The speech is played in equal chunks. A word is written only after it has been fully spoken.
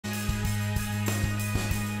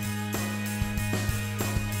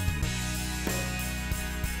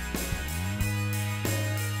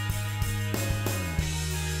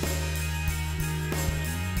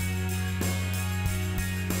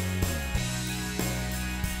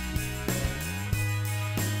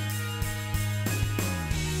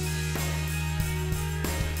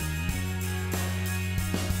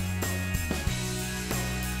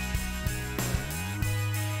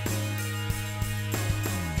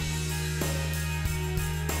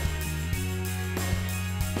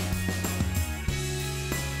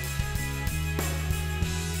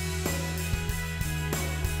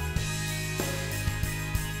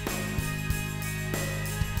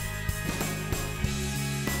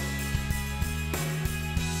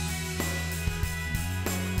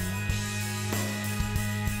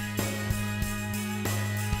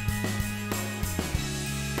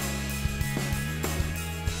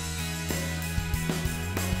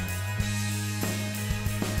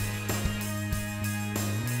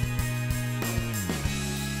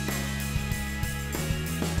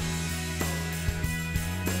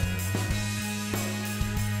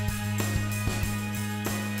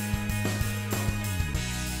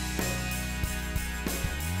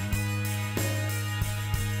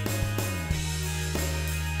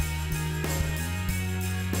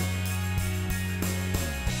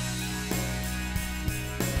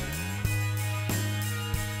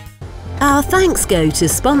Our thanks go to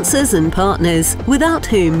sponsors and partners without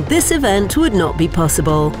whom this event would not be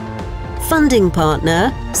possible. Funding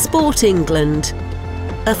partner, Sport England.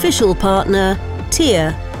 Official partner,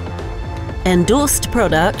 Tier. Endorsed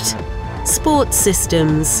product, Sports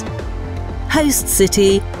Systems. Host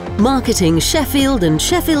city, marketing Sheffield and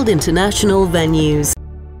Sheffield International venues.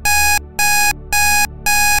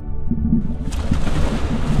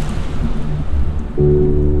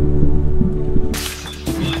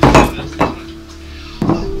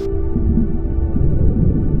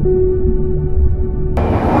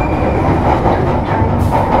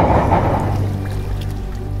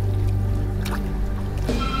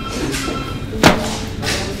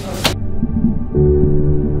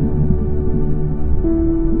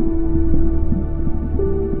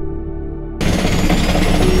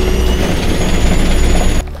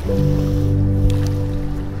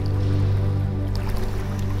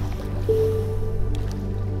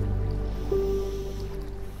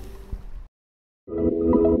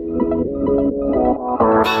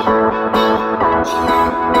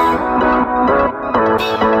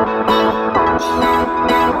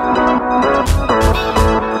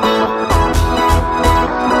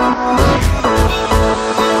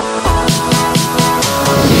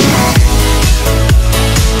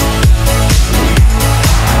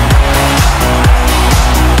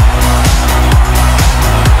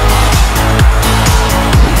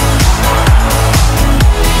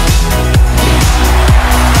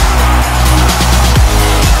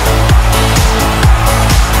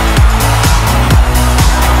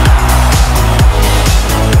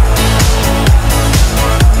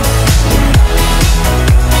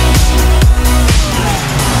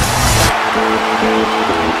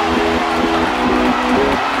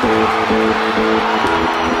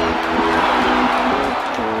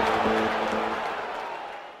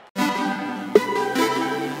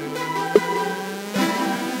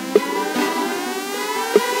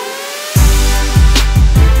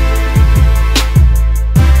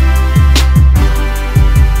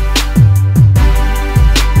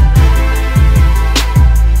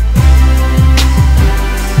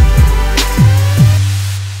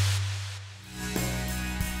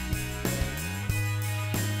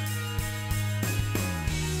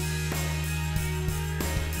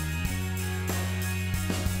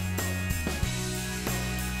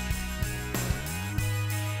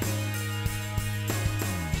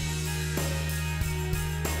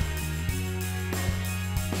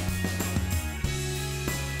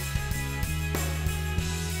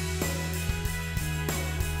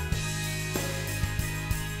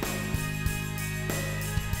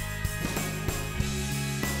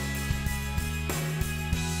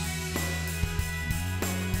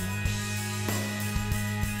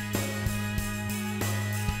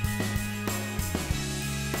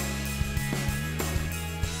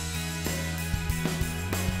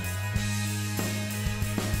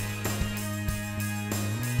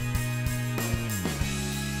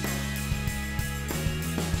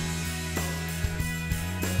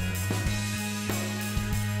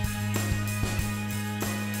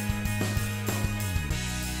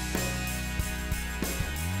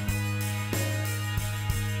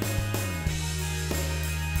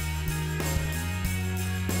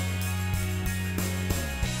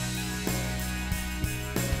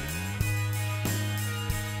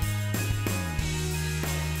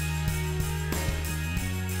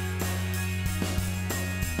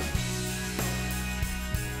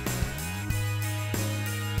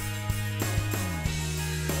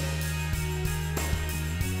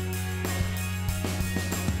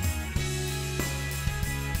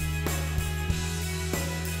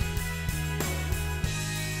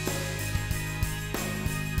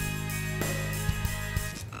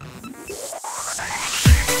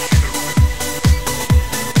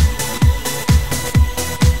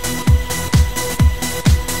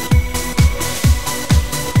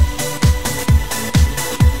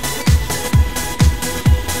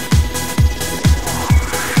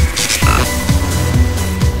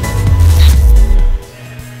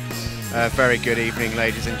 Very good evening,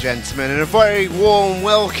 ladies and gentlemen, and a very warm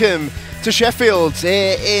welcome to Sheffield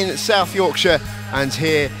here in South Yorkshire and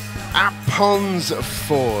here at Ponds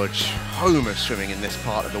Forge, home of swimming in this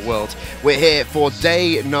part of the world. We're here for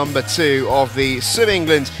day number 2 of the Swim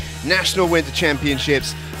England National Winter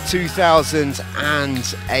Championships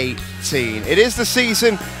 2018. It is the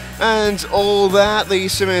season and all that.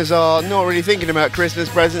 These swimmers are not really thinking about Christmas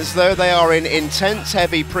presents though. They are in intense,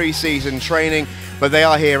 heavy pre-season training, but they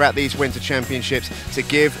are here at these Winter Championships to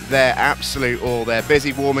give their absolute all. They're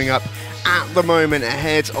busy warming up at the moment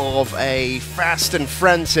ahead of a fast and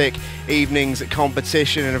frantic evening's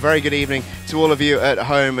competition, and a very good evening to all of you at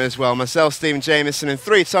home as well. Myself, Stephen Jamieson, and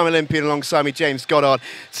three-time Olympian alongside me, James Goddard,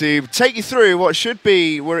 to take you through what should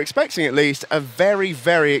be, we're expecting at least, a very,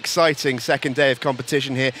 very exciting second day of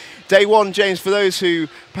competition here. Day one, James, for those who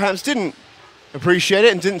perhaps didn't appreciate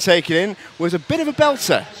it and didn't take it in, was a bit of a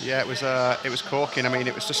belter. Yeah, it was corking. I mean,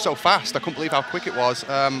 it was just so fast. I couldn't believe how quick it was.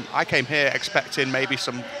 I came here expecting maybe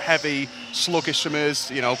some heavy, sluggish swimmers,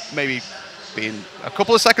 you know, maybe being a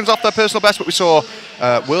couple of seconds off their personal best, but we saw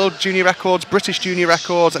world junior records, British junior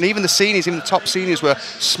records, and even the seniors, even the top seniors, were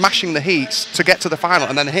smashing the heats to get to the final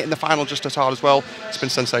and then hitting the final just as hard as well. It's been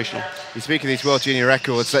sensational. You speak of these world junior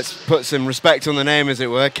records, let's put some respect on the name, as it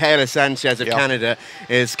were. Kayla Sanchez of Canada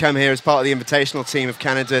has come here as part of the invitational team of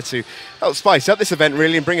Canada to help spice up this event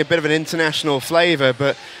really and bring a bit of an international flavour,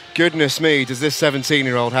 but goodness me, does this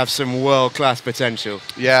 17-year-old have some world-class potential.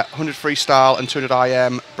 Yeah, 100 freestyle and 200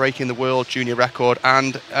 IM, breaking the world junior record.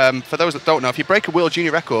 And for those that don't know, if you break a world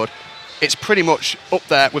junior record, it's pretty much up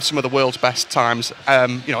there with some of the world's best times,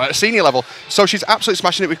 you know, at a senior level. So she's absolutely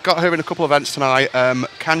smashing it. We've got her in a couple of events tonight.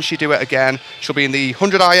 Can she do it again? She'll be in the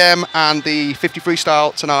 100 IM and the 50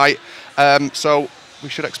 freestyle tonight. So we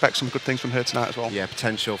should expect some good things from her tonight as well. Yeah,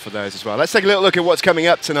 potential for those as well. Let's take a little look at what's coming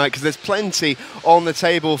up tonight, because there's plenty on the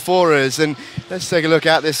table for us. And let's take a look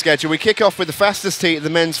at this schedule. We kick off with the fastest heat, the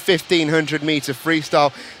men's 1500 metre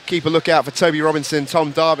freestyle. Keep a lookout for Toby Robinson,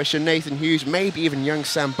 Tom Derbyshire, Nathan Hughes, maybe even young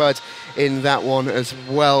Sam Budd in that one as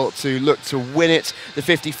well to look to win it. The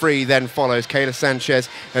 50 free then follows. Kayla Sanchez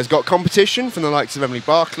has got competition from the likes of Emily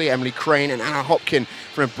Barkley, Emily Crane and Anna Hopkin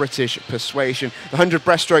from British Persuasion. The 100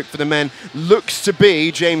 breaststroke for the men looks to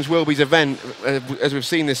be James Wilby's event, as we've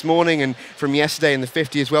seen this morning and from yesterday in the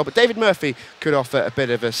 50 as well, but David Murphy could offer a bit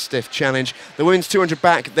of a stiff challenge. The women's 200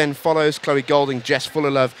 back then follows. Chloe Golding, Jess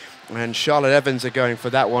Fullalove and Charlotte Evans are going for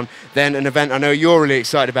that one. Then an event I know you're really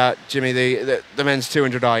excited about, Jimmy, the men's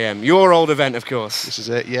 200 IM. Your old event, of course. This is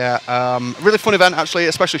it, yeah. Really fun event, actually,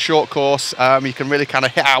 especially short course. You can really kind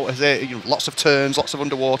of hit out as it. You know, lots of turns, lots of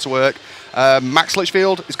underwater work. Max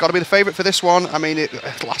Litchfield has got to be the favourite for this one. I mean,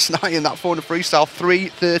 last night in that 400 freestyle,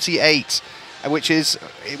 3:38. Which is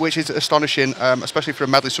astonishing, especially for a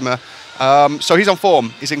medley swimmer. So he's on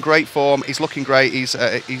form. He's in great form. He's looking great.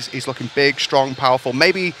 He's looking big, strong, powerful.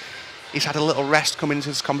 Maybe he's had a little rest coming into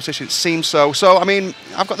this competition. It seems so. So I mean,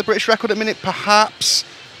 I've got the British record at the minute. Perhaps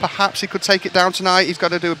he could take it down tonight. He's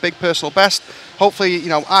got to do a big personal best. Hopefully, you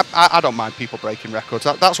know, I don't mind people breaking records.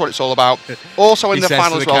 That's what it's all about. Also in the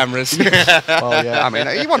final as well. Cameras. Well, yeah, I mean,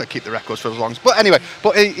 you want to keep the records for as long as. But anyway,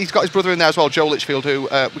 he's got his brother in there as well, Joe Litchfield, who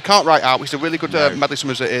we can't write out. He's a really good medley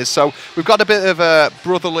swimmer as it is. So we've got a bit of a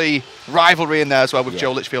brotherly rivalry in there as well with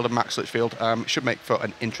Joe Litchfield and Max Litchfield. Should make for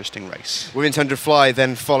an interesting race. Women's 100 fly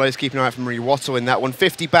then follows. Keep an eye out for Marie Wattle in that one.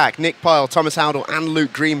 50 back, Nick Pyle, Thomas Howdell and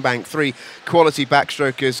Luke Greenbank. 3 quality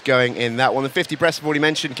backstrokers going in that one. The 50 breast, I've already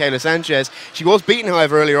mentioned Kayla Sanchez. She was beaten,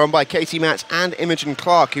 however, earlier on by Katie Matz and Imogen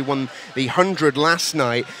Clark, who won the 100 last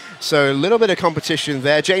night. So a little bit of competition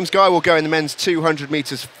there. James Guy will go in the men's 200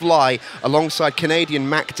 metres fly alongside Canadian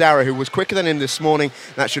Mac Darragh, who was quicker than him this morning.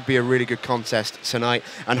 That should be a really good contest tonight.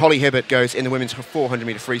 And Holly Hibbott goes in the women's 400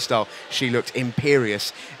 metre freestyle. She looked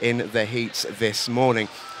imperious in the heats this morning.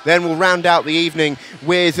 Then we'll round out the evening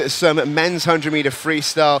with some men's 100 metre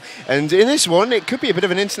freestyle. And in this one, it could be a bit of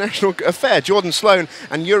an international affair. Jordan Sloan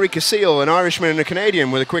and Yuri Casil, an Irishman and a Canadian,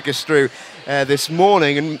 were the quickest through this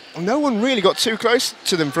morning. And no one really got too close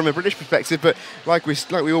to them from a British perspective. But like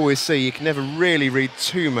we always see, you can never really read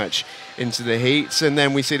too much into the heats. And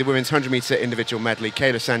then we see the women's 100 metre individual medley.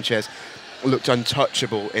 Kayla Sanchez looked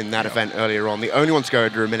untouchable in that event earlier on. The only one to go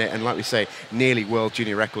under a minute, and like we say, nearly world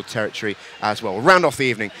junior record territory as well. We'll round off the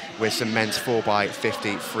evening with some men's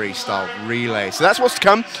 4x50 freestyle relay. So that's what's to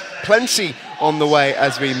come. Plenty on the way,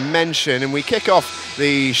 as we mentioned, and we kick off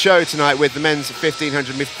the show tonight with the men's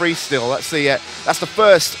 1500 mid freestyle. That's the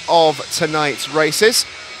first of tonight's races.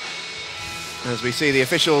 As we see the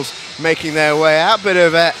officials making their way out, bit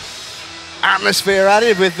of atmosphere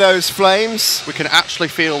added with those flames. We can actually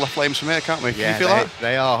feel the flames from here, can't we? Yeah, can you feel that?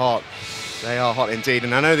 They are hot. They are hot indeed.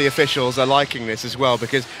 And I know the officials are liking this as well,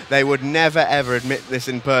 because they would never ever admit this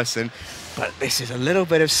in person. But this is a little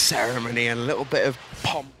bit of ceremony and a little bit of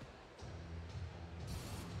pomp.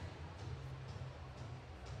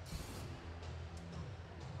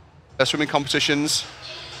 Swimming competitions.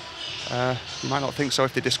 You might not think so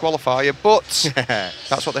if they disqualify you, but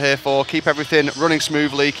that's what they're here for. Keep everything running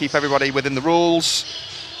smoothly, keep everybody within the rules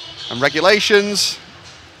and regulations.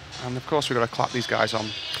 And of course, we've got to clap these guys on.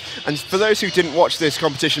 And for those who didn't watch this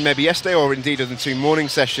competition maybe yesterday or indeed in the 2 morning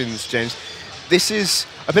sessions, James, this is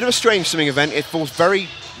a bit of a strange swimming event. It falls very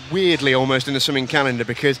weirdly almost in the swimming calendar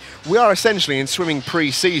because we are essentially in swimming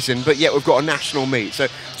pre-season, but yet we've got a national meet. So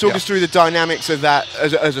talk us through the dynamics of that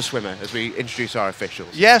as a swimmer as we introduce our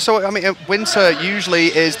officials. Yeah, so I mean, winter usually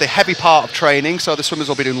is the heavy part of training, so the swimmers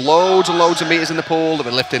will be doing loads and loads of meters in the pool, they'll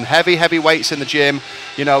be lifting heavy weights in the gym,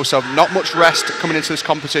 you know, so not much rest coming into this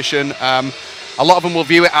competition. A lot of them will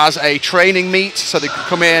view it as a training meet, so they can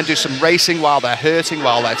come in and do some racing while they're hurting,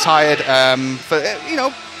 while they're tired,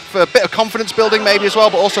 for a bit of confidence building maybe as well,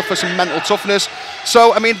 but also for some mental toughness.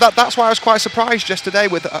 So, I mean, that's why I was quite surprised yesterday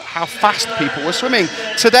with how fast people were swimming.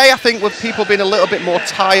 Today, I think with people being a little bit more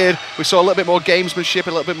tired, we saw a little bit more gamesmanship,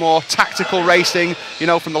 a little bit more tactical racing, you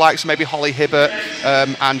know, from the likes of maybe Holly Hibbott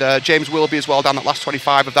and James Wilby as well down that last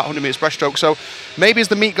 25 of that 100 metres breaststroke. So maybe as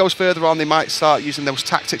the meet goes further on, they might start using those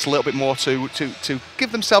tactics a little bit more to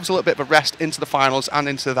give themselves a little bit of a rest into the finals and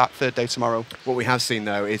into that third day tomorrow. What we have seen,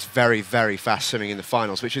 though, is very, very fast swimming in the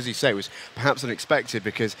finals, which, as you say, was perhaps unexpected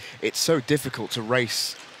because it's so difficult to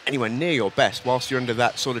race anywhere near your best whilst you're under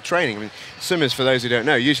that sort of training. I mean, swimmers, for those who don't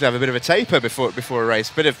know, usually have a bit of a taper before a race,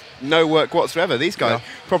 bit of no work whatsoever. These guys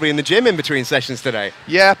probably in the gym in between sessions today.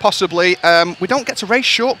 Yeah, possibly. We don't get to race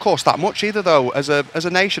short course that much either, though, as a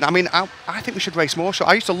nation. I mean, I think we should race more short.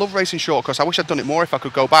 I used to love racing short course. I wish I'd done it more if I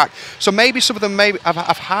could go back. So maybe some of them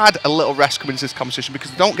have had a little rest coming into this competition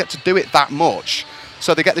because they don't get to do it that much.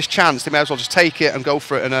 So they get this chance, they may as well just take it and go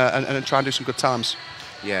for it and try and do some good times.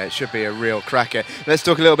 Yeah, it should be a real cracker. Let's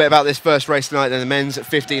talk a little bit about this first race tonight, then the men's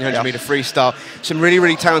 1500 metre freestyle. Some really,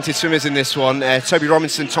 really talented swimmers in this one. Toby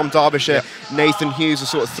Robinson, Tom Derbyshire, Nathan Hughes are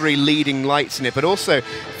sort of three leading lights in it, but also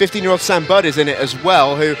 15-year-old Sam Budd is in it as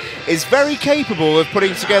well, who is very capable of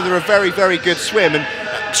putting together a very, very good swim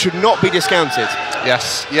and should not be discounted.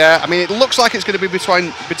 Yes, yeah, I mean, it looks like it's going to be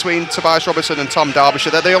between Tobias Robinson and Tom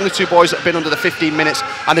Derbyshire. They're the only two boys that have been under the 15 minutes,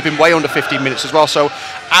 and they've been way under 15 minutes as well. So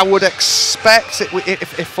I would expect,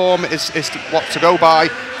 if form is what to go by,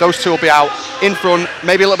 those two will be out in front.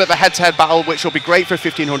 Maybe a little bit of a head-to-head battle, which will be great for a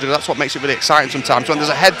 1500. That's what makes it really exciting sometimes. When there's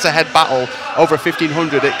a head-to-head battle over a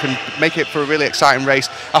 1500, it can make it for a really exciting race.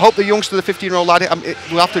 I hope the youngster, the 15-year-old lad,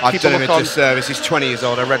 we'll have to keep a look on. Disservice. He's 20 years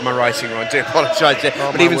old. I read my writing wrong. I do apologise.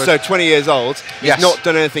 But even so, 20 years old, he's not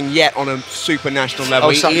done anything yet on a super national level.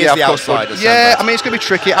 He is the outsider. Yeah, I mean, it's going to be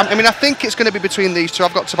tricky. I mean, I think it's going to be between these two.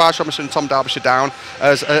 I've got Tobias Robinson and Tom Derbyshire down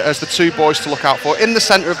as the two boys to look out for. In the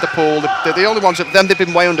centre of the pool, they're the only ones, they've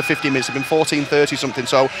been way under 15 minutes. They've been 14:30 something,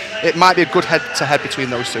 so it might be a good head-to-head between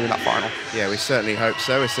those two in that final. Yeah, we certainly hope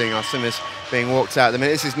so. We're seeing our swimmers being walked out at the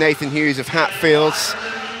minute. This is Nathan Hughes of Hatfields.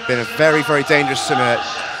 Been a very, very dangerous swimmer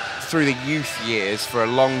through the youth years for a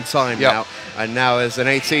long time now, and now as an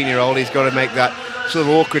 18-year-old he's got to make that sort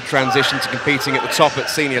of awkward transition to competing at the top at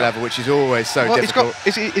senior level, which is always so difficult.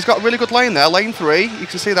 He's got a really good lane there, lane 3. You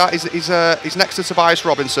can see that he's next to Tobias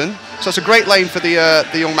Robinson, so it's a great lane for the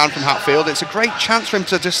young man from Hatfield. It's a great chance for him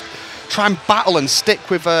to just try and battle and stick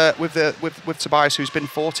with Tobias, who's been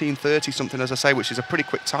 14:30 something, as I say, which is a pretty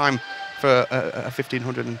quick time for a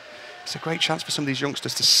 1500. And it's a great chance for some of these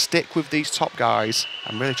youngsters to stick with these top guys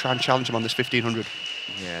and really try and challenge them on this 1500.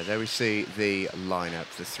 Yeah, there we see the lineup.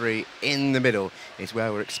 The three in the middle is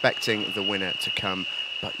where we're expecting the winner to come,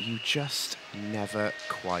 but you just never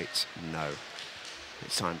quite know.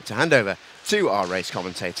 It's time to hand over to our race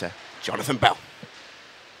commentator, Jonathan Bell.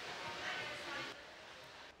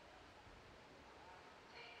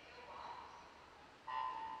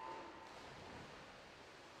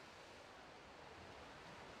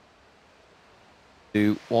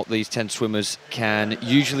 To what these 10 swimmers can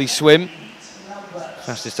usually swim.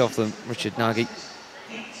 Fastest off them, Richard Nagy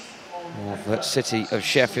of the city of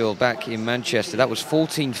Sheffield back in Manchester. That was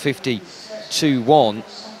 14:50.21,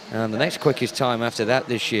 and the next quickest time after that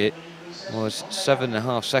this year was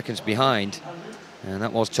 7.5 seconds behind, and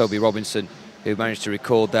that was Toby Robinson, who managed to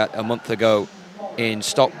record that a month ago in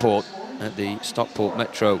Stockport at the Stockport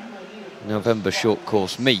Metro November short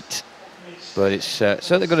course meet. But it's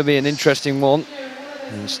certainly going to be an interesting one.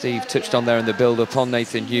 And Steve touched on there in the build-up on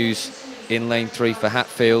Nathan Hughes in lane 3 for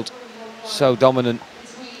Hatfield. So dominant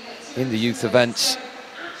in the youth events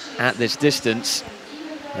at this distance.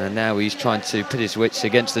 And now he's trying to pit his wits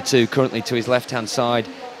against the two currently to his left-hand side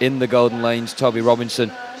in the golden lanes, Toby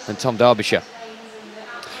Robinson and Tom Derbyshire.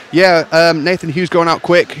 Yeah, Nathan Hughes going out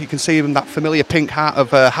quick. You can see him in that familiar pink hat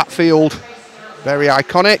of Hatfield. Very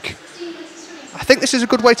iconic. I think this is a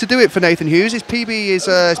good way to do it for Nathan Hughes. His PB is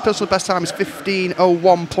his personal best time is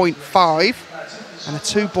 15:01.5, and the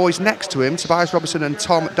two boys next to him, Tobias Robinson and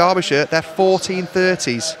Tom Derbyshire, they're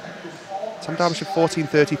 14:30s. Tom Derbyshire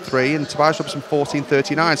 14:33 and Tobias Robinson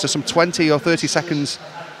 14:39. So some 20 or 30 seconds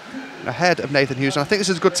ahead of Nathan Hughes, and I think this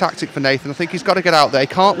is a good tactic for Nathan. I think he's got to get out there. He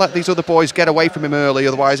can't let these other boys get away from him early,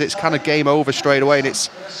 otherwise it's kind of game over straight away, and it's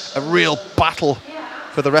a real battle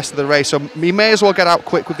for the rest of the race. So he may as well get out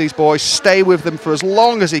quick with these boys, stay with them for as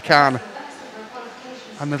long as he can.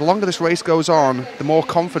 And the longer this race goes on, the more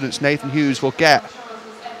confidence Nathan Hughes will get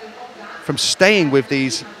from staying with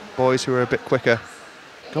these boys who are a bit quicker.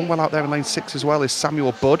 Going well out there in lane 6 as well is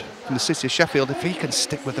Samuel Budd from the city of Sheffield. If he can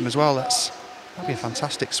stick with them as well, that'd be a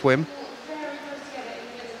fantastic swim.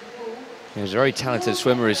 He's a very talented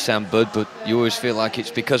swimmer, is Sam Budd, but you always feel like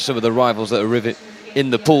it's because some of the rivals that are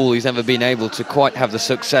in the pool, he's never been able to quite have the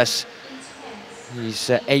success he's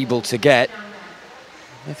able to get.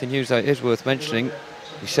 Nathan Hughes, though, it is worth mentioning,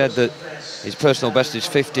 he said that his personal best is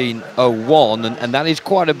 15:01, and that is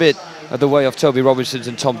quite a bit of the way of Toby Robinson's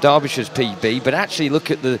and Tom Derbyshire's PB, but actually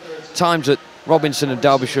look at the times that Robinson and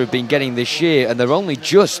Derbyshire have been getting this year, and they're only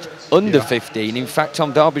just under 15. In fact,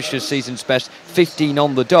 Tom Derbyshire's season's best 15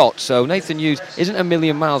 on the dot, so Nathan Hughes isn't a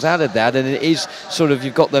million miles out of that, and it is sort of,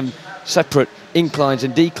 you've got them separate inclines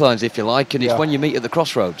and declines, if you like, and it's when you meet at the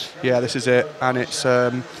crossroads. Yeah, this is it, and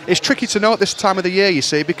it's tricky to know at this time of the year, you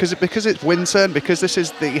see, because it's winter, and because this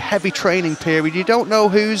is the heavy training period. You don't know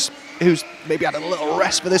who's maybe had a little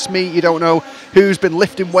rest for this meet. You don't know who's been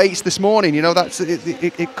lifting weights this morning. You know,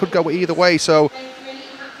 it could go either way. So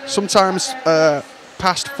sometimes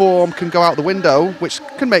past form can go out the window, which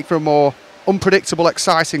can make for a more unpredictable,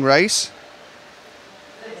 exciting race.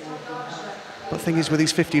 But the thing is, with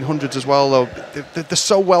these 1500s as well, though, they're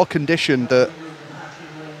so well conditioned that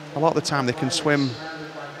a lot of the time they can swim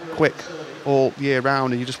quick all year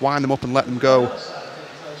round, and you just wind them up and let them go.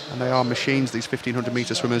 And they are machines, these 1500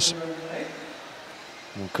 metre swimmers.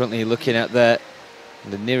 We're currently looking at the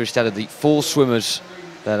nearest out of the 4 swimmers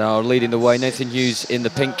that are leading the way. Nathan Hughes in the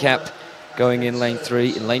pink cap, going in lane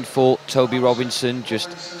 3. In lane 4, Toby Robinson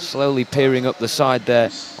just slowly peering up the side there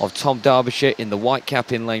of Tom Derbyshire in the white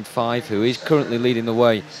cap in lane 5, who is currently leading the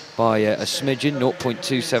way by a smidgen,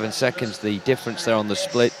 0.27 seconds, the difference there on the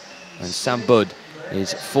split. And Sam Budd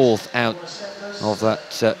is 4th out of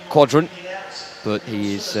that quadrant, but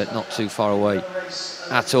he is not too far away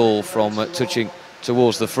at all from touching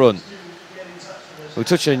towards the front. We're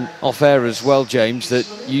touching off air as well, James, that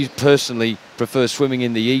you personally prefer swimming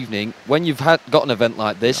in the evening. When you've got an event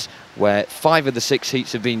like this, where 5 of the 6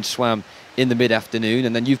 heats have been swam in the mid-afternoon,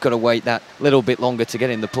 and then you've got to wait that little bit longer to get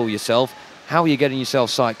in the pool yourself, how are you getting yourself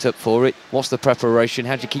psyched up for it? What's the preparation?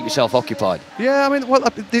 How do you keep yourself occupied? Yeah, I mean, well,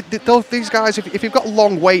 these guys, if you've got a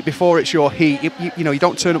long wait before it's your heat, you know, you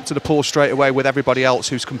don't turn up to the pool straight away with everybody else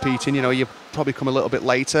who's competing. You know, you probably come a little bit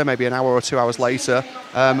later, maybe an hour or 2 hours later,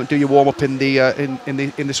 do your warm up in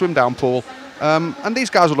the swim down pool. And these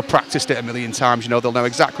guys will have practiced it a million times. You know, they'll know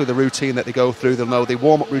exactly the routine that they go through. They'll know the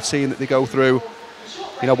warm up routine that they go through.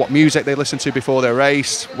 You know, what music they listen to before their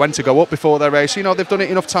race, when to go up before their race. You know, they've done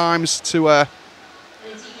it enough times to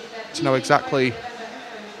know exactly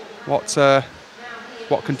what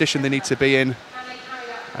condition they need to be in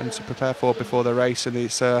and to prepare for before their race. And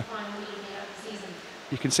it's you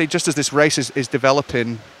can see, just as this race is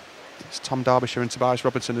developing, it's Tom Derbyshire and Tobias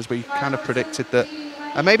Robinson, as we kind of predicted, that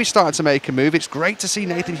are maybe starting to make a move. It's great to see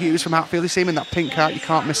Nathan Hughes from Hatfield. You see him in that pink hat, you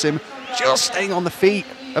can't miss him, just staying on the feet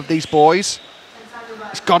of these boys.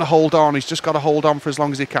 He's got to hold on. He's just got to hold on for as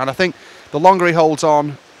long as he can. I think the longer he holds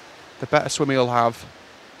on, the better swim he'll have.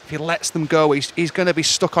 If he lets them go, he's going to be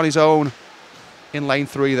stuck on his own in lane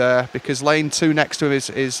 3 there, because lane 2 next to him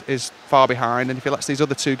is far behind. And if he lets these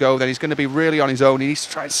other 2 go, then he's going to be really on his own. He needs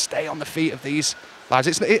to try and stay on the feet of these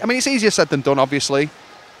lads. I mean, it's easier said than done, obviously.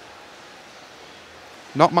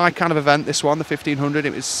 Not my kind of event, this one, the 1500.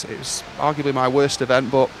 It was arguably my worst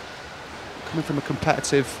event, but coming from a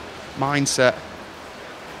competitive mindset,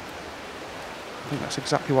 I think that's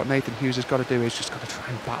exactly what Nathan Hughes has got to do. He's just got to try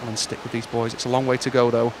and battle and stick with these boys. It's a long way to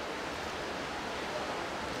go, though.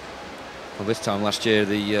 Well, this time last year,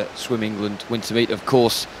 the Swim England winter meet, of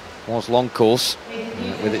course, was long course,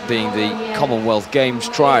 with it being the Commonwealth Games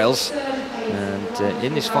trials. And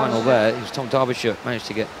in this final there, it was Tom Derbyshire managed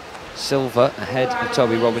to get silver ahead of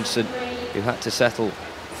Toby Robinson, who had to settle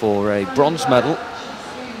for a bronze medal.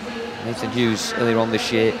 Nathan Hughes, earlier on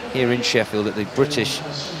this year, here in Sheffield at the British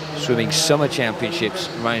Swimming Summer Championships,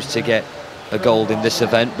 managed to get a gold in this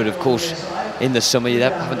event, but of course in the summer you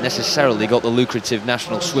haven't necessarily got the lucrative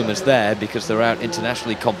national swimmers there because they're out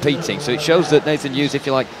internationally competing. So it shows that Nathan Hughes, if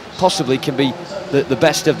you like, possibly can be the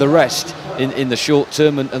best of the rest in the short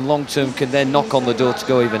term, and long term can then knock on the door to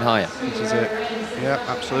go even higher. This is it. Yeah,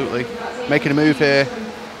 absolutely. Making a move here,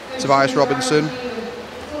 Tobias Robinson.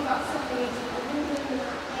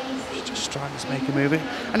 Just trying to make a move.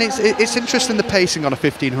 And it's interesting, the pacing on a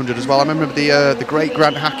 1500 as well. I remember the great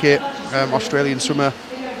Grant Hackett, Australian swimmer,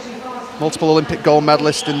 multiple Olympic gold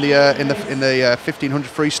medalist in the 1500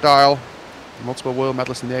 freestyle, multiple world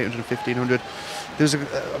medalist in the 800 and 1500.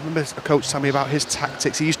 I remember a coach telling me about his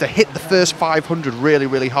tactics. He used to hit the first 500 really,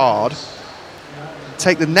 really hard,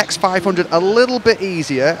 take the next 500 a little bit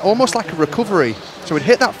easier, almost like a recovery. So he'd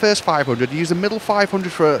hit that first 500, use the middle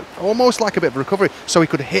 500 for almost like a bit of recovery, so he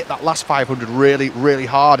could hit that last 500 really, really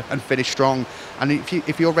hard and finish strong. And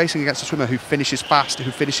if you're racing against a swimmer who finishes fast,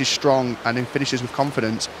 who finishes strong, and who finishes with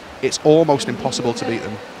confidence, it's almost impossible to beat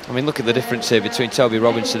them. I mean, look at the difference here between Toby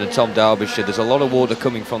Robinson and Tom Derbyshire. There's a lot of water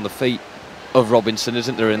coming from the feet of Robinson,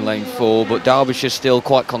 isn't there, in lane 4, but Derbyshire's still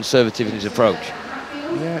quite conservative in his approach.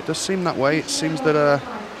 Yeah, it does seem that way. It seems that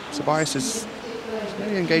Tobias is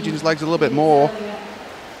maybe engaging his legs a little bit more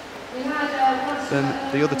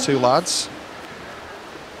than the other two lads.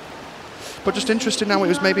 But just interesting now, it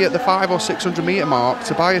was maybe at the 500 or 600 metre mark,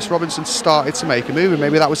 Tobias Robinson started to make a move, and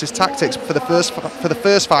maybe that was his tactics for the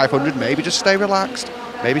first 500. Maybe just stay relaxed,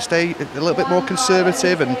 maybe stay a little bit more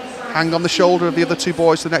conservative and hang on the shoulder of the other two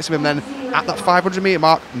boys to the next to him. Then at that 500 metre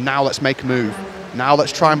mark, now let's make a move. Now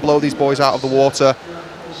let's try and blow these boys out of the water.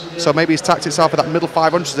 So maybe his tactics are for that middle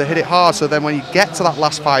 500 to hit it hard, so then when you get to that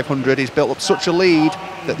last 500, he's built up such a lead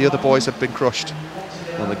that the other boys have been crushed.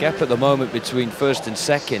 Well, the gap at the moment between first and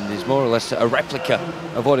second is more or less a replica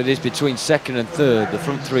of what it is between second and third. The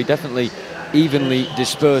front three definitely evenly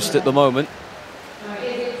dispersed at the moment,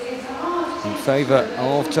 in favour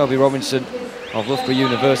of Toby Robinson of Loughborough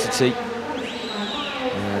University.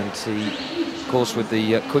 And he, of course, with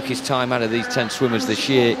the quickest time out of these 10 swimmers this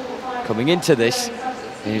year, coming into this,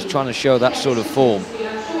 he's trying to show that sort of form.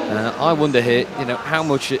 I wonder here, you know, how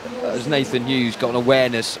much has Nathan Hughes got an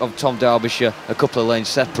awareness of Tom Derbyshire a couple of lanes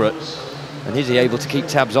separate, and is he able to keep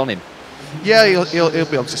tabs on him? Yeah, he'll be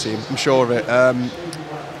able to see him, I'm sure of it.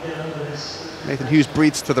 Nathan Hughes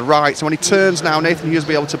breathes to the right, so when he turns now, Nathan Hughes will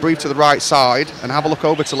be able to breathe to the right side and have a look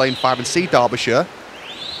over to lane 5 and see Derbyshire.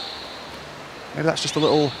 Maybe that's just a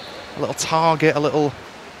little target, a little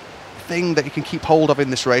thing that he can keep hold of in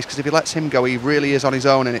this race, because if he lets him go, he really is on his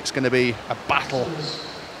own, and it's going to be a battle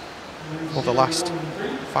for the last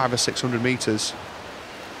 500 or 600 metres.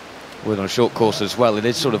 Well, on a short course as well, it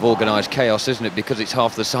is sort of organised chaos, isn't it? Because it's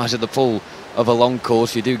half the size of the pool of a long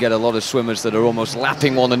course. You do get a lot of swimmers that are almost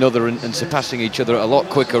lapping one another and surpassing each other at a lot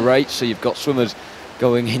quicker rates. So you've got swimmers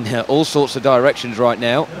going in all sorts of directions right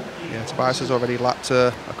now. Yeah, Tobias has already lapped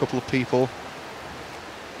a couple of people.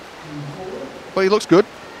 But he looks good.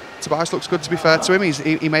 Tobias looks good, to be fair to him.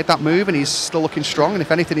 He made that move and he's still looking strong. And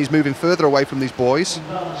if anything, he's moving further away from these boys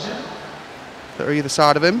that are either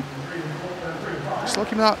side of him. He's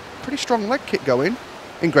looking at that pretty strong leg kick going.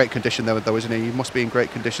 In great condition though, isn't he? He must be in great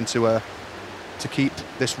condition to keep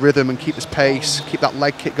this rhythm and keep this pace, keep that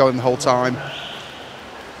leg kick going the whole time.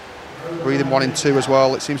 Breathing 1 and 2 as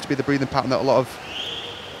well. It seems to be the breathing pattern that a lot of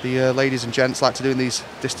the ladies and gents like to do in these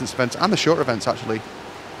distance events and the shorter events actually.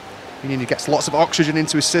 Meaning he gets lots of oxygen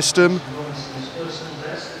into his system.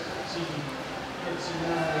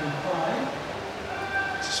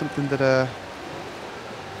 It's something that a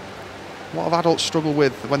lot of adults struggle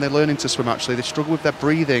with when they're learning to swim actually. They struggle with their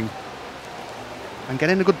breathing. And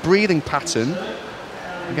getting a good breathing pattern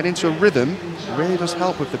and getting into a rhythm really does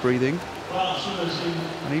help with the breathing.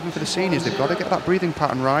 And even for the seniors, they've got to get that breathing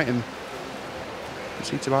pattern right. And you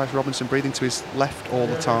see Tobias Robinson breathing to his left all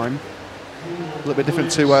the time. A little bit different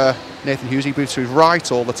to Nathan Hughes, he breathes to his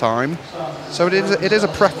right all the time. So it is a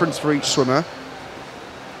preference for each swimmer.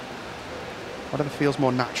 Whatever feels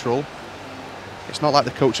more natural. It's not like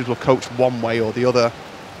the coaches will coach one way or the other.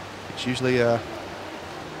 It's usually a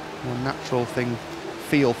more natural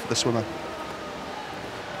feel for the swimmer.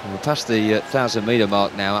 We're past the 1,000 metre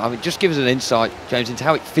mark now. I mean, just give us an insight, James, into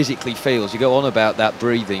how it physically feels. You go on about that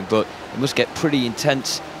breathing, but it must get pretty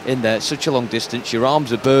intense in there. Such a long distance, your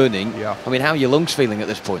arms are burning. Yeah. I mean, how are your lungs feeling at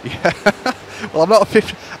this point? Yeah. Well, I'm not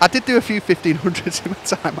I did do a few 1500s in my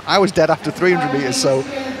time. I was dead after 300 metres, so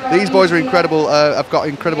these boys are incredible. I've got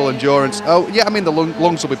incredible endurance. Oh, yeah, I mean, the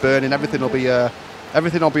lungs will be burning, everything will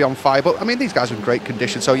be on fire. But, I mean, these guys are in great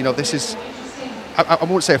condition, so, you know, this is... I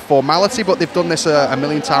won't say a formality, but they've done this a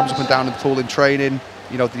million times up and down in the pool in training.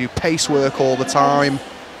 You know, they do pace work all the time.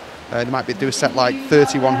 They might do a set like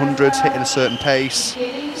 3100s, hitting a certain pace.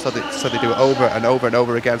 So they do it over and over and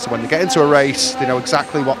over again. So when they get into a race, they know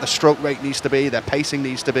exactly what the stroke rate needs to be, their pacing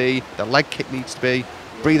needs to be, their leg kick needs to be,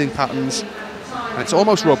 breathing patterns. And it's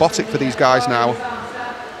almost robotic for these guys now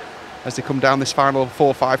as they come down this final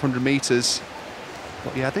 400-500 metres.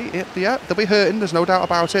 But yeah, they'll be hurting, there's no doubt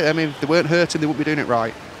about it. I mean, if they weren't hurting, they wouldn't be doing it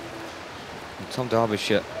right. Tom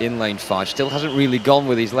Derbyshire in lane 5. Still hasn't really gone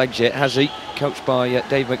with his legs yet, has he? Coached by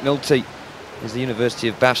Dave McNulty. He's the University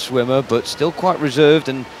of Bath swimmer, but still quite reserved.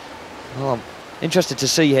 And well, I'm interested to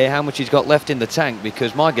see here how much he's got left in the tank,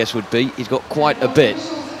 because my guess would be he's got quite a bit.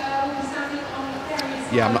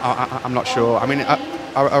 Yeah, I'm not sure. I mean,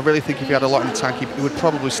 I really think if he had a lot in the tank, he would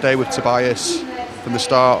probably stay with Tobias from the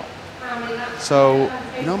start. So,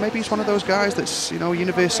 you know, maybe he's one of those guys that's, you know,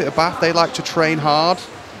 University of Bath, they like to train hard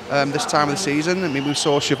this time of the season. I mean, we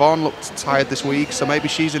saw Siobhan looked tired this week, so maybe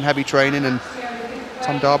she's in heavy training, and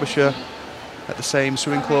Tom Derbyshire at the same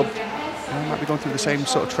swimming club, might be going through the same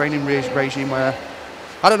sort of training regime where,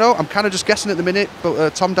 I don't know, I'm kind of just guessing at the minute,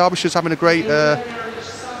 but Tom Derbyshire's having a great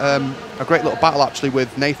little battle actually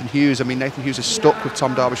with Nathan Hughes. I mean, Nathan Hughes is stuck with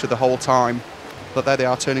Tom Derbyshire the whole time, but there they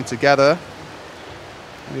are turning together.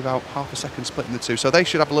 Maybe about half a second splitting the two, so they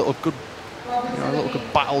should have a little good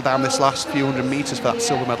battle down this last few hundred metres for that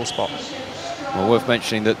silver medal spot. Well, worth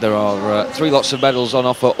mentioning that there are 3 lots of medals on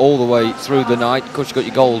offer all the way through the night. Of course, you've got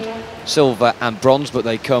your gold, silver and bronze, but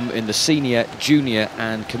they come in the senior, junior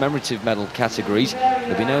and commemorative medal categories.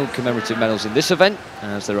 There'll be no commemorative medals in this event,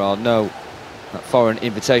 as there are no foreign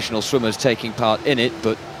invitational swimmers taking part in it,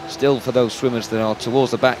 but still for those swimmers that are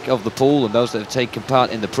towards the back of the pool and those that have taken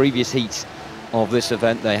part in the previous heats of this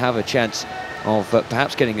event, they have a chance of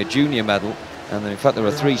perhaps getting a junior medal. And in fact, there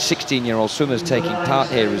are 3 16-year-old swimmers taking part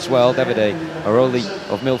here as well. Davide Aroli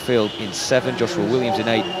of Millfield in 7, Joshua Williams in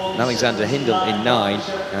 8, and Alexander Hindle in 9.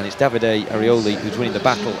 And it's Davide Arioli who's winning the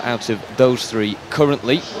battle out of those 3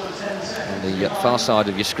 currently on the far side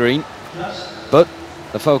of your screen. But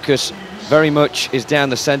the focus very much is down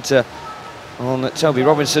the centre on Toby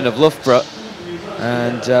Robinson of Loughborough.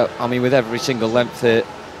 And I mean, with every single length here,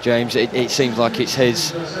 James, it seems like it's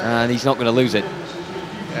his, and he's not going to lose it.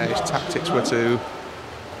 Yeah, his tactics were to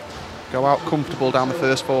go out comfortable down the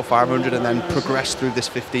first 400-500 and then progress through this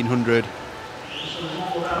 1500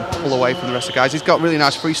 and pull away from the rest of the guys. He's got really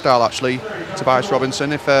nice freestyle actually, Tobias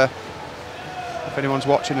Robinson. If anyone's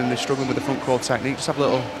watching and they're struggling with the front crawl technique, just have a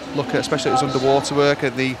little look at, especially his underwater work,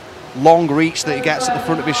 and the long reach that he gets at the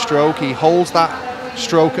front of his stroke. He holds that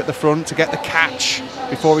stroke at the front to get the catch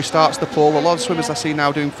before he starts the pull. A lot of swimmers I see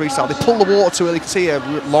now doing freestyle, they pull the water too early. You can see a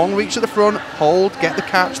long reach at the front, hold, get the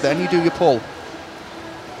catch, then you do your pull.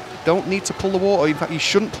 Don't need to pull the water. In fact, you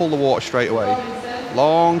shouldn't pull the water straight away.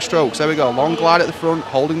 Long strokes, there we go. Long glide at the front,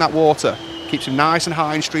 holding that water. Keeps him nice and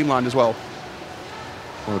high and streamlined as well.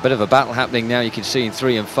 Well, a bit of a battle happening now. You can see in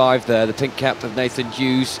 3 and 5 there, the pink cap of Nathan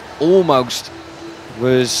Hughes almost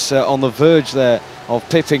was on the verge there of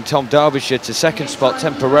pipping Tom Derbyshire to second spot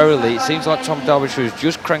temporarily. It seems like Tom Derbyshire has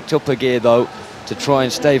just cranked up a gear though to try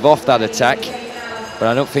and stave off that attack, but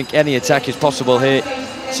I don't think any attack is possible here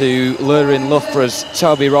to lure in Loughborough's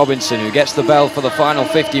Toby Robinson, who gets the bell for the final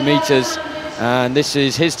 50 metres, and this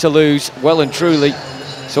is his to lose well and truly.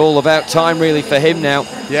 It's all about time really for him now.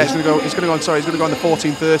 Yeah, he's going to go in the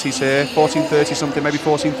 1430s here, 1430 something, maybe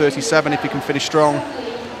 1437 if he can finish strong.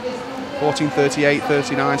 1438,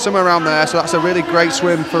 39, somewhere around there. So that's a really great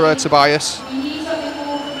swim for Tobias.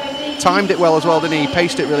 Timed it well as well, didn't he?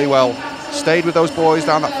 Paced it really well. Stayed with those boys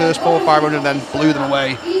down that first 400-500 and then blew them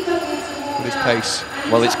away with his pace.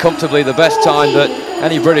 Well, it's comfortably the best time that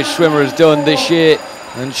any British swimmer has done this year.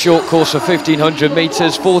 And short course of 1500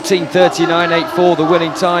 metres, 14:39.84 the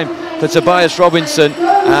winning time for Tobias Robinson.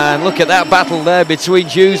 And look at that battle there between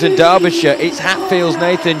Hughes and Derbyshire. It's Hatfield's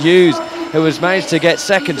Nathan Hughes who has managed to get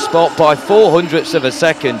second spot by 0.04 of a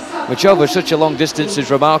second, which over such a long distance is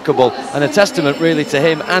remarkable, and a testament really to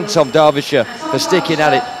him and Tom Derbyshire for sticking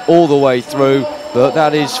at it all the way through. But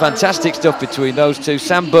that is fantastic stuff between those two.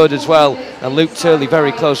 Sam Bird as well, and Luke Turley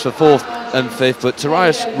very close for 4th and 5th. But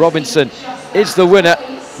Tobias Robinson is the winner.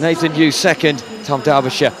 Nathan Hughes second, Tom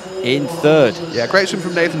Derbyshire in 3rd. Yeah, great swim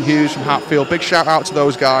from Nathan Hughes from Hatfield. Big shout out to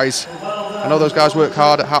those guys. I know those guys work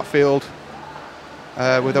hard at Hatfield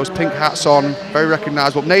with those pink hats on, very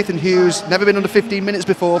recognisable. Nathan Hughes, never been under 15 minutes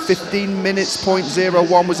before. 15 minutes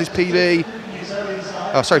 .01 was his PB.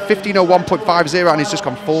 Oh, sorry, 15:01.50, and he's just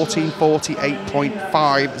gone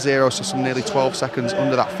 14:48.50, so some nearly 12 seconds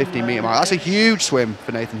under that 50-metre mark. That's a huge swim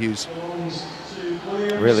for Nathan Hughes.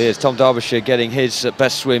 It really is. Tom Derbyshire getting his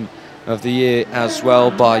best swim of the year as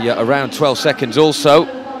well by around 12 seconds also,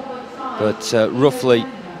 but roughly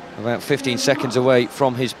about 15 seconds away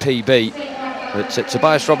from his PB. But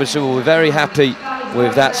Tobias Robinson will be very happy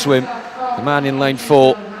with that swim. The man in lane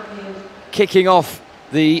 4, kicking off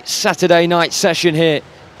the Saturday night session here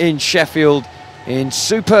in Sheffield in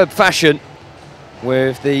superb fashion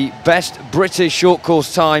with the best British short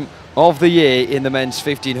course time of the year in the men's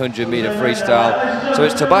 1500 metre freestyle. So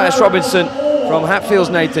it's Tobias Robinson from Hatfield's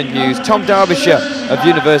Nathan Hughes. Tom Derbyshire of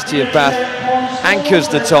University of Bath anchors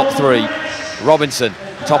the top three. Robinson,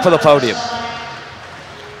 top of the podium.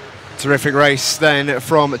 Terrific race then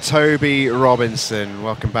from Toby Robinson.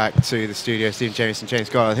 Welcome back to the studio. Stephen Jameson, James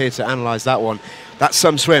Goddard here to analyse that one. That's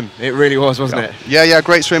some swim. It really was, wasn't it? Yeah,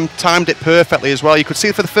 great swim. Timed it perfectly as well. You could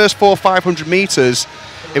see for the first 400-500 metres,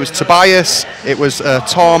 it was Tobias, it was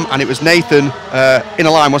Tom, and it was Nathan in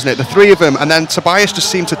a line, wasn't it? The three of them, and then Tobias just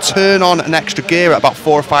seemed to turn on an extra gear at about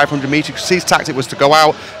 400 or 500 metres. You could see his tactic was to go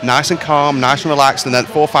out nice and calm, nice and relaxed, and then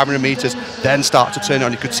 400 or 500 metres, then start to turn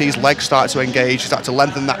on. You could see his legs start to engage, start to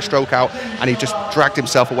lengthen that stroke out, and he just dragged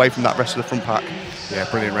himself away from that rest of the front pack. Yeah,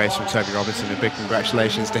 brilliant race from Toby Robinson, and big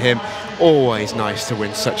congratulations to him. Always nice to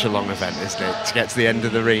win such a long event, isn't it? To get to the end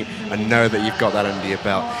of the ring and know that you've got that under your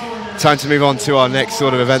belt. Time to move on to our next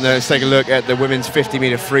sort of event, though. Let's take a look at the women's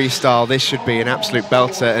 50-metre freestyle. This should be an absolute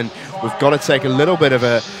belter, and we've got to take a little bit of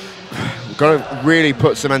a... We've got to really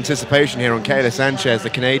put some anticipation here on Kayla Sanchez, the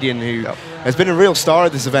Canadian who has been a real star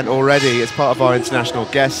at this event already as part of our international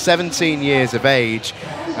guest, 17 years of age,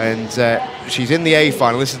 and she's in the A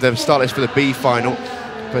final. This is the start list for the B final,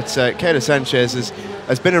 but Kayla Sanchez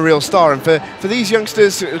has been a real star, and for these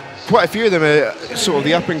youngsters, quite a few of them are sort of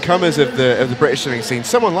the up-and-comers of the British swimming scene.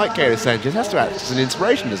 Someone like Kayla Sanchez has to act as an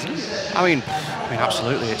inspiration, doesn't it? I mean,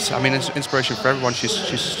 absolutely. It's inspiration for everyone. She's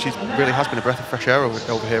really has been a breath of fresh air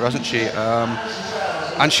over here, hasn't she?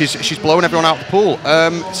 And she's blowing everyone out of the pool.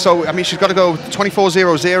 So I mean, she's got to go.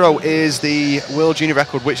 24.00 is the world junior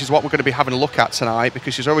record, which is what we're going to be having a look at tonight,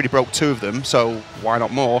 because she's already broke 2 of them. So why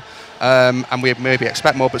not more? And we maybe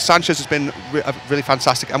expect more. But Sanchez has been really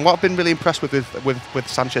fantastic. And what I've been really impressed with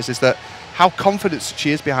Sanchez is that how confident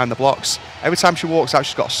she is behind the blocks. Every time she walks out,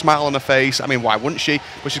 she's got a smile on her face. I mean, why wouldn't she?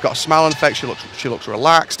 But she's got a smile on her face. She looks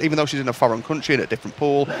relaxed, even though she's in a foreign country in a different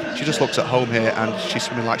pool. She just looks at home here, and she's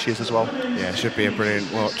swimming like she is as well. Yeah, it should be a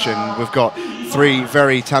brilliant watch. And we've got 3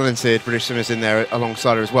 very talented British swimmers in there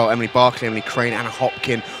alongside her as well. Emily Barclay, Emily Crane, Anna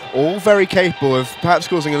Hopkin, all very capable of perhaps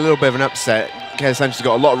causing a little bit of an upset. Kayla Sanchez has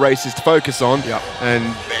got a lot of races to focus on, and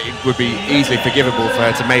it would be easily forgivable for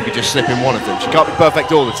her to maybe just slip in one of them. She can't be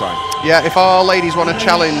perfect all the time. Yeah, if our ladies want to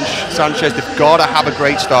challenge Sanchez, they've got to have a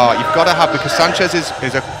great start. You've got to have, because Sanchez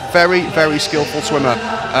is a very, very skillful swimmer.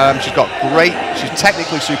 She's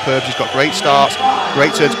technically superb. She's got great starts,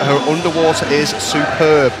 great turns. Her underwater is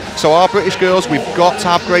superb. So our British girls, we've got to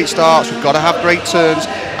have great starts. We've got to have great turns.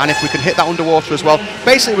 And if we can hit that underwater as well,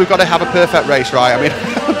 basically we've got to have a perfect race, right? I mean,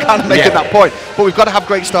 I'm kind of making that point. But we've got to have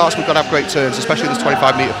great starts, we've got to have great turns, especially in this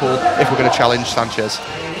 25-metre pool, if we're going to challenge Sanchez.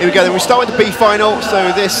 Here we go, then we start with the B final.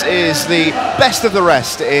 So this is the best of the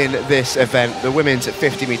rest in this event, the women's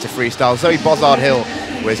 50-metre freestyle. Zoe Bossard-Hill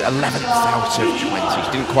was 11th out of 20.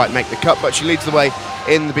 She didn't quite make the cut, but she leads the way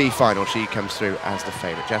in the B final. She comes through as the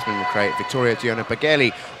favourite. Jasmine McRae, Victoria Diona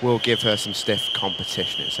Bageli will give her some stiff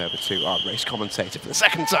competition. It's over to our race commentator for the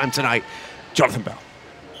second time tonight, Jonathan Bell.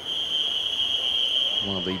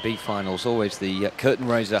 Well, the B final's always the curtain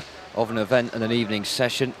raiser of an event and an evening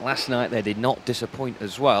session. Last night they did not disappoint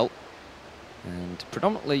as well, and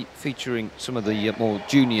predominantly featuring some of the more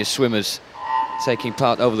junior swimmers taking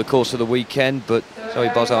part over the course of the weekend. But Zoe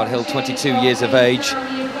Bossard-Hill, 22 years of age,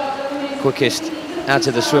 quickest out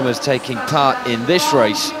of the swimmers taking part in this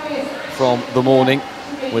race from the morning,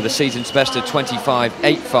 with a season's best of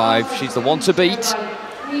 25.85. She's the one to beat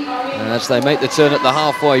as they make the turn at the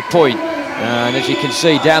halfway point. And as you can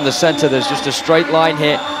see down the centre, there's just a straight line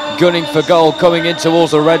here, gunning for goal, coming in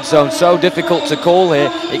towards the red zone. So difficult to call here.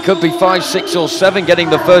 It could be 5, 6 or 7 getting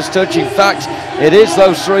the first touch. In fact, it is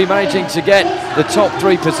those 3 managing to get the top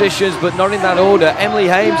 3 positions, but not in that order. Emily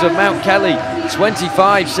Hames of Mount Kelly,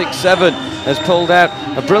 25.67, has pulled out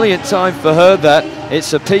a brilliant time for her there.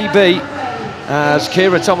 It's a PB, as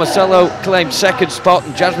Kira Tomasello claimed second spot,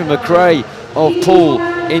 and Jasmine McRae of Poole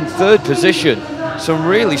in 3rd position. Some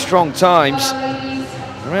really strong times,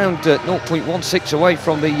 around 0.16 away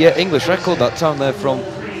from the English record that time there from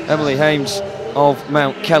Emily Hames of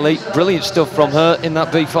Mount Kelly. Brilliant stuff from her in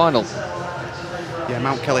that B final. Yeah,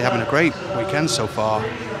 Mount Kelly having a great weekend so far.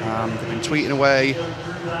 They've been tweeting away,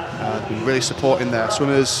 they've been really supporting their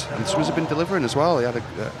swimmers, and the swimmers have been delivering as well. They had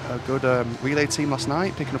a good relay team last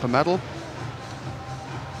night, picking up a medal.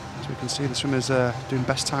 So we can see the swimmers doing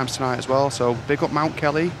best times tonight as well. So big up Mount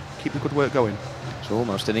Kelly, keep the good work going.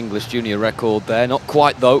 Almost an English junior record there, not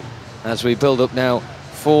quite though, as we build up now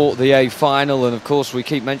for the A final. And of course we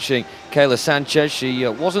keep mentioning Kayla Sanchez. She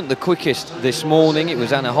wasn't the quickest this morning. It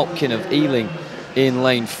was Anna Hopkin of Ealing in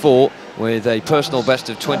lane 4 with a personal best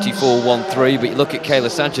of 24.13, but you look at Kayla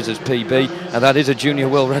Sanchez's PB, and that is a junior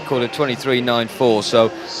world record of 23.94. So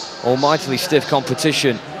almightily stiff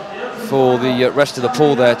competition for the rest of the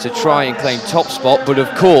pool there to try and claim top spot, but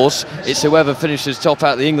of course it's whoever finishes top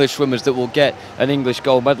out of the English swimmers that will get an English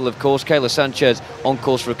gold medal. Of course, Kayla Sanchez on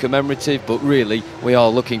course for a commemorative, but really we are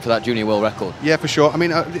looking for that junior world record. Yeah, for sure. I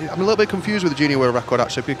mean, I'm a little bit confused with the junior world record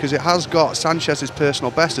actually, because it has got Sanchez's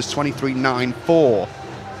personal best as 23.94,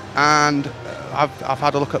 and I've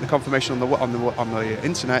had a look at the confirmation on the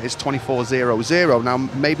internet. It's 24.00. Now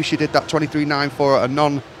maybe she did that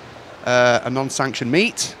 23.94 at a non-sanctioned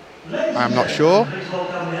meet. I'm not sure,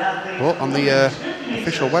 but on the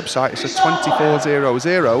official website it says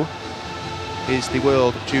 24.00 is the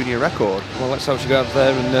world junior record. Well, let's hope she goes out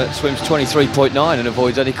there and swims 23.9 and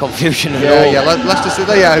avoids any confusion at all. Yeah, let's just say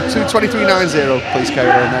that, 23.90, please,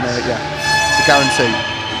 Kayla, and then yeah, it's a guarantee.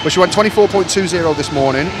 But she went 24.20 this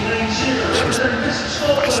morning. She was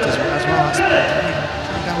fast as well. That's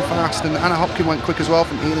down fast, and Anna Hopkin went quick as well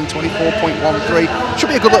from Ealing, 24.13. Should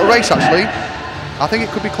be a good little race actually. I think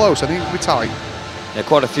it could be close. I think it could be tight. Yeah,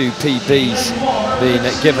 quite a few PBs being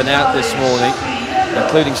given out this morning,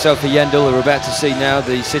 including Sophie Yendall, who we're about to see now,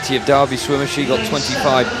 the City of Derby swimmer. She got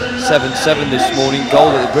 25.77 this morning,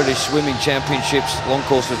 gold at the British Swimming Championships, long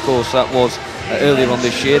course of course, that was earlier on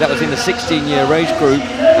this year. That was in the 16-year age group,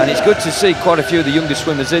 and it's good to see quite a few of the youngest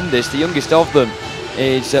swimmers in this. The youngest of them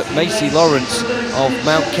is Macy Lawrence of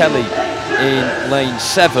Mount Kelly in lane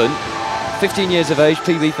 7. 15 years of age,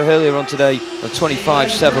 PB for earlier on today of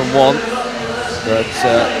 25.71. But,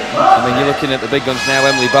 I mean, you're looking at the big guns now.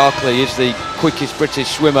 Emily Barclay is the quickest British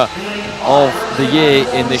swimmer of the year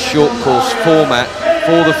in this short course format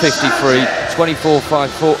for the 53.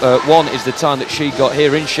 24.51 is the time that she got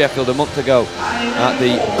here in Sheffield a month ago at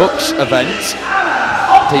the Bucks event.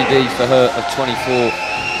 PB for her of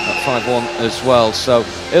 24.51 as well. So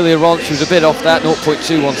earlier on she was a bit off that,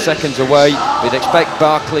 0.21 seconds away. We'd expect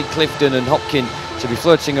Barclay, Clifton and Hopkin to be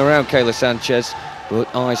flirting around Kayla Sanchez, but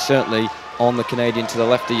I certainly on the Canadian to the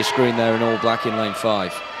left of your screen there in all black in lane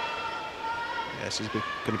 5. Yeah, this is going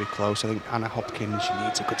to be close. I think Anna Hopkin, she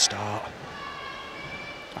needs a good start.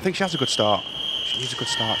 I think she has a good start. She needs a good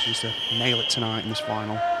start. She needs to nail it tonight in this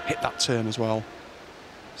final. Hit that turn as well.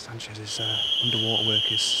 Sanchez's underwater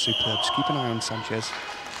work is superb. Just keep an eye on Sanchez.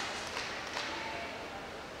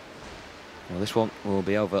 Well, this one will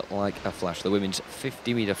be over like a flash. The women's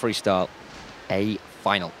 50-metre freestyle A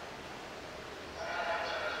final.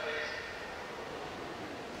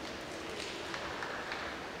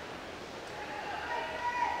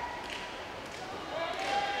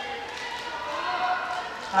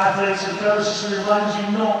 Athletes and coaches remind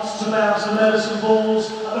you not to bounce the medicine balls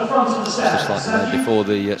at the front of the stand. Just like before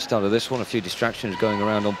the start of this one, a few distractions going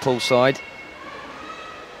around on poolside.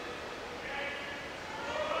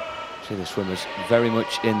 See the swimmers very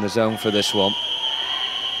much in the zone for this one.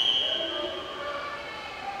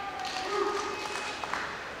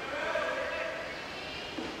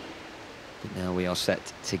 But now we are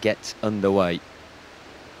set to get underway.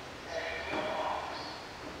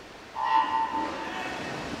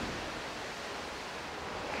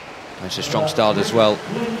 It's a strong start as well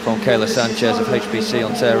from Kayla Sanchez of HBC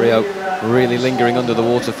Ontario, really lingering under the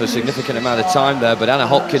water for a significant amount of time there, but Anna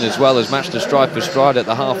Hopkin as well has matched the stride for stride at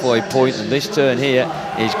the halfway point, and this turn here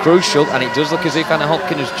is crucial, and it does look as if Anna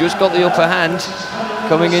Hopkin has just got the upper hand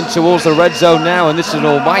coming in towards the red zone now, and this is an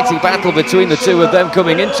almighty battle between the two of them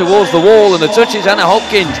coming in towards the wall, and the touch is Anna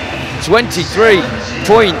Hopkin,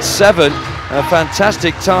 23.7, a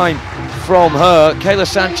fantastic time from her. Kayla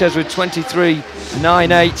Sanchez with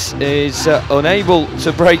 23.98 is unable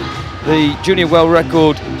to break the junior world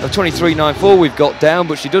record of 23.94 we've got down,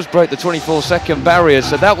 but she does break the 24-second barrier,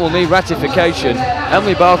 so that will need ratification.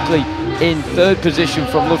 Emily Barclay in third position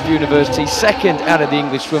from Loughborough University, second out of the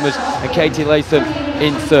English swimmers, and Katie Latham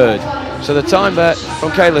in third. So the time there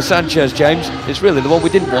from Kayla Sanchez, James, is really the one we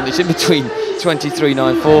didn't want. It's in between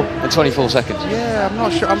 23.94 and 24 seconds. Yeah, I'm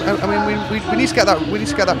not sure. I mean, we need to get that. We need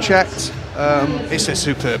to get that checked. It's a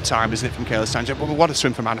superb time, isn't it, from Kayla Sanchez? But what a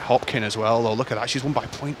swim from Anna Hopkin as well. Oh, look at that. She's won by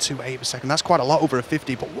 0.28 of a second. That's quite a lot over a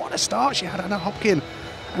 50. But what a start she had, Anna Hopkin.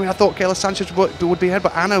 I mean, I thought Kayla Sanchez would be ahead,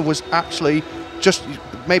 but Anna was actually just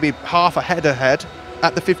maybe half a head ahead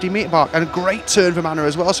at the 50-metre mark, and a great turn from Anna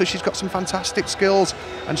as well, so she's got some fantastic skills,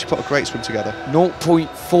 and she put a great swim together.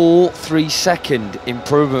 0.43 second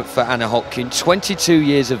improvement for Anna Hopkin, 22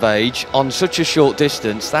 years of age, on such a short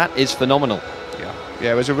distance. That is phenomenal.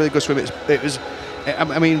 Yeah, it was a really good swim. It was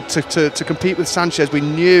I mean, to compete with Sanchez, we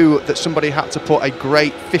knew that somebody had to put a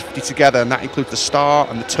great 50 together, and that includes the start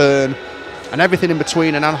and the turn and everything in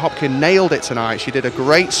between, and Anna Hopkin nailed it tonight. She did a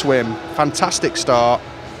great swim, fantastic start.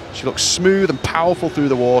 She looked smooth and powerful through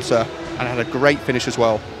the water, and had a great finish as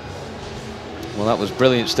well. Well, that was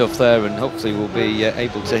brilliant stuff there, and hopefully we'll be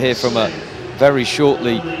able to hear from her very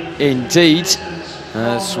shortly indeed,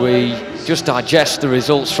 as we just digest the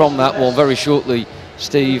results from that one. Very shortly,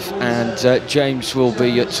 Steve and James will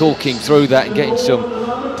be talking through that and getting some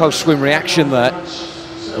post-swim reaction there.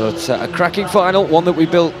 But a cracking final, one that we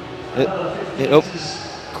built it up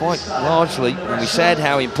quite largely, and we said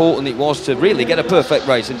how important it was to really get a perfect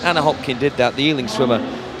race, and Anna Hopkin did that, the Ealing swimmer,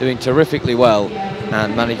 doing terrifically well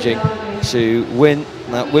and managing to win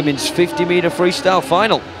that women's 50-metre freestyle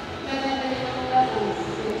final.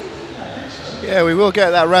 Yeah, we will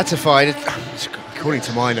get that ratified. According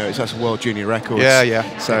to my notes, that's a world junior record.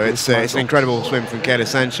 Yeah. So it's an incredible swim from Kayla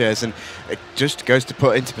Sanchez, and it just goes to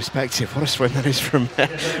put into perspective what a swim that is from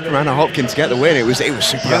Anna Hopkin to get the win. It was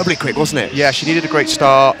superbly quick, wasn't it? Yeah, she needed a great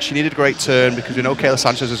start. She needed a great turn, because we know Kayla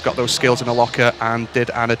Sanchez has got those skills in her locker, and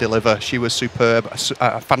did Anna deliver? She was superb.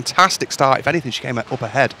 A fantastic start. If anything, she came up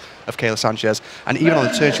ahead of Kayla Sanchez, and even on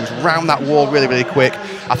the turn, she was round that wall really, really quick.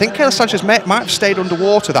 I think Kayla Sanchez might have stayed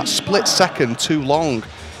underwater that split second too long,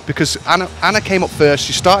 because Anna came up first.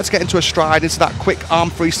 She started to get into her stride, into that quick arm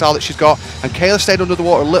freestyle that she's got, and Kayla stayed under the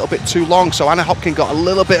water a little bit too long, so Anna Hopkin got a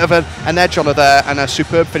little bit of an edge on her there, and a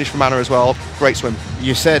superb finish from Anna as well. Great swim.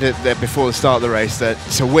 You said it before the start of the race that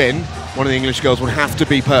to win, one of the English girls would have to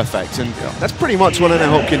be perfect, and that's pretty much what Anna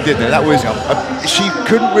Hopkin did there. That was she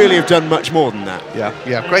couldn't really have done much more than that.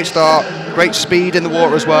 Yeah, great start, great speed in the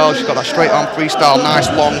water as well. She's got that straight arm freestyle, nice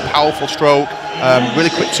long powerful stroke, really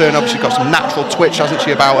quick turn. Obviously got some natural twitch, hasn't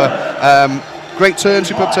she, about her. Great turn,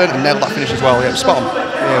 superb turn, and nailed that finish as well. Yeah, spot on.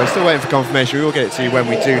 Yeah, we're still waiting for confirmation. We will get it to you when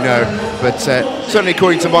we do know, but certainly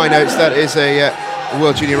according to my notes, that is a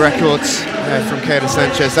world junior record from Kayla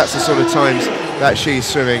Sanchez. That's the sort of times that she's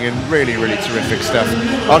swimming, and really, really terrific stuff.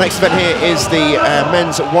 Our next event here is the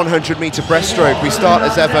men's 100-metre breaststroke. We start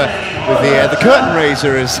as ever with the curtain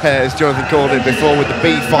raiser, as Jonathan called it before, with the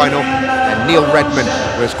B final, and Neil Redman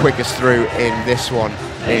was quickest through in this one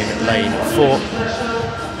in lane 4.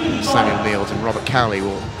 Samuel Nield and Robert Cowley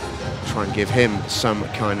will try and give him some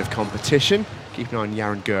kind of competition. Keep an eye on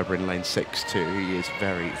Yaron Gerber in lane 6 too. He is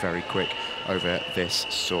very, very quick over this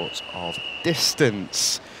sort of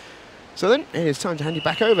distance. So then it is time to hand you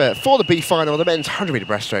back over for the B final, the men's 100-metre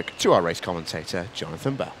breaststroke, to our race commentator,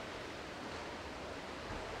 Jonathan Bell.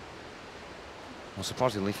 Well,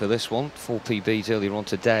 surprisingly for this one, 4 PBs earlier on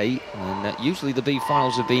today, and usually the B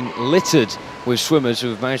finals have been littered with swimmers who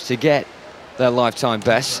have managed to get their lifetime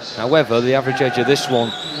best. However, the average age of this one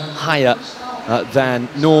higher than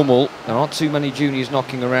normal. There aren't too many juniors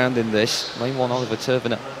knocking around in this. Lane 1, Oliver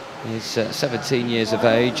Turvener is 17 years of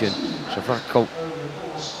age, and Shavrakov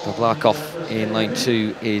Doblarkov in lane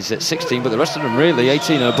 2 is at 16, but the rest of them really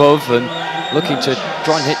 18 and above, and looking to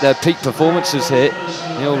try and hit their peak performances here.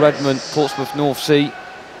 Neil Redman, Portsmouth North Sea,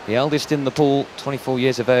 the eldest in the pool, 24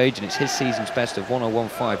 years of age, and it's his season's best of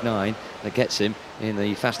 1:01.59 that gets him in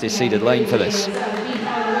the fastest seeded lane for this.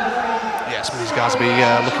 Yes, but these guys will be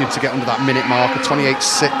looking to get under that minute marker,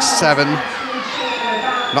 28.67.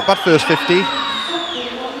 Not bad first 50.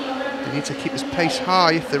 They need to keep this pace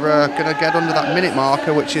high if they're going to get under that minute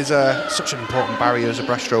marker, which is such an important barrier as a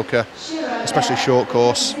breaststroker, especially short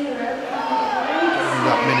course.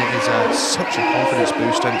 That minute is such a confidence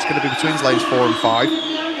booster, and it's going to be between lanes 4 and 5.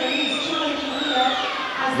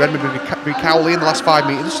 Redmond will be Cowley in the last 5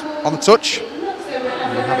 metres on the touch.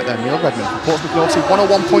 And we have it there, Neil Redmond from Portsmouth North Sea,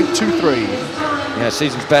 1:01.23. Yeah,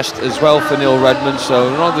 season's best as well for Neil Redmond, so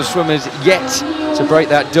none of the swimmers yet to break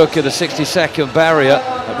that duck of the 60-second barrier.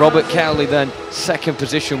 Robert Cowley then second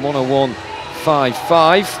position,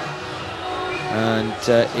 1:01.55. And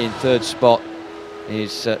in third spot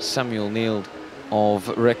is Samuel Nield of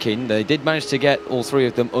Wrecking. They did manage to get all 3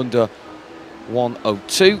 of them under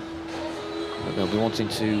 1:02. But they'll be wanting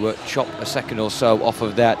to chop a second or so off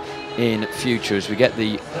of that in future as we get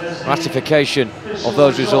the ratification of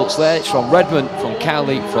those results there. It's from Redmond, from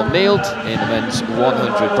Cowley, from Nield in the men's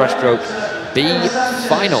 100 breaststroke B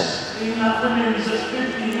final.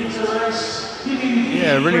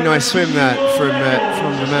 Yeah, really nice swim that from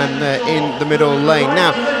the man there in the middle lane.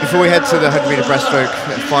 Now, before we head to the 100-metre breaststroke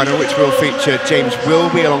final, which will feature James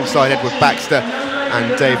Wilby alongside Edward Baxter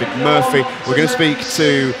and David Murphy, we're going to speak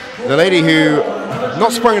to the lady who,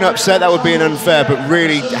 not sprung an upset, that would be an unfair, but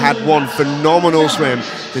really had one phenomenal swim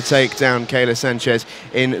to take down Kayla Sanchez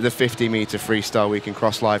in the 50-metre freestyle. We can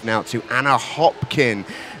cross live now to Anna Hopkin.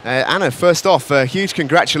 Anna, first off, huge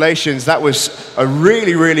congratulations. That was a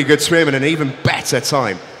really, really good swim and an even better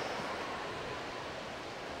time.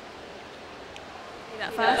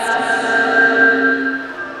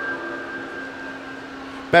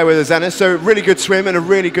 Bear with us, Anna. So, really good swim and a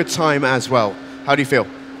really good time as well. How do you feel?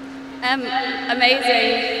 I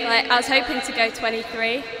Amazing. Like, I was hoping to go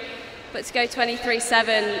 23, but to go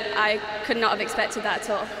 23.7, I could not have expected that at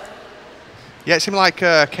all. Yeah, it seemed like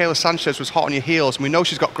Kayla Sanchez was hot on your heels, and we know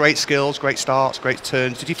she's got great skills, great starts, great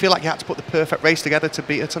turns. Did you feel like you had to put the perfect race together to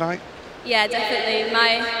beat her tonight? Yeah, definitely.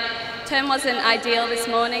 My turn wasn't ideal this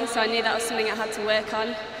morning, so I knew that was something I had to work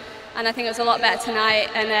on. And I think it was a lot better tonight.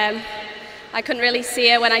 And I couldn't really see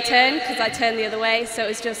her when I turned because I turned the other way, so it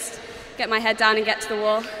was just get my head down and get to the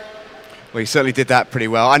wall. Well, you certainly did that pretty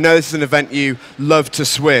well. I know this is an event you love to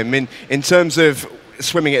swim. In terms of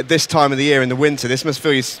swimming at this time of the year in the winter, this must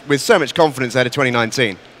fill you with so much confidence ahead of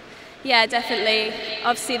 2019. Yeah, definitely.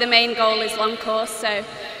 Obviously, the main goal is long course, so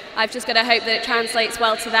I've just got to hope that it translates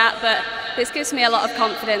well to that, but this gives me a lot of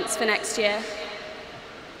confidence for next year.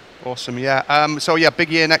 Awesome, yeah. So, yeah, big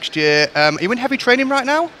year next year. Are you in heavy training right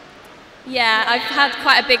now? Yeah, I've had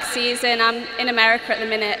quite a big season. I'm in America at the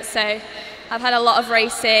minute, so I've had a lot of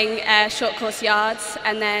racing, short course yards,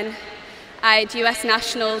 and then I had US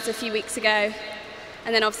Nationals a few weeks ago,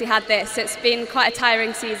 and then obviously had this. So it's been quite a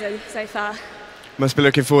tiring season so far. Must be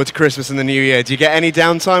looking forward to Christmas and the New Year. Do you get any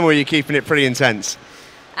downtime, or are you keeping it pretty intense?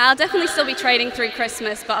 I'll definitely still be training through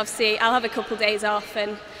Christmas, but obviously I'll have a couple days off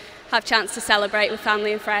and have a chance to celebrate with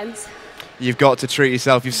family and friends. You've got to treat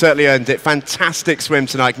yourself. You've certainly earned it. Fantastic swim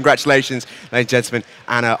tonight. Congratulations, ladies and gentlemen.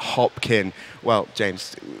 Anna Hopkin. Well,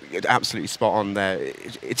 James, absolutely spot on there.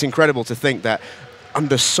 It's incredible to think that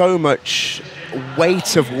under so much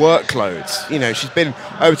weight of workloads, you know, she's been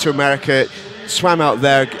over to America, swam out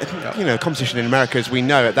there. You know, competition in America, as we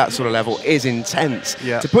know, at that sort of level is intense.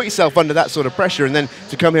 Yeah. To put yourself under that sort of pressure and then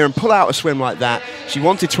to come here and pull out a swim like that, she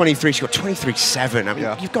wanted 23, she got 23.7. I mean,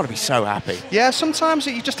 you've got to be so happy. Yeah, sometimes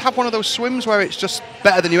you just have one of those swims where it's just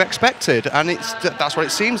better than you expected, and that's what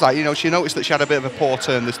it seems like. You know, she noticed that she had a bit of a poor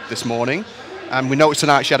turn this morning, and we noticed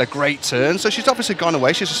tonight she had a great turn, so she's obviously gone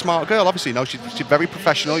away. She's a smart girl, obviously. You know, she's very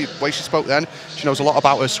professional. The way she spoke then, she knows a lot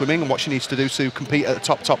about her swimming and what she needs to do to compete at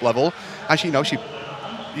the top level, and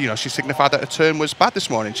she signified that her turn was bad this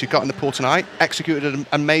morning. She got in the pool tonight, executed an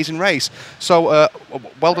amazing race. So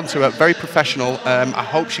well done to her, very professional. I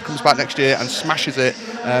hope she comes back next year and smashes it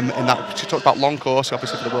in that. She talked about long course,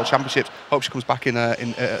 obviously, for the World Championships. Hope she comes back in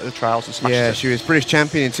the trials and smashes it. Yeah, she was British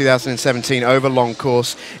champion in 2017 over long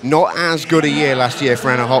course. Not as good a year last year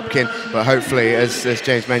for Anna Hopkin, but hopefully, as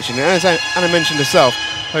James mentioned, and as Anna mentioned herself,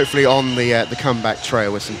 hopefully on the comeback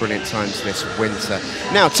trail with some brilliant times this winter.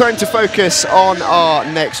 Now, time to focus on our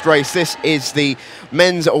next race. This is the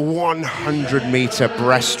men's 100-metre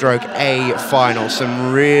breaststroke A final.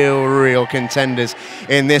 Some real contenders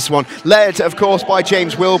in this one. Led, of course, by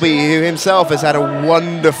James Wilby, who himself has had a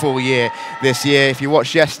wonderful year this year. If you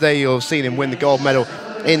watched yesterday, you'll have seen him win the gold medal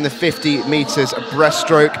in the 50 metres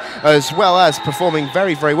breaststroke, as well as performing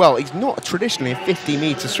very well. He's not traditionally a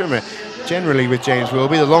 50-metre swimmer. Generally with James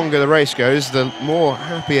Wilby, the longer the race goes, the more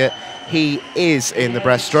happier he is in the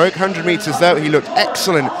breaststroke. 100 metres though, he looked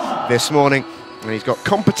excellent this morning, and he's got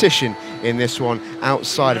competition in this one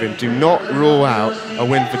outside of him. Do not rule out a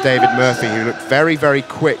win for David Murphy, who looked very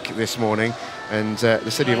quick this morning, and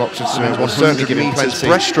the City of Oxford Swimmers will certainly give him plenty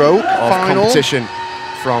breaststroke of final competition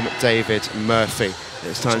from David Murphy.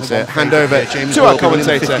 It's time to hand over to our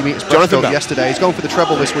commentator, Jonathan Bell. Yesterday, he's going for the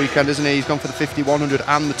treble this weekend, isn't he? He's gone for the 50, 100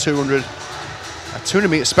 and the 200. A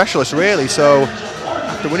 200-metre specialist, really. So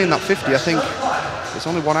after winning that 50, I think there's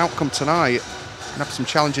only one outcome tonight. He's going to have some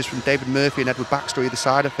challenges from David Murphy and Edward Baxter either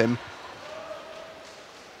side of him.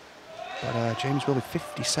 But James Wilby,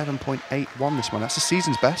 57.81 this one. That's the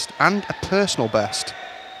season's best and a personal best.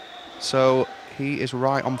 So he is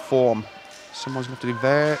right on form. Someone's going to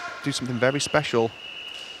have to do something very special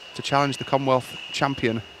to challenge the Commonwealth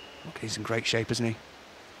champion. Look, he's in great shape, isn't he?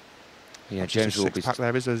 Yeah, James Wilby's six-pack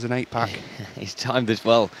there is. There's an 8-pack. He's timed as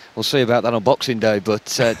well. We'll see about that on Boxing Day.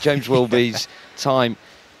 But James Wilby's time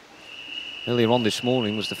earlier on this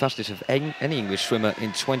morning was the fastest of any English swimmer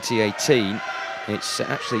in 2018. It's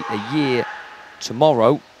actually a year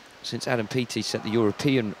tomorrow since Adam Peaty set the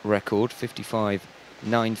European record,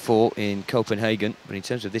 55.94 in Copenhagen. But in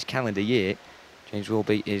terms of this calendar year, James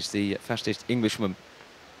Wilby is the fastest Englishman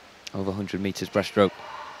over 100 metres breaststroke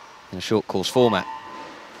in a short course format.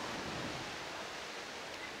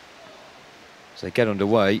 So they get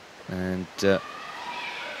underway, and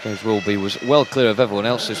James Wilby was well clear of everyone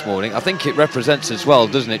else this morning. I think it represents as well,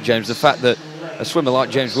 doesn't it, James, the fact that a swimmer like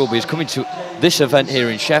James Wilby is coming to this event here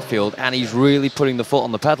in Sheffield, and he's really putting the foot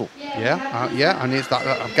on the pedal. Yeah, and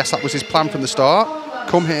I guess that was his plan from the start.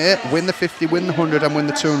 Come here, win the 50, win the 100, and win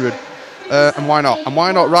the 200. And why not? And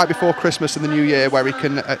why not right before Christmas and the New Year, where he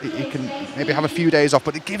can maybe have a few days off,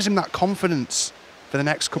 but it gives him that confidence for the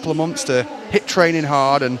next couple of months to hit training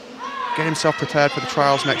hard and get himself prepared for the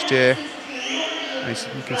trials next year. And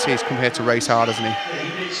you can see he's come here to race hard, hasn't he?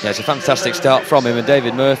 Yeah, it's a fantastic start from him, and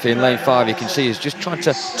David Murphy in lane 5, you can see, is just trying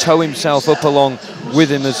to tow himself up along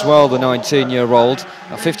with him as well, the 19-year-old.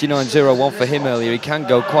 A 59.01 for him earlier. He can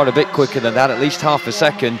go quite a bit quicker than that, at least half a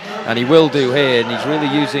second, and he will do here, and he's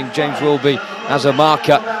really using James Wilby as a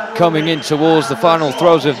marker coming in towards the final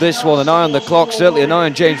throws of this one. An eye on the clock, certainly an eye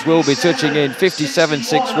on James Wilby, touching in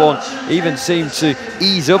 57.61, even seemed to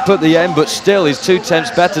ease up at the end, but still is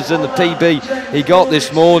 0.2 better than the PB he got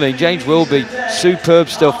this morning. James Wilby, superb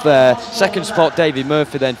stuff there. Second spot, David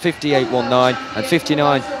Murphy then, 58.19, and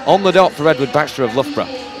 59 on the dot for Edward Baxter of Loughborough.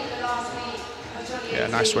 Yeah,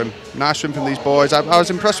 nice swim. Nice swim from these boys. I was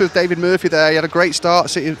impressed with David Murphy there. He had a great start,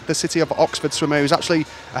 the City of Oxford swimmer. He was actually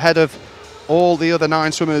ahead of all the other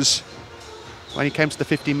 9 swimmers when he came to the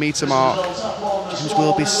 15-metre mark. James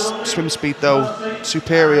Wilby's swim speed, though,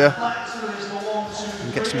 superior.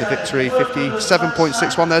 And gets him the victory,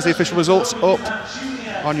 57.61. There's the official results up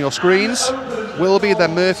on your screens. Wilby,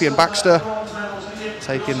 then Murphy and Baxter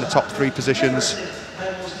taking the top 3 positions.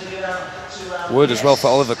 Word as well for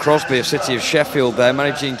Oliver Crosby of City of Sheffield there,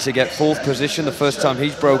 managing to get 4th position, the first time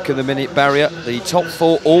he's broken the minute barrier. The top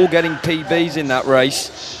 4 all getting PBs in that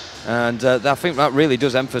race. And I think that really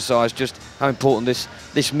does emphasise just how important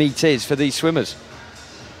this meet is for these swimmers.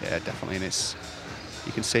 Yeah, definitely, and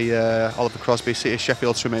you can see Oliver Crosby, City of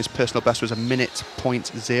Sheffield swimmer, his personal best was a minute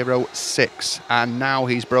 0.06, and now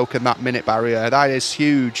he's broken that minute barrier. That is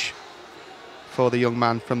huge for the young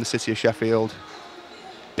man from the City of Sheffield.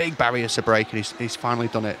 Big barriers to break, and he's finally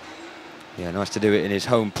done it. Yeah, nice to do it in his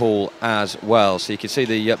home pool as well. So you can see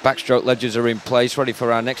the backstroke ledgers are in place, ready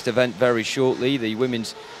for our next event very shortly, the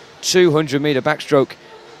women's 200-metre backstroke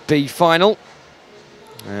B final.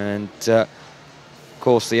 And of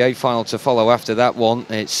course the A final to follow after that one.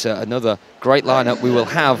 It's another great lineup we will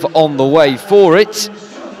have on the way for it.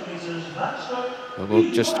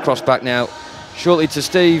 We'll just cross back now shortly to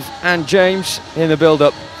Steve and James in the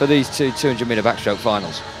build-up for these 2 200-metre backstroke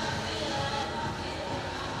finals.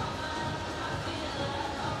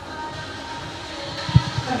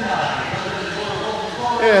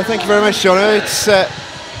 Yeah, thank you very much, Jono.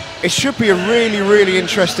 It should be a really, really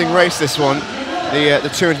interesting race, this one, the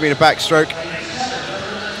 200-metre backstroke.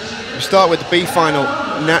 We start with the B final,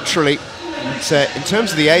 naturally. In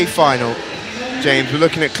terms of the A final, James, we're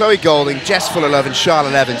looking at Chloe Golding, Jess Fullalove and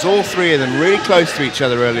Charlotte Evans, all 3 of them really close to each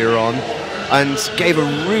other earlier on, and gave a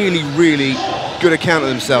really, really good account of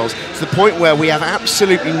themselves, to the point where we have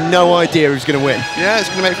absolutely no idea who's going to win. Yeah, it's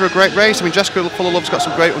going to make for a great race. I mean, Jessica Fullalove's got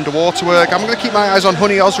some great underwater work. I'm going to keep my eyes on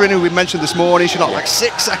Honey Osrin, who we mentioned this morning. She knocked like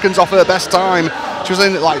 6 seconds off her best time. She was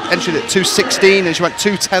entered at 2:16 and she went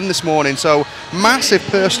 2:10 this morning. So massive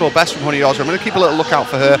personal best from Honey Osrin. I'm going to keep a little lookout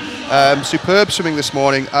for her. Superb swimming this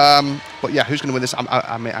morning. But yeah, who's going to win this?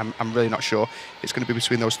 I'm really not sure. It's going to be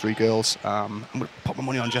between those 3 girls. I'm going to put my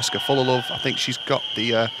money on Jessica Fullalove. I think she's got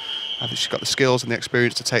the skills and the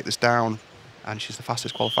experience to take this down, and she's the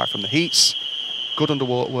fastest qualified from the heats. Good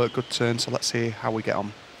underwater work, good turn, so let's see how we get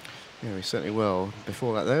on. Yeah, we certainly will.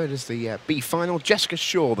 Before that, though, it is the B final. Jessica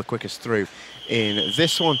Shaw, the quickest through in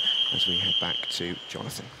this one, as we head back to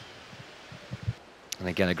Jonathan. And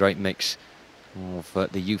again, a great mix of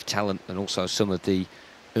the youth talent and also some of the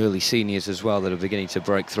early seniors as well that are beginning to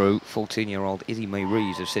break through. 14-year-old Izzy May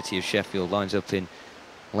Reeves of City of Sheffield lines up in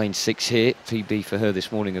lane 6 here. PB for her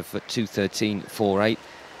this morning of 2:13.48.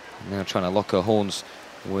 Now trying to lock her horns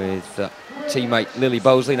with teammate Lily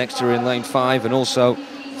Bosley next to her in lane 5, and also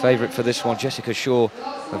favourite for this one, Jessica Shaw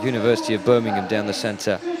of University of Birmingham down the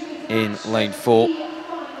centre in lane 4.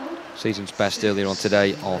 Season's best earlier on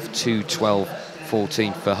today of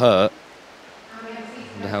 2:12.14 for her.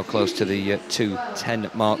 Wonder how close to the 2:10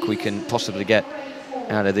 mark we can possibly get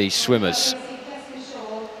out of these swimmers.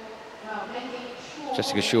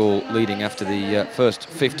 Jessica Shaw leading after the first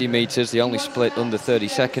 50 metres, the only split under 30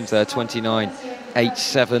 seconds there,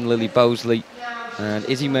 29.87. Lily Bosley and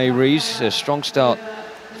Izzy May Reeves, a strong start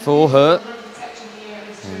for her.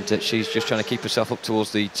 And she's just trying to keep herself up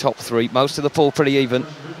towards the top 3. Most of the pool pretty even,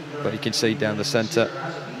 but you can see down the centre,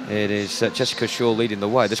 it is Jessica Shaw leading the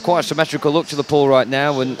way. There's quite a symmetrical look to the pool right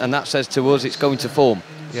now, and that says to us it's going to form.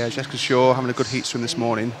 Yeah, Jessica Shaw having a good heat swim this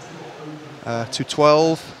morning.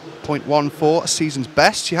 2:12.14, a season's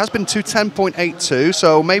best. She has been 2:10.82,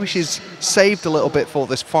 so maybe she's saved a little bit for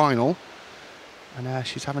this final. And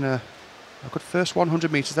she's having a good first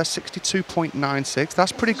 100 metres. That's 62.96.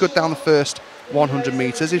 That's pretty good down the first 100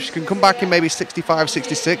 metres. If she can come back in maybe 65,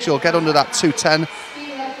 66, she'll get under that 2:10,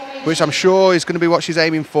 which I'm sure is going to be what she's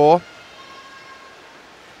aiming for.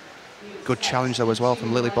 Good challenge though as well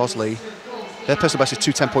from Lily Bosley. Their personal best is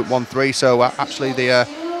 2:10.13, so actually the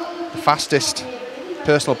fastest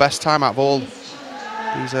personal best time out of all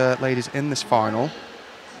these ladies in this final.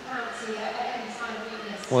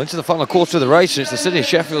 Well, into the final quarter of the race, it's the City of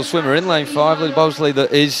Sheffield swimmer in lane 5, Lily Bosley,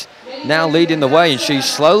 that is now leading the way, and she's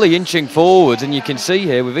slowly inching forward, and you can see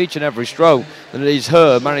here with each and every stroke that it is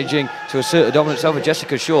her managing to assert a dominance over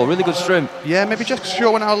Jessica Shaw. Really good swim. Yeah, maybe Jessica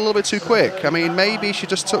Shaw went out a little bit too quick. I mean, maybe she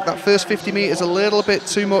just took that first 50 metres a little bit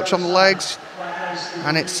too much on the legs,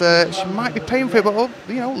 and it's she might be paying for it, but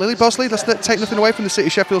Lily Bosley, let's take nothing away from the City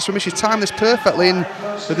of Sheffield swimmer. She's timed this perfectly, and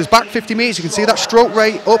with this back 50 metres, you can see that stroke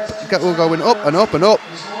rate going up and up and up,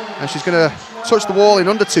 and she's going to touch the wall in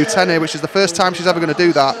under 2:10 here, which is the first time she's ever going to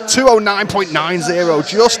do that. 2:09.90,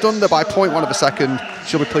 just under by 0.1 of a second.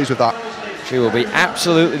 She'll be pleased with that. She will be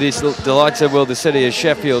absolutely delighted with the City of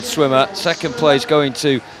Sheffield swimmer. Second place going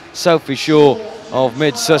to Sophie Shaw of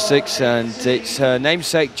Mid Sussex, and it's her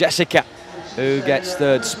namesake Jessica who gets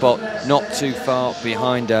third spot, not too far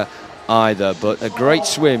behind her either. But a great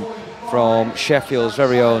swim from Sheffield's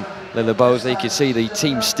very own Lily Bosley. You can see the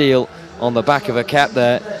team steel on the back of her cap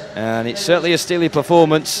there, and it's certainly a steely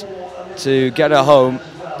performance to get her home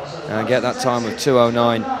and get that time of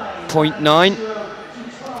 2:09.9.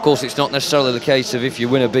 Of course, it's not necessarily the case of if you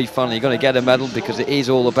win a B final you're going to get a medal, because it is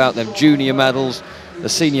all about them junior medals, the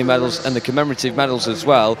senior medals and the commemorative medals as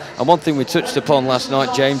well. And one thing we touched upon last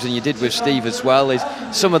night, James, and you did with Steve as well, is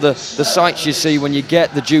some of the sights you see when you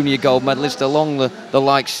get the junior gold medalist alongside the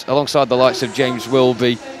likes of James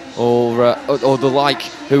Wilby or the like,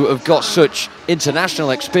 who have got such international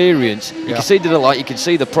experience. You can see the delight, you can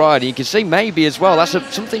see the pride, and you can see maybe as well that's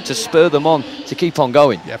something to spur them on to keep on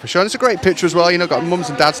going. Yeah, for sure. And it's a great picture as well. Got mums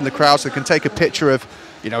and dads in the crowd, so they can take a picture of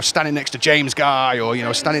standing next to James Guy,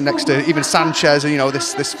 or standing next to even Sanchez, and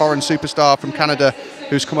this foreign superstar from Canada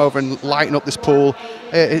who's come over and lighten up this pool.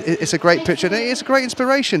 It's a great picture, and it's a great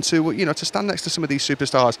inspiration to to stand next to some of these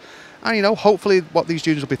superstars. And hopefully what these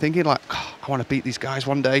juniors will be thinking, like, oh, I want to beat these guys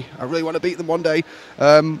one day. I really want to beat them one day,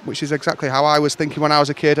 which is exactly how I was thinking when I was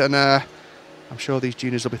a kid, and I'm sure these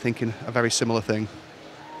juniors will be thinking a very similar thing.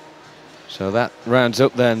 So that rounds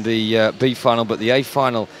up then the B final, but the A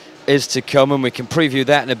final is to come, and we can preview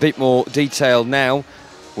that in a bit more detail now.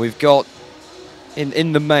 We've got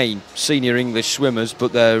in the main senior English swimmers,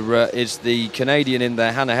 but there is the Canadian in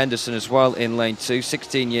there, Hannah Henderson, as well in lane 2,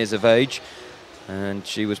 16 years of age, and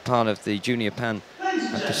she was part of the Junior Pan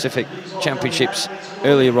Pacific Championships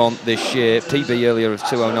earlier on this year. PB earlier of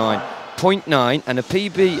 2:09.9, and a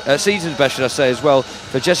PB season's best, should I say, as well,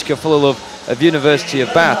 for Jessica Fullalove of University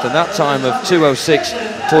of Bath, and that time of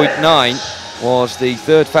 2:06.9 was the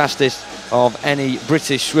third fastest of any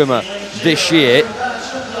British swimmer this year.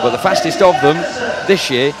 But the fastest of them this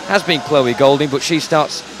year has been Chloe Golding, but she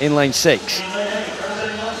starts in lane 6.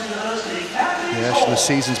 Yeah, she's the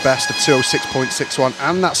season's best of 2:06.61,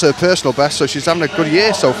 and that's her personal best, so she's having a good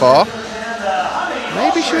year so far.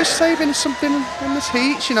 Maybe she was saving something in this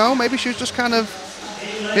heat, maybe she was just kind of...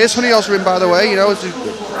 Here's Honey Osrin, by the way, it's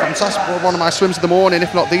fantastic, one of my swims of the morning,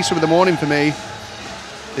 if not the swim of the morning for me.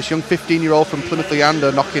 This young 15-year-old from Plymouth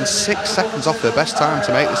Leander knocking 6 seconds off her best time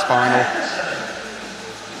to make this final.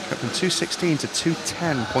 From 2:16 to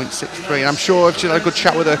 2:10.63, and I'm sure if she had a good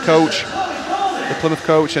chat with her coach, the Plymouth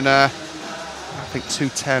coach, and I think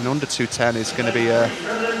 2:10, under 2:10 is going to be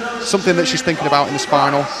something that she's thinking about in this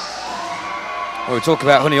final. Well, we talk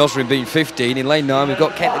about Honey Osrin being 15. In lane 9 we've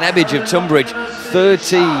got Caitlin Ebbidge of Tunbridge,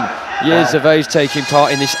 13 years of age, taking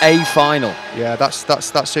part in this A final. Yeah, that's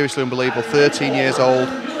seriously unbelievable. 13 years old,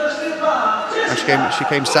 and she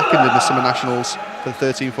came second in the Summer Nationals for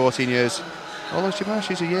 13-14 years. Although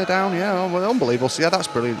she's a year down, well, unbelievable. So yeah, that's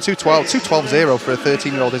brilliant. 2:12.0 for a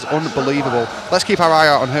 13-year-old is unbelievable. Let's keep our eye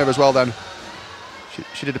out on her as well then.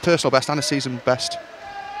 She did a personal best and a season best.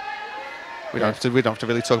 We don't have to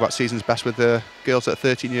really talk about season's best with the girls that are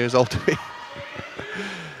 13 years old, do we?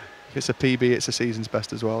 If it's a PB, it's a season's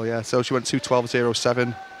best as well, yeah. So she went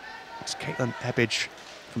 2:12.07. That's Caitlin Ebbidge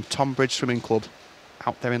from Tonbridge Swimming Club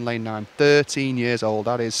out there in lane 9. 13 years old,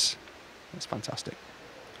 that's fantastic.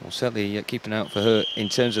 Well, certainly keeping out for her in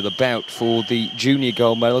terms of the bout for the junior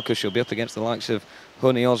gold medal, because she'll be up against the likes of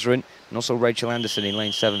Honey Osrin and also Rachel Anderson in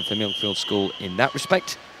lane 7 for Millfield School in that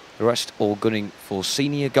respect. The rest all gunning for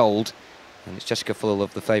senior gold, and it's Jessica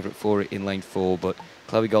Fullalove, the favourite for it, in lane 4, but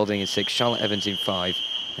Chloe Golding in 6, Charlotte Evans in 5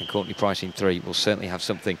 and Courtney Price in 3 will certainly have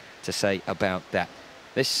something to say about that.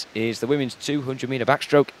 This is the women's 200-metre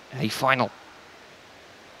backstroke A final.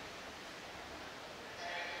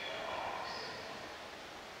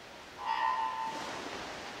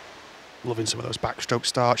 Loving some of those backstroke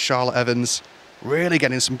starts. Charlotte Evans really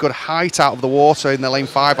getting some good height out of the water in the lane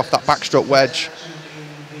 5 off that backstroke wedge.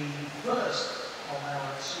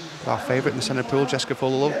 Our favourite in the centre pool, Jess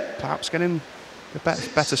Fullalove, perhaps getting a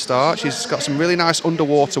better start. She's got some really nice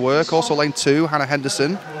underwater work. Also lane 2, Hannah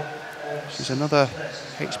Henderson. She's another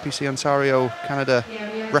HPC Ontario Canada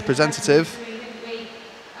representative.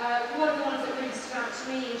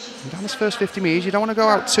 And down this first 50 metres, you don't want to go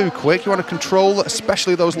out too quick. You want to control,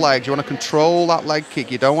 especially those legs. You want to control that leg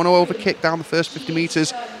kick. You don't want to overkick down the first 50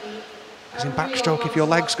 metres. Because in backstroke, if your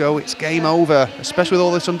legs go, it's game over. Especially with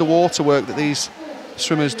all this underwater work that these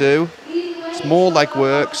swimmers do. It's more leg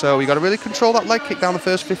work, so you've got to really control that leg kick down the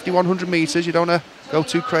first 50, 100 metres. You don't want to go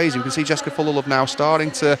too crazy. We can see Jessica Fullalove now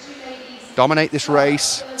starting to dominate this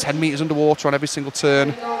race. 10 metres underwater on every single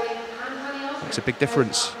turn. Makes a big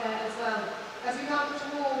difference.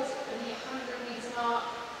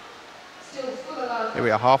 Here we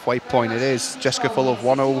are, halfway point it is. Jessica Fullalove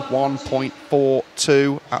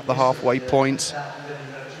 101.42 at the halfway point.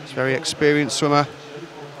 She's a very experienced swimmer.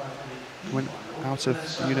 Went out of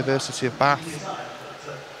the University of Bath.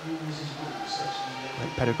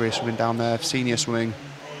 Great pedigree swimming down there, senior swimming.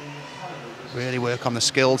 Really work on the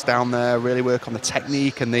skills down there, really work on the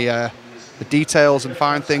technique and the details and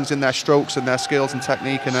fine things in their strokes and their skills and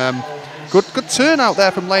technique. And good turn out there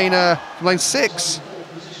from lane 6.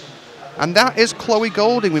 And that is Chloe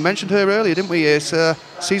Golding. We mentioned her earlier, didn't we? It's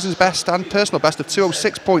season's best and personal best of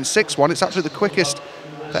 2:06.61. It's actually the quickest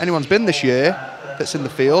that anyone's been this year that's in the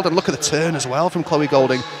field. And look at the turn as well from Chloe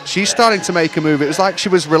Golding. She's starting to make a move. It was like she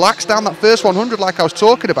was relaxed down that first 100 like I was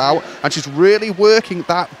talking about, and she's really working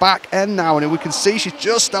that back end now. And we can see she's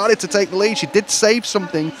just started to take the lead. She did save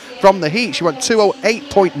something from the heat. She went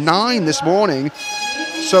 2:08.9 this morning.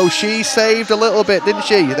 So she saved a little bit, didn't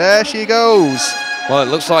she? There she goes. Well,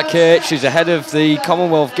 it looks like she's ahead of the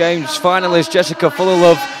Commonwealth Games finalist Jessica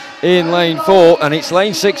Fullalove in lane 4, and it's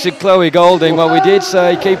lane 6 of Chloe Golding. Well, we did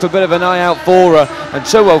say keep a bit of an eye out for her, and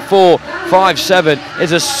 2:04.57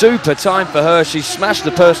 is a super time for her. She smashed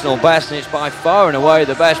the personal best, and it's by far and away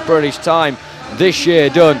the best British time this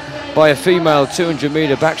year done by a female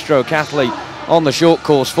 200-metre backstroke athlete on the short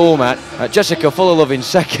course format. Jessica Fullalove in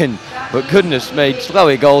second, but goodness me,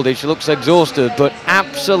 Chloe Golding, she looks exhausted, but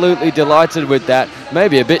absolutely delighted with that.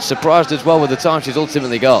 Maybe a bit surprised as well with the time she's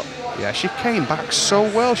ultimately got. Yeah, she came back so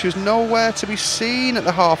well. She was nowhere to be seen at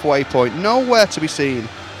the halfway point, nowhere to be seen.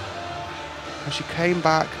 And she came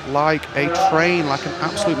back like a train, like an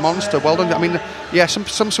absolute monster. Well done. I mean, yeah, some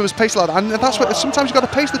swimmers pace like that, and that's what sometimes you've got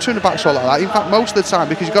to pace the 200 backstroke like that. In fact, most of the time,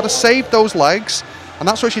 because you've got to save those legs. And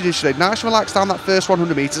that's what she did. She did nice and relaxed down that first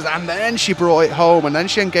 100 metres, and then she brought it home, and then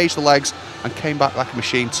she engaged the legs and came back like a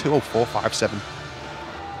machine. 2:04.57.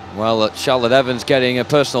 Well, Charlotte Evans getting a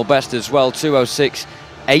personal best as well,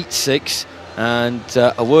 2:06.86. And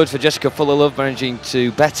a word for Jessica Fullalove, managing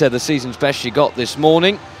to better the season's best she got this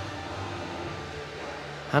morning.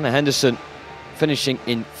 Hannah Henderson finishing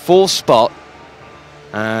in 4th spot.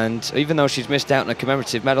 And even though she's missed out on a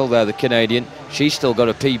commemorative medal there, the Canadian, she's still got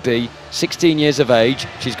a PB, 16 years of age.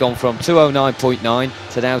 She's gone from 2:09.9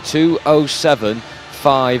 to now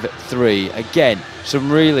 2:07.53. Again,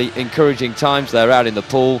 some really encouraging times there out in the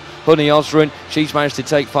pool. Honey Osrin, she's managed to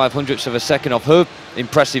take 500ths of a second off her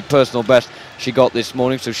impressive personal best she got this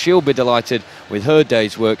morning, so she'll be delighted with her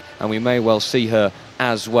day's work, and we may well see her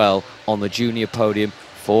as well on the junior podium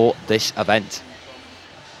for this event.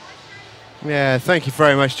 Yeah, thank you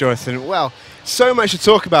very much, Jonathan. Well, so much to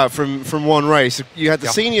talk about from one race. You had the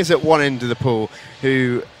seniors at one end of the pool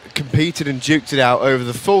who competed and duked it out over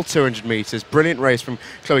the full 200 metres. Brilliant race from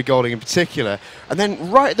Chloe Golding in particular. And then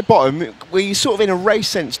right at the bottom, where you sort of in a race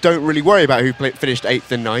sense don't really worry about who finished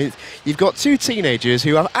 8th and 9th, you've got 2 teenagers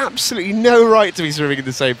who have absolutely no right to be swimming in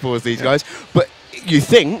the same pool as these guys. But you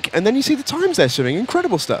think, and then you see the times they're swimming.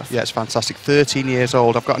 Incredible stuff. Yeah, it's fantastic. 13 years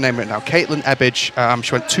old. I've got a name right now. Caitlin Ebbage.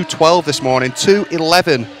 She went 2:12 this morning.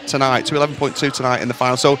 2:11 tonight. 2:11.2 tonight in the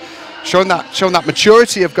final. So showing that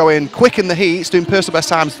maturity of going quick in the heats, doing personal best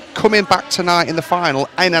times, coming back tonight in the final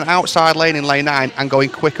in an outside lane in lane 9 and going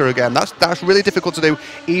quicker again. That's really difficult to do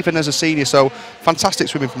even as a senior. So fantastic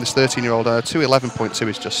swimming from this 13-year-old. 2:11.2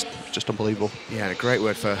 is just unbelievable. Yeah, and a great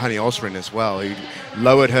word for Honey Osrin as well, who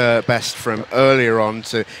lowered her best from earlier on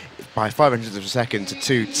to by 500ths of a second to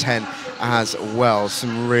 2:10 as well.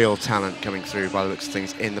 Some real talent coming through by the looks of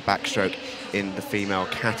things in the backstroke in the female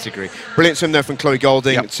category. Brilliant swim there from Chloe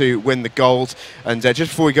Golding to win the gold. And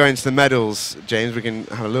just before we go into the medals, James, we can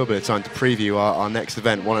have a little bit of time to preview our next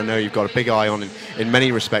event. One I know you've got a big eye on in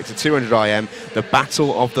many respects, the 200 IM, the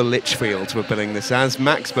Battle of the Lichfields, we're billing this as.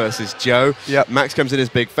 Max versus Joe. Max comes in as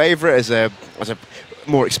big favourite, as a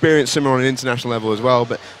more experienced swimmer on an international level as well,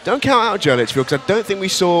 but don't count out Joe Litchfield, because I don't think we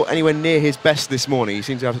saw anywhere near his best this morning. He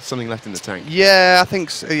seems to have something left in the tank. Yeah, I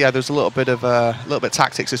think yeah. There's a little bit of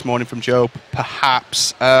tactics this morning from Joe,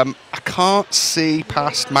 perhaps. I can't see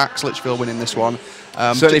past Max Litchfield winning this one.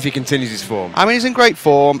 Certainly if he continues his form. I mean, he's in great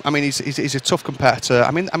form. I mean, he's a tough competitor.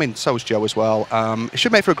 I mean, so is Joe as well. It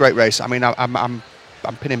should make for a great race. I mean, I'm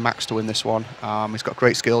pinning Max to win this one. He's got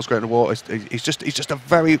great skills, great in the water. He's just a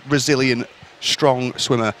very resilient, strong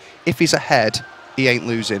swimmer. If he's ahead, he ain't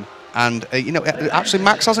losing. And you know, actually,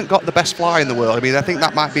 Max hasn't got the best fly in the world. I mean, I think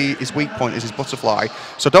that might be his weak point, is his butterfly.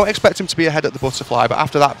 So don't expect him to be ahead at the butterfly. But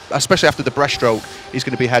after that, especially after the breaststroke, he's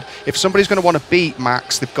going to be ahead. If somebody's going to want to beat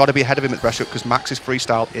Max, they've got to be ahead of him at the breaststroke, because Max's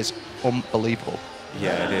freestyle is unbelievable.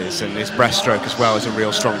 Yeah, it is, and his breaststroke as well is a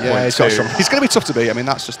real strong point. Yeah, he's going to be tough to beat. I mean,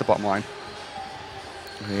 that's just the bottom line.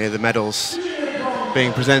 Here, the medals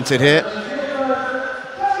being presented here.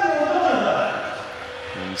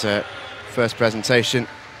 And first presentation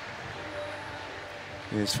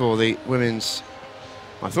is for the women's,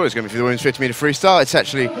 I thought it was going to be for the women's 50 metre freestyle. It's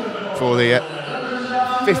actually for the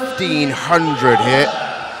 1500 here.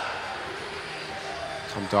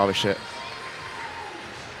 Tom Derbyshire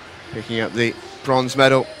picking up the bronze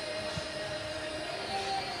medal.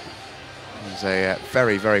 It was a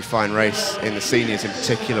very, very fine race in the seniors in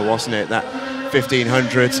particular, wasn't it? That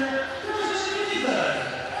 1500.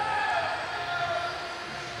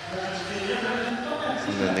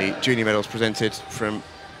 And then the junior medals presented from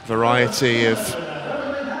a variety of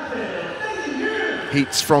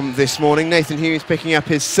heats from this morning. Nathan Hughes picking up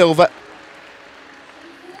his silver.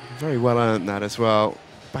 Very well earned that as well.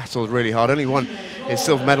 Battled really hard. Only won his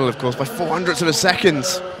silver medal, of course, by 0.04 of a second.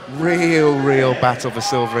 Real battle for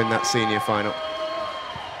silver in that senior final.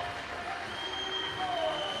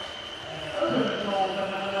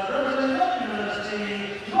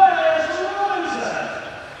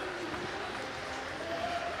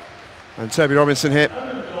 And Toby Robinson here,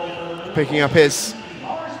 picking up his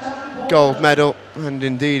gold medal and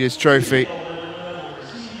indeed his trophy.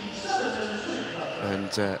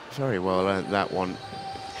 And very well earned that one.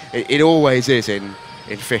 It always is in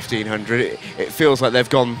 1500. It feels like they've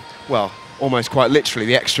gone, well, almost quite literally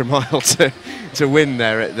the extra mile to win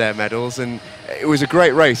their medals. And it was a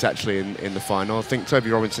great race actually in the final. I think Toby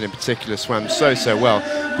Robinson in particular swam so well.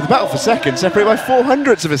 But the battle for second separated by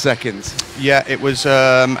 0.04 of a second. Yeah, it was,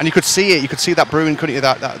 and you could see it. You could see that brewing, couldn't you?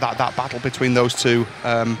 That battle between those two.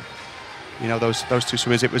 You know, those two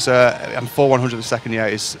swimmers. It was and 4/100 of a second. Yeah,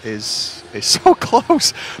 is so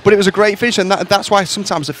close. But it was a great finish, and that's why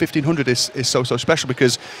sometimes the 1500 is so special,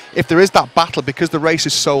 because if there is that battle, because the race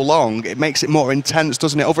is so long, it makes it more intense,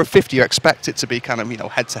 doesn't it? Over a 50, you expect it to be kind of, you know,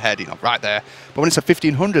 head to head, you know, right there. But when it's a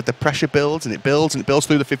 1500, the pressure builds and it builds and it builds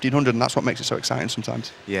through the 1500, and that's what makes it so exciting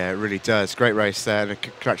sometimes. Yeah, it really does. Great race there, and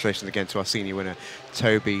congratulations again to our senior winner,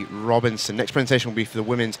 Toby Robinson. Next presentation will be for the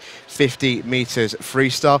women's 50 metres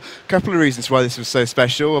freestyle. A couple of reasons why this was so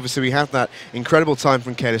special. Obviously, we had that incredible time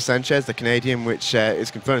from Kayla Sanchez, the Canadian, which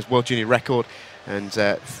is confirmed as world junior record, and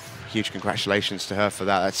huge congratulations to her for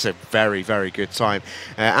that. That's a very good time.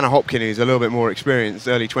 Anna Hopkin, who's a little bit more experienced,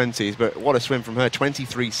 early 20s, but what a swim from her.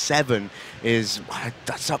 23.7 is,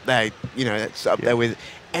 that's up there, you know, that's up there with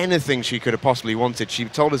anything she could have possibly wanted. She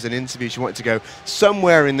told us in an interview she wanted to go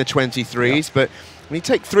somewhere in the 23s, but when you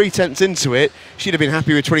take 0.3 into it, she'd have been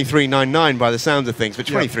happy with 23.99 by the sounds of things, but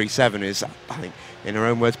 23.7 is, I think, in her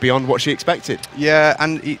own words, beyond what she expected. Yeah,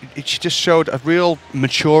 and she just showed a real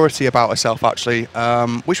maturity about herself, actually,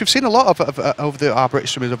 which we've seen a lot of over our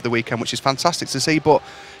British swimmers over the weekend, which is fantastic to see. But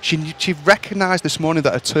she recognised this morning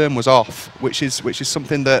that her turn was off, which is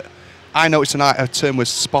something that I noticed tonight. Her turn was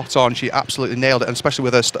spot on. She absolutely nailed it, and especially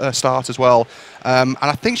with her start as well. And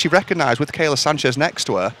I think she recognised, with Kayla Sanchez next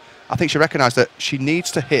to her, I think she recognised that she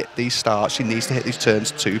needs to hit these starts, she needs to hit these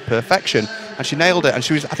turns to perfection, and she nailed it. And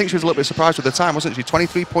I think she was a little bit surprised with the time, wasn't she?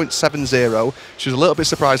 23.70. She was a little bit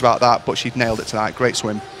surprised about that, but she nailed it tonight. Great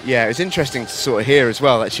swim. Yeah, it was interesting to sort of hear as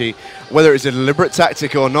well that she, whether it was a deliberate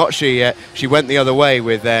tactic or not, she went the other way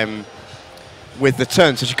with the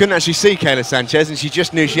turn, so she couldn't actually see Kayla Sanchez, and she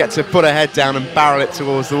just knew she had to put her head down and barrel it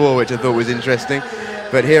towards the wall, which I thought was interesting.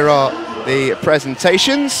 But here are the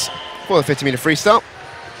presentations for the 50 metre freestyle.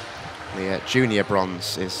 The junior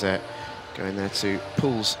bronze is going there to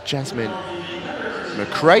Pool's Jasmine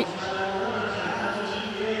McRae.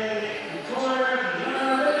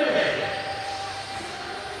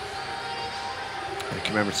 A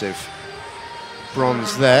commemorative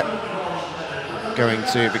bronze there, going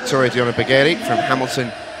to Victoria Diona Bageli from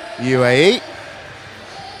Hamilton, UAE.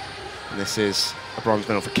 And this is a bronze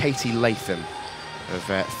medal for Katie Latham of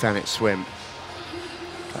Thanet Swim.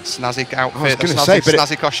 That snazzy outfit, I was going to that say,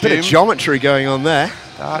 snazzy costume. Bit of geometry going on there.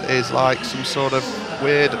 That is like some sort of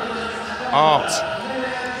weird art.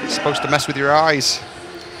 It's supposed to mess with your eyes.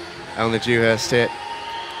 Eleanor Dewhurst here,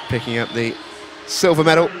 picking up the silver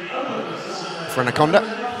medal for Anaconda.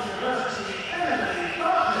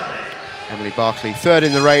 Emily Barclay, third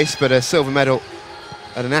in the race, but a silver medal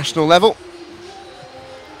at a national level.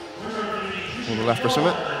 On the Loughborough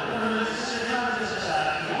swimmer.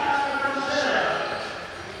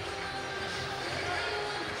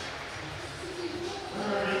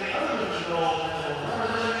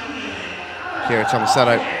 Kira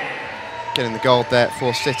Tomasello getting the gold there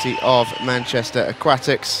for City of Manchester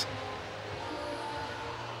Aquatics.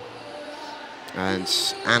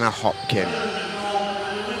 And Anna Hopkin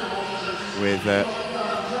with a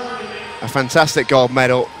fantastic gold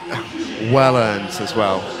medal, well earned as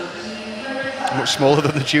well. Much smaller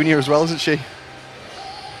than the junior as well, isn't she?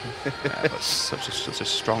 Yeah, but such a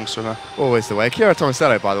strong swimmer. Always the way. Kira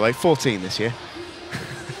Tomasello, by the way, 14 this year.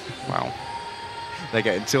 Wow. They're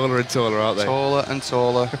getting taller and taller, aren't they? Taller and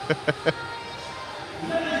taller.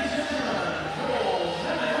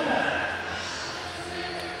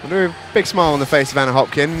 A big smile on the face of Anna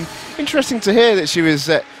Hopkin. Interesting to hear that she was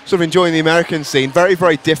sort of enjoying the American scene. Very,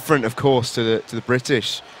 very different, of course, to the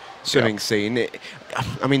British swimming scene.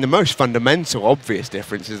 I mean, the most fundamental, obvious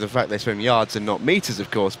difference is the fact they swim yards and not meters,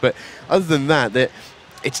 of course. But other than that,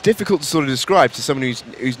 it's difficult to sort of describe to someone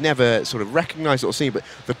who's never sort of recognised it or seen it, but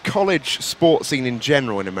the college sports scene in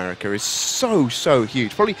general in America is so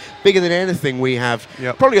huge, probably bigger than anything we have,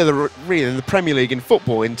 probably really in the Premier League in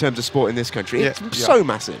football in terms of sport in this country. It's so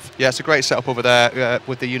massive. Yeah, it's a great setup over there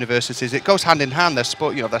with the universities. It goes hand in hand. Their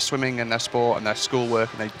sport, their swimming and their sport and their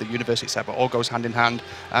schoolwork and the university setup all goes hand in hand.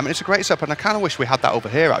 And it's a great setup, and I kind of wish we had that over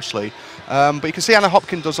here actually. But you can see Anna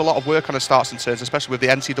Hopkin does a lot of work on her starts and turns, especially with the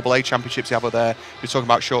NCAA championships you have over there. We're talking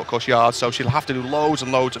about short course yards, so she'll have to do loads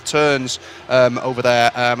and loads of turns over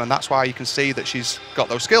there, and that's why you can see that she's got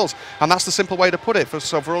those skills. And that's the simple way to put it.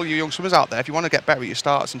 So for all you young swimmers out there, if you want to get better at your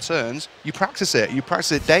starts and turns, you practice it. You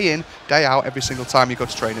practice it day in, day out, every single time you go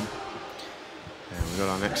to training. Yeah, we've got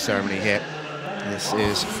our next ceremony here. This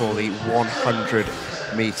is for the 100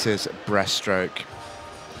 metres breaststroke.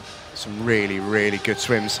 Some really good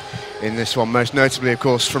swims in this one, most notably, of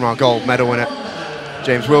course, from our gold medal winner,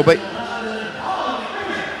 James Wilby.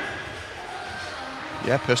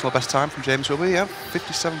 Yeah, personal best time from James Wilby,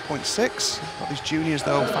 57.6. Got these juniors,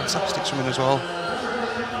 though, fantastic swimming as well.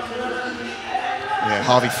 Yeah,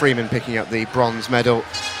 Harvey Freeman picking up the bronze medal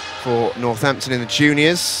for Northampton in the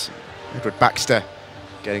juniors. Edward Baxter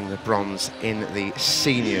getting the bronze in the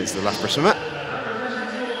seniors, the Loughborough swimmer.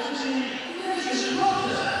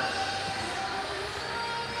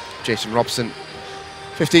 Jason Robson,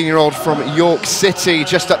 15-year-old from York City,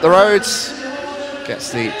 just up the roads,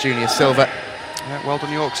 gets the junior silver. Yeah, well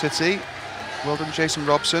done, York City. Well done, Jason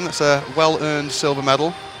Robson. That's a well-earned silver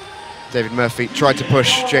medal. David Murphy tried to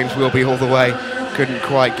push James Wilby all the way. Couldn't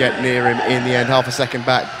quite get near him in the end, half a second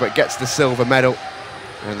back, but gets the silver medal.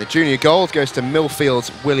 And the junior gold goes to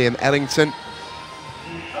Millfield's William Ellington.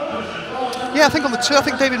 Yeah, I think on the two, I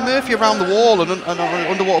think David Murphy around the wall and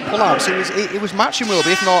underwater pull-outs, it was matching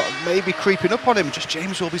Wilby, if not maybe creeping up on him. Just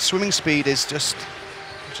James Wilby's swimming speed is just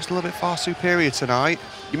a little bit far superior tonight.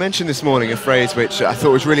 You mentioned this morning a phrase which I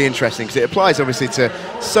thought was really interesting because it applies obviously to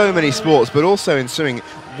so many sports, but also in swimming,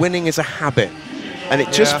 winning is a habit. And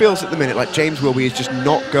it just feels at the minute like James Wilby is just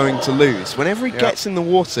not going to lose. Whenever he gets in the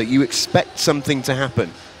water, you expect something to happen.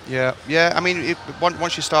 Yeah. I mean,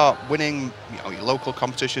 once you start winning, your local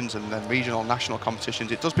competitions and then regional, national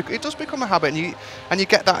competitions, it does become a habit, and you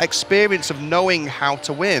get that experience of knowing how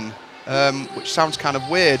to win. Which sounds kind of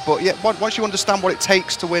weird, but yeah, once you understand what it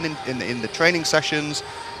takes to win in the training sessions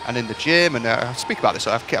and in the gym, and I speak about this,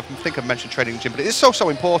 I think I've mentioned training in the gym, but it is so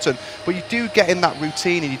important. But you do get in that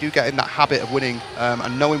routine and you do get in that habit of winning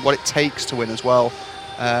and knowing what it takes to win as well.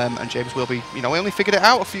 And James Wilby, he only figured it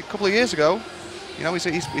out a couple of years ago.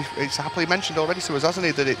 He's happily mentioned already to us, hasn't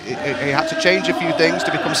he, that he had to change a few things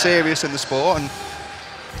to become serious in the sport,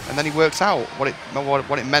 and then he worked out what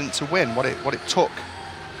it meant to win, what it took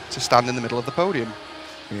to stand in the middle of the podium.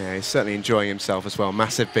 Yeah, he's certainly enjoying himself as well.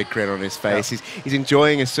 Massive big grin on his face. Yep. He's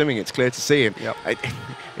enjoying his swimming. It's clear to see him. Yep.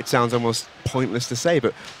 It sounds almost pointless to say,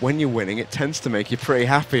 but when you're winning, it tends to make you pretty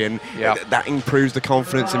happy, and that improves the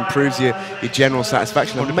confidence, improves your general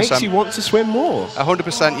satisfaction, and 100%. makes you want to swim more.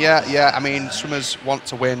 100%, yeah. I mean, swimmers want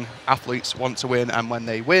to win, athletes want to win, and when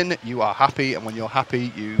they win, you are happy, and when you're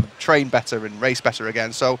happy, you train better and race better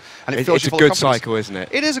again. So, and it feels it's a good cycle, isn't it?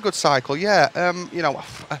 It is a good cycle, yeah.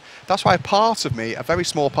 That's why a part of me, a very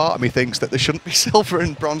small small part of me thinks that there shouldn't be silver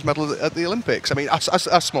and bronze medals at the Olympics. I mean,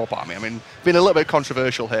 a small part of me. I mean, being a little bit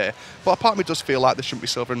controversial here, but a part of me does feel like there shouldn't be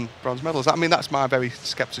silver and bronze medals. I mean, that's my very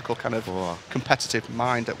sceptical kind of competitive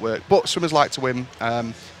mind at work. But swimmers like to win.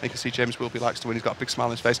 You can see James Wilby likes to win. He's got a big smile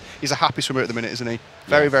on his face. He's a happy swimmer at the minute, isn't he?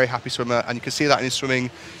 Very, very happy swimmer, and you can see that in his swimming.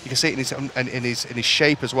 You can see it in his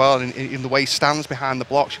shape as well, and in the way he stands behind the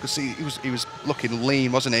blocks. You can see he was looking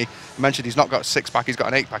lean, wasn't he? I mentioned he's not got a 6-pack, he's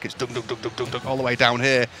got an 8-pack. It's dunk, dunk, dunk, dunk, dunk, dunk, all the way down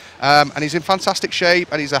here, and he's in fantastic shape,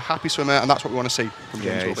 and he's a happy swimmer, and that's what we want to see from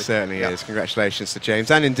James Wilby. He certainly is. Congratulations to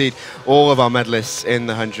James, and indeed all of our medalists in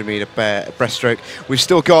the 100-metre breaststroke. We've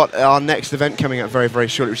still got our next event coming up very, very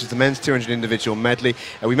shortly, which is the men's 200 individual medley.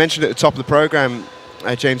 We mentioned at the top of the programme,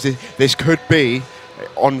 James, this could be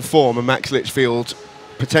on form a Max Litchfield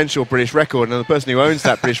potential British record, and the person who owns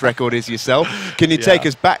that British record is yourself. Can you take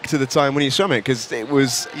us back to the time when you swam it? Because it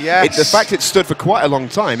was the fact it stood for quite a long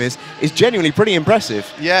time is genuinely pretty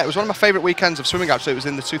impressive. Yeah, it was one of my favourite weekends of swimming. Actually, it was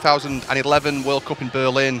in the 2011 World Cup in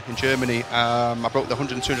Berlin in Germany. I broke the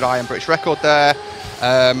 100 and 200 IM British record there.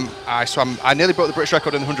 I nearly broke the British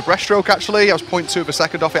record in the 100 breaststroke. Actually, I was 0.2 of a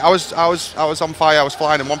second off it. I was on fire. I was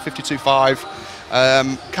flying in 152.5.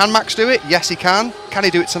 Can Max do it? Yes, he can. Can he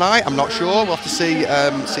do it tonight? I'm not sure. We'll have to see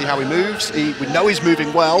how he moves. We know he's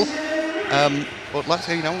moving well, but let's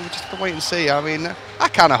see. We just have to wait and see. I mean, I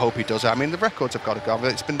kind of hope he does it. I mean, the records have got to go.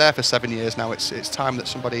 It's been there for 7 years now. It's time that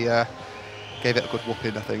somebody gave it a good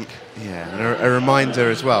whooping, I think. Yeah, and a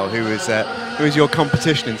reminder as well. Who was your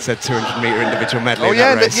competition in said 200-metre individual medley? Oh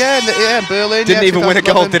yeah, in Berlin. Didn't even win a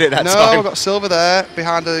gold, did it that time? No, I got silver there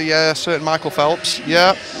behind a certain Michael Phelps.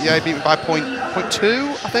 Yeah, he beat me by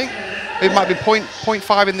 0.2, I think. It might be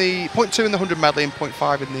 0.5 in the 0.2 in the 100 medley and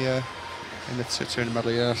 0.5 in the 200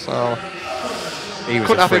 medley. Yeah, so. He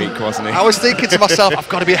was a freak, wasn't he? I was thinking to myself, I've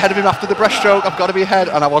got to be ahead of him after the breaststroke. I've got to be ahead,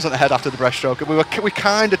 and I wasn't ahead after the breaststroke. We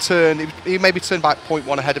kind of turned. He maybe turned back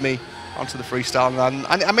 0.1 ahead of me onto the freestyle, and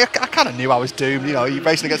I mean, I kind of knew I was doomed. You know, you're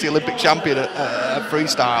racing against the Olympic champion at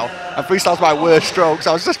freestyle, and freestyle's my worst stroke.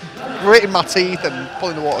 So I was just gritting my teeth and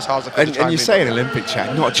pulling the water as hard as I could. And you say an Olympic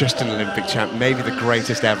champ, not just an Olympic champ, maybe the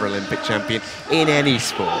greatest ever Olympic champion in any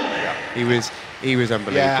sport. Yeah. He was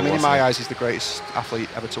unbelievable. Yeah, I mean, in my eyes, he's the greatest athlete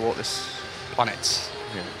ever to walk this planet.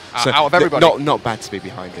 Yeah. So out of everybody. Not bad to be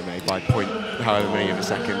behind him, by point however many of a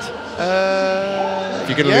second. If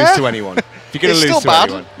you're going to lose to anyone. If you're going to lose to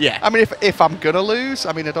anyone. Yeah. I mean, if I'm going to lose,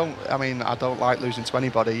 I don't like losing to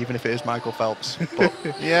anybody, even if it is Michael Phelps. But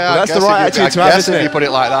yeah, well, that's the right attitude to have, isn't it? If you put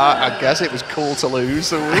it like that, I guess it was cool to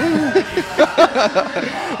lose.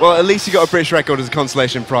 Well, at least you got a British record as a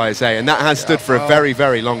consolation prize, eh? And that has stood for a very,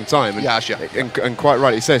 very long time. And, and quite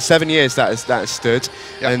rightly so. 7 years that has stood.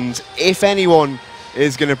 Yep. And if anyone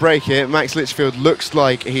is going to break it, Max Litchfield looks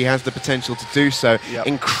like he has the potential to do so. Yep.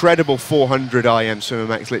 Incredible 400 IM swimmer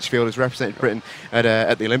Max Litchfield has represented Britain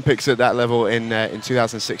at the Olympics at that level in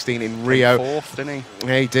 2016 in Rio. Fourth, didn't he?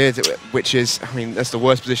 Yeah, he did, which is, I mean, that's the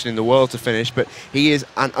worst position in the world to finish, but he is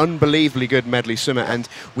an unbelievably good medley swimmer, and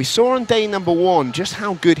we saw on day number 1 just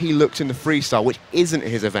how good he looked in the freestyle, which isn't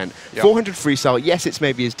his event. Yep. 400 freestyle, yes, it's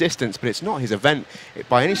maybe his distance, but it's not his event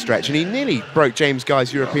by any stretch, and he nearly broke James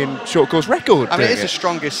Guy's European short course record. I mean, it is his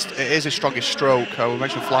strongest stroke. We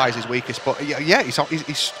mentioned fly is his weakest, but yeah,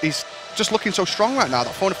 he's just looking so strong right now.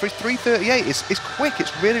 That 400 3:38 is quick.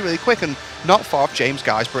 It's really, really quick, and not far off James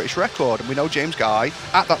Guy's British record. And we know James Guy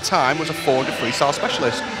at that time was a 400 freestyle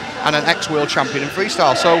specialist and an ex-world champion in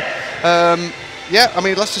freestyle. So yeah, I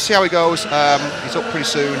mean, let's just see how he goes. He's up pretty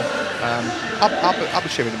soon. I'll be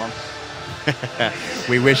cheering him on.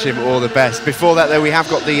 We wish him all the best. Before that, though, we have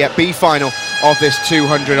got the B final of this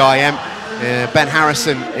 200 IM. Ben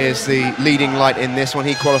Harrison is the leading light in this one.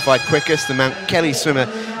 He qualified quickest, the Mount Kelly swimmer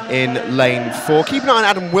in lane 4. Keep an eye on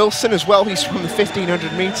Adam Wilson as well. He swam the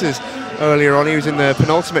 1500 metres earlier on. He was in the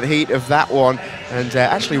penultimate heat of that one and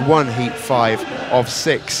actually won heat 5 of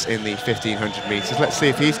 6 in the 1500 metres. Let's see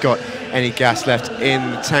if he's got any gas left in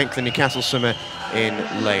the tank. The Newcastle swimmer in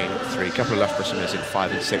lane 3. A couple of Loughborough swimmers in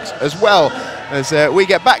 5 and 6 as well. As we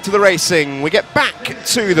get back to the racing, we get back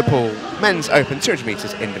to the pool. Men's Open 200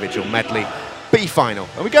 metres individual medley B final.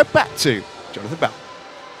 And we go back to Jonathan Bell.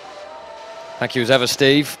 Thank you as ever,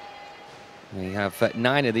 Steve. We have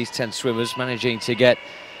 9 of these 10 swimmers managing to get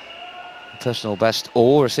a personal best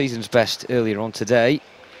or a season's best earlier on today.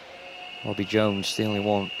 Robbie Jones, the only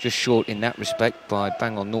one just short in that respect by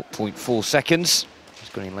bang on 0.4 seconds. He's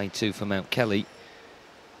gone in lane 2 for Mount Kelly.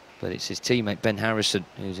 But it's his teammate Ben Harrison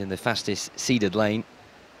who's in the fastest seeded lane.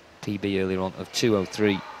 PB earlier on of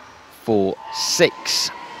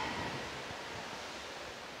 2:03.46.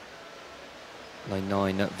 Lane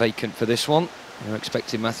 9 vacant for this one. You're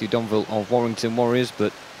expecting Matthew Donville of Warrington Warriors,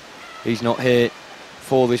 but he's not here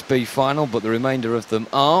for this B final, but the remainder of them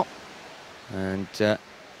are. And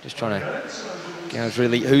just trying to gauge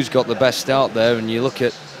really who's got the best start there. And you look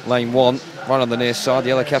at lane 1, right on the near side, the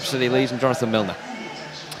Yellow Cap City leads and Jonathan Milner.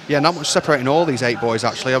 Yeah, not much separating all these 8 boys,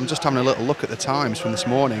 actually. I'm just having a little look at the times from this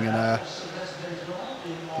morning, and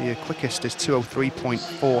the quickest is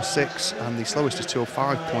 2:03.46 and the slowest is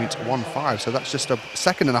 2:05.15. So that's just a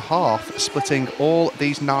second and a half splitting all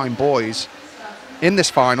these 9 boys in this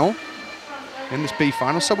final, in this B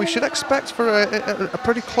final. So we should expect for a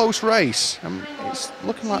pretty close race. It's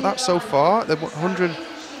looking like that so far. The 100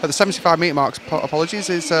 at the 75 metre marks, apologies,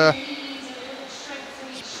 is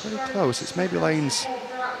it's pretty close. It's maybe lanes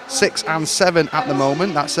 6 and 7 at the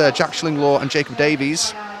moment. That's Jack Shillinglaw and Jacob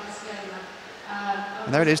Davies.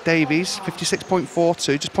 And there it is, Davies,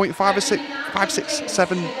 56.42, just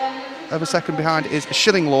 0.567 of a second behind is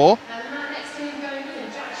Shillinglaw.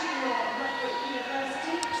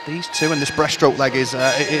 It's these two, and this breaststroke leg is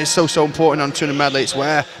so important on 200 medley. It's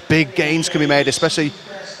where big gains can be made, especially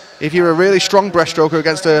if you're a really strong breaststroker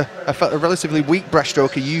against a relatively weak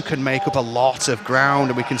breaststroker. You can make up a lot of ground,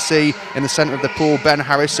 and we can see in the centre of the pool Ben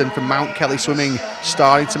Harrison from Mount Kelly Swimming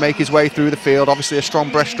starting to make his way through the field. Obviously a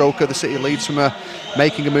strong breaststroker, the City lead swimmer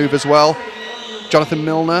making a move as well. Jonathan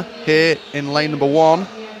Milner here in lane number 1.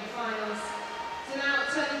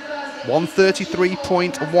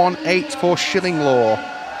 1:33.18 for Shillinglaw.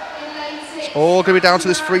 It's all going to be down to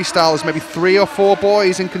this freestyle. There's maybe 3 or 4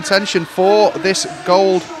 boys in contention for this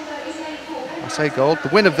gold. I say gold. The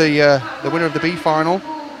winner of the B final.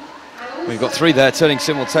 We've got 3 there turning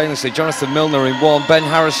simultaneously. Jonathan Milner in 1, Ben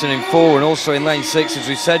Harrison in 4, and also in lane 6, as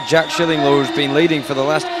we said, Jack Shillinglaw, who's been leading for the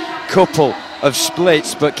last couple of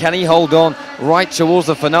splits, but can he hold on right towards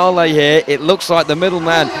the finale here? It looks like the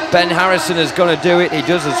middleman, Ben Harrison, is going to do it. He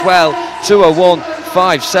does as well.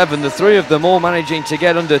 2:01.57. The 3 of them all managing to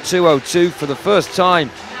get under 2:02 for the first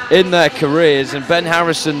time in their careers, and Ben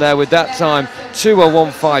Harrison there with that time,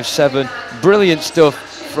 2:01.57. Brilliant stuff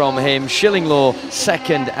from him. Shillinglaw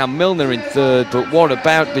second and Milner in third, but what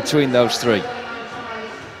about between those 3?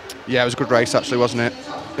 Yeah, it was a good race actually, wasn't it?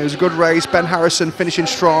 It was a good race. Ben Harrison finishing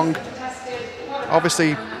strong.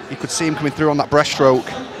 Obviously, you could see him coming through on that breaststroke.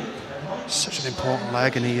 Such an important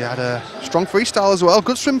leg, and he had a strong freestyle as well.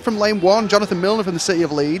 Good swim from lane 1. Jonathan Milner from the City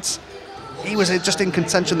of Leeds. He was just in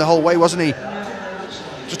contention the whole way, wasn't he?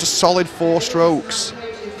 Just a solid 4 strokes.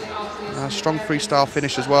 A strong freestyle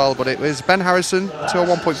finish as well, but it was Ben Harrison,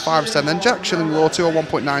 2:01.57, then Jack Shillinglaw,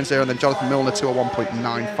 2:01.90, and then Jonathan Milner,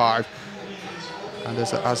 2:01.95. And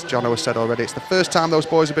as Jono has said already, it's the first time those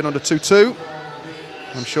boys have been under 2:2.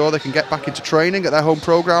 I'm sure they can get back into training at their home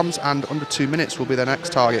programmes, and under 2 minutes will be their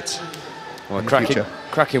next target. Well,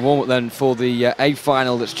 cracking warm-up then for the A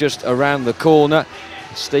final that's just around the corner.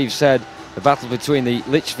 Steve said the battle between the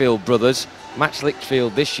Litchfield brothers. Max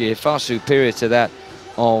Litchfield this year far superior to that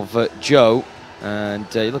of Joe, and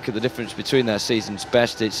you look at the difference between their season's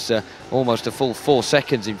best. It's almost a full 4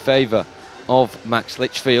 seconds in favour of Max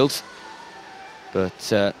Litchfield,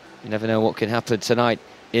 but you never know what can happen tonight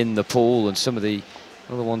in the pool, and some of the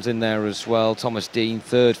other ones in there as well. Thomas Dean,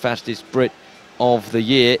 3rd fastest Brit of the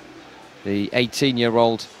year. The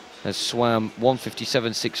 18-year-old has swam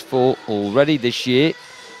 1:57.64 already this year,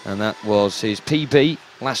 and that was his PB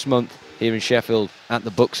last month here in Sheffield at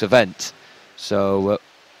the Bucks event. So,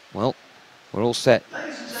 well, we're all set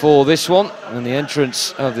for this one, and the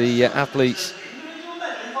entrance of the athletes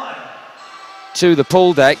to the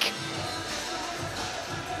pool deck,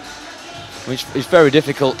 which is very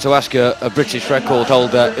difficult to ask a British record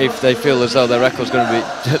holder if they feel as though their record's going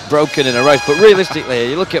to be broken in a race. But realistically,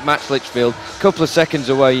 you look at Max Litchfield, a couple of seconds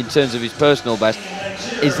away in terms of his personal best.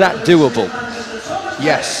 Is that doable?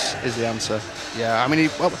 Yes, is the answer. Yeah, I mean,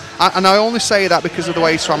 and I only say that because of the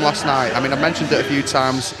way he swam last night. I mean, I mentioned it a few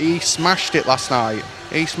times. He smashed it last night.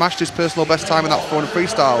 He smashed his personal best time in that 400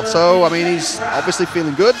 freestyle. So, I mean, he's obviously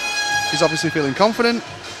feeling good. He's obviously feeling confident.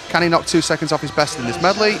 Can he knock 2 seconds off his best in this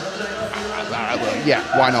medley? Yeah,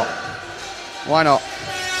 why not? Why not?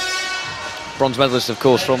 Bronze medalist, of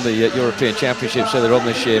course, from the European Championships earlier on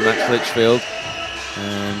this year, Max Litchfield.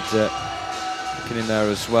 And looking in there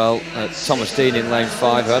as well, Thomas Dean in lane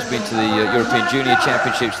 5, who has been to the European Junior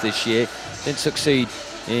Championships this year. Didn't succeed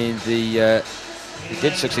in the... He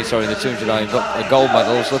did succeed, sorry, in the 200 iron, got a gold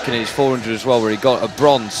medal. I was looking at his 400 as well, where he got a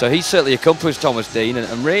bronze. So he's certainly accomplished Thomas Dean,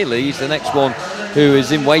 and really he's the next one who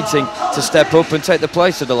is in waiting to step up and take the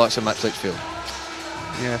place of the likes of Max Litchfield.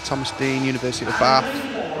 Yeah, Thomas Dean, University of Bath.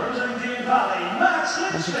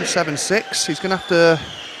 157.6. He's going to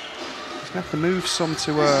have to move some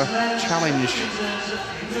to challenge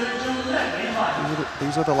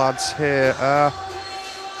these other lads here.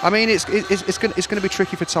 I mean, it's going to be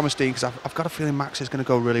tricky for Thomas Dean, because I've got a feeling Max is going to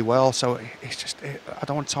go really well. So I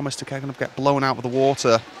don't want Thomas to kind of get blown out of the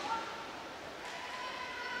water.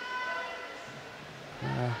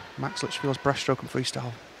 Max Litchfield's breaststroke and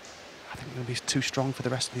freestyle, I think, going to be too strong for the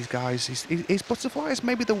rest of these guys. His butterfly is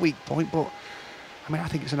maybe the weak point, but I mean, I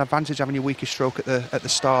think it's an advantage having your weakest stroke at the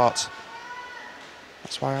start.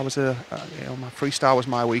 That's why I was my freestyle was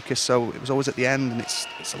my weakest, so it was always at the end, and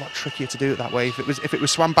it's a lot trickier to do it that way. If it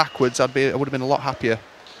was swam backwards, I would have been a lot happier.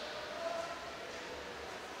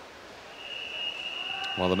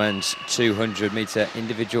 Well, the men's 200-metre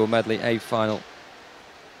individual medley A final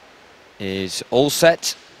is all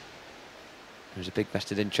set. There's a big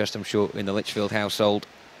vested interest, I'm sure, in the Litchfield household,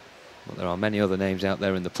 but there are many other names out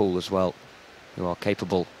there in the pool as well who are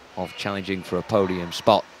capable of challenging for a podium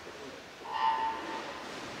spot.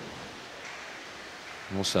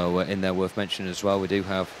 Also in there worth mentioning as well, we do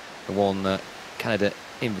have the one Canada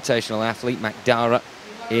Invitational athlete, McDara,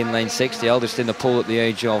 in lane 6, the eldest in the pool at the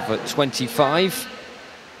age of 25.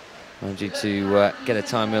 Managing to get a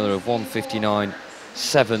time Miller of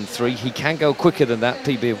 1:59.73. He can go quicker than that,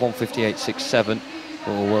 PB of 1:58.67.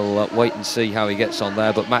 We'll wait and see how he gets on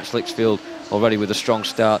there. But Max Litchfield already with a strong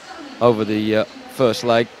start over the first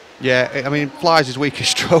leg. Yeah, I mean, flies his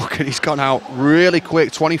weakest stroke, and he's gone out really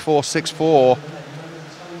quick, 24.64.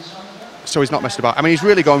 So he's not messed about. I mean, he's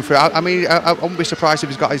really going for it. I mean, I wouldn't be surprised if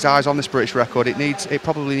he's got his eyes on this British record. It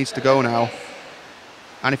probably needs to go now.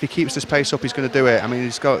 And if he keeps this pace up, he's going to do it. I mean,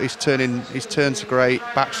 his turns are great,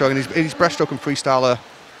 backstroke, and his breaststroke and freestyle are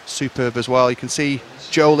superb as well. You can see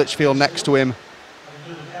Joe Litchfield next to him.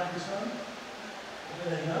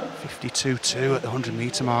 52.2 at the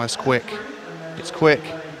 100-metre mark. It's quick. It's quick.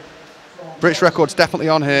 British record's definitely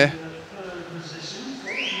on here.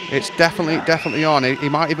 It's definitely on. He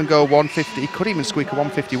might even go 150. He could even squeak a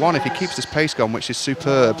 151 if he keeps this pace going, which is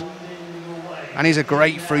superb. And he's a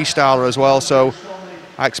great freestyler as well, so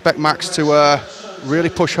I expect Max to really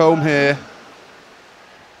push home here.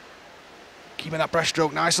 Keeping that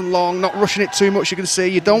breaststroke nice and long, not rushing it too much. You can see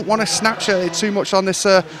you don't want to snatch it too much on this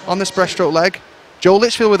breaststroke leg. Joe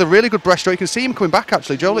Litchfield with a really good breaststroke. You can see him coming back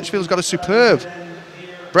actually. Joe Litchfield's got a superb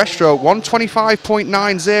breaststroke,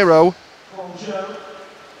 1:25.90.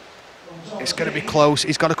 It's going to be close.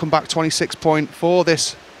 He's got to come back 26.4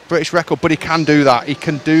 this British record, but he can do that. He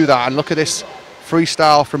can do that. And look at this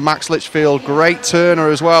freestyle from Max Litchfield. Great turner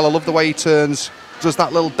as well. I love the way he turns. Does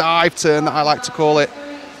that little dive turn that I like to call it.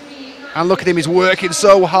 And look at him. He's working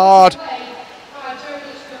so hard.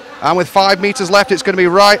 And with 5 metres left, it's going to be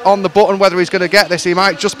right on the button whether he's going to get this. He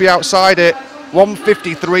might just be outside it.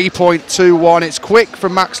 1:53.21. It's quick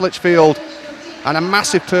from Max Litchfield. And a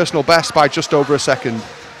massive personal best by just over a second.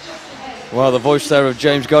 Well, the voice there of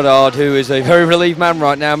James Goddard, who is a very relieved man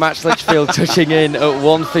right now. Max Litchfield touching in at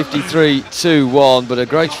 1:53.21, but a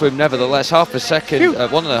great swim nevertheless. Half a second,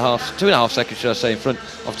 2.5 seconds, should I say, in front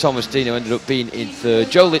of Thomas Dean, who ended up being in third.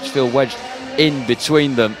 Joe Litchfield wedged in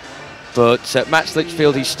between them. But Max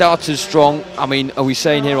Litchfield, he started strong. I mean, are we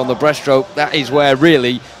saying here on the breaststroke, that is where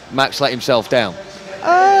really Max let himself down?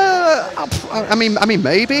 I mean,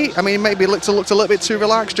 maybe. I mean, maybe it looked a little bit too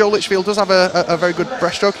relaxed. Joe Litchfield does have a very good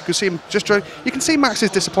breaststroke. You can see him you can see Max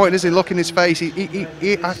is disappointed, isn't he? Look in his face.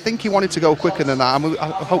 I think he wanted to go quicker than that. And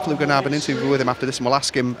hopefully we're going to have an interview with him after this, and we'll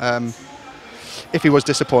ask him if he was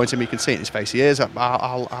disappointed. You can see it in his face. He is.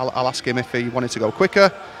 I'll ask him if he wanted to go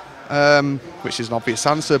quicker, which is an obvious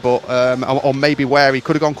answer, but or maybe where he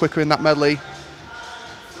could have gone quicker in that medley.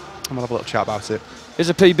 And we'll have a little chat about it. Here's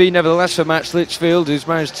a PB nevertheless for Max Litchfield, who's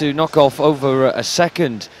managed to knock off over a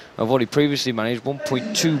second of what he previously managed,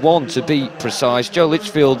 1.21 to be precise. Joe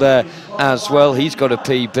Litchfield there as well, he's got a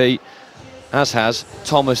PB, as has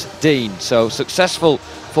Thomas Dean. So successful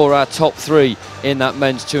for our top 3 in that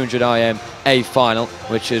men's 200 IM A final,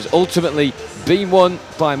 which has ultimately been won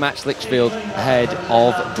by Max Litchfield ahead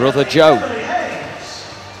of brother Joe.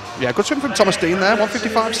 Yeah, good swim from Thomas Dean there,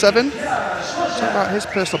 1:55.7. Talk about his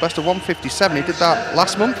personal best of 1:57. He did that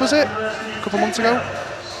last month, was it? A couple of months ago.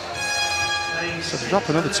 So to drop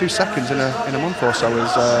another 2 seconds in a month or so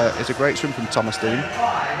is a great swim from Thomas Dean.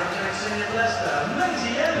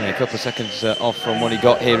 Yeah, a couple of seconds off from what he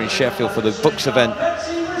got here in Sheffield for the Bucks event.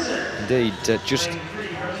 Indeed, just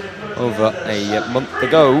over a month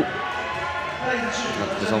ago.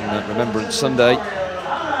 That was on Remembrance Sunday.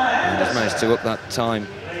 And he's managed to up that time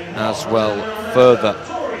as well further.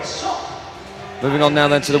 Moving on now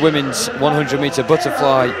then to the women's 100-metre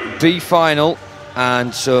butterfly B final,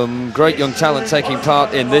 and some great young talent taking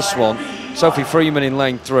part in this one. Sophie Freeman in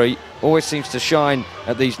lane 3 always seems to shine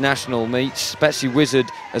at these national meets. Betsy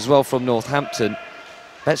Wizard as well from Northampton.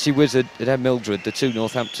 Betsy Wizard and Edward Mildred, the two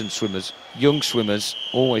Northampton swimmers, young swimmers,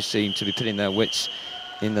 always seem to be putting their wits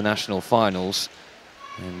in the national finals.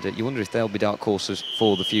 And you wonder if they'll be dark horses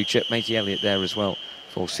for the future. Maisie Elliott there as well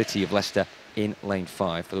for City of Leicester in lane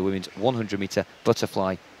 5 for the women's 100-metre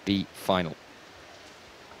butterfly B final.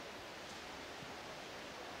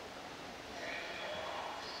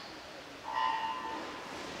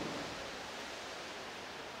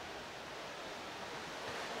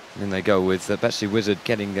 In they go with Betsy Wizard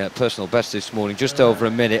getting personal best this morning, just over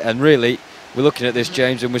a minute. And really, we're looking at this,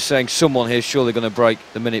 James, and we're saying someone here is surely going to break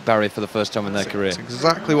the minute barrier for the first time in their career. That's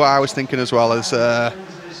exactly what I was thinking as well. As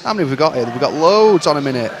how many have we got here? We've got loads on a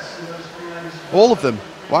minute. All of them.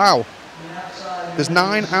 Wow. There's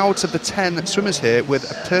 9 out of the 10 swimmers here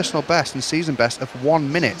with a personal best and season best of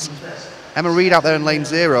 1 minute. Emma Reid out there in lane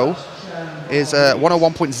 0 is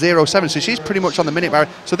 101.07, so she's pretty much on the minute barrier.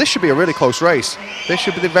 So this should be a really close race. This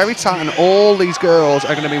should be very tight, and all these girls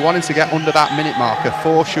are going to be wanting to get under that minute marker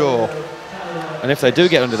for sure. And if they do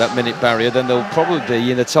get under that minute barrier, then they'll probably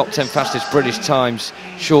be in the top 10 fastest British times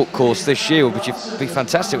short course this year, which would be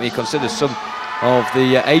fantastic when you consider some of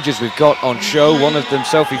the ages we've got on show. One of them,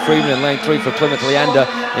 Sophie Freeman in lane 3 for Plymouth Leander,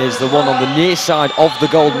 is the one on the near side of the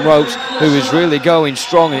golden ropes who is really going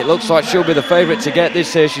strong, and it looks like she'll be the favourite to get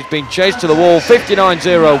this here. She's been chased to the wall,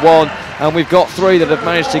 59.01, and we've got 3 that have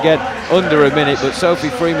managed to get under a minute, but Sophie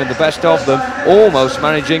Freeman, the best of them, almost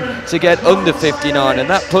managing to get under 59, and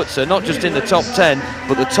that puts her not just in the top 10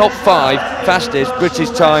 but the top 5 fastest British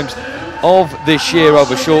times of this year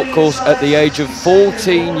over short course at the age of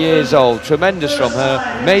 14 years old. Tremendous from her.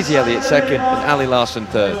 Maisie Elliott second and Ali Larson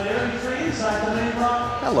third.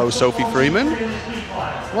 Hello, Sophie Freeman.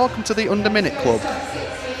 Welcome to the Under Minute Club.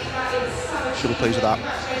 She'll be pleased with that.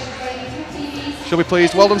 She'll be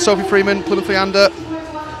pleased. Well done, Sophie Freeman. Plymouth Leander.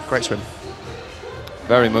 Great swim.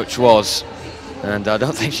 Very much was. And I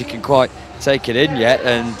don't think she can quite take it in yet,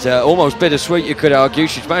 and almost bittersweet, you could argue.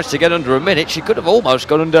 She's managed to get under a minute. She could have almost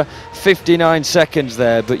got under 59 seconds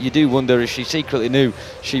there, but you do wonder if she secretly knew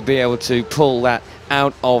she'd be able to pull that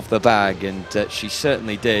out of the bag, and she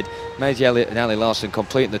certainly did. Maisie Elliott and Ali Larson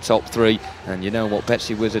completing the top 3, and you know what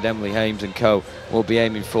Betsy Wizard, Emily Hames and co will be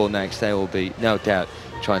aiming for next. They will be, no doubt,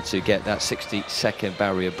 trying to get that 60-second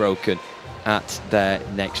barrier broken at their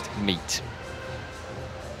next meet.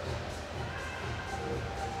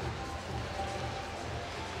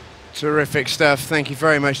 Terrific stuff. Thank you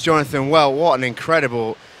very much, Jonathan. Well, what an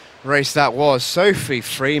incredible race that was. Sophie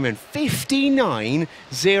Freeman,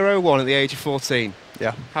 59.01 at the age of 14.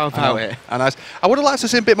 Yeah. How about it? And I would have liked to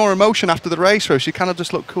see a bit more emotion after the race, where she kind of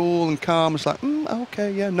just looked cool and calm. It's like,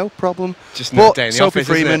 okay, yeah, no problem. Just no day in the Sophie office,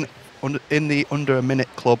 Freeman in the Under a Minute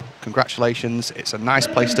Club, congratulations. It's a nice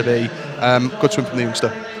place to be. Good swim from the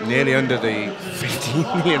youngster. Nearly under the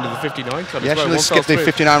 59 club. Yeah, as well. she skipped the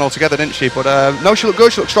 59 altogether, didn't she? But no, she looked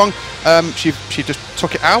good. She looked strong. She just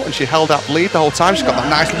took it out and she held that lead the whole time. She's got that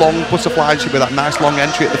nice long butterfly. She with that nice long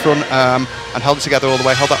entry at the front, and held it together all the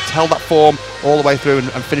way. Held that form all the way through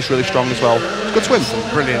and finished really strong as well. Good swim. Some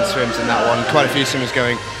brilliant swims in that one. Quite a few swimmers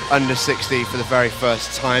going under 60 for the very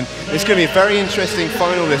first time. It's going to be a very interesting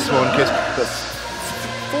final, this one, because there's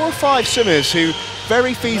 4 or 5 swimmers who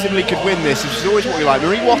very feasibly could win this, which is always what we like.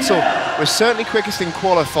 Marie Wattle was certainly quickest in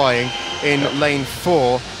qualifying in lane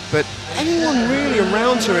 4, but anyone really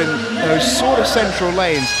around her in those sort of central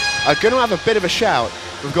lanes are going to have a bit of a shout.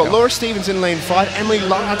 We've got Laura Stevens in lane 5, Emily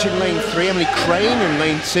Large in lane 3, Emily Crane in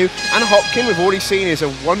lane 2, Anna Hopkin, we've already seen, is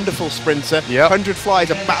a wonderful sprinter. 100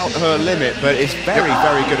 flies about her limit, but is very,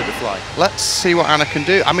 very good at the fly. Let's see what Anna can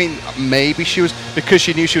do. I mean, maybe she was, because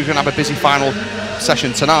she knew she was going to have a busy final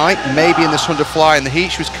session tonight, maybe in this 100 fly in the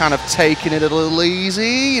heat, she was kind of taking it a little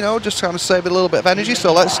easy, you know, just kind of save a little bit of energy.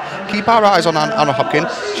 So let's keep our eyes on Anna Hopkin.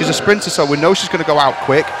 She's a sprinter, so we know she's going to go out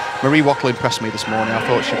quick. Marie Wattle impressed me this morning. I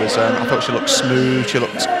thought she was. I thought she looked smooth. She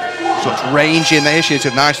looked rangy in there. She's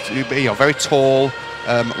a nice, you know, very tall,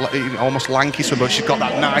 almost lanky swimmer. She's got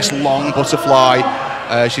that nice long butterfly.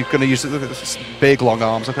 She's going to use big long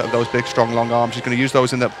arms. Look at those big, strong, long arms. She's going to use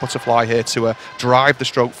those in the butterfly here to drive the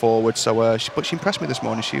stroke forward. So, but she impressed me this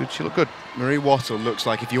morning. She looked good. Marie Wattle looks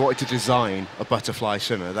like if you wanted to design a butterfly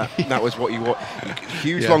swimmer, that was what you want.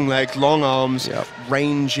 Huge long legs, long arms,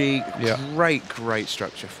 rangy, great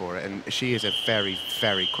structure for it. And she is a very,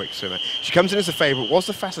 very quick swimmer. She comes in as a favourite, was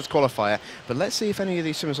the fastest qualifier, but let's see if any of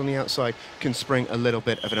these swimmers on the outside can spring a little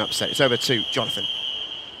bit of an upset. It's over to Jonathan.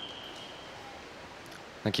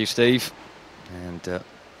 Thank you, Steve. And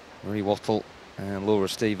Marie Wattle and Laura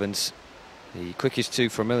Stevens, the quickest 2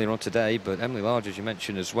 for a million on today, but Emily Large, as you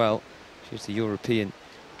mentioned as well, she's the European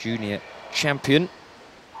Junior Champion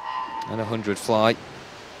and a 100 fly.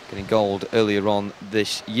 getting gold earlier on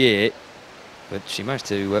this year. But she managed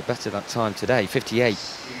to better that time today.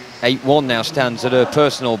 58.81 now stands at her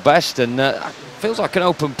personal best, and feels like an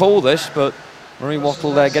open pool this, but Marie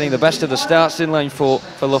Wattle there getting the best of the starts in lane 4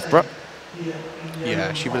 for Loughborough.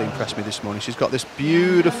 Yeah, she really impressed me this morning. She's got this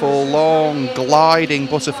beautiful, long, gliding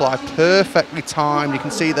butterfly, perfectly timed. You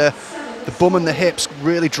can see the bum and the hips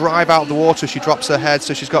really drive out the water as she drops her head,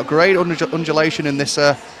 so she's got great undulation in this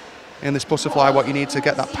butterfly, what you need to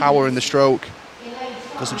get that power in the stroke.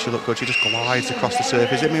 Doesn't she look good? She just glides across the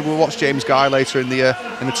surface. I mean, we'll watch James Guy later in the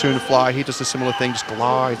tuna fly. He does a similar thing, just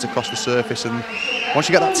glides across the surface. And once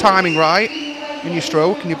you get that timing right in your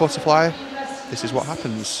stroke and your butterfly, this is what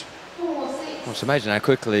happens. Well, it's amazing how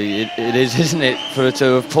quickly it is, isn't it, for her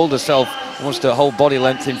to have pulled herself almost her whole body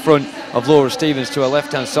length in front of Laura Stevens to her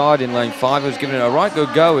left-hand side in lane 5. Who's giving it a right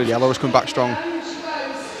good go. Yeah, Laura's come back strong.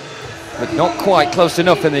 But not quite close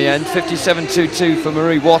enough in the end. 57.22 for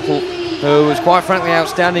Marie Wattle, who was quite frankly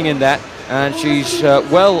outstanding in that, and she's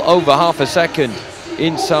well over half a second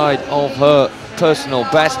inside of her personal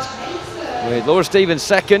best, with Laura Stevens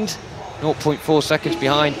second, 0.4 seconds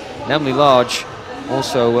behind, and Emily Large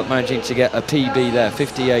also managing to get a PB there,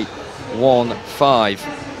 58.15.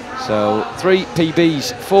 So 3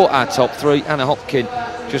 PBs for our top 3. Anna Hopkin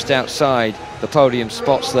just outside the podium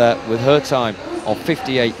spots there with her time of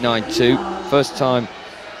 58.92. First time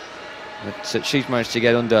that she's managed to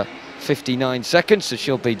get under 59 seconds, so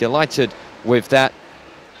she'll be delighted with that.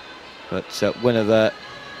 But winner there,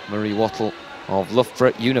 Marie Wattle of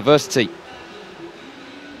Loughborough University.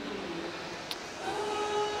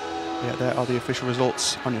 Yeah, there are the official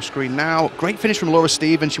results on your screen now. Great finish from Laura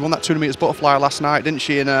Stevens. She won that 200 metres butterfly last night, didn't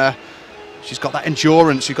she? And she's got that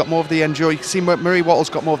endurance. She's got more of the endurance. You can see Marie Wattle's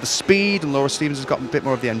got more of the speed, and Laura Stevens has got a bit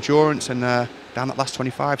more of the endurance. And down that last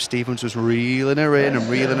 25, Stevens was reeling her in and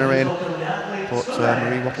reeling her in. But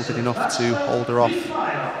Marie Wattle did enough to hold her off.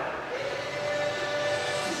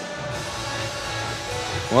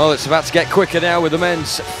 Well, it's about to get quicker now with the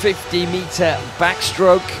men's 50-metre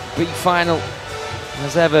backstroke B final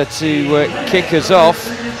as ever to kick us off.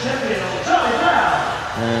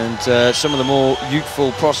 And some of the more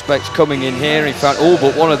youthful prospects coming in here. In fact, all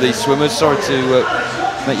but one of these swimmers, sorry to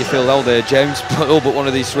make you feel old there, James, but all but one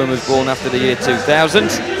of these swimmers born after the year 2000.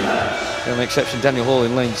 The only exception, Daniel Hall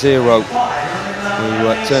in lane 0,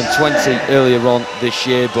 who turned 20 earlier on this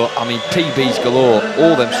year. But I mean, PBs galore.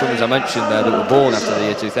 All them swimmers I mentioned there that were born after the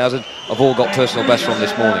year 2000 have all got personal best from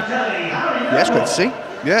this morning. Yeah, it's great to see.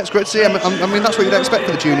 Yeah, it's great to see. I mean, that's what you'd expect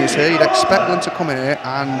for the juniors here. You'd expect them to come in here,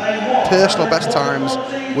 and personal best times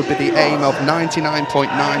would be the aim of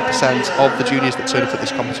 99.9% of the juniors that turn up at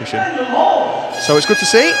this competition. So it's good to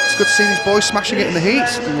see. It's good to see these boys smashing it in the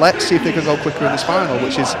heats. Let's see if they can go quicker in this final,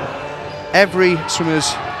 which is every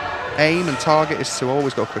swimmer's aim and target is to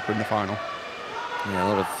always go quicker in the final. Yeah, a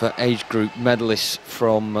lot of age group medalists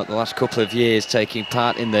from the last couple of years taking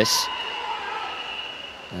part in this.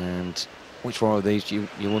 And which one of these you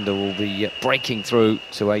wonder will be breaking through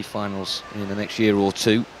to A finals in the next year or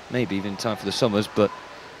two, maybe even in time for the summers, but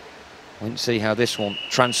we'll see how this one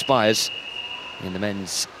transpires in the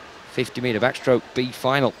men's 50-metre backstroke B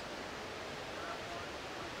final.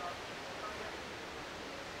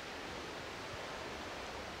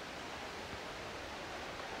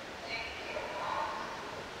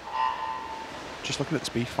 Just looking at this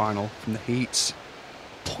B final from the heats,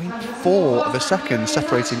 0.4 of a second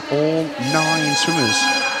separating all 9 swimmers.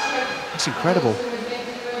 That's incredible.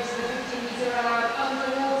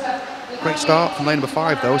 Great start from lane number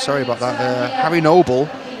 5 though, sorry about that. Harry Noble,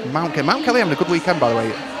 Mount Kelly having a good weekend by the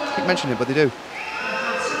way. I keep mentioning it, but they do.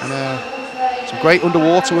 And some great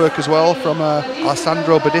underwater work as well from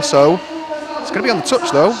Alessandro Badisso. It's going to be on the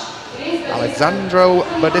touch though. Alessandro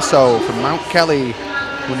Badisso from Mount Kelly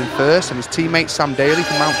winning first, and his teammate Sam Daly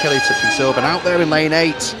from Mount Kelly touching silver. And out there in lane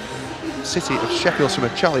 8, City of Sheffield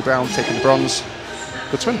swimmer Charlie Brown taking the bronze.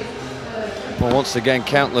 Good swim. Well, once again,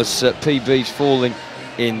 countless PBs falling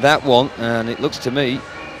in that one, and it looks to me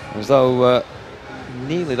as though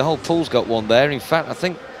nearly the whole pool's got one there. In fact, I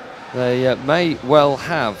think they may well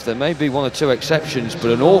have. There may be 1 or 2 exceptions,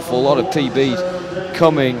 but an awful lot of PBs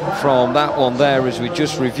coming from that one there as we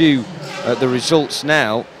just review the results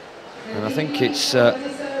now. And I think it's a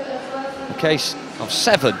case of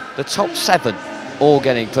 7, the top 7, all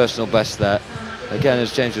getting personal best there. Again,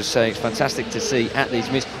 as James was saying, it's fantastic to see at these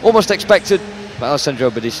meets. Almost expected, but Alessandro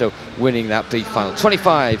Badisso winning that B final.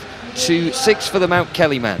 25-6 for the Mount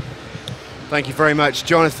Kelly man. Thank you very much,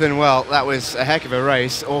 Jonathan. Well, that was a heck of a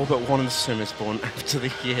race, all but one of the swimmers born after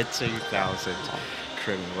the year 2000.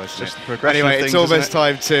 criminal, wasn't Just it? the progression Anyway, of it's things, almost isn't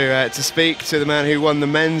time to speak to the man who won the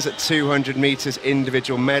men's 200 metres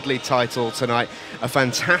individual medley title tonight. A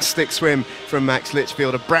fantastic swim from Max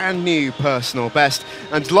Litchfield, a brand new personal best.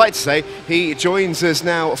 And I'd like to say he joins us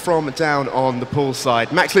now from down on the pool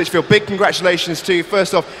side. Max Litchfield, big congratulations to you.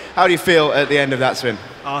 First off, how do you feel at the end of that swim?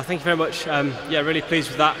 Oh, thank you very much. Yeah, really pleased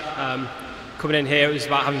with that. Coming in here, it was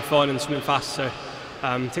about having fun and swimming fast, so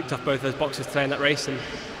ticked off both those boxes today in that race and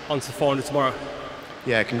on to 400 tomorrow.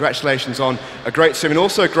 Yeah, congratulations on a great swim and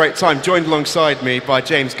also a great time. Joined alongside me by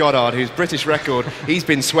James Goddard, whose British record, he's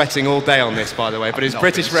been sweating all day on this, by the way, but his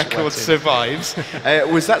British record survives.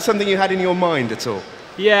 Was that something you had in your mind at all?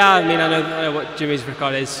 Yeah, I mean, I know what Jimmy's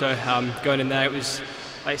record is, so going in there, it was,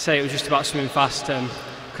 like I say, it was just about swimming fast.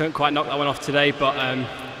 Couldn't quite knock that one off today, but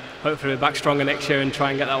hopefully we're back stronger next year and try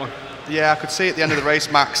and get that one. Yeah, I could see at the end of the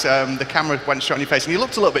race, Max, the camera went straight on your face, and you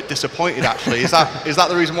looked a little bit disappointed. Actually, is that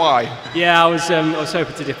the reason why? Yeah, I was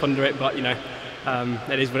hoping to dip under it, but you know,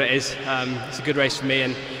 it is what it is. It's a good race for me,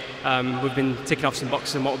 and we've been ticking off some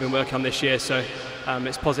boxes on what we've been working on this year, so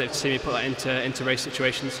it's positive to see me put that into race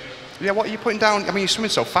situations. Yeah, what are you putting down? I mean, you're swimming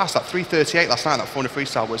so fast. That 3:38 last night, that 400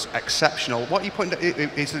 freestyle was exceptional. What are you putting down?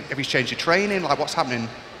 Have you changed your training? Like, what's happening?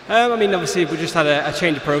 I mean, obviously, we just had a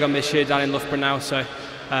change of programme this year down in Loughborough now, so.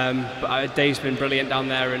 But Dave's been brilliant down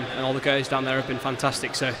there, and all the guys down there have been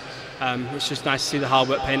fantastic. So it's just nice to see the hard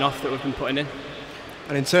work paying off that we've been putting in.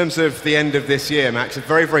 And in terms of the end of this year, Max, a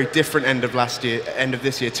very, very different end of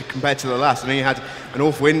this year compared to the last. I know you had an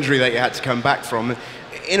awful injury that you had to come back from.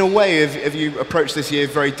 In a way, have you approached this year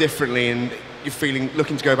very differently, and you're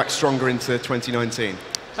looking to go back stronger into 2019?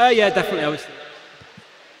 Yeah, definitely. I was.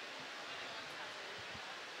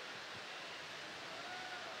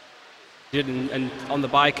 And on the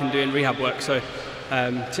bike and doing rehab work, so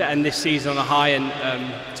to end this season on a high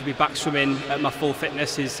and to be back swimming at my full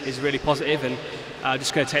fitness is really positive, and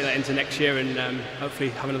just going to take that into next year and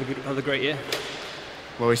hopefully have another great year.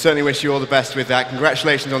 Well, we certainly wish you all the best with that.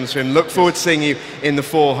 Congratulations on the swim. Look forward to seeing you in the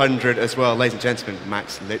 400 as well. Ladies and gentlemen,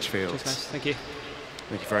 Max Litchfield. Cheers, thank you.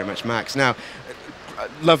 Thank you very much, Max. Now,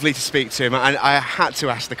 lovely to speak to him, and I had to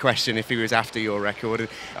ask the question if he was after your record,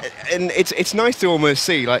 and it's nice to almost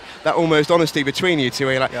see like that almost honesty between you two,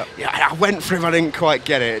 where you're like, yeah, I went for it, I didn't quite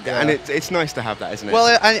get it, and it's nice to have that, isn't it?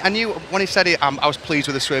 Well, I knew when he said it, I was pleased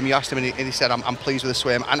with the swim. You asked him, and he said, I'm pleased with the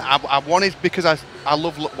swim, and I wanted, because I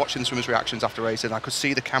love watching the swimmers' reactions after races, and I could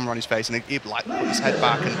see the camera on his face, and he'd like put his head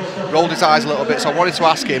back and rolled his eyes a little bit, so I wanted to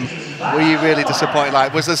ask him, were you really disappointed?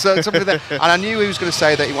 Like, was there something there? And I knew he was going to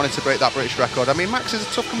say that he wanted to break that British record. I mean, Max is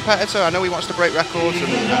a tough competitor. I know he wants to break records, and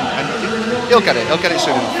he'll get it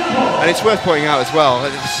soon enough. And it's worth pointing out as well, I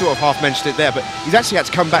sort of half mentioned it there, but he's actually had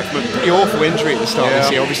to come back from a pretty awful injury at the start of this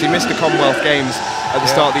year. Obviously missed the Commonwealth Games at the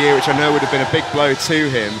start of the year, which I know would have been a big blow to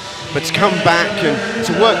him. But to come back and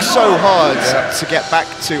to work so hard to get back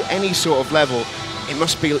to any sort of level, it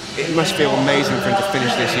must feel amazing for him to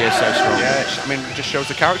finish this year so strong. Yeah, I mean, it just shows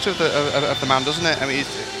the character of the man, doesn't it? I mean, he's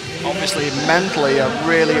obviously mentally a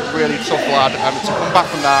really, really tough lad. To come back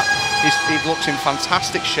from that, he looks in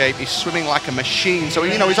fantastic shape. He's swimming like a machine. So,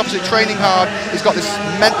 you know, he's obviously training hard. He's got this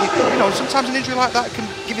mental, you know, sometimes an injury like that can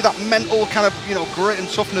give you that mental kind of, you know, grit and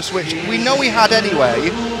toughness, which we know he had anyway,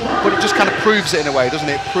 but it just kind of proves it in a way, doesn't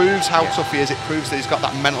it? It proves how tough he is. It proves that he's got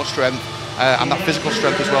that mental strength and that physical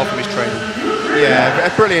strength as well from his training. Yeah,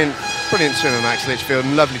 a brilliant swimmer, Max Litchfield,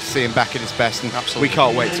 and lovely to see him back at his best, and we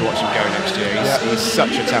can't wait to watch him go next year. He's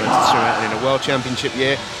such a talented swimmer, and in a World Championship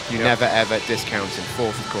year, you never ever discount him.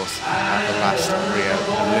 Fourth, of course, at the last Rio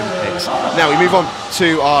Olympics. Now we move on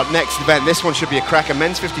to our next event. This one should be a cracker.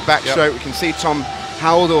 Men's 50 backstroke. We can see Tom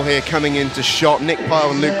Howdell here coming into shot. Nick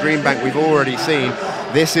Pyle and Luke Greenbank we've already seen.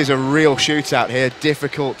 This is a real shootout here.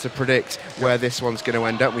 Difficult to predict where this one's going to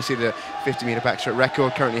end up. We see the 50-metre backstroke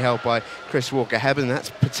record currently held by Chris Walker-Hibbott, and that's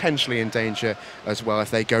potentially in danger as well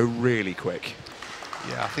if they go really quick.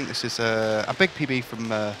 Yeah, I think this is a big PB from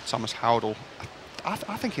Thomas Howdell. I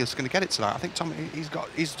think he's going to get it tonight. I think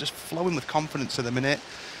he's just flowing with confidence at the minute.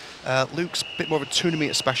 Luke's a bit more of a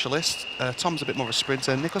 200-metre specialist. Tom's a bit more of a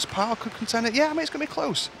sprinter. Nicholas Parr could contend it. Yeah, I mean, it's going to be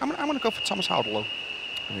close. I'm going to go for Thomas Howdell, though.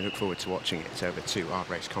 And we look forward to watching it over to our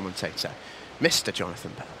race commentator, Mr.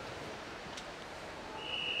 Jonathan Bell.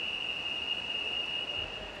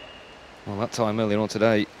 Well, that time earlier on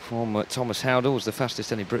today from Thomas Howdell was the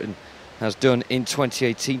fastest any Britain has done in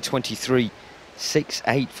 2018,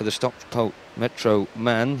 23.68 for the Stockport Metro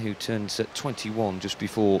man, who turns 21 just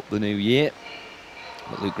before the new year.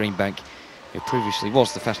 But Luke Greenbank, who previously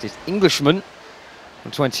was the fastest Englishman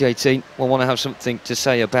from 2018, will want to have something to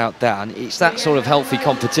say about that. And it's that sort of healthy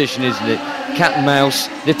competition, isn't it? Cat and mouse,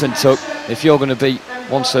 nip and tuck. If you're going to beat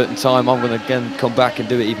one certain time, I'm going to again come back and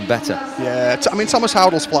do it even better. Yeah, I mean, Thomas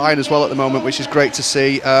Howdle's flying as well at the moment, which is great to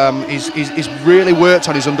see. He's really worked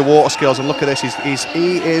on his underwater skills, and look at this,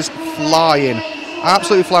 he is flying,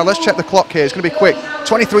 absolutely flying. Let's check the clock here. It's going to be quick.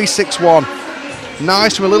 23.61.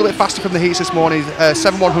 Nice, from a little bit faster from the heats this morning,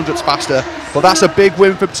 7/100ths faster, but that's a big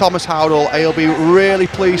win for Thomas Howdle. He'll be really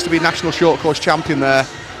pleased to be national short course champion there.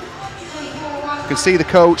 You can see the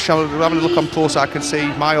coach, I'm having a look on pulse, I can see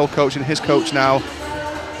my old coach and his coach now,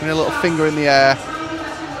 giving a little finger in the air,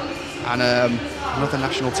 and another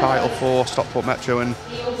national title for Stockport Metro, and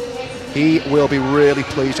he will be really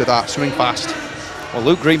pleased with that, swimming fast. Well,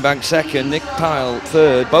 Luke Greenbank second, Nick Pyle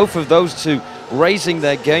third, both of those two raising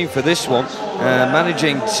their game for this one,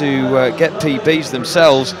 managing to get PBs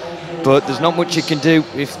themselves, but there's not much you can do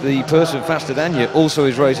if the person faster than you also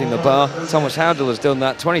is raising the bar. Thomas Howdle has done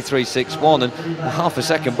that, 23.61, and a half a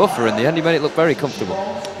second buffer in the end. He made it look very comfortable.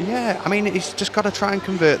 Yeah, I mean, he's just got to try and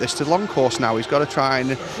convert this to long course now. He's got to try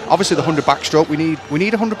and, obviously the 100 backstroke, we need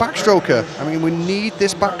a 100 backstroker. I mean, we need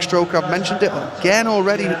this backstroker. I've mentioned it again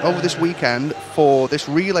already over this weekend for this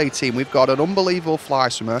relay team. We've got an unbelievable fly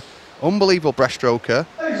swimmer, unbelievable breaststroker,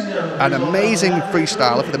 an amazing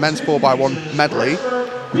freestyler for the men's 4x1 medley,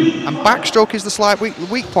 and backstroke is the slight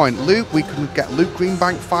weak point. Luke, we can get Luke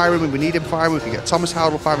Greenbank firing when we need him firing, we can get Thomas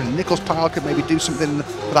Howdle firing, and Nicholas Pyle could maybe do something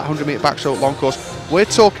for that 100 metre backstroke long course. We're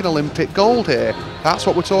talking Olympic gold here. That's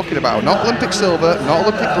what we're talking about. Not Olympic silver, not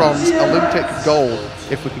Olympic bronze, Olympic gold,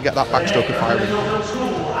 if we can get that backstroker firing.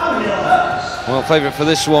 Well, favourite for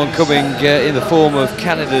this one coming in the form of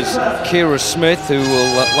Canada's Kira Smith, who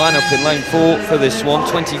will line up in lane 4 for this one,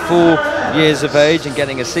 24 years of age and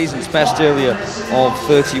getting a season's best earlier of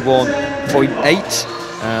 31.8.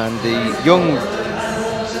 And the young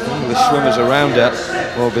English swimmers around her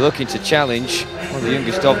will be looking to challenge. One of the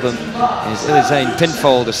youngest of them is Elizane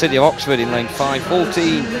Pinfold, the City of Oxford, in lane 5,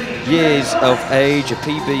 14 years of age, a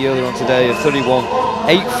PB earlier on today of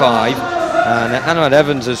 31.85. And Anna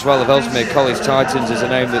Evans as well of Ellesmere College Titans is a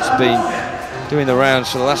name that's been doing the rounds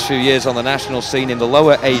for the last few years on the national scene in the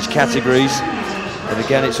lower age categories. But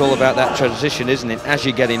again, it's all about that transition, isn't it, as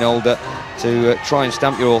you're getting older, to try and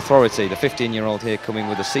stamp your authority. The 15-year-old here coming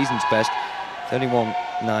with a season's best,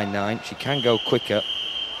 31.99. She can go quicker,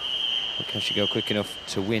 but can she go quick enough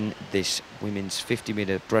to win this women's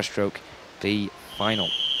 50-metre breaststroke B final?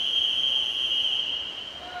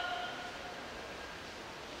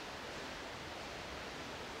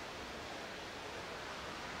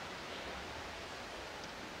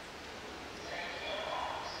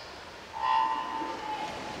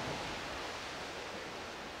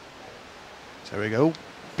 There we go.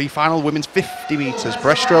 B final, women's 50 metres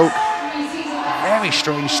breaststroke. Very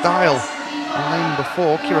strange style. The lane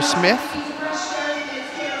before, Kira Smith.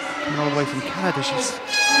 Coming all the way from Canada. She's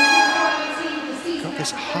got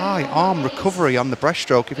this high arm recovery on the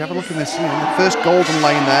breaststroke. If you have a look in this, in the first golden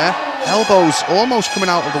lane there, elbows almost coming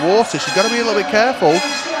out of the water. She's got to be a little bit careful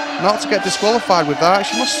not to get disqualified with that.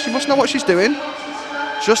 She must know what she's doing.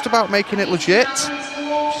 Just about making it legit.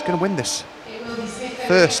 She's going to win this.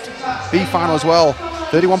 First B final as well,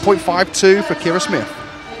 31.52 for Kira Smith.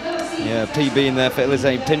 Yeah, PB in there for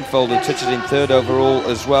Elizane Pinfold, who touches in third overall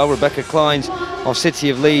as well. Rebecca Kleins of City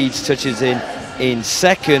of Leeds touches in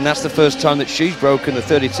second. That's the first time that she's broken the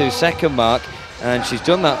 32-second mark, and she's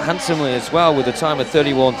done that handsomely as well with a time of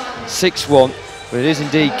 31.61. But it is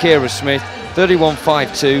indeed Kira Smith,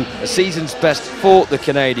 31.52, a season's best for the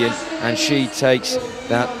Canadian, and she takes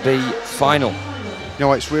that B final. You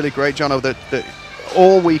know, it's really great, Jono, that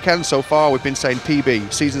all weekend so far we've been saying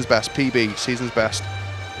PB, season's best, PB, season's best.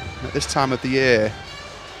 And at this time of the year,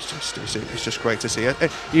 it's just great to see it.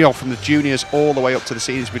 You know, from the juniors all the way up to the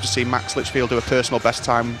seniors, we've just seen Max Litchfield do a personal best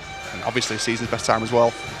time, and obviously season's best time as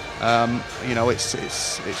well. You know, it's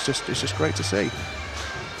just great to see.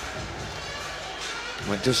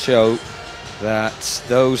 Well, it does show that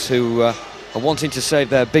those who are wanting to save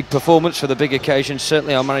their big performance for the big occasion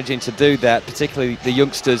certainly are managing to do that, particularly the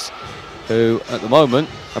youngsters, who at the moment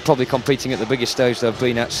are probably competing at the biggest stage they've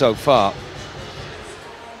been at so far.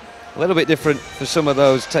 A little bit different for some of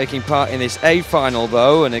those taking part in this A final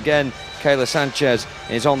though, and again Kayla Sanchez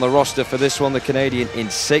is on the roster for this one, the Canadian in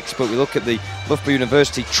 6, but we look at the Loughborough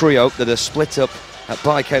University trio that are split up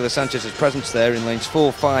by Kayla Sanchez's presence there in lanes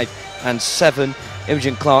 4, 5 and 7.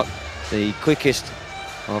 Imogen Clark, the quickest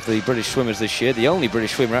of the British swimmers this year, the only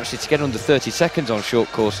British swimmer actually to get under 30 seconds on short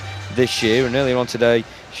course this year, and earlier on today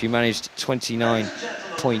she managed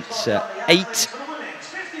 29.8.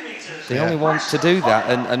 The only one to do that,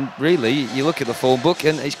 and really you look at the form book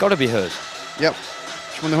and it's got to be hers. Yep,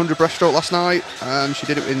 she won the 100 breaststroke last night, and she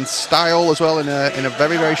did it in style as well, in a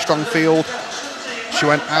very, very strong field. She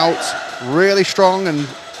went out really strong and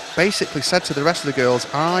basically said to the rest of the girls,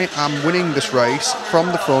 I am winning this race from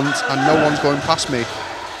the front and no one's going past me.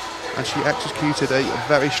 And she executed a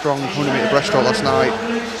very strong 100-metre breaststroke last night,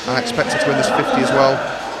 and I expect her to win this 50 as well.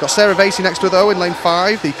 Got Sarah Vasey next to her though in lane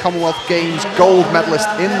 5, the Commonwealth Games gold medalist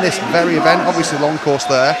in this very event, obviously long course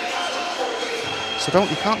there. So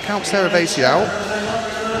you can't count Sarah Vasey out.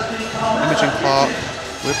 Imogen Clark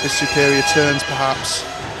with the superior turns perhaps.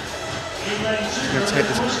 She's going to take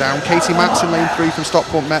this down. Katie Max in lane 3 from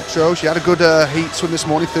Stockport Metro. She had a good heat swim this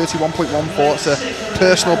morning, 31.14. It's a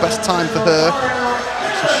personal best time for her.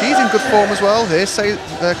 So she's in good form as well. Here's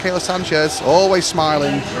Kayla Sanchez, always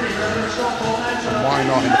smiling. And why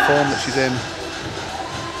not in the form that she's in?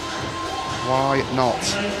 Why not?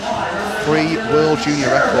 3 World Junior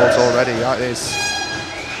records already. That is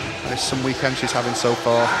some weekend she's having so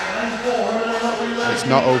far. And it's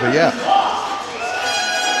not over yet.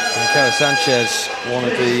 And Kayla Sanchez, one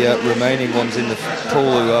of the remaining ones in the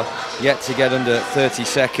pool who are yet to get under 30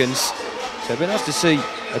 seconds. So it'd be nice to see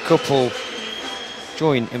a couple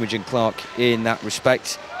join Imogen Clark in that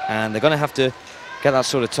respect, and they're going to have to get that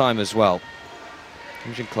sort of time as well.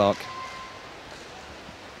 Imogen Clark,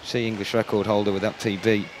 see English record holder with that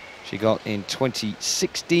PB she got in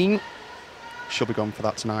 2016. She'll be gone for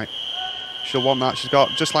that tonight. She'll want that. She's got,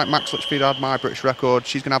 just like Max Litchfield had my British record,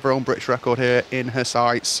 she's going to have her own British record here in her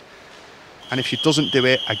sights. And if she doesn't do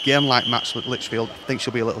it, again like Max Litchfield, I think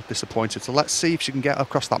she'll be a little disappointed. So let's see if she can get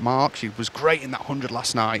across that mark. She was great in that 100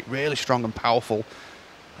 last night, really strong and powerful.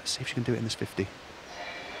 Let's see if she can do it in this 50.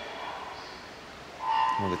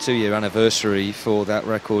 Well, the 2-year anniversary for that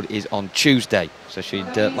record is on Tuesday, so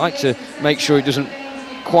she'd like to make sure it doesn't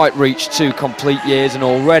quite reach 2 complete years, and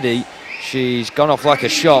already she's gone off like a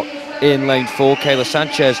shot in lane 4. Kayla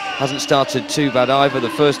Sanchez hasn't started too bad either. The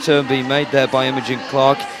first turn being made there by Imogen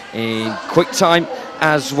Clark in quick time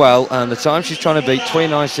as well, and the time she's trying to beat,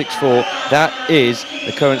 29.64, that is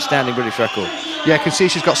the current standing British record. Yeah, you can see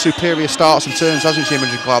she's got superior starts and turns, hasn't she,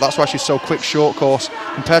 Imogen Clark? That's why she's so quick short course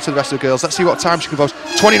compared to the rest of the girls. Let's see what time she can post.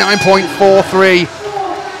 29.43.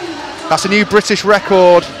 That's a new British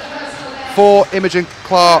record for Imogen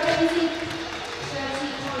Clark.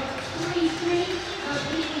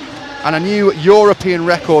 And a new European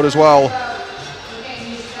record as well.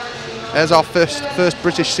 There's our first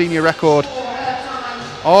British senior record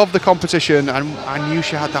of the competition, and I knew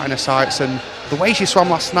she had that in her sights, and the way she swam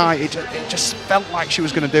last night, it just felt like she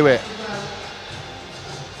was going to do it.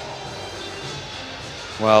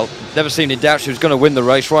 Well, never seemed in doubt she was going to win the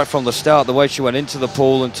race right from the start, the way she went into the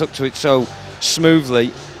pool and took to it so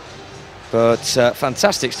smoothly. But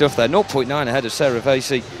fantastic stuff there, 0.9 ahead of Sarah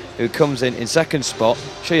Vasey, who comes in second spot.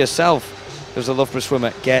 She herself, as a Loughborough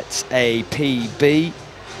swimmer, gets a PB,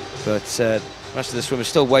 but the rest of the swimmers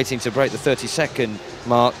still waiting to break the 30-second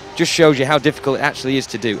mark. Just shows you how difficult it actually is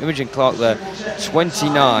to do. Imogen Clark there,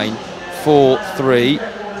 29.43,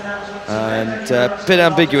 and a bit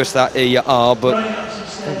ambiguous that ER, but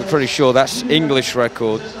I'm pretty sure that's English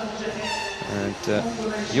record. And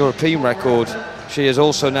European record she has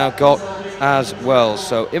also now got as well.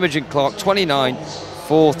 So Imogen Clark,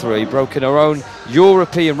 29.43, broken her own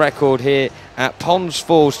European record here at Ponds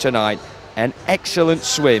Falls tonight. An excellent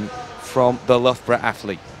swim from the Loughborough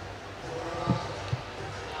athlete.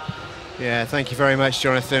 Yeah, thank you very much,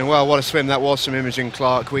 Jonathan. Well, what a swim that was from Imogen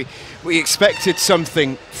Clark. We expected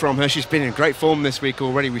something from her. She's been in great form this week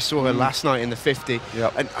already. We saw her last night in the 50,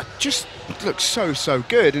 and just looks so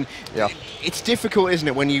good. And it's difficult, isn't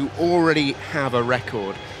it, when you already have a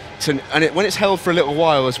record, when it's held for a little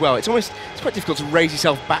while as well. It's quite difficult to raise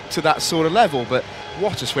yourself back to that sort of level. But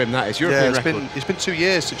what a swim that is! European record. It's been 2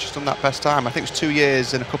 years since she's done that best time. I think it was 2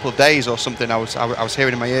 years in a couple of days or something. I was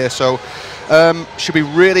hearing in my ear. So she'll be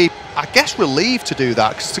really, I guess, relieved to do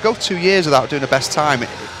that, because to go 2 years without doing the best time,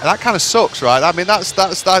 that kind of sucks, right? I mean, that's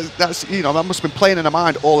you know, that must have been playing in her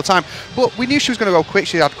mind all the time. But we knew she was going to go quick.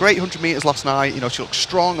 She had great 100 metres last night. You know, she looks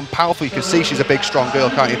strong and powerful. You can see she's a big, strong girl,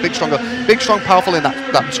 can't you? Big, strong girl, big, strong, powerful in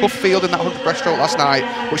that tough field in that 100 breaststroke last night.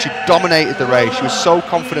 But she dominated the race. She was so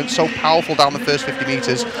confident, so powerful down the first 50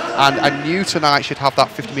 metres. And I knew tonight she'd have that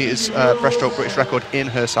 50 metres breaststroke British record in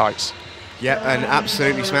her sights. Yeah, and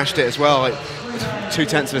absolutely smashed it as well.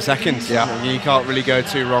 0.2 of a second. Yeah, you can't really go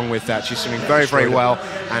too wrong with that. She's swimming very, very well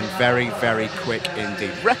and very, very quick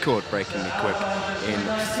indeed. Record-breakingly quick, in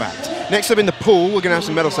fact. Next up in the pool, we're going to have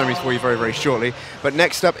some medal ceremonies for you very, very shortly. But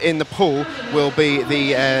next up in the pool will be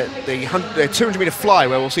the 200-metre fly,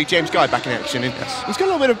 where we'll see James Guy back in action. And he's got a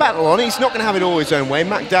little bit of battle on. He's not going to have it all his own way.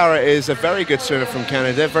 Mac Dara is a very good swimmer from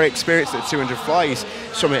Canada, very experienced at 200 fly. He's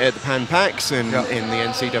swum it at the Pan Pacs and in the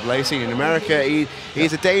NCAA scene in America.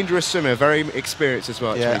 He's a dangerous swimmer, very experienced notes as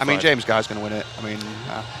well. Yeah, I mean, James Guy's going to win it. I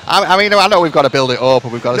mean, I know we've got to build it up,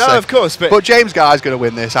 and we've got to say, of course, but James Guy's going to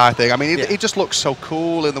win this, I think. I mean, he just looks so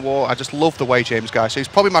cool in the water. I just love the way James Guy. So he's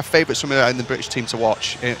probably my favourite swimmer in the British team to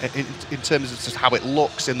watch in terms of just how it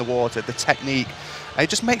looks in the water, the technique. And it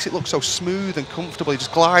just makes it look so smooth and comfortable. He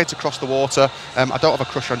just glides across the water. I don't have a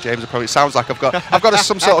crush on James. It sounds like I've got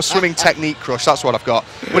some sort of swimming technique crush. That's what I've got.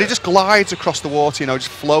 But he just glides across the water, just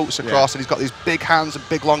floats across, and he's got these big hands and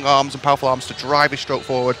big long arms and powerful arms to drive his stroke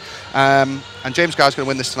forward. And James Guy's going to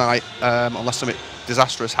win this tonight, unless something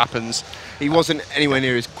disastrous happens. He wasn't anywhere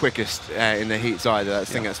near his quickest in the heats either. I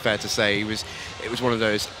think that's fair to say. It was one of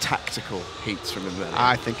those tactical heats from him there.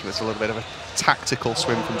 I think it was a little bit of a tactical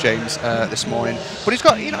swim from James this morning, but he's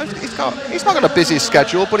not got a busy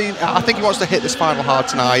schedule, but I think he wants to hit this final hard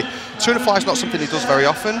tonight. 200 fly is not something he does very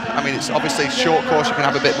often. I mean, it's obviously short course, you can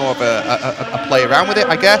have a bit more of a play around with it,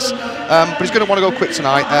 I guess, but he's going to want to go quick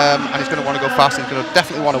tonight, and he's going to want to go fast, and he's going to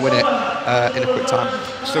definitely want to win it in a quick time.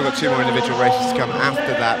 Still got 2 more individual races to come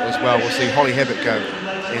after that as well. We'll see Holly Hibbott go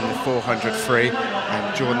in the 400 free,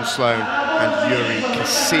 and Jordan Sloan and Yuri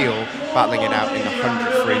Casil battling it out in the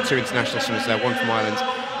 100 free. 2 international swimmers there, one from Ireland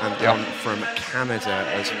and one from Canada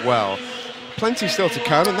as well. Plenty still to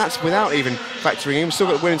come, and that's without even factoring in. We've still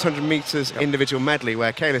got the women's 100 metres individual medley,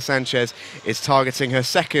 where Kayla Sanchez is targeting her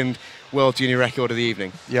second world junior record of the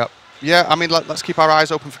evening. Yep. Yeah, I mean, let's keep our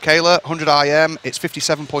eyes open for Kayla. 100 IM, it's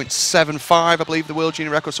 57.75, I believe, the world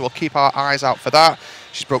junior record, so we'll keep our eyes out for that.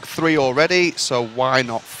 She's broke 3 already, so why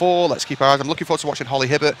not 4? Let's keep our eyes. I'm looking forward to watching Holly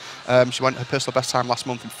Hibbott. She went her personal best time last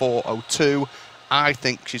month in 4:02. I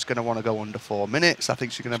think she's going to want to go under 4 minutes. I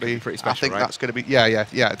think she's going to be pretty special. I think right? that's going to be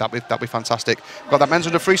that'd be fantastic. We've got that men's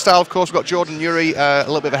under freestyle, of course. We've got Jordan and Yuri, a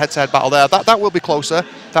little bit of a head-to-head battle there. That will be closer.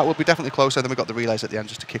 That will be definitely closer. Then we've got the relays at the end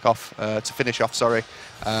just to kick off, to finish off. Sorry,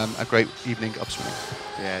 a great evening of swimming.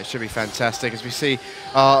 Yeah, it should be fantastic as we see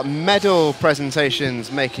our medal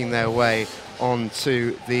presentations making their way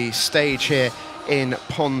onto the stage here in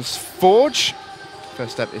Ponds Forge.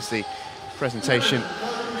 First up is the presentation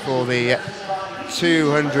for the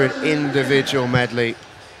 200 individual medley,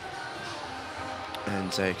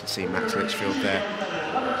 and you can see Max Litchfield there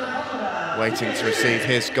waiting to receive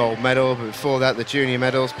his gold medal. But before that, the junior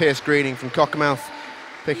medals. Pierce Greening from Cockermouth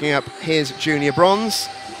picking up his junior bronze.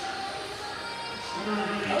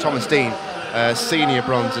 Thomas Dean, senior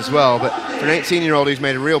bronze as well. But for an 18-year-old who's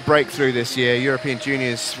made a real breakthrough this year, European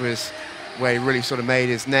Juniors was where he really sort of made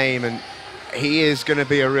his name, and he is going to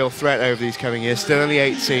be a real threat over these coming years. Still only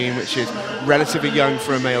 18, which is relatively young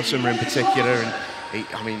for a male swimmer in particular. And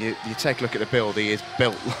I mean, you take a look at the build, he is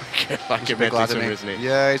built like a big lad, swimmer, isn't he?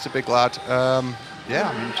 Yeah, he's a big lad. Yeah,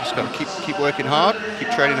 I mean, just got to keep working hard, keep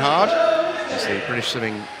training hard. He's the British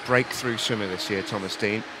swimming breakthrough swimmer this year, Thomas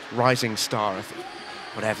Dean. Rising star, I think,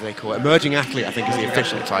 whatever they call it. Emerging athlete, I think, is the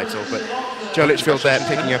official title. But Joe Litchfield there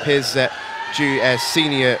picking up his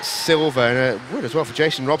senior silver, and a word as well for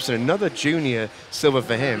Jason Robson, another junior silver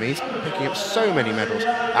for him. He's picking up so many medals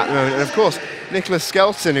at the moment. And of course, Nicholas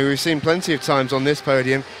Skelton, who we've seen plenty of times on this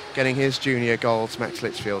podium, getting his junior golds. Max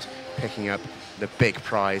Litchfield picking up the big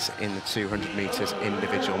prize in the 200 metres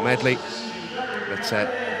individual medley. But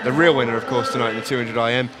the real winner, of course, tonight in the 200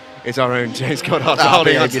 IM is our own James Goddard,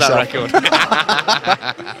 holding on to that record.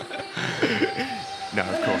 No,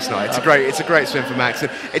 of course not. It's a great swim for Max.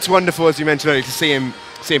 And it's wonderful, as you mentioned earlier, to see him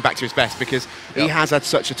back to his best, because he has had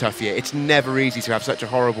such a tough year. It's never easy to have such a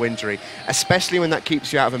horrible injury, especially when that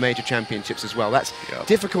keeps you out of a major championships as well. That's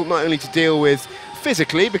difficult not only to deal with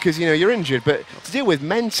physically, because you're injured, but to deal with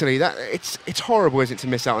mentally. That it's horrible, isn't it, to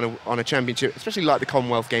miss out on a championship, especially like the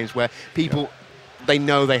Commonwealth Games, where people they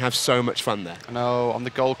know they have so much fun there. I know, on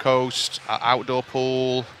the Gold Coast, outdoor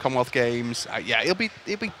pool, Commonwealth Games. Yeah, he'll be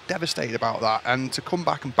devastated about that, and to come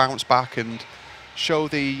back and bounce back and show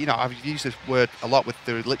the, I've used this word a lot with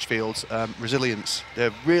the Litchfields, resilience.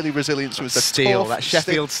 They're really resilient swimmers. Steel, that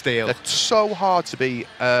Sheffield steel. They're so hard to beat.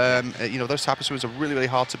 Those type of swimmers are really, really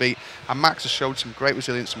hard to beat. And Max has showed some great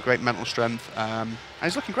resilience, some great mental strength. And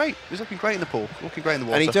he's looking great. He's looking great in the pool, looking great in the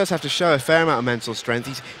water. And he does have to show a fair amount of mental strength.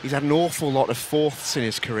 He's had an awful lot of fourths in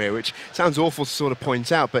his career, which sounds awful to sort of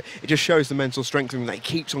point out, but it just shows the mental strength that he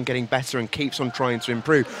keeps on getting better and keeps on trying to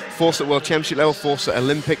improve. Fourths at World Championship level, fourths at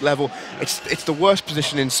Olympic level. It's the worst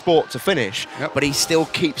position in sport to finish, but he still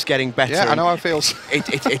keeps getting better. Yeah, I know how it feels.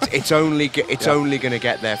 It's only going to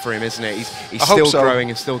get there for him, isn't it? He's still growing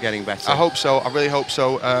and still getting better. I hope so. I really hope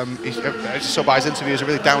so. So by his interview, he's a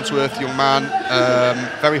really down-to-earth young man.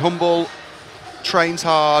 Very humble, trains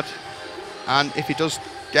hard, and if he does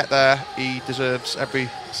get there, he deserves every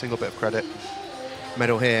single bit of credit.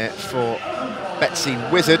 Medal here for Betsy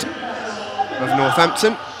Wizard of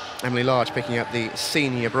Northampton. Emily Large picking up the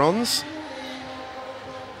senior bronze.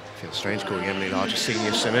 Feels strange calling Emily Large a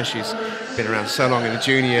senior swimmer. She's been around so long in the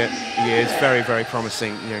junior years. Very, very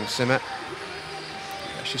promising young swimmer.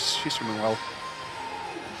 Yeah, she's swimming well.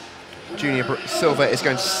 Junior silver is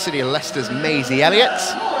going to City of Leicester's Maisie Elliott.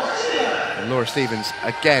 And Laura Stevens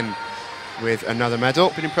again with another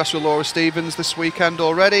medal. Been impressed with Laura Stevens this weekend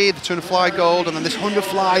already. The 200 fly gold, and then this 100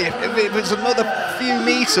 fly. If it was another few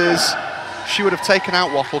metres, she would have taken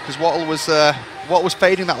out Wattle, because Wattle was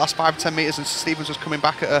fading that last 5 or 10 metres, and Stevens was coming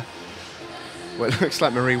back at her. Well, it looks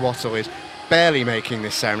like Marie Wattle is barely making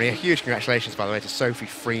this ceremony. A huge congratulations, by the way, to Sophie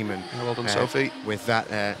Freeman. Yeah, well done, Sophie. With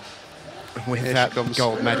that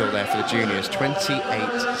gold medal there for the juniors,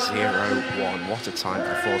 28.01. What a time for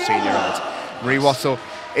the 14-year-olds. Marie Wattle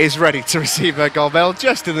is ready to receive her gold medal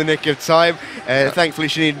just in the nick of time. Thankfully,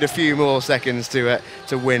 she needed a few more seconds to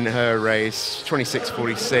win her race.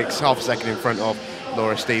 26.46, half a second in front of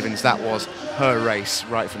Laura Stevens. That was her race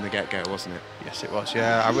right from the get-go, wasn't it? Yes, it was.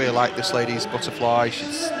 Yeah, I really like this lady's butterfly.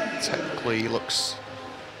 She's technically looks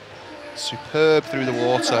superb through the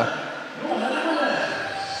water.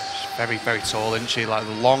 She's very, very tall, isn't she? Like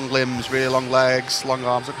the long limbs, really long legs, long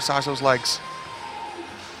arms. Look at the size of those legs.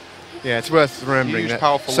 Yeah, it's worth remembering Huge, that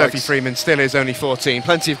powerful Sophie legs. Freeman still is only 14.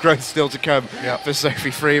 Plenty of growth still to come for Sophie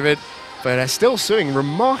Freeman, but still swimming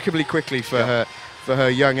remarkably quickly for her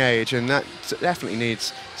young age, and that definitely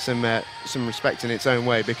needs some respect in its own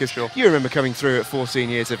way, because you remember coming through at 14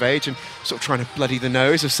 years of age and sort of trying to bloody the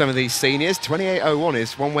nose of some of these seniors. 28.01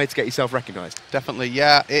 is one way to get yourself recognised. Definitely,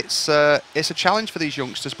 yeah. It's a challenge for these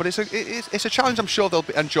youngsters, but it's a challenge I'm sure they'll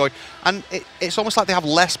enjoy. And it's almost like they have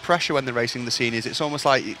less pressure when they're racing the seniors. It's almost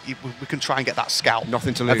like we can try and get that scalp.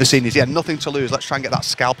 Nothing to lose. Of the seniors, yeah, nothing to lose. Let's try and get that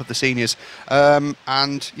scalp of the seniors.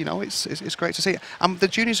 And you know, it's great to see. And the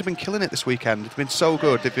juniors have been killing it this weekend. They've been so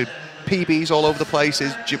good. They've been PBs all over the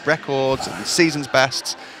places, records and season's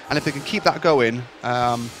bests, and if they can keep that going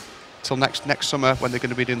till next summer, when they're going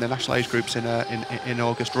to be doing their national age groups in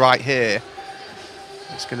August right here,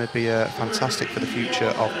 it's going to be fantastic for the future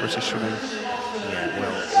of British swimming. Yeah,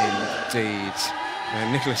 well, indeed.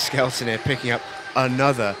 And Nicholas Skelton here picking up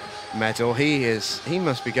another medal. He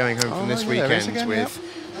must be going home from this weekend again, with.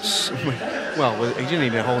 Well, he didn't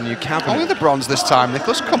need a whole new cabinet. Only the bronze this time,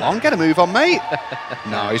 Nicholas. Come on, get a move on, mate.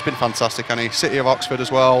 No, he's been fantastic, and he's City of Oxford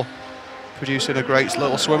as well, producing a great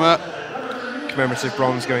little swimmer. Commemorative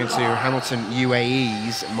bronze going to Hamilton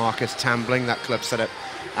UAE's Marcus Tambling. That club set up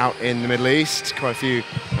out in the Middle East. Quite a few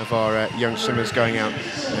of our young swimmers going out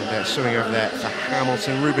and swimming over there for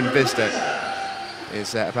Hamilton. Ruben Visda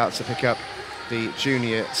is about to pick up the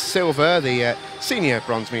junior silver. The senior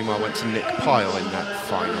bronze, meanwhile, went to Nick Pyle in that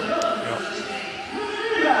final.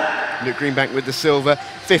 Yep. Luke Greenbank with the silver.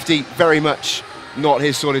 50, very much not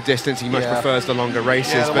his sort of distance. He much prefers the longer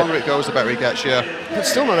races. Yeah, the longer it goes, the better he gets, But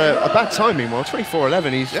still not a bad time, meanwhile.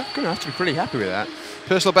 24.11, he's going to have to be pretty happy with that.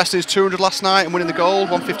 Personal best is 200 last night and winning the gold,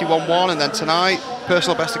 151.1, and then tonight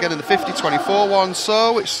personal best again in the 50, 24.1.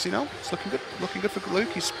 So it's it's looking good for Luke.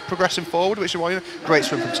 He's progressing forward, which is why great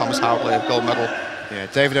swim from Thomas Howley, a gold medal. Yeah,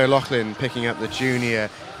 David O'Loughlin picking up the junior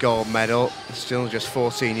gold medal, still just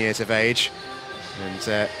 14 years of age, and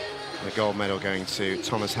the gold medal going to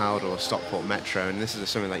Thomas Howdle of Stockport Metro. And this is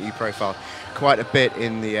something that you profiled quite a bit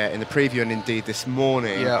in the preview and indeed this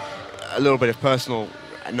morning. Yeah, a little bit of personal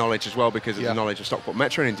knowledge as well, because of the knowledge of Stockport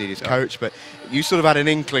Metro and indeed his coach, but you sort of had an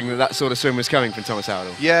inkling that sort of swim was coming from Thomas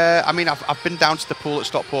Howdle. Yeah, I mean, I've been down to the pool at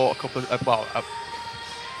Stockport a couple of,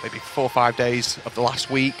 maybe 4 or 5 days of the last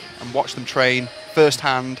week and watched them train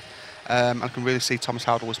firsthand, and I can really see Thomas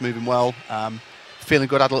Howdle was moving well. Feeling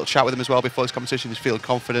good. I had a little chat with him as well before this competition. He's feeling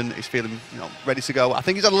confident. He's feeling, ready to go. I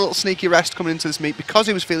think he's had a little sneaky rest coming into this meet because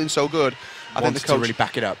he was feeling so good. I think the coach really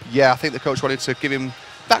back it up. Yeah, I think the coach wanted to give him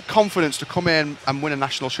that confidence to come in and win a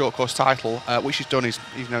national short course title, which he's done. He's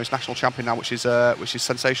national champion now, which is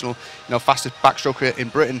sensational. Fastest backstroker in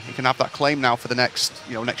Britain. He can have that claim now for the next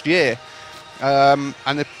year. And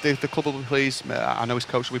the club will be pleased. I know his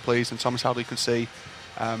coach will be pleased, and Thomas Howley, you can see.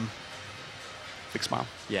 Big smile.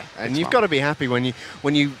 Yeah, and you've got to be happy when you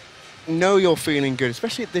know you're feeling good,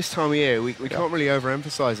 especially at this time of year. We can't really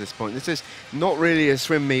overemphasize this point. This is not really a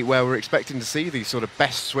swim meet where we're expecting to see these sort of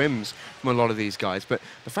best swims from a lot of these guys, but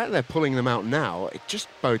the fact that they're pulling them out now, it just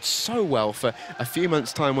bodes so well for a few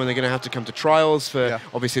months' time when they're going to have to come to trials for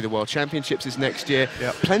obviously the World Championships is next year.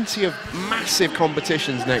 Plenty of massive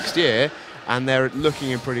competitions next year, and they're looking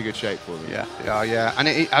in pretty good shape for them. Yeah. And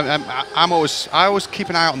I always keep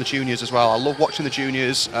an eye out on the juniors as well. I love watching the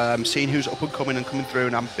juniors, seeing who's up and coming through,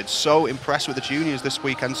 and I've been so impressed with the juniors this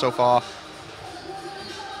weekend so far.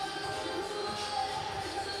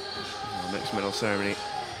 Next medal ceremony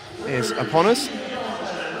is upon us.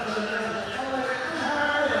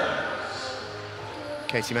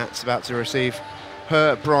 Katie Matt's about to receive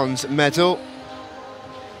her bronze medal.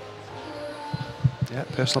 Yeah,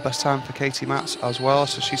 personal best time for Katie Matts as well,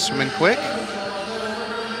 so she's swimming quick.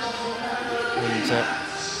 And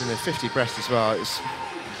in the 50 breast as well,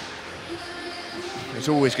 it's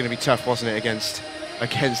always going to be tough, wasn't it, against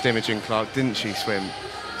Imogen Clark? Didn't she swim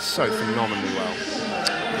so phenomenally well?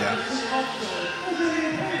 Yeah.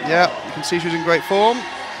 Yeah, you can see she was in great form.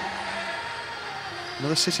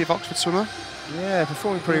 Another City of Oxford swimmer. Yeah,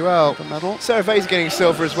 performing pretty well. The medal. Sarah Vay's getting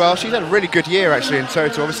silver as well. She's had a really good year actually in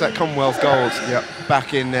total. Obviously that Commonwealth gold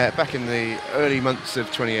back in the early months of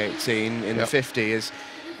 2018 in the 50 is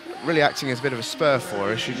really acting as a bit of a spur for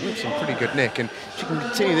her. She looks in pretty good nick, and she can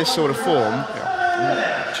continue this sort of form.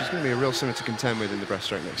 She's going to be a real swimmer to contend with in the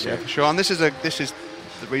breaststroke next year. For sure. And this is the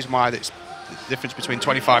reason why it's the difference between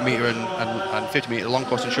 25 metre and 50 metre long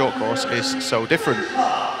course and short course is so different.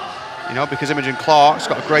 You know, because Imogen Clark's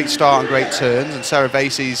got a great start and great turns, and Sarah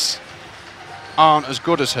Vay's aren't as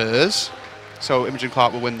good as hers. So Imogen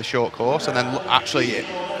Clark will win the short course, and then actually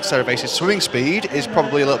Sarah Vay's swimming speed is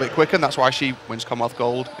probably a little bit quicker, and that's why she wins Commonwealth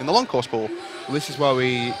gold in the long course pool. Well, this is why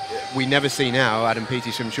we never see now Adam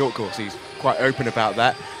Peaty swim short course. He's quite open about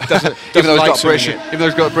that. Even though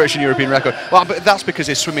he's got a British and European record. Well, but that's because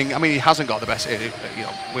his swimming, I mean, he hasn't got the best, you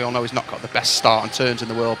know, we all know he's not got the best start and turns in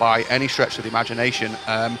the world by any stretch of the imagination,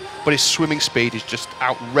 but his swimming speed is just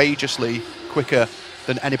outrageously quicker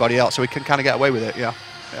than anybody else, so he can kind of get away with it, yeah.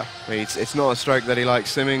 It's not a stroke that he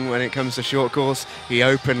likes swimming when it comes to short course. He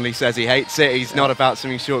openly says he hates it. He's not about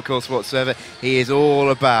swimming short course whatsoever. He is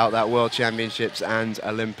all about that World Championships and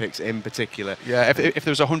Olympics in particular. Yeah, if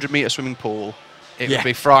there was a 100-metre swimming pool, it would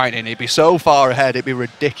be frightening. It'd be so far ahead, it'd be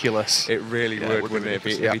ridiculous. It really would, wouldn't it?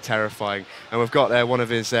 It'd be terrifying. And we've got one of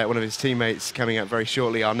his teammates coming up very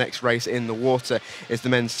shortly. Our next race in the water is the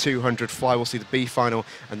men's 200 fly. We'll see the B final,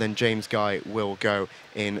 and then James Guy will go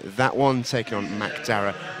in that one, taking on Mac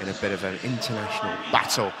Dara in a bit of an international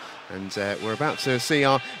battle. And we're about to see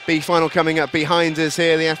our B final coming up behind us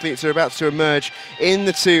here. The athletes are about to emerge in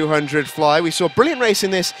the 200 fly. We saw a brilliant race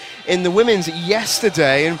in this in the women's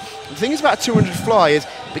yesterday. And the thing is about 200 fly is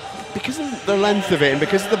because of the length of it and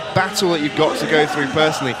because of the battle that you've got to go through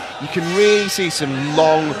personally, you can really see some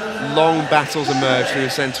long battles emerge through the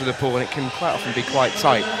centre of the pool, and it can quite often be quite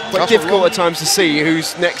tight. Quite difficult at times to see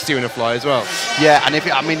who's next to you in a fly as well. Yeah, and you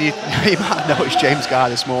might have noticed James Guy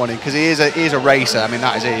this morning, because he is a racer. I mean,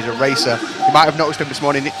 that is it, he's a racer. You might have noticed him this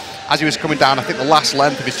morning as he was coming down, I think the last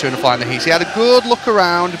length of his turn of fly in the heat. He had a good look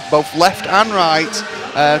around, both left and right,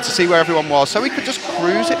 to see where everyone was, so he could just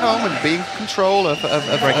cruise it home and be in control of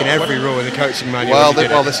breaking every rule in the coaching manual.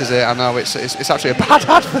 Well, this is it. I know it's actually a bad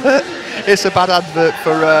advert. It's a bad advert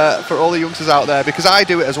for all the youngsters out there, because I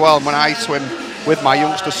do it as well. And when I swim with my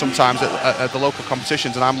youngsters sometimes at the local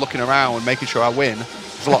competitions, and I'm looking around making sure I win,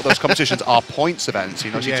 because a lot of those competitions are points events.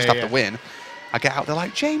 You know, so you just have to win. I get out there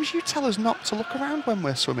like, James, you tell us not to look around when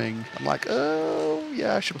we're swimming. I'm like, oh,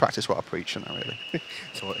 yeah, I should practice what I preach, shouldn't I, really?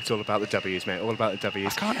 It's all about the W's, mate, all about the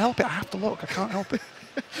W's. I can't help it, I have to look, I can't help it.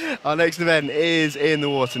 Our next event is in the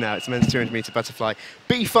water now. It's the men's 200-metre butterfly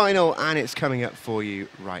B final, and it's coming up for you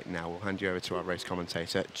right now. We'll hand you over to our race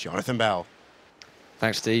commentator, Jonathan Bell.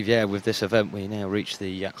 Thanks, Steve. Yeah, with this event, we now reach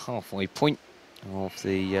the halfway point of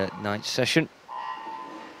the night session.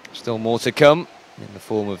 Still more to come in the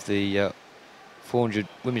form of the 400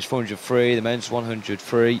 women's 400 free, the men's 100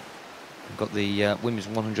 free. We've got the women's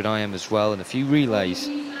 100 IM as well, and a few relays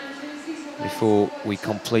before we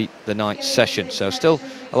complete the night session. So still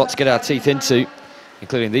a lot to get our teeth into,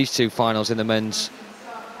 including these two finals in the men's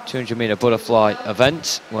 200-metre butterfly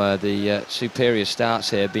event, where the superior starts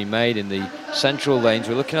here being made in the central lanes.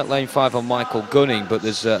 We're looking at lane 5 on Michael Gunning, but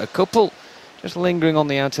there's a couple just lingering on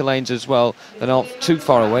the outer lanes as well. They're not too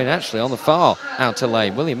far away, and actually on the far outer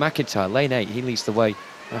lane, William McIntyre, lane 8, he leads the way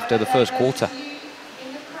after the first quarter.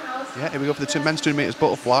 Yeah, here we go for the men's 200 metres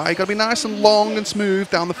butterfly. You've got to be nice and long and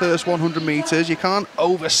smooth down the first 100 metres. You can't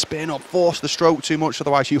overspin or force the stroke too much,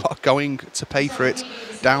 otherwise you are going to pay for it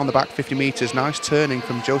down the back 50 metres. Nice turning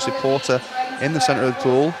from Joseph Porter in the centre of the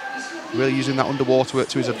pool. Really using that underwater work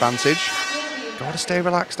to his advantage. Got to stay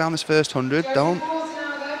relaxed down this first 100. Don't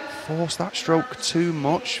force that stroke too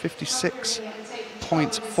much.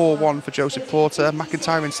 56.41 for Joseph Porter.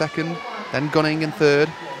 McIntyre in second, then Gunning in third.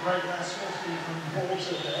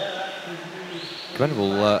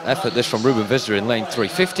 Incredible effort this from Ruben Visser in lane 3,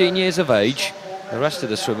 15 years of age. The rest of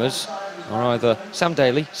the swimmers are either Sam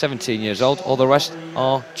Daly, 17 years old, or the rest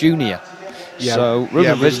are junior. Yeah. So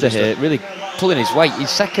Ruben Visser here really pulling his weight.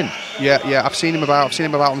 He's second Yeah, I've seen him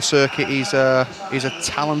about on the circuit. He's a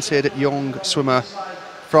talented young swimmer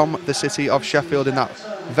from the city of Sheffield in that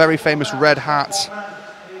very famous red hat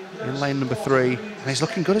in lane number 3. And he's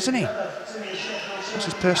looking good, isn't he? What's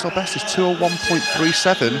his personal best? Is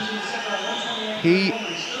 2:01.37. He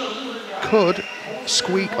could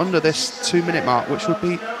squeak under this 2-minute mark, which would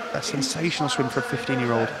be a sensational swim for a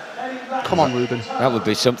 15-year-old. Come on, Ruben. That would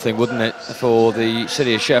be something, wouldn't it, for the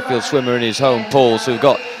City of Sheffield swimmer in his home pool. So we've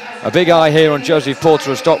got a big eye here on Joseph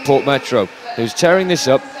Porter of Stockport Metro, who's tearing this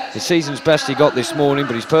up. His season's best he got this morning,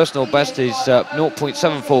 but his personal best is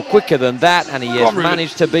 0.74 quicker than that, and he has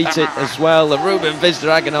managed to beat it as well. And Ruben Vizda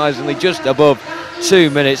agonisingly just above 2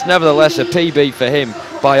 minutes. Nevertheless, a PB for him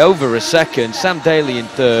by over a second. Sam Daly in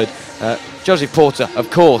third. Joseph Porter,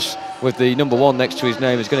 of course, with the number 1 next to his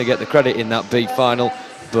name, is going to get the credit in that B final.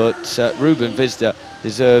 But Ruben Vizda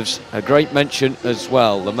deserves a great mention as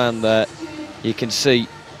well. The man there, you can see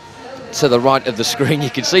to the right of the screen, you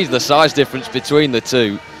can see the size difference between the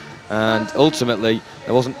two. And ultimately,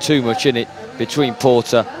 there wasn't too much in it between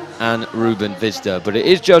Porter and Ruben Vizda. But it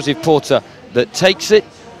is Joseph Porter that takes it,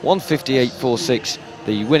 1:58.46,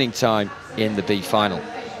 the winning time in the B final.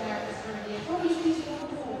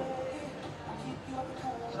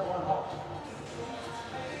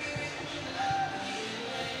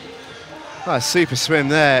 Oh, a super swim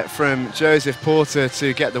there from Joseph Porter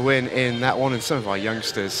to get the win in that one, and some of our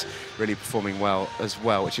youngsters really performing well as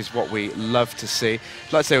well, which is what we love to see.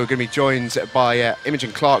 I'd like to say we're going to be joined by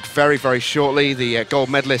Imogen Clark very, very shortly, the gold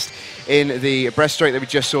medalist in the breaststroke that we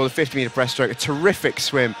just saw, the 50-metre breaststroke. A terrific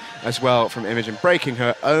swim as well from Imogen, breaking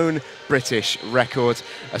her own British record.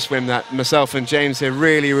 A swim that myself and James here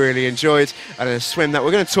really, really enjoyed, and a swim that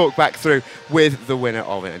we're going to talk back through with the winner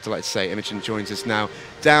of it. I'd like to say Imogen joins us now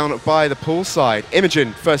down by the poolside.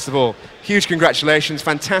 Imogen, first of all, huge congratulations,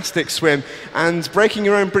 fantastic swim, and breaking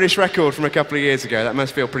your own British record from a couple of years ago. That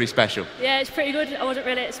must feel pretty special. Yeah, it's pretty good. I wasn't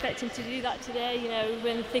really expecting to do that today, you know,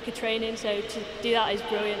 we're in the thick of training, so to do that is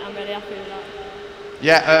brilliant. I'm really happy with that.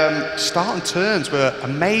 Yeah, start and turns were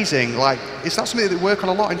amazing. Like, is that something that they work on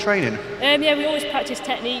a lot in training? Yeah, we always practice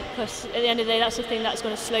technique, because at the end of the day, that's the thing that's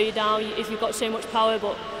going to slow you down if you've got so much power,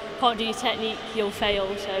 but can't do your technique, you'll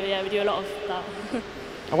fail. So yeah, we do a lot of that.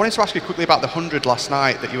 I wanted to ask you quickly about the 100 last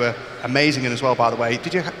night that you were amazing in as well, by the way.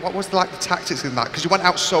 What was the tactics in that? Because you went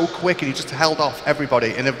out so quick and you just held off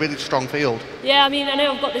everybody in a really strong field. Yeah, I mean, I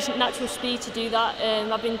know I've got this natural speed to do that.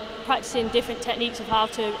 I've been practicing different techniques of how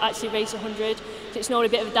to actually race 100. It's normally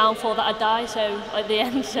a bit of a downfall that I die, so at the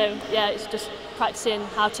end. So yeah, it's just practicing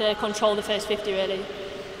how to control the first 50 really.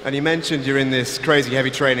 And you mentioned you're in this crazy heavy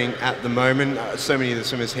training at the moment. So many of the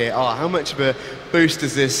swimmers here are. How much of a boost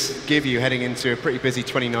does this give you heading into a pretty busy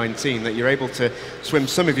 2019 that you're able to swim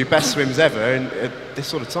some of your best swims ever in this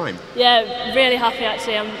sort of time? Yeah, really happy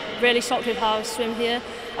actually. I'm really shocked with how I swim here.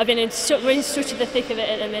 I've been we're in such the thick of it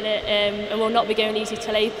at the minute, and we'll not be going easy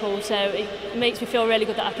till April, so it makes me feel really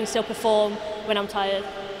good that I can still perform when I'm tired.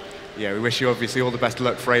 Yeah, we wish you obviously all the best of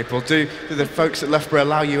luck for April. Do the folks at Loughborough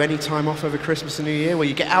allow you any time off over Christmas and New Year? Will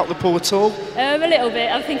you get out the pool at all? A little bit.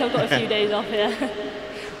 I think I've got a few days off here.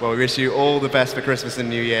 Well, we wish you all the best for Christmas and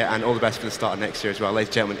New Year, and all the best for the start of next year as well. Ladies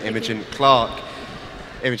and gentlemen, Imogen Clark.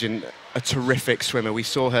 Imogen, a terrific swimmer. We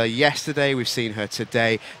saw her yesterday, we've seen her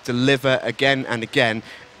today deliver again and again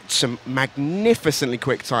some magnificently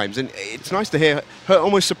quick times, and it's nice to hear her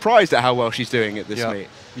almost surprised at how well she's doing at this meet.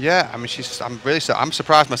 Yeah, I mean, I'm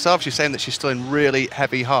surprised myself. She's saying that she's still in really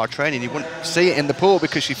heavy, hard training. You wouldn't see it in the pool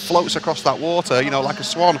because she floats across that water, you know, like a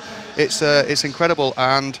swan. It's incredible.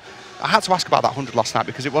 And I had to ask about that 100 last night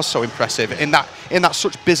because it was so impressive in that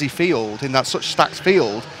such busy field, in that such stacked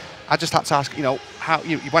field. I just had to ask, you know, how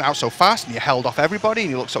you went out so fast and you held off everybody and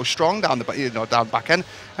you looked so strong down the down back end.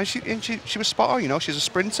 And she was spot on, you know. She's a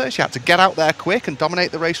sprinter. She had to get out there quick and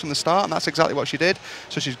dominate the race from the start, and that's exactly what she did.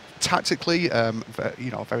 So she's tactically, a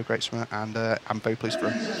very great swimmer, and I'm very pleased for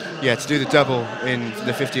her. Yeah, to do the double in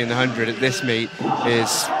the 50 and the 100 at this meet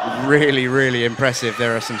is really, really impressive.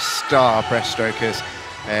 There are some star breaststrokers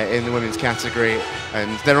in the women's category,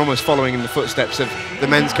 and they're almost following in the footsteps of the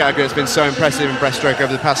men's category. It's been so impressive in breaststroke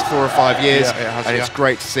over the past 4 or 5 years, yeah, it has, and it's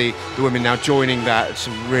great to see the women now joining that.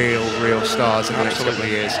 Some real stars in the next couple of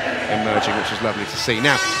years emerging, which is lovely to see.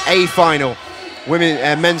 Now, A final,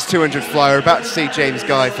 men's 200 fly. We're about to see James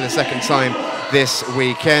Guy for the second time this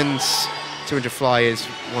weekend. 200 fly is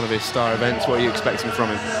one of his star events. What are you expecting from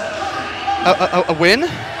him? A win.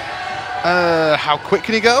 How quick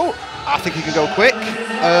can he go? I think he can go quick,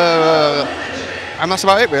 and that's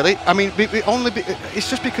about it really. I mean, it's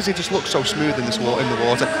just because he just looks so smooth in the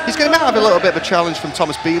water. He's going to have a little bit of a challenge from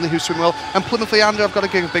Thomas Bealey, who's swimming well, and Plymouth Leander. I've got to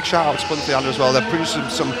give a big shout out to Plymouth Leander as well. They're producing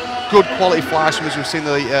some good quality fly swimmers. We've seen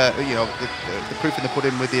the you know, the proof in the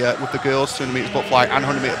pudding with the girls 200 metres butterfly and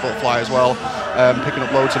 100 metre butterfly as well, picking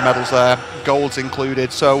up loads of medals there, golds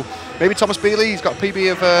included. So maybe Thomas Bealey, he's got a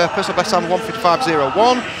PB of personal best time of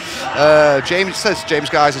 1:55.01. James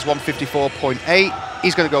Guys is 1:54.8.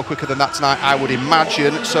 He's going to go quicker than that tonight, I would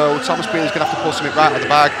imagine. So Thomas Bealey's going to have to pull something right out of the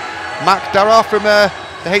bag. Mac Darragh from the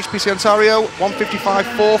HPC Ontario,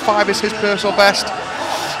 1:55.45 is his personal best.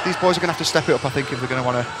 These boys are going to have to step it up, I think, if they're going to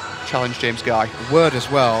want to challenge James Guy. Word as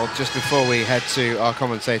well, just before we head to our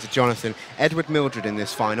commentator Jonathan, Edward Mildred in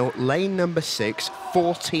this final, lane number 6,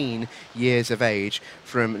 14 years of age,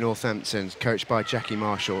 from Northampton, coached by Jackie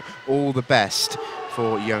Marshall. All the best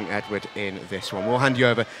for young Edward in this one. We'll hand you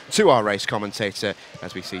over to our race commentator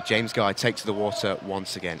as we see James Guy take to the water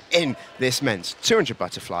once again in this men's 200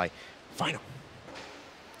 butterfly final.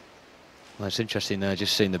 Well, it's interesting there,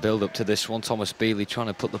 just seeing the build-up to this one. Thomas Bealey trying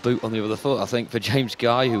to put the boot on the other foot, I think, for James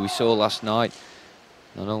Guy, who we saw last night.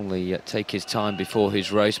 Not only take his time before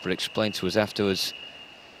his race, but explain to us afterwards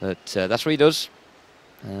that that's what he does.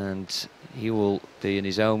 And he will be in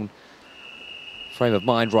his own frame of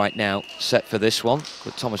mind right now, set for this one.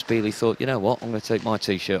 But Thomas Bealey thought, you know what, I'm going to take my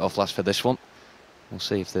T-shirt off last for this one. We'll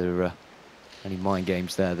see if there are any mind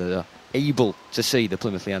games there that are able to see the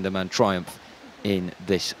Plymouth Leander man triumph in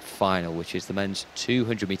this final, which is the men's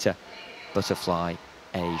 200 metre butterfly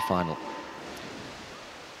A final.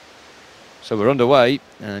 So we're underway,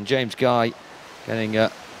 and James Guy getting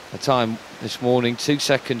a time this morning 2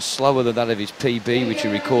 seconds slower than that of his PB, which he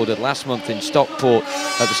recorded last month in Stockport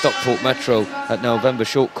at the Stockport Metro at November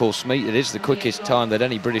short course meet. It is the quickest time that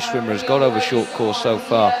any British swimmer has got over short course so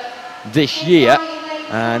far this year.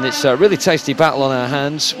 And it's a really tasty battle on our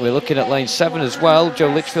hands. We're looking at lane 7 as well. Joe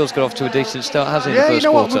Litchfield's got off to a decent start, hasn't he, in the first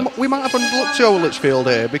quarter? What? We might have underlooked Joe Litchfield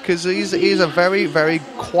here, because he's a very, very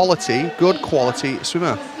good quality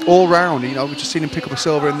swimmer all round. You know, we've just seen him pick up a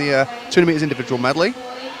silver in the 200 metres individual medley.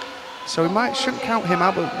 So we shouldn't count him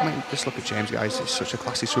out, but I mean, just look at James, guys. He's such a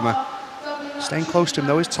classy swimmer. Staying close to him,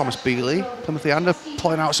 though, is Thomas Bealey. Plymouth Leander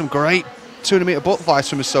pulling out some great 200 metre butterfly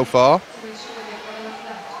swimmers so far.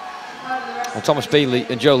 Well, Thomas Bealey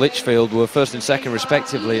and Joe Litchfield were first and second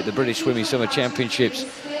respectively at the British Swimming Summer Championships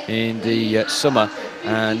in the summer,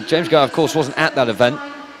 and James Guy, of course, wasn't at that event,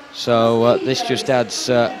 so this just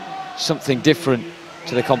adds something different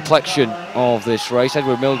to the complexion of this race.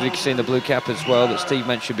 Edward Mildred, you can see in the blue cap as well, that Steve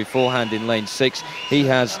mentioned beforehand, in lane 6. He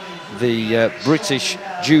has the British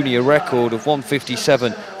junior record of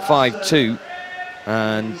 1:57.52,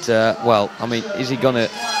 and well, I mean, is he going to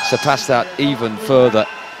surpass that even further?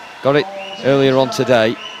 Got it earlier on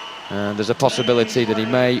today, and there's a possibility that he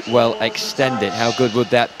may well extend it. How good would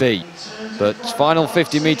that be? But final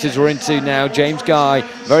 50 metres we're into now. James Guy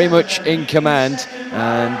very much in command,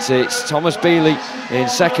 and it's Thomas Bealey in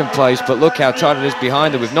second place, but look how tight it is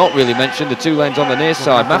behind him. We've not really mentioned the 2 lanes on the near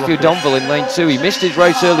side. Matthew Donville in lane 2. He missed his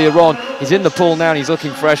race earlier on. He's in the pool now and he's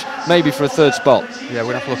looking fresh, maybe for a 3rd spot. Yeah,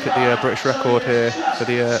 we're going to have to look at the British record here for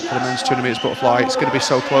the men's 200 metres butterfly. It's going to be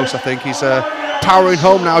so close, I think. He's powering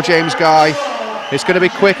home now, James Guy. It's going to be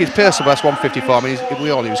quick. His personal best 1:54. I mean, we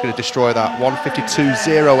all knew he was going to destroy that.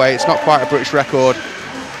 1:52.08. It's not quite a British record.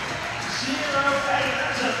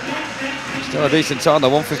 Still a decent time, though.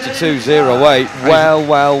 1:52.08.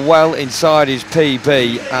 Well inside his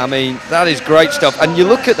PB. I mean, that is great stuff. And you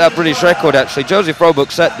look at that British record, actually. Joseph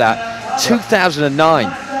Roebuck set that 2009.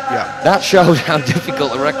 Yeah. That shows how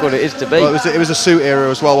difficult a record it is to beat. Well, it was a suit era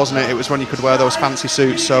as well, wasn't it? It was when you could wear those fancy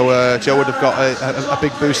suits. So Joe would have got a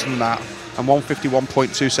big boost from that. And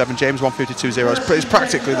 1:51.27, James 1:52.0. It's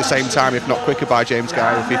practically the same time, if not quicker, by James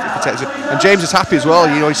Guy if he takes it. And James is happy as well.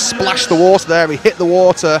 You know, he splashed the water there. He hit the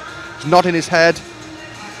water. He's nodding his head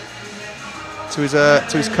to his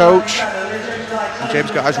coach. And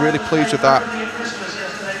James Guy is really pleased with that.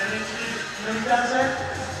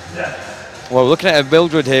 Well, looking at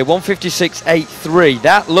Mildred here, 1:56.83.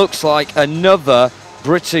 That looks like another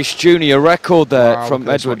British junior record there from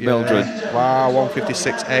Edward Mildred. Wow,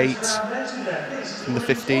 1:56.8 from the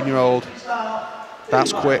 15-year-old.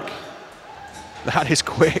 That's quick. That is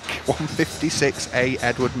quick. 1:56.8,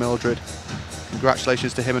 Edward Mildred.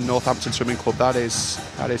 Congratulations to him and Northampton Swimming Club. That is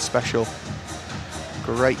special.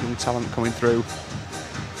 Great young talent coming through.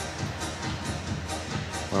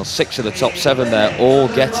 Well, 6 of the top 7 there, all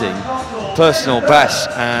getting personal bests,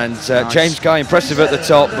 and nice. James Guy impressive at the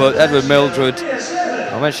top, but Edward Mildred,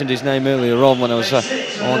 I mentioned his name earlier on when I was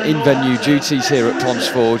on in-venue duties here at Ponds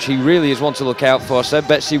Forge. He really is one to look out for. I said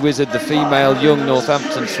Betsy Wizard, the female young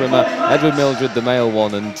Northampton swimmer, Edward Mildred, the male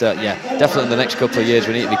one, and yeah, definitely in the next couple of years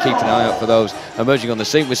we need to be keeping an eye out for those emerging on the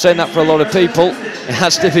scene. We're saying that for a lot of people. It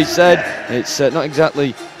has to be said. It's not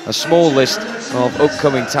exactly a small list of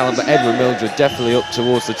upcoming talent, but Edward Mildred definitely up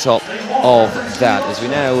towards the top of that. As we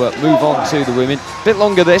now move on to the women. A bit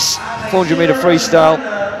longer this, 400 metre freestyle,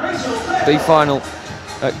 B final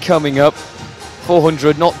coming up.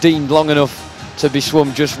 400 not deemed long enough to be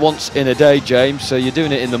swum just once in a day, James, so you're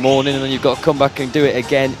doing it in the morning and then you've got to come back and do it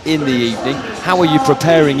again in the evening. How are you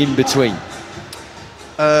preparing in between?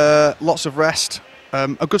 Lots of rest.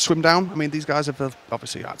 A good swim down. I mean, these guys have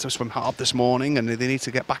obviously had to swim hard this morning and they need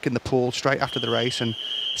to get back in the pool straight after the race and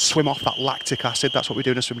swim off that lactic acid. That's what we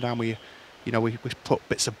do in a swim down. We put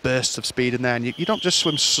bits of bursts of speed in there, and you don't just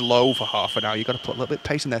swim slow for half an hour. You've got to put a little bit of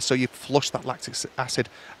pace in there so you flush that lactic acid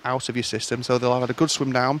out of your system. So they'll have a good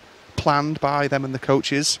swim down planned by them and the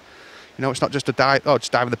coaches. You know, it's not just a dive,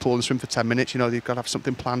 just dive in the pool and swim for 10 minutes. You know, you've got to have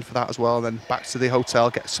something planned for that as well. And then back to the hotel,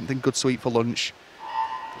 get something good to eat for lunch.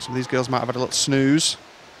 Some of these girls might have had a little snooze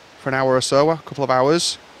for an hour or so, a couple of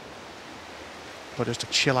hours. But just to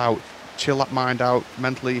chill out, chill that mind out,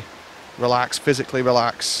 mentally relax, physically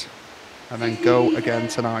relax, and then go again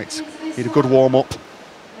tonight. Need a good warm-up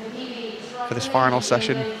for this final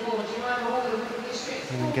session. And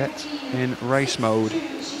then get in race mode.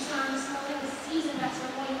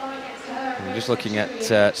 I'm just looking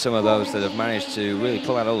at some of those that have managed to really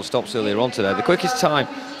pull out all the stops earlier on today. The quickest time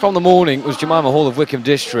from the morning was Jemima Hall of Wickham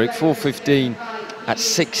District, 4:15 at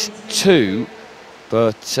 6:2.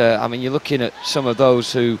 But, I mean, you're looking at some of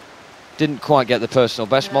those who didn't quite get the personal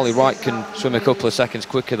best. Molly Wright can swim a couple of seconds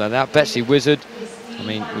quicker than that. Betsy Wizard, I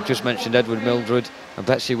mean, we've just mentioned Edward Mildred and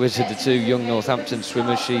Betsy Wizard, the two young Northampton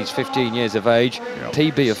swimmers. She's 15 years of age,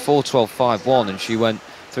 PB of 4:12.51, and she went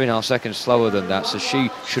 3.5 seconds slower than that, so she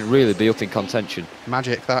should really be up in contention.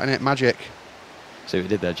 Magic, that, isn't it? Magic. See what we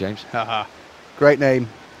did there, James? Haha. Great name.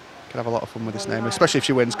 Can have a lot of fun with this name, especially if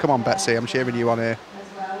she wins. Come on, Betsy, I'm cheering you on here.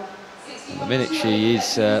 At the minute, she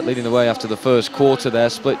is leading the way after the first quarter there,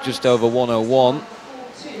 split just over 1:01.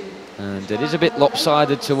 And it is a bit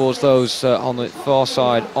lopsided towards those on the far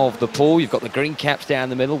side of the pool. You've got the green caps down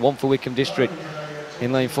the middle, one for Wickham District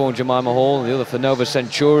in lane 4 and Jemima Hall, the other for Nova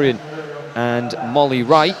Centurion and Molly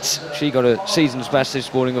Wright. She got a season's best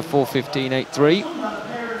this morning of 4:15.83.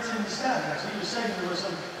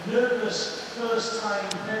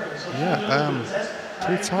 Yeah,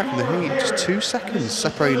 pretty tight from the heat, just 2 seconds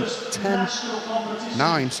separating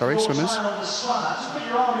 9 swimmers.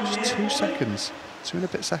 Just 2 seconds, 2 and a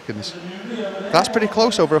bit seconds. That's pretty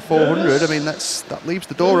close over a 400. I mean, that leaves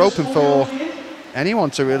the door open for anyone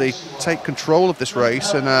to really take control of this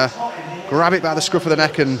race and grab it by the scruff of the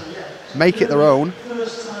neck and make it their own.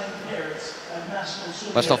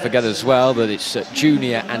 Let's not forget as well that it's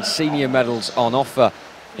junior and senior medals on offer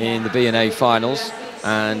in the B&A finals,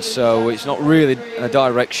 and so it's not really a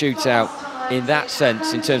direct shootout in that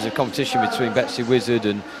sense in terms of competition between Betsy Wizard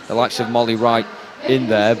and the likes of Molly Wright in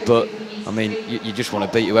there. But I mean, you just want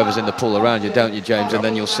to beat whoever's in the pool around you, don't you, James? And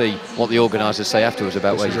then you'll see what the organisers say afterwards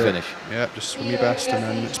about where you finish. Yeah, just swim your best, and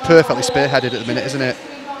then it's perfectly spearheaded at the minute, isn't it?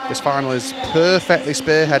 This final is perfectly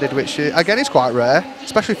spearheaded, which again is quite rare,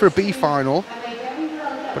 especially for a B final.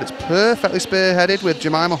 But it's perfectly spearheaded with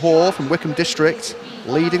Jemima Hall from Wickham District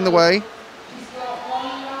leading the way.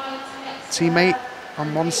 Teammate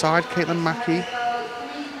on one side, Caitlin Mackey,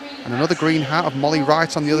 and another green hat of Molly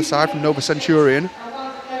Wright on the other side from Nova Centurion.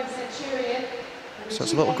 So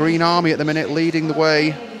it's a little green army at the minute leading the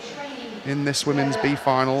way in this women's B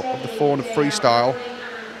final of the 400 freestyle.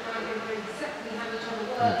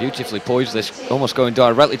 Beautifully poised, this almost going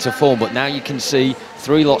directly to form, but now you can see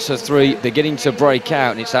 3 lots of 3 beginning to break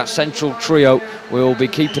out, and it's that central trio we'll be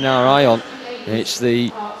keeping our eye on. It's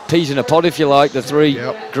the peas in a pod, if you like, the 3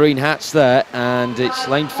 green hats there, and it's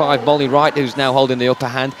lane 5 Molly Wright who's now holding the upper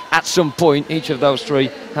hand. At some point each of those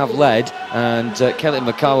 3 have led, and Kayla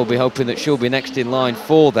McCarr will be hoping that she'll be next in line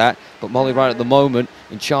for that, but Molly Wright at the moment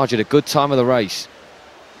in charge at a good time of the race.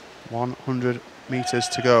 100 metres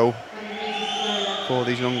to go for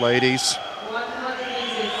these young ladies.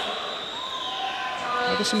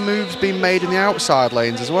 There's some moves being made in the outside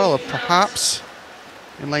lanes as well, perhaps.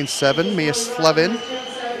 In lane 7, Mia Slevin.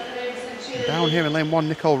 And down here in lane 1,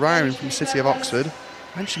 Nicole Ryan from the City of Oxford.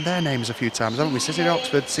 Mentioned their names a few times, haven't we? City of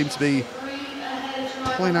Oxford seem to be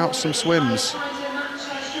pulling out some swims.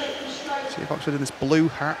 City of Oxford in this blue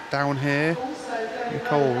hat down here.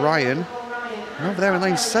 Nicole Ryan. And over there in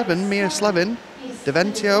lane 7, Mia Slevin,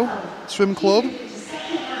 Deventio Swim Club.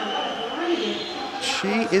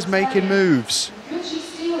 She is making moves.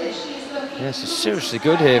 Yes, it's seriously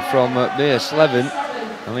good here from Mia Slevin.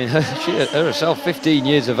 I mean, she herself 15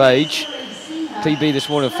 years of age. PB this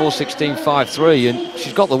morning 4:16.53, and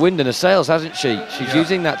she's got the wind in her sails, hasn't she? She's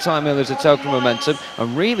using that time earlier as a token of momentum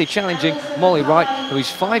and really challenging Molly Wright, who is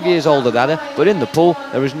 5 years older than her, but in the pool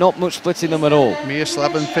there is not much splitting them at all. Mia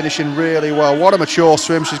Slevin finishing really well. What a mature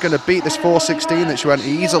swim. She's going to beat this 4:16 that she went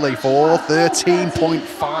easily for.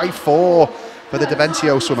 13.54 for the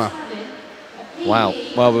Deventio swimmer. Wow.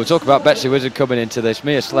 Well, we'll talk about Betsy Wizard coming into this.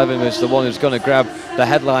 Mia Slevin was the one who's going to grab the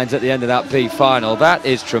headlines at the end of that B final. That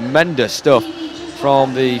is tremendous stuff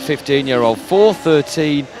from the 15-year-old.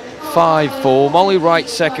 4:13.54. Molly Wright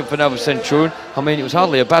second for Nova Centurion. I mean, it was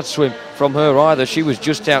hardly a bad swim from her either. She was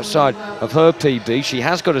just outside of her PB. She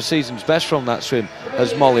has got a season's best from that swim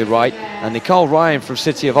as Molly Wright. And Nicole Ryan from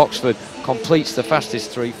City of Oxford completes the fastest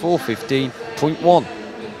 3, 4:15.1.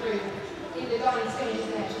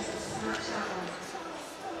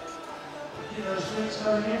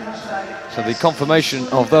 So the confirmation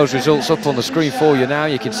of those results up on the screen for you now.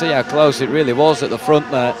 You can see how close it really was at the front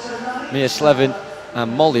there. Mia Slevin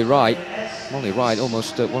and Molly Wright. Molly Wright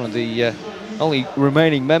almost one of the only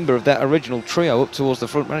remaining member of that original trio up towards the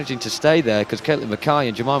front, managing to stay there because Caitlin Mackay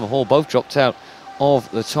and Jemima Hall both dropped out of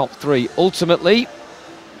the top 3 ultimately.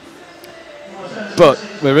 But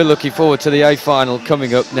we're really looking forward to the A final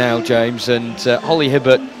coming up now, James, and Holly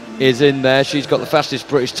Hibbott is in there. She's got the fastest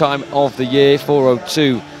British time of the year,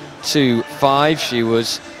 4:02.25. She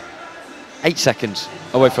was 8 seconds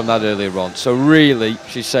away from that earlier on. So really,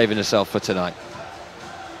 she's saving herself for tonight.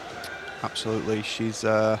 Absolutely, she's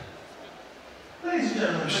got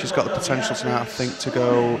the potential tonight, I think, to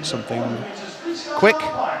go something quick.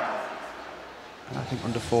 And I think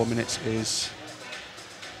under 4 minutes is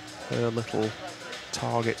her little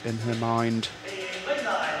target in her mind.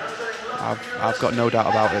 I've got no doubt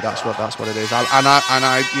about it. That's what it is.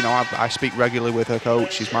 I speak regularly with her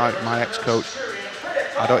coach. She's my ex-coach.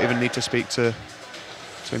 I don't even need to speak to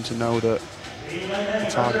him to know that the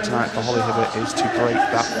target tonight for Holly Hibbott is to break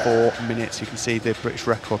that 4 minutes. You can see the British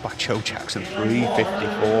record by Joe Jackson,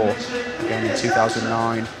 3:54, again in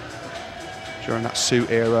 2009 during that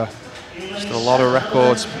suit era. Still a lot of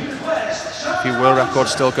records, a few world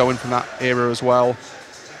records still going from that era as well.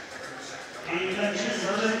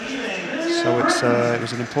 So it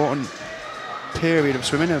was an important period of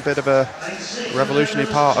swimming, a bit of a revolutionary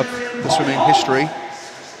part of the swimming history.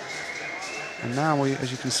 And now, as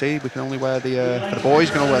you can see, we can only wear the for the boys,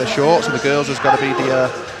 we can only wear the shorts, and the girls has got to be the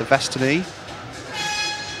vest to knee.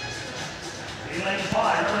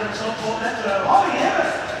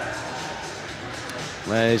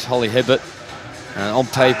 There's Holly Hibbott. On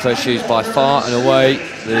paper, she's by far and away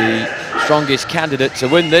the strongest candidate to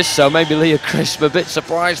win this, so maybe Leah Crisp a bit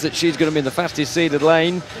surprised that she's going to be in the fastest seeded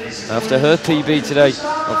lane after her PB today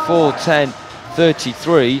of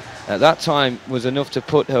 4:10.33. At that time was enough to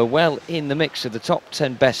put her well in the mix of the top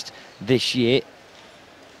 10 best this year.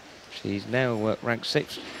 She's now ranked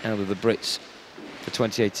 6th out of the Brits for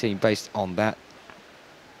 2018 based on that.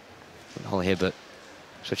 But Holly Hibbott,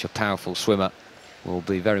 such a powerful swimmer, will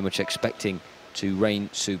be very much expecting to reign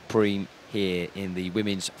supreme here in the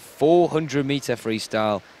women's 400-metre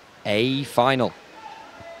freestyle A final.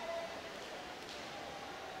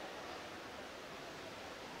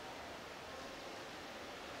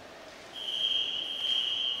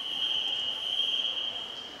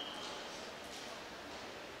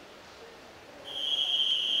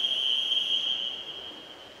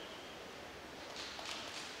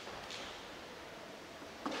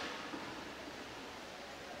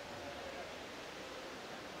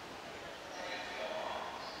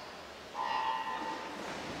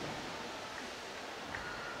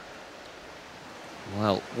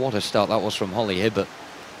 Well, what a start that was from Holly Hibbott.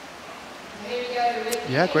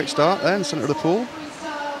 Yeah, great start there in the centre of the pool.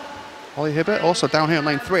 Holly Hibbott also down here in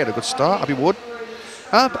lane 3 had a good start. Abby Wood.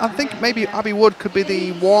 I think maybe Abby Wood could be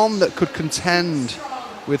the one that could contend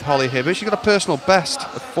with Holly Hibbott. She got a personal best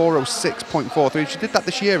of 4:06.43. She did that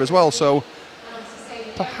this year as well, so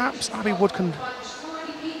perhaps Abby Wood can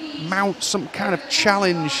mount some kind of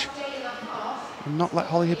challenge and not let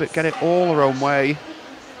Holly Hibbott get it all her own way.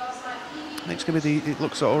 I think it's going to be it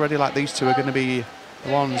looks already like these two are going to be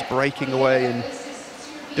the ones breaking away and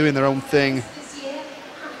doing their own thing.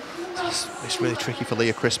 It's really tricky for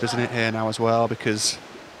Leah Crisp, isn't it, here now as well, because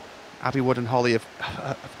Abby Wood and Holly have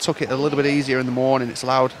took it a little bit easier in the morning. It's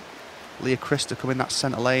allowed Leah Crisp to come in that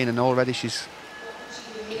centre lane, and already she's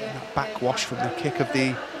getting that backwash from the kick of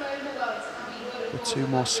the two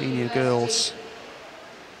more senior girls.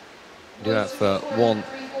 Do that for one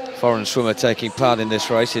foreign swimmer taking part in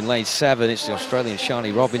this race. In lane 7, it's the Australian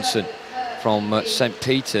Shani Robinson from St.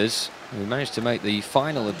 Peter's. who managed to make the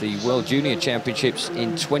final of the World Junior Championships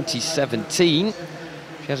in 2017.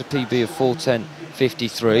 She has a PB of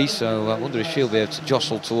 4:10.53, so I wonder if she'll be able to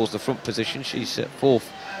jostle towards the front position. She's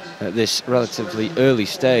fourth at this relatively early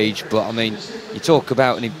stage, but I mean, you talk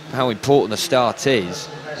about how important the start is,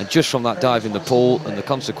 and just from that dive in the pool and the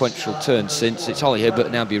consequential turn since, it's Holly Hibbott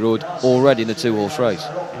and Abby Wood already in the 2-horse race.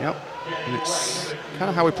 Yep, and it's kind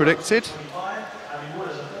of how we predicted.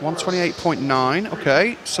 128.9,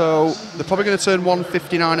 okay, so they're probably going to turn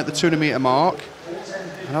 159 at the 200-metre mark.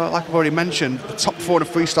 And like I've already mentioned, the top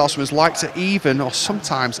 400 freestyle swimmers like to even or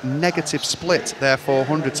sometimes negative split their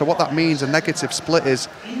 400. So what that means, a negative split, is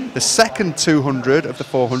the second 200 of the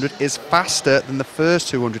 400 is faster than the first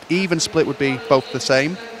 200. Even split would be both the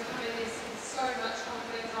same.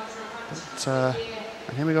 But,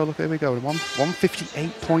 and here we go, look, here we go.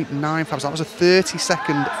 158.9 fabs. That was a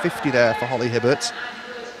 30-second 50 there for Holly Hibbott.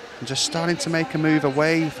 And just starting to make a move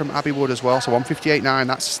away from Abby Wood as well. So 158.9,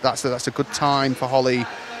 that's a good time for Holly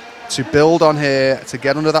to build on here, to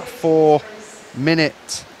get under that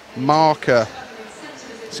 4-minute marker.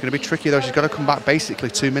 It's going to be tricky though. She's got to come back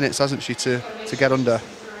basically 2 minutes, hasn't she, to get under.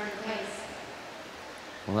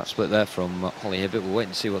 Well, that split there from Holly Hibbott. We'll wait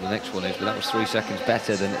and see what the next one is, but that was 3 seconds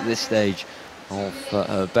better than at this stage of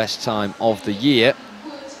her best time of the year.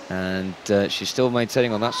 And she's still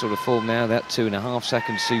maintaining on that sort of form now, that 2.5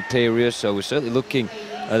 seconds superior. So we're certainly looking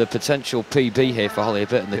at a potential PB here for Holly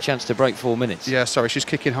Hibbott and the chance to break 4 minutes. Yeah, sorry, she's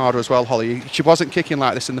kicking harder as well, Holly. She wasn't kicking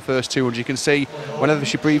like this in the first 200. You can see whenever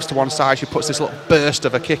she breathes to one side, she puts this little burst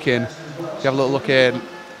of a kick in. You have a little look in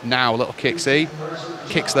now, a little kick, see?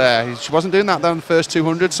 Kicks there. She wasn't doing that though in the first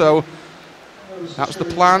 200, so that was the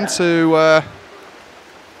plan to...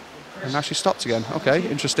 and now she stopped again. Okay,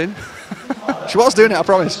 interesting. She was doing it, I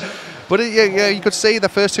promise. But yeah, you could see the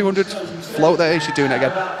first 200 float there. She's doing it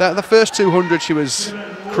again. The first 200 she was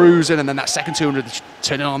cruising, and then that second 200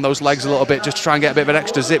 turning on those legs a little bit just to try and get a bit of an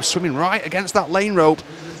extra zip, swimming right against that lane rope.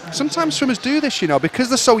 Sometimes swimmers do this, you know, because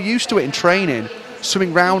they're so used to it in training,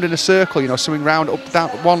 swimming round in a circle, you know, swimming round up, down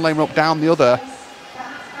one lane rope, down the other.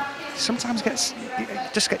 Sometimes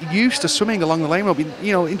just get used to swimming along the lane rope.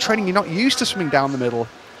 You know, in training you're not used to swimming down the middle.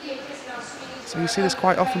 So you see this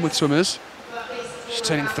quite often with swimmers. She's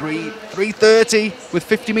turning 3:30 with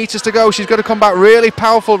 50 metres to go. She's got to come back really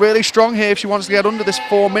powerful, really strong here if she wants to get under this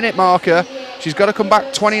 4-minute marker. She's got to come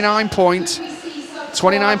back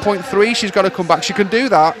 29.3. She's got to come back. She can do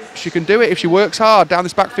that. She can do it if she works hard down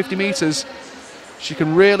this back 50 metres. She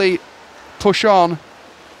can really push on.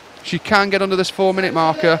 She can get under this 4-minute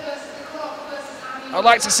marker. I'd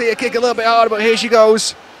like to see her kick a little bit harder, but here she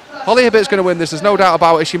goes. Holly Hibbott's going to win this, there's no doubt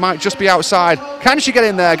about it. She might just be outside. Can she get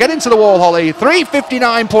in there? Get into the wall, Holly.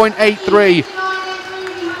 3:59.83.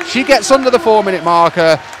 She gets under the 4-minute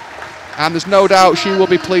marker, and there's no doubt she will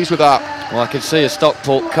be pleased with that. Well, I can see a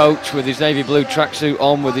Stockport coach with his navy blue tracksuit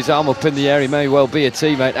on, with his arm up in the air. He may well be a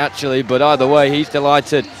teammate, actually, but either way, he's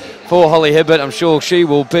delighted for Holly Hibbott. I'm sure she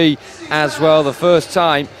will be as well. The first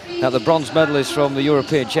time that the bronze medalist from the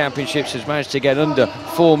European Championships has managed to get under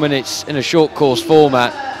 4 minutes in a short course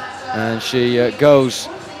format. And she goes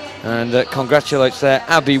and congratulates there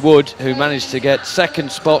Abby Wood, who managed to get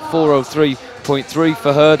second spot, 4:03.3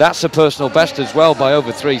 for her. That's a personal best as well by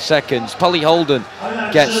over 3 seconds. Polly Holden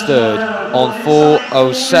gets third on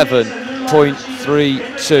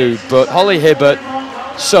 4:07.32, but Holly Hibbott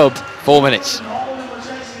sub 4 minutes.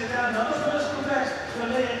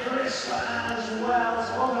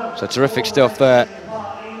 So terrific stuff there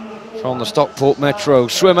from the Stockport Metro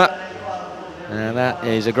swimmer. And that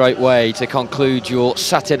is a great way to conclude your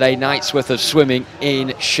Saturday night's worth of swimming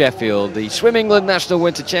in Sheffield. The Swim England National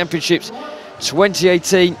Winter Championships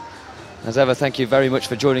 2018. As ever, thank you very much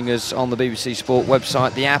for joining us on the BBC Sport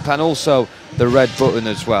website, the app, and also the red button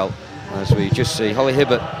as well. As we just see Holly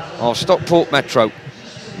Hibbott of Stockport Metro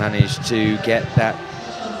managed to get that,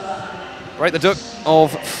 break the duck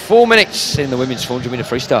of 4 minutes in the women's 400-metre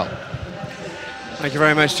freestyle. Thank you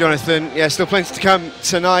very much, Jonathan. Yeah, still plenty to come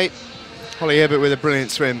tonight. Holly Hibbott with a brilliant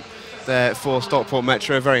swim there for Stockport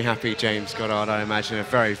Metro. Very happy James Goddard, I imagine. A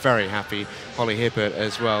very, very happy Holly Hibbott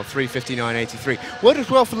as well. 3:59.83. Worked as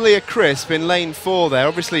well for Leah Crisp in lane 4 there.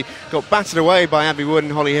 Obviously got battered away by Abby Wood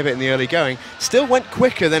and Holly Hibbott in the early going. Still went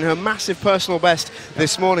quicker than her massive personal best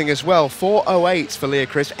this morning as well. 4:08 for Leah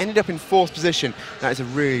Crisp. Ended up in 4th position. That is a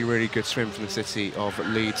really, really good swim from the City of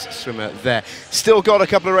Leeds swimmer there. Still got a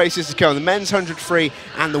couple of races to come. The men's 100 free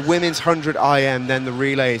and the women's 100 IM. Then the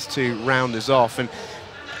relays to round us off. And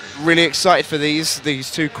really excited for these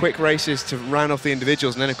two quick races to round off the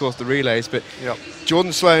individuals, and then of course the relays. But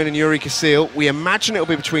Jordan Sloan and Yuri Casil, we imagine it'll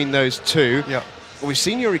be between those two. we've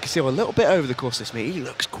seen Yuri Casil a little bit over the course of this meet. He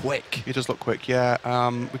looks quick. He does look quick, yeah.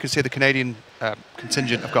 We can see the Canadian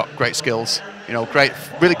contingent have got great skills. You know, great,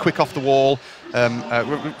 really quick off the wall.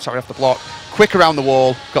 Sorry, off the block. Quick around the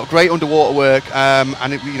wall. Got great underwater work.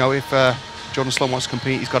 And you know, if Jordan Sloan wants to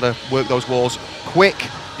compete, he's got to work those walls quick.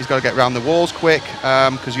 He's got to get around the walls quick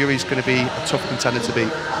because Yuri's going to be a tough contender to beat.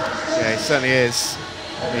 Yeah, he certainly is.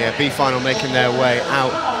 Yeah, B final making their way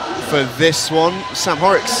out for this one. Sam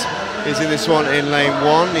Horrocks is in this one in lane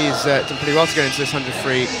 1. He's done pretty well to get into this 100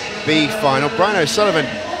 free B final. Brian O'Sullivan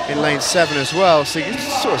in lane 7 as well. So you can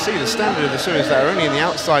sort of see the standard of the swimmers that are only in the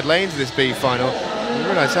outside lanes of this B final. You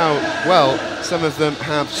realise how well some of them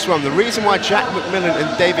have swum. The reason why Jack McMillan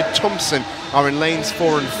and David Thompson are in lanes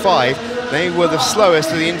 4 and 5, they were the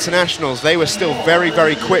slowest of the internationals. They were still very,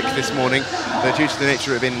 very quick this morning, but due to the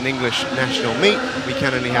nature of it being an English national meet, we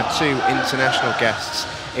can only have 2 international guests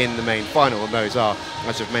in the main final, and those are,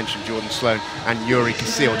 as I've mentioned, Jordan Sloan and Yuri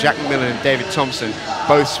Casil. Jack McMillan and David Thompson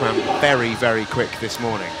both swam very, very quick this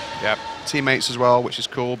morning. Yeah, teammates as well, which is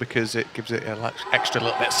cool because it gives it an extra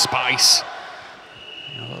little bit of spice.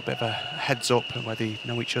 You know, a little bit of a heads up where they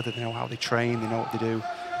know each other, they know how they train, they know what they do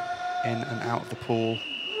in and out of the pool.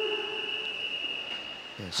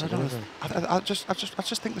 Yeah, so I just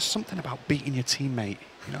think there's something about beating your teammate.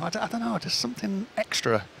 You know, I don't know, just something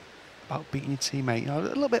extra about beating your teammate. You know, a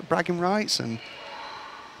little bit of bragging rights, and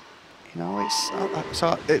you know,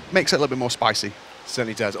 so it makes it a little bit more spicy.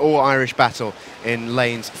 Certainly does. All Irish battle in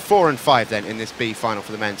lanes 4 and 5 then in this B final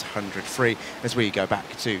for the men's 100 free, as we go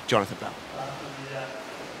back to Jonathan Bell.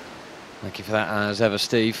 Thank you for that, as ever,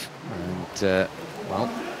 Steve. And, well,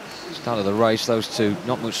 start of the race, those two,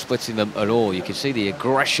 not much splitting them at all. You can see the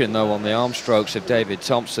aggression, though, on the arm strokes of David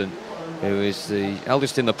Thompson, who is the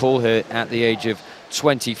eldest in the pool here at the age of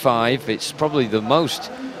 25. It's probably the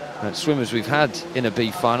most swimmers we've had in a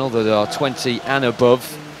B final that are 20 and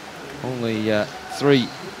above. Only 3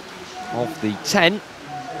 of the 10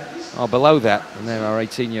 are below that, and there are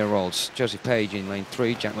 18-year-olds. Joseph Page in lane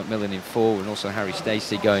 3, Jack McMillan in 4, and also Harry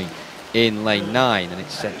Stacey going in lane 9. And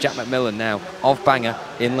it's Jack McMillan now off Banger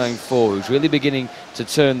in lane 4, who's really beginning to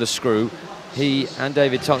turn the screw. He and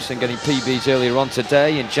David Thompson getting PBs earlier on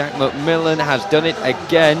today, and Jack McMillan has done it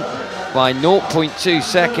again by 0.2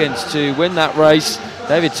 seconds to win that race.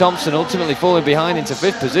 David Thompson ultimately falling behind into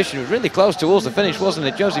 5th position. It was really close towards the finish, wasn't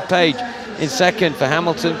it? Joseph Page in 2nd for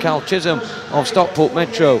Hamilton. Carl Chisholm of Stockport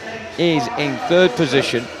Metro is in 3rd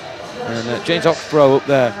position. And James Oxborough up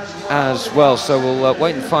there as well. So we'll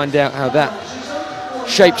wait and find out how that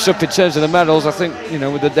shapes up in terms of the medals. I think, you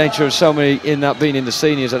know, with the nature of so many in that being in the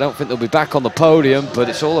seniors, I don't think they'll be back on the podium, but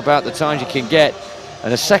it's all about the times you can get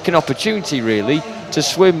and a second opportunity, really, to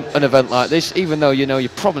swim an event like this, even though you know you're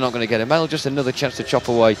probably not going to get a medal, just another chance to chop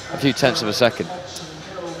away a few tenths of a second.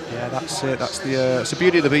 Yeah, that's it. That's the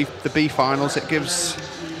beauty of the B finals. It gives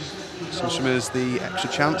some swimmers the extra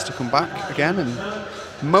chance to come back again, and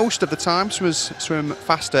most of the time swimmers swim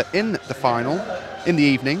faster in the final in the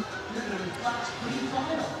evening,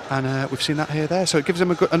 and we've seen that here there. So it gives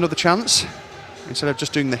them another chance instead of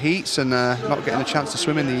just doing the heats and not getting a chance to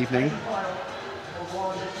swim in the evening.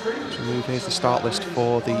 Here's the start list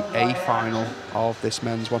for the A final of this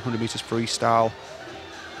men's 100 metres freestyle.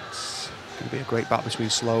 It's going to be a great battle between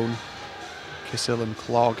Sloan, Casil and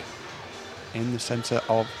Clog in the centre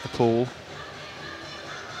of the pool.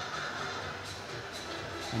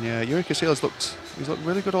 And yeah, Yuri Casil he's looked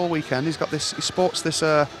really good all weekend. He sports this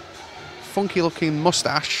funky looking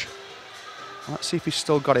moustache. Let's see if he's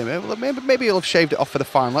still got him. Maybe he'll have shaved it off for the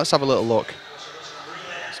final. Let's have a little look.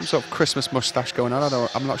 Some sort of Christmas moustache going on.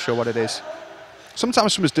 I'm not sure what it is.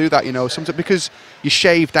 Sometimes swimmers do that, you know, because you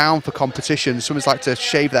shave down for competition. Swimmers like to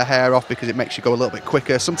shave their hair off because it makes you go a little bit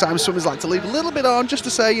quicker. Sometimes swimmers like to leave a little bit on just to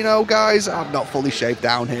say, you know, guys, I'm not fully shaved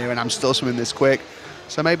down here and I'm still swimming this quick.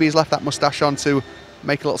 So maybe he's left that moustache on to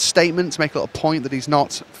make a little statement, to make a little point that he's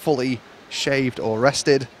not fully shaved or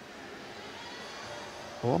rested.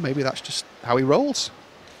 Or maybe that's just how he rolls.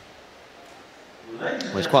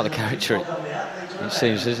 Well, he's quite the character, it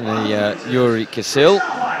seems, isn't he, Yuri Casil?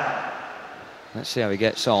 Let's see how he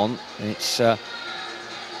gets on. It's, I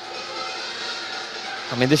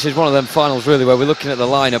mean, this is one of them finals, really, where we're looking at the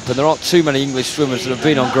lineup, and there aren't too many English swimmers that have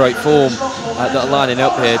been on great form that are lining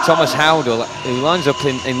up here. Thomas Howdell, who lines up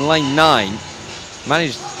in lane 9,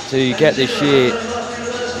 managed to get this year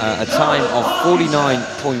a time of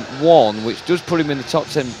 49.1, which does put him in the top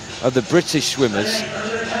 10 of the British swimmers.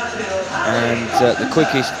 And the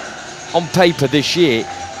quickest on paper this year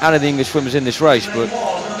out of the English swimmers in this race, but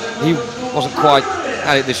he wasn't quite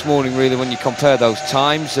at it this morning, really, when you compare those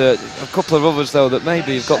times. A couple of others, though, that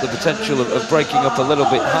maybe have got the potential of breaking up a little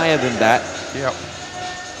bit higher than that. Yeah.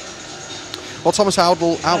 Well, Thomas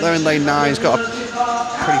Howdle out there in lane 9, he's got a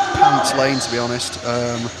pretty pants lane, to be honest.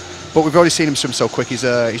 But we've already seen him swim so quick. He's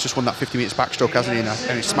just won that 50 metres backstroke, hasn't he?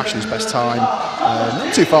 And he's smashing his best time.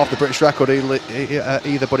 Not too far off the British record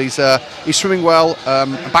either, but he's swimming well. A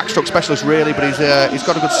backstroke specialist, really, but he's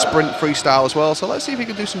got a good sprint freestyle as well. So let's see if he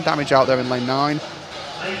can do some damage out there in lane 9.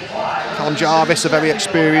 Callum Jarvis, a very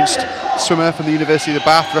experienced swimmer from the University of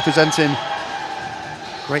Bath, representing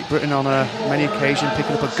Great Britain on many occasions,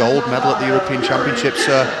 picking up a gold medal at the European Championships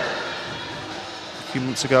a few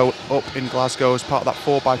months ago up in Glasgow as part of that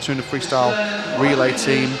 4x200 freestyle relay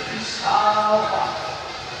team.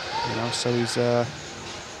 So he's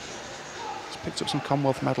picked up some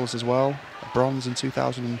Commonwealth medals as well, a bronze in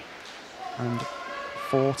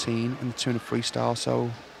 2014 in the 200 freestyle, so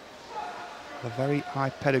a very high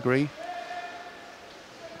pedigree.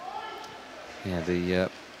 Yeah, the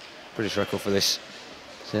British record for this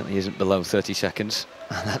certainly isn't below 30 seconds,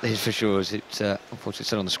 and that is for sure, as it's unfortunately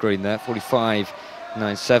said on the screen there,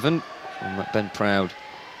 45.97 from Ben Proud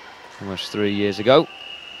almost 3 years ago.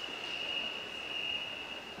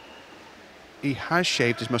 He has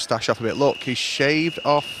shaved his moustache off a bit. Look, he's shaved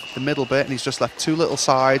off the middle bit and he's just left 2 little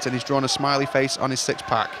sides and he's drawn a smiley face on his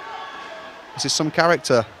 6-pack. This is some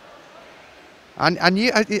character. And I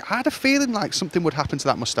had a feeling like something would happen to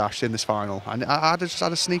that moustache in this final. And I just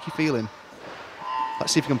had a sneaky feeling.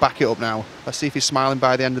 Let's see if he can back it up now. Let's see if he's smiling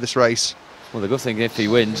by the end of this race. Well, the good thing if he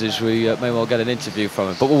wins is we may well get an interview from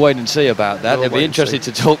him. But we'll wait and see about that. It'll be interesting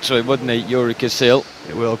to talk to him, wouldn't it, Yuri Kasil?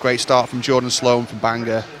 It will. Great start from Jordan Sloan from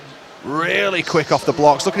Bangor. Really quick off the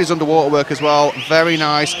blocks. Look at his underwater work as well. Very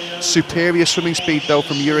nice. Superior swimming speed, though,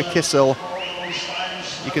 from Yuri Kasil.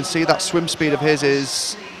 You can see that swim speed of his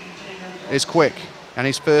is quick. And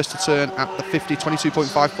he's first to turn at the 50,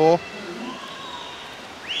 22.54.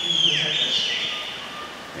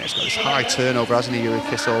 Yeah, he's got this high turnover, hasn't he, Yuri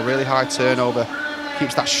Kasil? Really high turnover.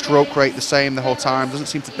 Keeps that stroke rate the same the whole time. Doesn't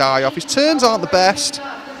seem to die off. His turns aren't the best,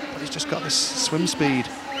 but he's just got this swim speed.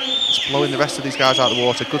 It's blowing the rest of these guys out of the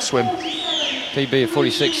water. Good swim. PB of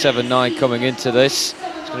 46.79 coming into this.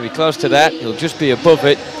 It's going to be close to that. He'll just be above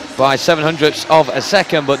it by 700ths of a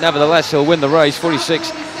second, but nevertheless he'll win the race.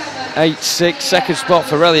 46.86. Second spot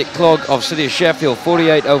for Elliot Clogg of City of Sheffield.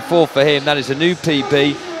 48.04 for him. That is a new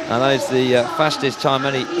PB, and that is the fastest time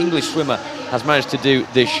any English swimmer has managed to do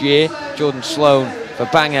this year. Jordan Sloan for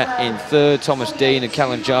Bangor in third. Thomas Dean and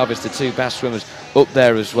Callum Jarvis, the 2 Bath swimmers, up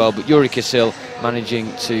there as well. But Yuri Kasil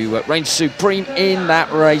managing to reign supreme in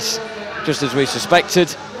that race, just as we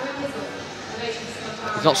suspected.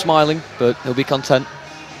 He's not smiling, but he'll be content.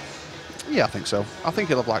 Yeah, I think so. I think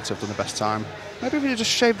he'll have liked to have done the best time. Maybe if he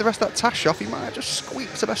just shaved the rest of that tash off, he might have just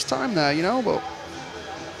squeaked the best time there, you know, but...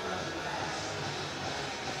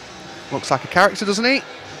 Looks like a character, doesn't he?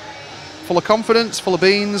 Full of confidence, full of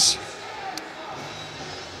beans.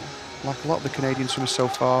 Like a lot of the Canadian swimmers so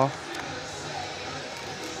far.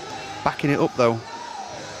 Backing it up, though.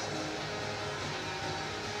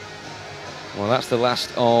 Well, that's the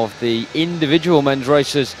last of the individual men's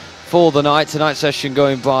races for the night. Tonight's session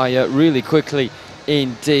going by really quickly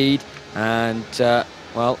indeed. And,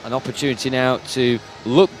 well, an opportunity now to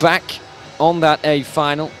look back on that A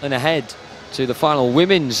final and ahead to the final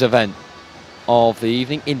women's event of the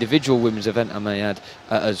evening. Individual women's event, I may add,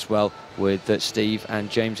 as well, with Steve and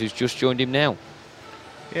James, who's just joined him now.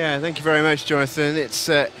 Yeah, thank you very much, Jonathan. It's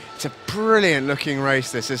a brilliant looking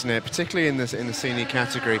race, this, isn't it? Particularly in the senior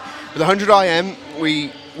category. With the 100 IM,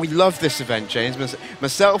 we love this event, James.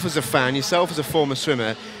 Myself as a fan, yourself as a former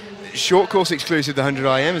swimmer. Short course exclusive, the 100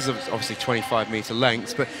 IM is obviously 25-metre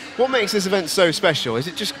lengths. But what makes this event so special? Is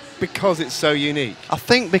it just because it's so unique? I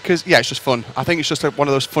think because, yeah, it's just fun. I think it's just one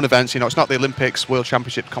of those fun events. You know, it's not the Olympics, World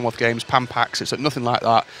Championship, Commonwealth Games, Pan Pacs. It's nothing like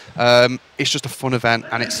that. It's just a fun event,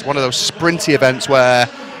 and it's one of those sprinty events where,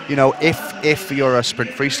 you know, if you're a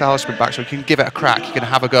sprint freestyle, sprint backstroke, you can give it a crack. You can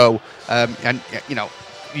have a go, and you know,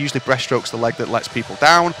 usually breaststroke's the leg that lets people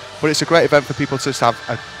down. But it's a great event for people to just have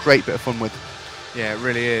a great bit of fun with. Yeah, it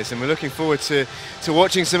really is, and we're looking forward to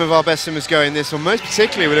watching some of our best swimmers go in this one. Most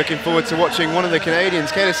particularly, we're looking forward to watching one of the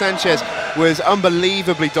Canadians. Kayla Sanchez was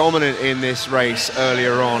unbelievably dominant in this race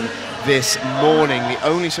earlier on this morning. The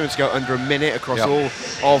only swimmer to go under a minute across all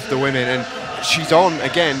of the women, and she's on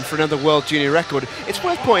again for another world junior record. It's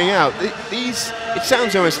worth pointing out it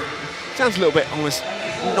sounds a little bit almost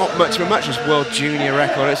not much of a muchness world junior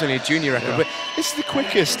record. It's only a junior record, but this is the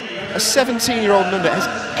quickest a 17-year-old and under has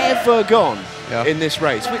ever gone in this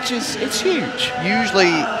race, which is huge. Usually,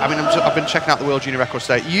 I mean, I've been checking out the World Junior Record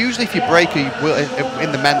today. Usually, if you break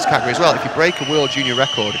in the men's category as well, if you break a World Junior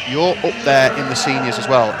Record, you're up there in the seniors as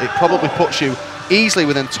well. It probably puts you easily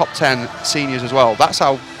within top 10 seniors as well. That's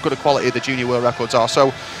how good a quality the Junior World Records are.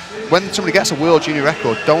 So when somebody gets a World Junior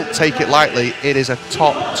Record, don't take it lightly. It is a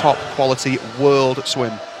top quality world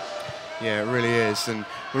swim. Yeah, it really is, and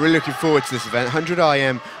we're really looking forward to this event. 100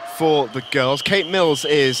 IM for the girls. Kate Mills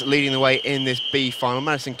is leading the way in this B final.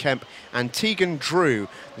 Madison Kemp and Tegan Drew,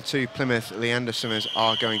 the two Plymouth Leander swimmers,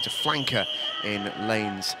 are going to flank her in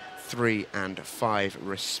lanes 3 and 5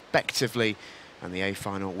 respectively, and the A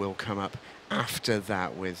final will come up after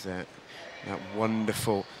that with that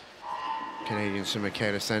wonderful Canadian swimmer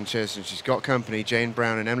Kayla Sanchez, and she's got company. Jane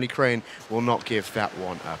Brown and Emily Crane will not give that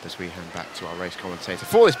one up as we hand back to our race commentator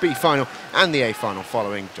for this B final and the A final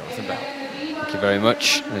following Jonathan Bell. Thank you very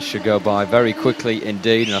much. This should go by very quickly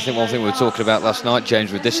indeed, and I think one thing we were talking about last night,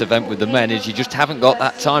 James, with this event with the men is you just haven't got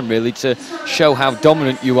that time really to show how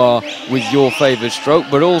dominant you are with your favoured stroke,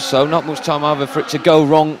 but also not much time either for it to go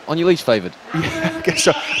wrong on your least favoured. Yeah, I guess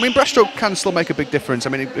so. I mean, breaststroke can still make a big difference. I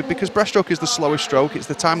mean, because breaststroke is the slowest stroke, it's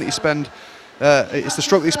the time that you spend it's the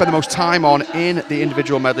stroke that you spend the most time on in the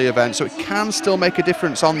individual medley event, so it can still make a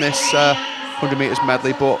difference on this 100 metres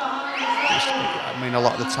medley, but I mean, a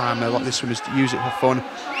lot of the time, a lot of the swimmers use it for fun.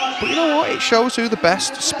 But you know what? It shows who the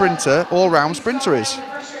best sprinter, all-round sprinter is.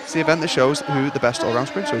 It's the event that shows who the best all-round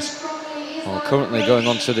sprinter is. Well, currently going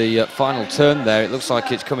on to the final turn there, it looks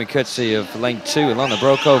like it's coming courtesy of lane 2, Ilana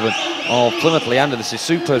Brokoven of Plymouth Leander. This is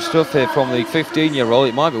super stuff here from the 15-year-old.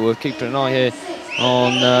 It might be worth keeping an eye here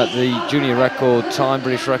on the junior record time,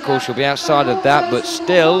 British record. She'll be outside of that, but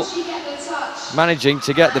still managing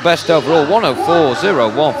to get the best overall.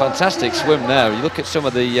 104.01, fantastic swim there. You look at some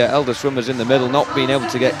of the elder swimmers in the middle not being able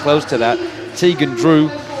to get close to that. Tegan Drew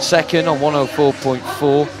second on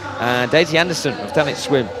 104.4, and Daisy Anderson of Thanet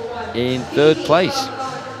Swim in third place.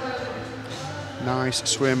 Nice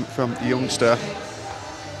swim from the youngster.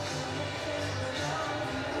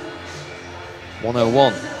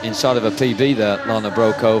 101 inside of a PB there, Lana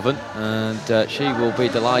Brokoven, and she will be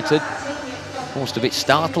delighted. Almost a bit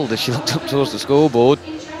startled as she looked up towards the scoreboard.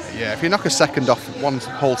 Yeah, if you knock a second off, 1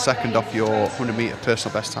 whole second off your 100 metre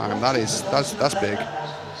personal best time, that's big.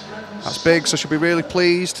 That's big, so she'll be really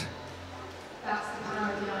pleased.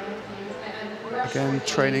 Again,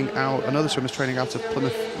 training out, another swimmer's training out of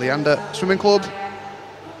Plymouth Leander Swimming Club.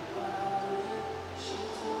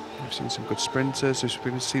 We've seen some good sprinters,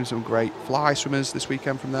 we've seen some great fly swimmers this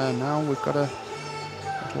weekend from there. Now we've got a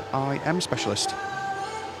little IM specialist.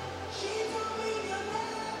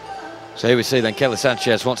 So here we see then Kayla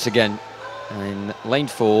Sanchez once again in lane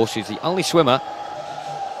 4. She's the only swimmer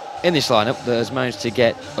in this lineup that has managed to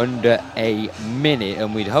get under a minute,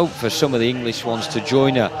 and we'd hope for some of the English ones to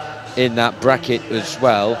join her in that bracket as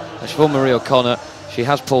well. As for Marie O'Connor, she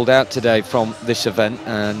has pulled out today from this event,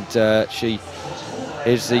 and she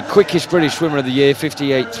is the quickest British swimmer of the year,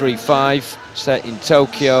 58.35, set in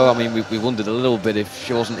Tokyo. I mean, we wondered a little bit if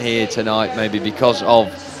she wasn't here tonight, maybe because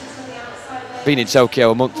of being in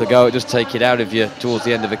Tokyo a month ago. It does take it out of you towards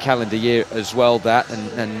the end of a calendar year as well, that,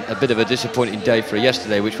 and a bit of a disappointing day for her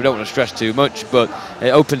yesterday, which we don't want to stress too much, but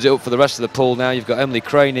it opens it up for the rest of the pool now. You've got Emily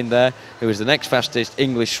Crane in there, who is the next fastest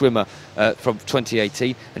English swimmer from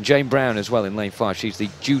 2018, and Jane Brown as well in lane 5. She's the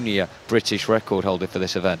junior British record holder for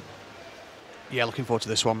this event. Yeah, looking forward to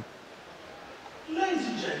this one.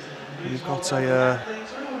 You've got a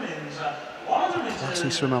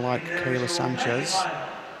classy swimmer like Kayla Sanchez.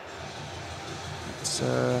 It's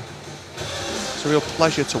a real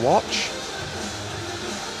pleasure to watch.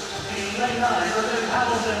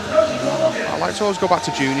 I like to always go back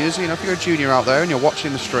to juniors. You know, if you're a junior out there and you're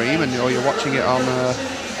watching the stream, and you're watching it on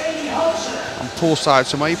poolside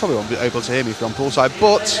somewhere, you probably won't be able to hear me if you're on poolside,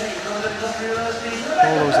 but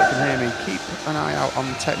all those that can hear me, keep an eye out on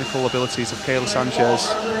the technical abilities of Kayla Sanchez.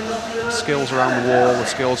 Skills around the wall, the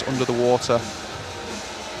skills under the water.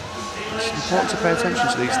 It's important to pay attention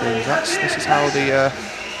to these things. This is how the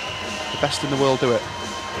best in the world do it.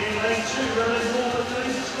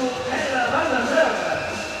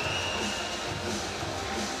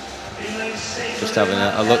 Just having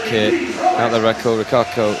a look here at the record,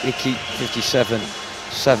 Rikako Iki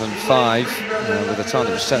 57.75 with the time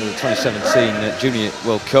that was set in the 2017 Junior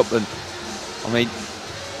World Cup, and I mean,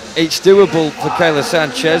 it's doable for Kayla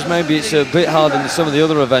Sanchez. Maybe it's a bit harder than some of the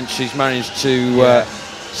other events she's managed to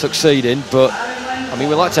succeed in, but I mean,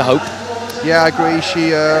 we like to hope. Yeah, I agree.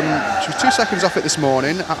 She was 2 seconds off it this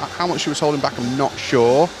morning. How much she was holding back, I'm not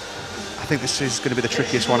sure. I think this is going to be the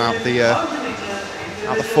trickiest one out of the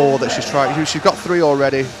 4 that she's tried. She's got 3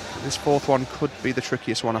 already. This fourth one could be the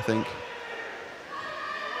trickiest one, I think.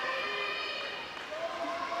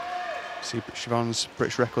 See Siobhan's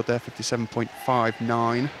British record there,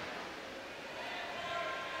 57.59.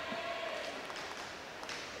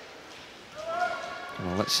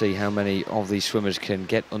 Well, let's see how many of these swimmers can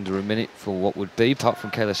get under a minute for what would be, apart from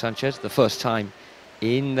Kayla Sanchez, the first time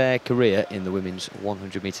in their career in the women's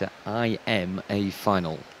 100-metre IMA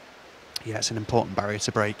final. Yeah, it's an important barrier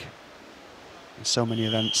to break in so many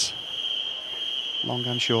events. Long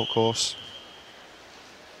and short course.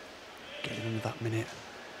 Getting under that minute.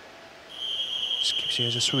 Just gives you,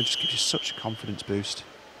 as a swimmer, just gives you such a confidence boost.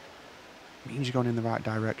 It means you're going in the right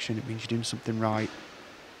direction. It means you're doing something right.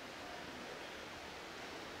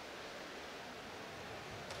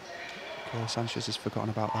 Kayla Sanchez has forgotten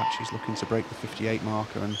about that. She's looking to break the 58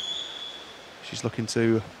 marker, and she's looking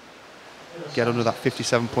to get under that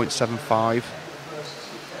 57.75.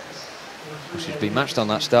 She's been matched on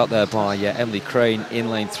that start there by Emily Crane in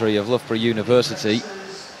lane 3 of Loughborough University.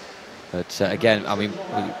 But again, I mean,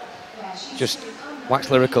 we just wax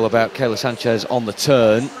lyrical about Kayla Sanchez on the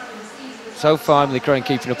turn. So far, Emily Crane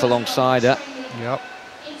keeping up alongside her. Yep.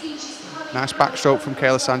 Nice backstroke from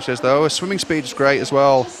Kayla Sanchez, though. Her swimming speed is great as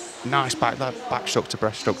well. Nice that backstroke to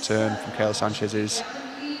breaststroke turn from Kayla Sanchez is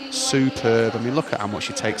superb. I mean, look at how much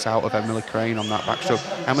she takes out of Emily Crane on that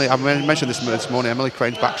backstroke. Emily, I mentioned this morning, Emily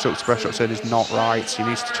Crane's backstroke to breaststroke turn is not right. She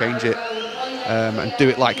needs to change it and do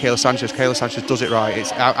it like Kayla Sanchez. Kayla Sanchez does it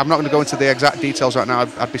right. I'm not going to go into the exact details right now.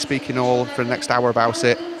 I'd be speaking all for the next hour about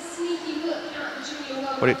it.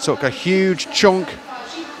 But it took a huge chunk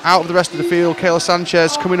out of the rest of the field. Kayla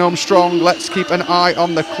Sanchez coming home strong. Let's keep an eye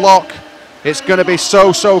on the clock. It's going to be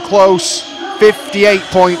so close.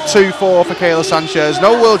 58.24 for Kayla Sanchez.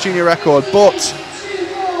 No world junior record, but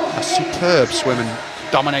a superb swim and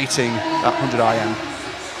dominating that 100 IM.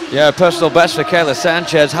 Yeah, personal best for Kayla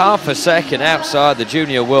Sanchez. Half a second outside the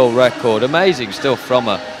junior world record. Amazing stuff from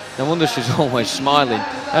her. No wonder she's always smiling.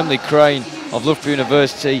 Emily Crane of Loughborough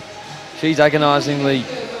University. She's agonisingly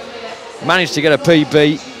managed to get a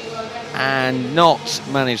PB and not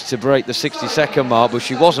managed to break the 60-second mark, but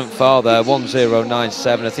she wasn't far there.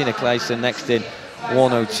 1:0.97. Athena Clayson next in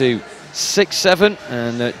 1:02.67,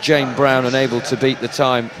 and Jane Brown unable to beat the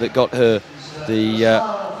time that got her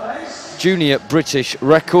the junior British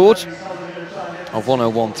record of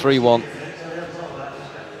 1:01.31.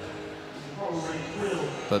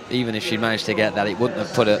 But even if she managed to get that, it wouldn't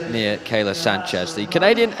have put her near Kayla Sanchez. The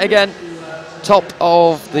Canadian, again, top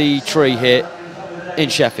of the tree here in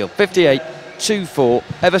Sheffield. 58.24,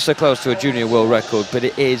 ever so close to a junior world record, but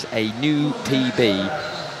it is a new PB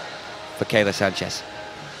for Kayla Sanchez.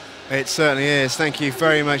 It certainly is. Thank you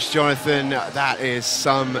very much, Jonathan. That is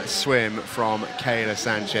some swim from Kayla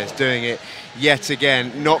Sanchez, doing it yet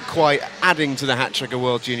again, not quite adding to the hat-trick of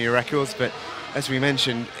world junior records, but as we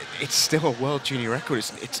mentioned, it's still a world junior record.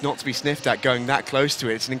 It's not to be sniffed at going that close to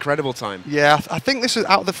it. It's an incredible time. Yeah, I think this is,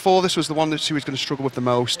 out of the four, this was the one that she was going to struggle with the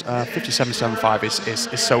most.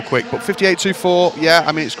 57.75 is so quick, but 58.24, yeah,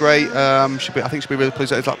 I mean, it's great. I think she'll be really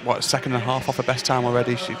pleased. It's like, what, a second and a half off her best time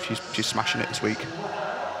already. She's smashing it this week.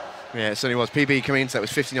 Yeah, it certainly was. PB coming into that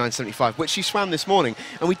was 59.75, which she swam this morning.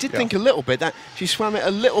 And we did think a little bit that she swam it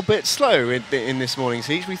a little bit slow in this morning's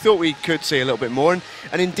heat. We thought we could see a little bit more,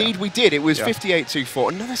 and indeed we did. It was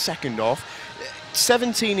 58.24, another second off.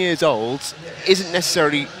 17 years old isn't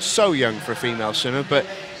necessarily so young for a female swimmer, but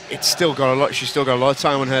it's still got a lot. She's still got a lot of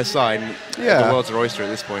time on her side. And the world's her oyster at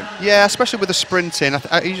this point. Yeah, especially with the sprinting.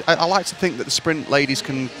 I like to think that the sprint ladies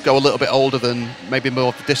can go a little bit older than maybe more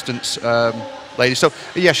of the distance ladies. So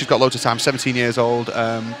yeah, she's got loads of time. 17 years old.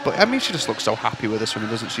 But I mean, she just looks so happy with her swimming,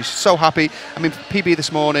 doesn't she? She's so happy. I mean, PB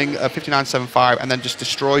this morning, 59.75, and then just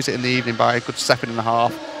destroys it in the evening by a good second and a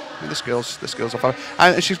half. I mean, this girl's off.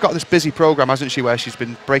 And she's got this busy program, hasn't she, where she's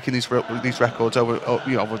been breaking these records over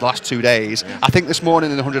the last 2 days. I think this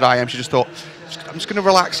morning in the 100 IM, she just thought, I'm just going to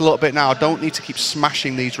relax a little bit now. I don't need to keep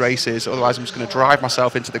smashing these races, otherwise I'm just going to drive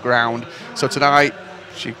myself into the ground. So tonight,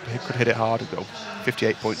 she could hit it hard and go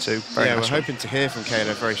 58.2. Yeah, we're hoping to hear from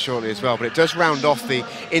Kayla very shortly as well. But it does round off the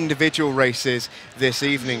individual races this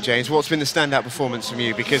evening, James. What's been the standout performance from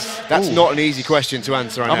you? Because that's not an easy question to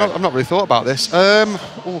answer. I've not really thought about this. I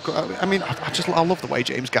mean, I love the way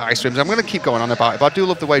James Guy swims. I'm going to keep going on about it, but I do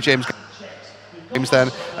love the way James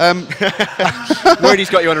then. Worried he's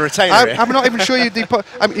got you on a retainer. I'm not even sure you put.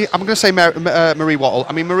 I'm going to say Marie Wattle.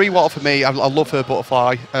 I mean, Marie Wattle for me, I love her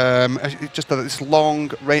butterfly. Just this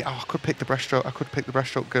long range. I could pick the breaststroke. I could pick the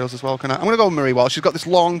breaststroke girls as well. Can I? I'm going to go with Marie Wattle. She's got this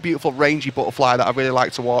long, beautiful, rangy butterfly that I really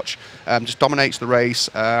like to watch. Just dominates the race.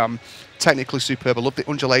 Technically superb. I love the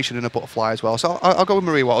undulation in a butterfly as well. So I'll go with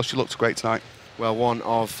Marie Wattle. She looks great tonight. Well, one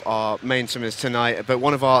of our main swimmers tonight, but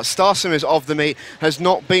one of our star swimmers of the meet has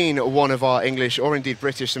not been one of our English or indeed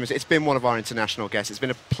British swimmers. It's been one of our international guests. It's been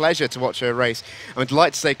a pleasure to watch her race. I would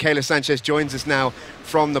like to say Kayla Sanchez joins us now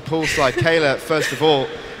from the poolside. Kayla, first of all,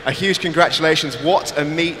 a huge congratulations. What a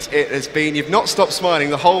meet it has been. You've not stopped smiling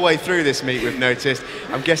the whole way through this meet, we've noticed.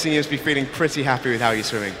 I'm guessing you must be feeling pretty happy with how you're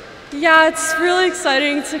swimming. Yeah, it's really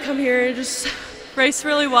exciting to come here and just race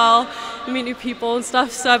really well and meet new people and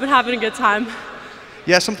stuff, so I've been having a good time.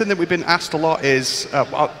 Yeah, something that we've been asked a lot is,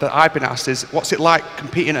 that I've been asked is, what's it like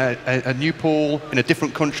competing at a new pool in a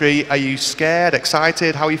different country? Are you scared,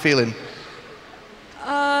 excited? How are you feeling?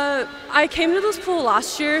 I came to this pool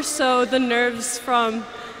last year, so the nerves from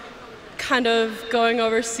kind of going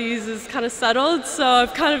overseas is kind of settled, so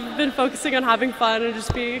I've kind of been focusing on having fun and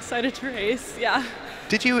just being excited to race, yeah.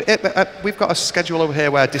 Did you, we've got a schedule over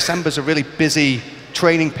here where December's a really busy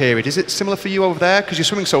training period. Is it similar for you over there? Because you're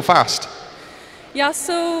swimming so fast. Yeah,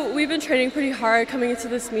 so we've been training pretty hard coming into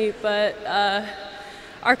this meet, but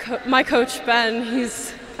my coach, Ben,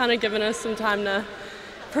 he's kind of given us some time to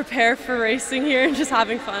prepare for racing here and just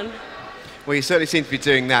having fun. Well, you certainly seem to be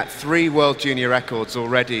doing that. 3 World Junior records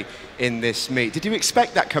already in this meet. Did you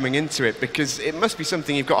expect that coming into it? Because it must be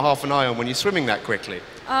something you've got half an eye on when you're swimming that quickly.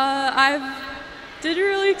 I didn't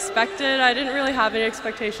really expect it. I didn't really have any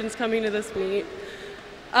expectations coming to this meet.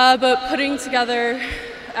 But putting together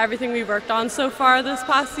everything we've worked on so far this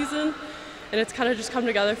past season, and it's kind of just come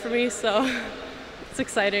together for me, so it's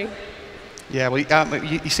exciting. Yeah, well,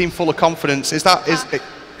 you seem full of confidence.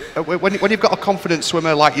 When you've got a confident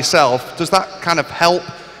swimmer like yourself, does that kind of help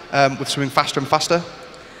with swimming faster and faster?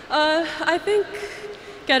 I think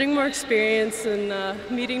getting more experience and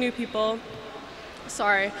meeting new people,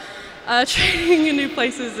 training in new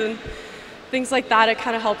places and things like that, it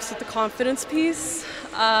kind of helps with the confidence piece.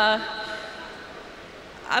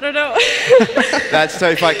 I don't know. That's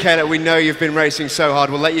totally fine, Kayla. We know you've been racing so hard.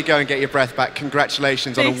 We'll let you go and get your breath back.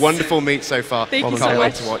 Congratulations on a wonderful meet so far. Thank you so Can't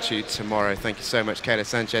wait much. to watch you tomorrow. Thank you so much, Kayla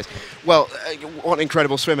Sanchez. Well, what an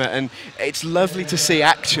incredible swimmer, and it's lovely to see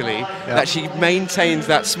actually that she maintains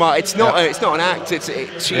that smile. It's not an act.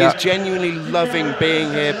 She is genuinely loving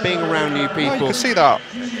being here, being around new people. Oh, you can see that.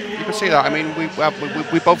 You can see that. I mean,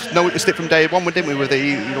 we both noticed it from day one, didn't we? With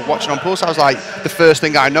the watching on poolside, I was like, the first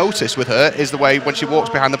thing I noticed with her is the way when she walks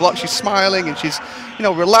behind the block, she's smiling and she's,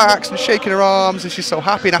 relaxed and shaking her arms, and she's so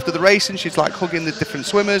happy. And after the racing, she's like hugging the different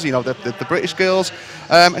swimmers, the British girls,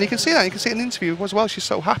 and you can see that. You can see it in the interview as well. She's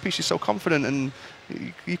so happy, she's so confident, and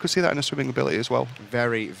you could see that in her swimming ability as well.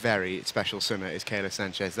 Very, very special swimmer is Kayla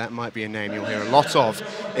Sanchez. That might be a name you'll hear a lot of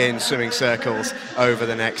in swimming circles over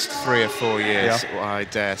the next 3 or 4 years, I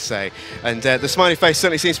dare say. And the smiley face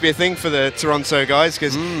certainly seems to be a thing for the Toronto guys,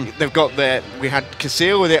 because they've got we had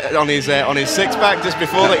Casil with it on his six-pack just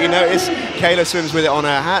before that, you notice. Kayla swims with it on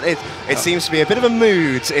her hat. It seems to be a bit of a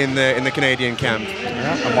mood in the Canadian camp.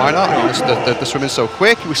 Yeah, and why not? The swimming's so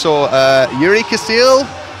quick. We saw Yuri Casil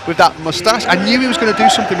with that moustache. I knew he was going to do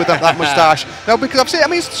something with that moustache. No, because I've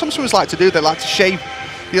seen, some swimmers like to do, they like to shave,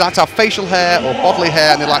 they like to have facial hair or bodily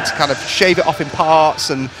hair, and they like to kind of shave it off in parts,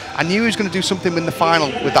 and I knew he was going to do something in the final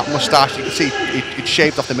with that moustache. You can see he'd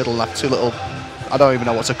shaved off the middle and left 2 little, I don't even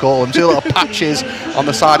know what to call them, 2 little patches on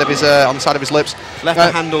the side of his lips. Left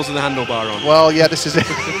the handles and the handlebar on. Well, yeah, this is it.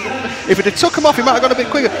 If it had took him off, he might have gone a bit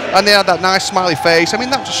quicker. And they had that nice smiley face. I mean,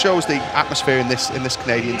 that just shows the atmosphere in this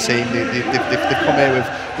Canadian team. They've come here with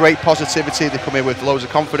great positivity. They've come here with loads of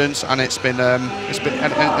confidence, and it's been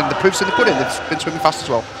and the proof's in the pudding. They've been swimming fast as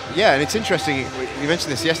well. Yeah, and it's interesting. You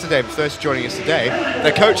mentioned this yesterday, but first joining us today,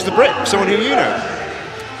 their coach, the Brit, someone who you know.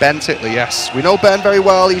 Ben Titley, yes. We know Ben very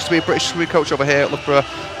well. He used to be a British swimming coach over here at Loughborough.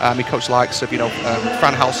 He coached the likes of,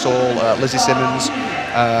 Fran Halsall, Lizzie Simmons,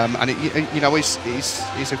 and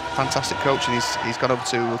he's a fantastic coach, and he's gone over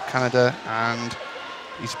to Canada, and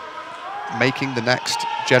he's making the next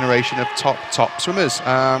generation of top swimmers,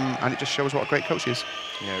 and it just shows what a great coach he is.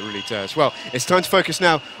 Yeah, it really does. Well, it's time to focus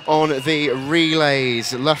now on the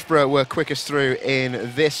relays. Loughborough were quickest through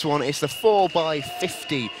in this one. It's the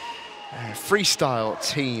 4x50 freestyle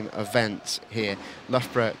team event here.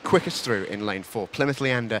 Loughborough quickest through in lane 4. Plymouth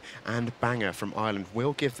Leander and Banger from Ireland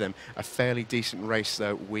will give them a fairly decent race,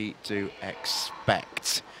 though, we do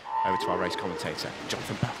expect. Over to our race commentator,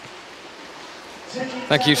 Jonathan Bell.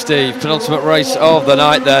 Thank you, Steve. Penultimate race of the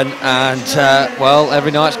night then, and well,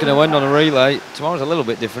 every night's going to end on a relay. Tomorrow's a little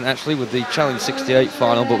bit different actually with the Challenge 68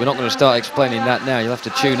 final, but we're not going to start explaining that now. You'll have to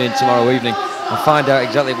tune in tomorrow evening and find out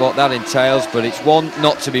exactly what that entails, but it's one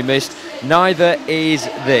not to be missed. Neither is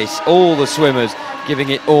this. All the swimmers giving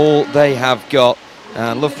it all they have got.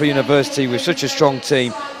 And Loughborough University, with such a strong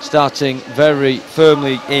team, starting very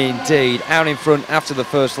firmly indeed. Out in front after the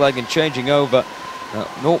first leg and changing over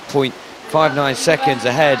 0.59 seconds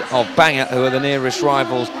ahead of Bangor, who are the nearest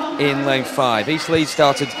rivals in lane 5. East Leeds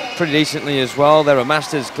started pretty decently as well. They're a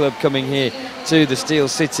Masters club coming here to the Steel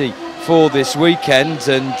City for this weekend,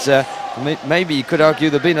 and maybe you could argue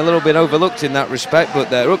they've been a little bit overlooked in that respect, but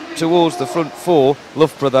they're up towards the front 4.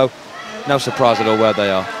 Loughborough, though, no surprise at all where they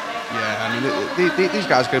are. Yeah, I mean, these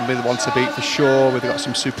guys are going to be the ones to beat for sure. We've got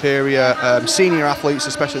some superior senior athletes,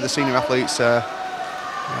 especially the senior athletes. A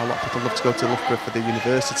lot of people love to go to Loughborough for the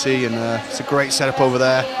university, and it's a great setup over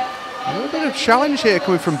there. A little bit of challenge here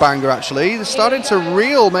coming from Bangor, actually. They're starting to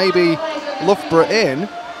reel maybe Loughborough in,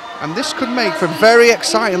 and this could make for a very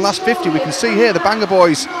exciting last 50. We can see here the Bangor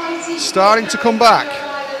boys starting to come back.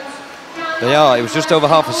 They are. It was just over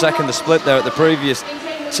half a second, the split there at the previous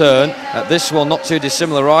turn. At this one, not too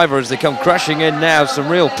dissimilar either, as they come crashing in now. Some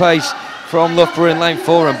real pace from Loughborough in lane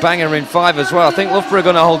 4 and Bangor in 5 as well. I think Loughborough are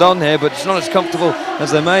going to hold on here, but it's not as comfortable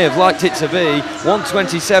as they may have liked it to be.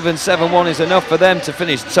 1:27.71 is enough for them to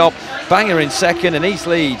finish top. Bangor in second, and East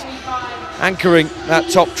Leeds anchoring that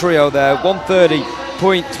top trio there.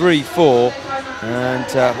 1:30.34, and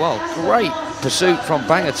well, great pursuit from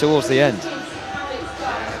Bangor towards the end.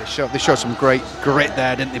 Yeah, they showed some great grit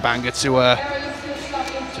there, didn't they, Bangor, to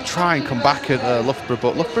try and come back at Loughborough,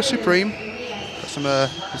 but Loughborough supreme. Got some, you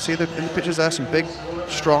can see in the pictures there, some big,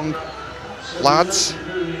 strong lads.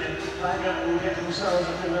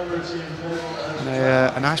 And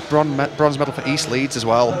a nice bronze medal for East Leeds as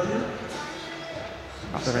well.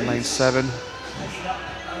 Up there in lane 7.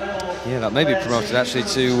 Yeah, that may be promoted actually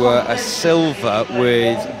to a silver,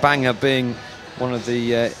 with Bangor being one of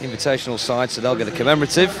the invitational sides, so they'll get a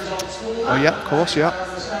commemorative. Oh yeah, of course, yeah.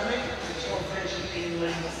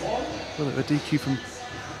 A little bit of a DQ from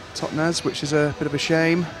Totnes, which is a bit of a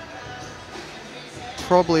shame.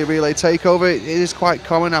 Probably a relay takeover. It is quite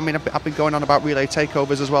common. I mean, I've been going on about relay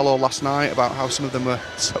takeovers as well all last night, about how some of them are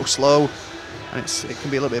so slow, and it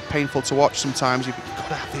can be a little bit painful to watch sometimes. You've got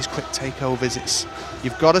to have these quick takeovers.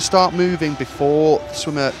 You've got to start moving before the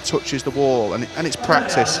swimmer touches the wall, and it's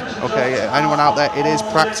practice. Okay, anyone out there, it is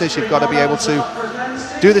practice. You've got to be able to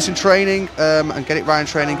do this in training and get it right in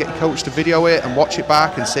training. Get your coach to video it and watch it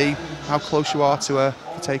back and see how close you are to the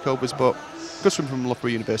takeovers. But good swim from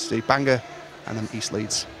Loughborough University, Bangor, and then East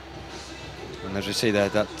Leeds. And as you see there,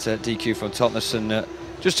 that DQ from Totnes, and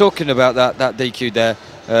just talking about that DQ there,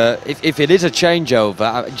 if it is a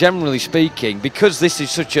changeover, generally speaking, because this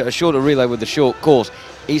is such a shorter relay with a short course,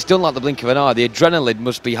 it's done like the blink of an eye. The adrenaline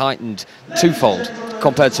must be heightened twofold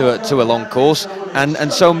compared to a long course,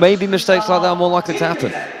 and so maybe mistakes like that are more likely to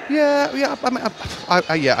happen. Yeah. I mean,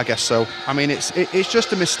 yeah, I guess so. I mean, it's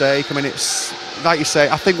just a mistake. I mean, it's like you say.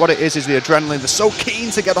 I think what it is the adrenaline. They're so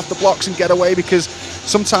keen to get off the blocks and get away, because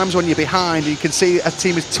sometimes when you're behind, you can see a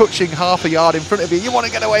team is touching half a yard in front of you. You want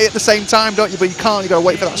to get away at the same time, don't you? But you can't. You got to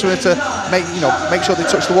wait for that swimmer to make sure they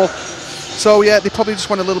touch the wall. So yeah, they probably just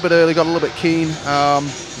went a little bit early, got a little bit keen,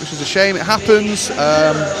 which is a shame. It happens,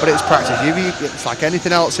 but it's practice. It's like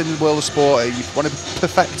anything else in the world of sport. You want to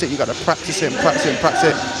perfect it, you've got to practice it and practice it and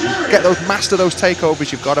practice it. Master those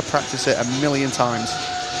takeovers, you've got to practice it a million times.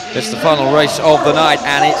 It's the final race of the night,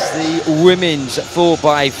 and it's the women's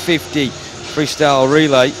 4x50 freestyle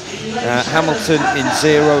relay. Hamilton in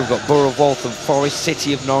 0, we've got Borough of Waltham Forest,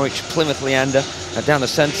 City of Norwich, Plymouth Leander, down the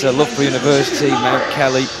centre, Loughborough University, Mount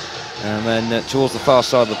Kelly, and then towards the far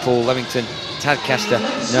side of the pool, Leamington, Tadcaster,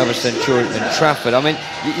 Nova Centurion and Trafford. I mean,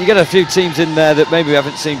 you get a few teams in there that maybe we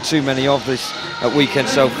haven't seen too many of this weekend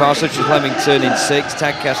so far, such as Leamington in 6,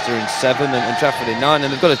 Tadcaster in 7 and Trafford in 9,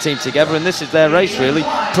 and they've got a team together, and this is their race really,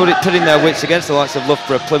 putting their wits against the likes of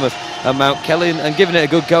Loughborough, Plymouth and Mount Kelly, and giving it a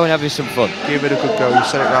good go and having some fun. Give it a good go, you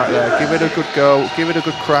said it right there. Give it a good go, give it a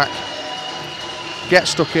good crack. Get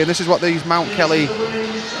stuck in. This is what these Mount Kelly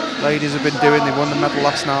ladies have been doing. They won the medal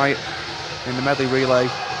last night in the medley relay.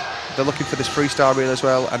 They're looking for this freestyle relay as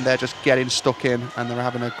well, and they're just getting stuck in, and they're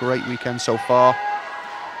having a great weekend so far.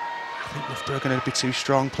 I think Loughborough are going to be too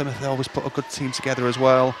strong. Plymouth, they always put a good team together as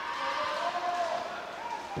well.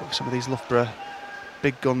 But with some of these Loughborough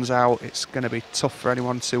big guns out, it's going to be tough for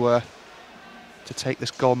anyone to take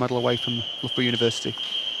this gold medal away from Loughborough University.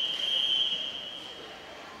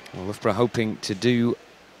 Well, Loughborough hoping to do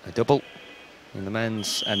a double in the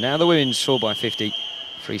men's and now the women's 4x50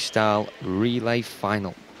 freestyle relay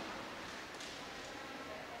final.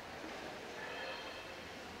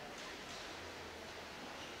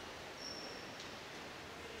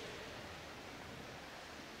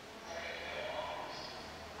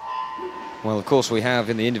 Well, of course, we have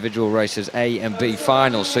in the individual races A and B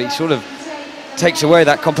finals, so it sort of takes away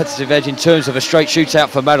that competitive edge in terms of a straight shootout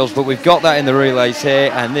for medals, but we've got that in the relays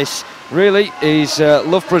here, and this really is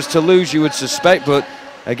Loughborough's to lose, you would suspect, but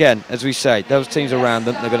again, as we say, those teams around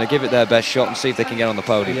them, they're going to give it their best shot and see if they can get on the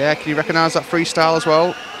podium. Yeah, can you recognise that freestyle as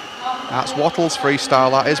well? That's Wattle's freestyle,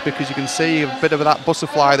 that is, because you can see a bit of that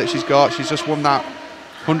butterfly that she's got. She's just won that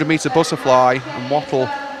 100-metre butterfly, and Wattle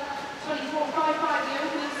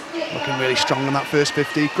looking really strong in that first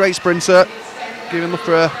 50. Great sprinter, giving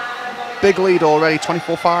Loughborough a big lead already,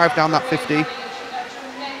 24.5 down that 50.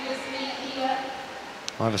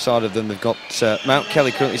 Either side of them, they've got Mount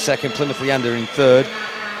Kelly currently second, Plymouth Leander in third.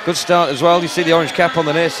 Good start as well. You see the orange cap on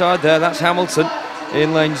the near side there. That's Hamilton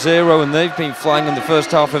in lane 0, and they've been flying in the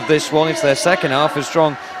first half of this one. It's their second half as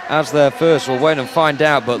strong as their first. We'll wait and find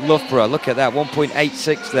out, but Loughborough, look at that,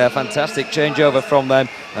 1.86 there. Fantastic changeover from them.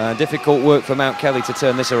 Difficult work for Mount Kelly to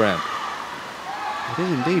turn this around. It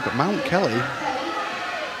is indeed, but Mount Kelly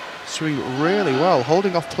swimming really well,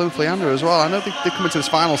 holding off Plymouth Leander as well. I know they come into this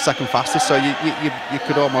final second fastest, so you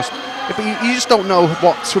could almost... But you just don't know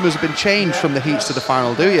what swimmers have been changed from the heats to the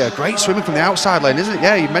final, do you? Great swimming from the outside lane, isn't it?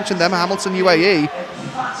 Yeah, you mentioned them, Hamilton UAE.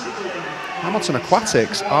 Hamilton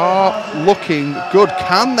Aquatics are looking good.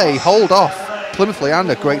 Can they hold off Plymouth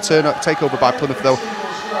Leander? Great takeover by Plymouth, though.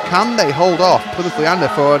 Can they hold off Plymouth Leander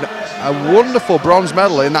for a wonderful bronze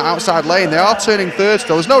medal in that outside lane? They are turning third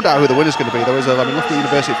still. There's no doubt who the winner's going to be. There is Loughborough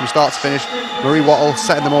University from start to finish. Marie Wattle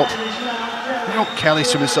setting them up. Mount Kelly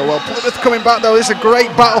swimming so well. Plymouth coming back though. This is a great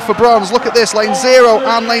battle for bronze. Look at this, lane 0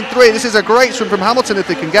 and lane 3. This is a great swim from Hamilton if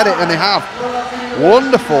they can get it, and they have.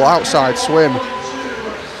 Wonderful outside swim.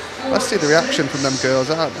 Let's see the reaction from them girls.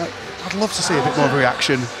 I'd love to see a bit more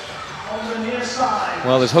reaction.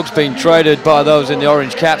 Well, there's hooks being traded by those in the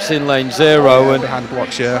orange caps in lane 0, and behind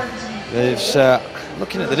blocks, yeah. There's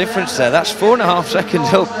looking at the difference there. That's 4.5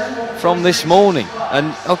 seconds up from this morning.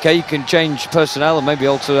 And okay, you can change personnel and maybe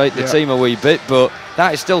alternate the team a wee bit, but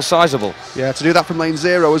that is still sizable. Yeah, to do that from lane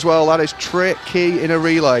 0 as well, that is tricky in a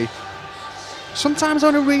relay. Sometimes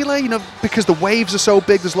on a relay, you know, because the waves are so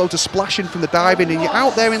big, there's loads of splashing from the diving, and you're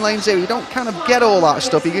out there in lane 0, you don't kind of get all that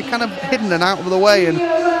stuff. You get kind of hidden and out of the way, and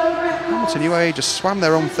Hamilton UAE just swam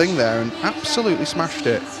their own thing there and absolutely smashed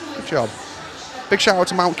it. Good job. Big shout out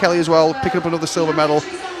to Mount Kelly as well, picking up another silver medal.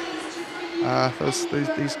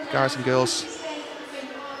 These guys and girls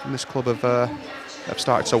from this club have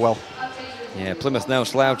started so well. Yeah, Plymouth no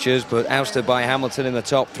slouchers, but ousted by Hamilton in the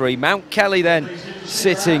top 3. Mount Kelly then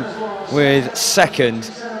sitting with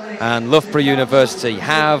second, and Loughborough University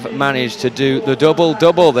have managed to do the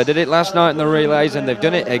double-double. They did it last night in the relays, and they've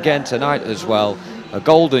done it again tonight as well. A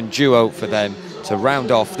golden duo for them to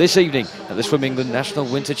round off this evening at the Swim England National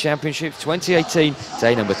Winter Championships 2018,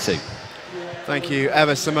 day number 2. Thank you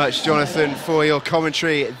ever so much, Jonathan, for your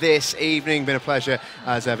commentary this evening. Been a pleasure,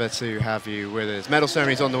 as ever, to have you with us. Medal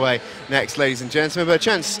ceremony's on the way next, ladies and gentlemen, but a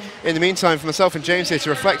chance, in the meantime, for myself and James here to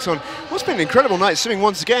reflect on what's been an incredible night swimming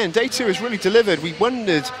once again. Day 2 has really delivered. We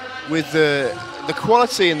wondered, with the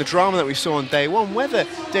quality and the drama that we saw on day 1, whether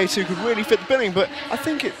day 2 could really fit the billing, but I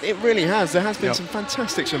think it really has. There has been some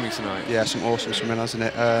fantastic swimming tonight. Yeah, some awesome swimming, hasn't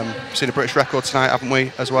it? We've seen a British record tonight, haven't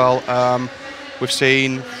we, as well? We've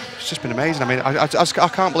seen, it's just been amazing. I mean, I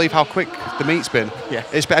can't believe how quick the meet's been. Yeah.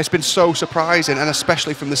 It's been so surprising, and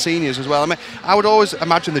especially from the seniors as well. I mean, I would always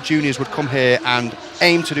imagine the juniors would come here and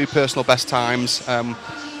aim to do personal best times,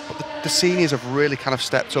 but the seniors have really kind of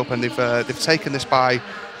stepped up, and they've taken this by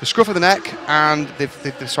the scruff of the neck, and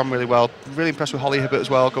they've swum really well. Really impressed with Holly Hibbott as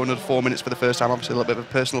well, going under 4 minutes for the first time. Obviously a little bit of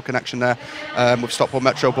a personal connection there with Stockport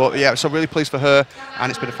Metro, but yeah, so really pleased for her, and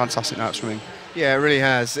it's been a fantastic night of swimming. Yeah, it really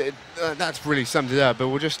has. That's really summed it up, but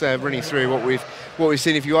we'll just run you through what we've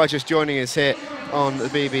seen. If you are just joining us here on the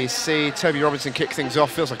BBC, Toby Robinson kicked things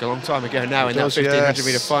off, feels like a long time ago now, in that 1500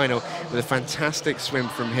 metre final, with a fantastic swim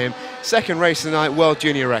from him. Second race of the night, world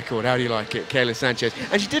junior record. How do you like it, Kayla Sanchez?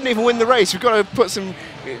 And she didn't even win the race. We've got to put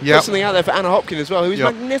something out there for Anna Hopkin as well, who was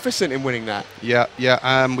magnificent in winning that. Yeah.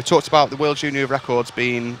 We talked about the world junior records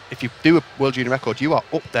being, if you do a world junior record, you are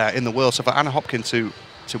up there in the world. So for Anna Hopkin to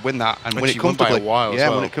win that and win it comfortably.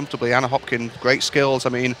 Win it comfortably. Anna Hopkin, great skills. I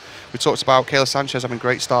mean, we talked about Kayla Sanchez having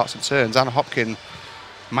great starts and turns. Anna Hopkin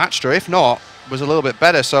matched her, if not, was a little bit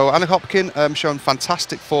better. So Anna Hopkin shown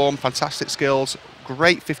fantastic form, fantastic skills,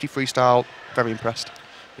 great 50 freestyle, very impressed.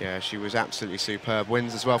 Yeah, she was absolutely superb.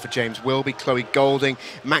 Wins as well for James Wilby, Chloe Golding,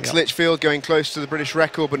 Max Litchfield going close to the British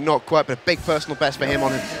record, but not quite, but a big personal best for him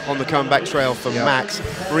on the comeback trail for Max.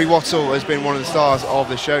 Marie Wattle has been one of the stars of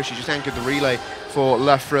the show. She just anchored the relay for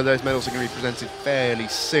Loughborough. Those medals are going to be presented fairly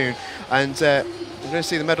soon. And we're going to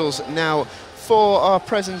see the medals now for our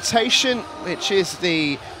presentation, which is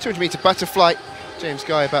the 200 metre butterfly. James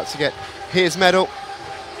Guy about to get his medal.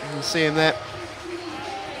 You can see him there.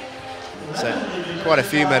 So quite a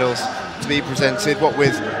few medals to be presented, what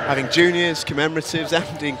with having juniors, commemoratives,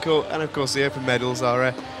 and of course the open medals.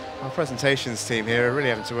 Our presentations team here are really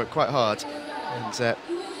having to work quite hard, and the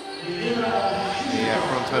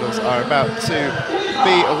bronze medals are about to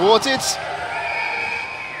be awarded.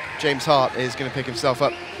 James Hart is going to pick himself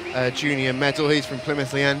up a junior medal. He's from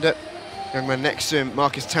Plymouth Leander. Young man next to him,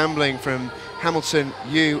 Marcus Tambling from Hamilton,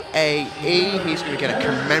 UAE. He's going to get a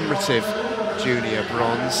commemorative junior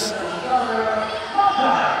bronze.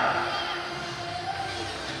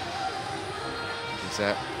 He's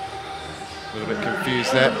a little bit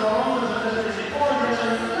confused there.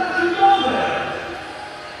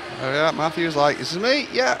 Oh yeah, Matthew's like, this is me?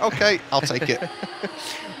 Yeah, okay, I'll take it.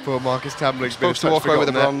 Poor Marcus Tambling's supposed to walk away with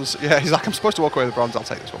the bronze. Yeah, he's like, I'm supposed to walk away with the bronze, I'll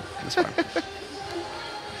take this one. It's fine.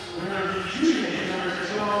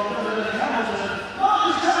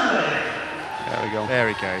 There we go. There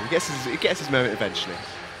we go. He gets his moment eventually.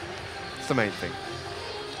 It's the main thing.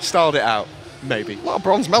 Styled it out, maybe. A lot of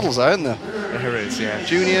bronze medals there, isn't there? There is, yeah.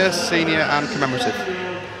 Junior, senior, and commemorative.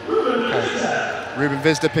 Okay. Ruben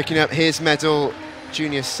Visder picking up his medal.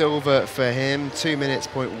 Junior silver for him. 2 minutes,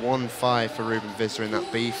 .15 for Ruben Visder in that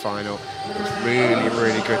B final. It was really,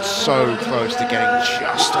 really good. So close to getting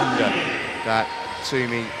just under that 2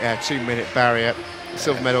 minute barrier.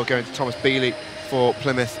 Silver medal going to Thomas Bealey for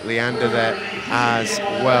Plymouth Leander there as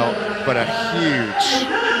well. But a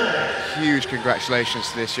huge congratulations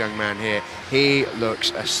to this young man here. He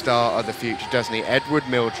looks a star of the future, doesn't he? Edward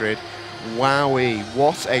Mildred, wowee,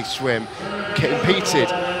 what a swim. Competed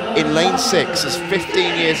in lane 6 as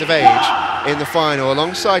 15 years of age in the final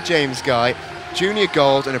alongside James Guy. Junior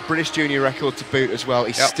gold and a British junior record to boot as well.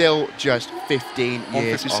 He's still just 15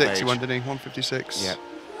 years of age. He went, didn't he? 156. Yeah,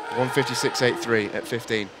 156.83 at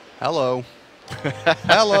 15. Hello.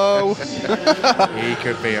 Hello. He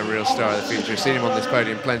could be a real star of the future. I've seen him on this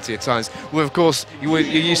podium plenty of times. Well, of course, you're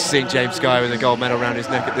used to seeing James Guy with a gold medal around his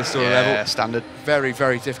neck at this sort of level. Yeah, standard. Very,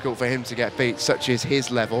 very difficult for him to get beat, such is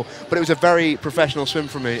his level. But it was a very professional swim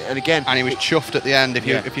from him. And again, and he was chuffed at the end. If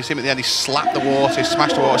you see him at the end, he slapped the water, he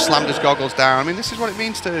smashed the water, slammed his goggles down. I mean, this is what it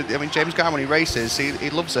means to. I mean, James Guy when he races, he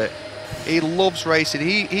loves it. He loves racing.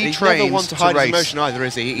 He trains never wants to hide race. his emotion either,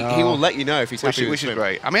 is he? No. He will let you know if he's happy with which the is swim.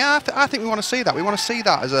 great. I mean, I think we want to see that. We want to see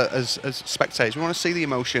that as spectators. We want to see the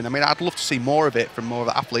emotion. I mean, I'd love to see more of it from more of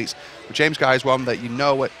the athletes. But James Guy is one that you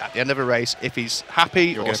know at the end of a race, if he's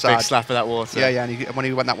happy or sad. A big slap of that water. Yeah. And when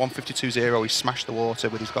he went that 152.0, he smashed the water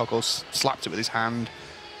with his goggles, slapped it with his hand,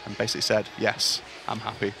 and basically said, "Yes, I'm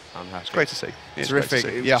happy." I'm happy. It's great to see. It's terrific.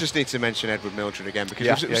 Great to see. We just need to mention Edward Mildred again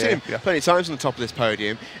because we've seen him plenty of times on the top of this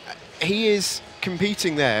podium. He is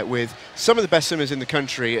competing there with some of the best swimmers in the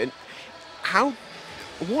country. And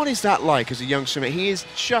what is that like as a young swimmer? He is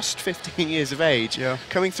just 15 years of age,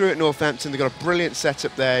 coming through at Northampton. They've got a brilliant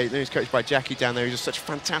setup there. He's coached by Jackie down there, who does such a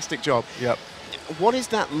fantastic job. Yep. What is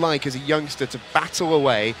that like as a youngster to battle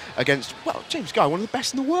away against, well, James Guy, one of the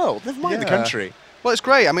best in the world, never mind the country? Well, it's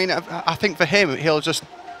great. I mean, I think for him, he just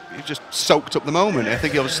soaked up the moment. I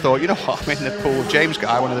think he'll just thought, you know what, I'm in the pool with James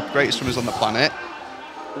Guy, one of the greatest swimmers on the planet.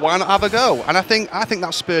 Why not have a go? And I think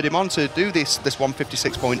that spurred him on to do this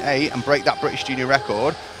 156.8 and break that British junior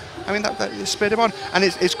record. I mean, that spurred him on, and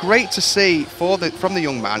it's great to see from the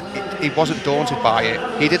young man. He wasn't daunted by it.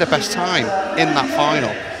 He did a best time in that final,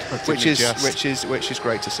 which is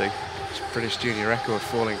great to see. British junior record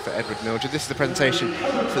falling for Edward Mildred. This is the presentation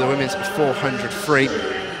for the women's 400 free.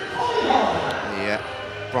 The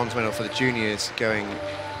bronze medal for the juniors going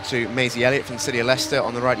to Maisie Elliott from the City of Leicester.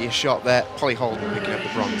 On the right, your shot there. Polly Holden picking up the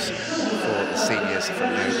bronze for the seniors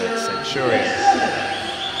from Nova Centurion.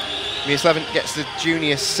 Mia Slevin gets the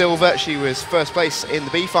junior silver. She was first place in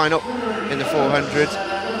the B final in the 400.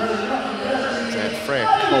 Freya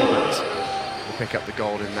Coleman will pick up the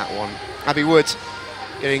gold in that one. Abby Wood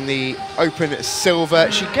getting the open silver.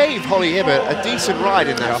 She gave Holly Hibbott a decent ride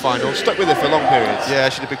in that final, stuck with her for long periods. Yeah,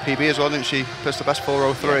 she did a big PB as well, didn't she? First the best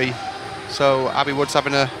 4:03. So Abby Wood's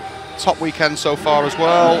having a top weekend so far as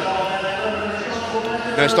well.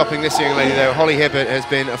 No stopping this young lady though. Holly Hibbott has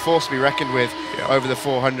been a force to be reckoned with over the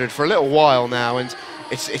 400 for a little while now, and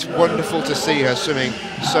it's wonderful to see her swimming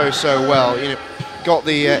so well. You know, got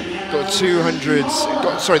the 400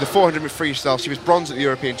 freestyle. She was bronze at the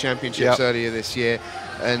European Championships earlier this year,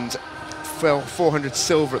 and fell 400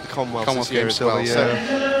 silver at the Commonwealth this year as well.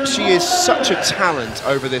 So she is such a talent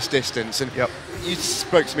over this distance, and you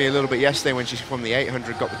spoke to me a little bit yesterday when she from the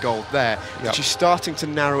 800 got the gold there. She's starting to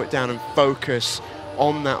narrow it down and focus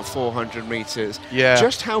on that 400 meters.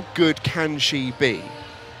 Just how good can she be?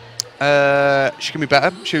 She can be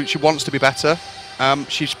better. She wants to be better.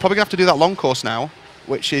 She's probably going to have to do that long course now,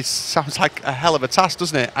 which sounds like a hell of a task,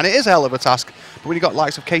 doesn't it? And it is a hell of a task. But when you've got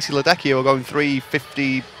likes of Casey Ledecky who are going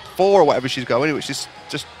 3:54 or whatever she's going, which is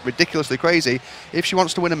just ridiculously crazy, if she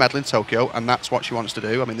wants to win a medal in Tokyo, and that's what she wants to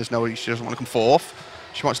do, I mean, she doesn't want to come fourth.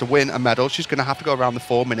 She wants to win a medal. She's going to have to go around the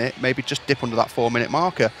 4 minute, maybe just dip under that 4 minute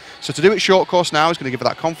marker. So to do it short course now is going to give her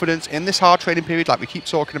that confidence in this hard training period, like we keep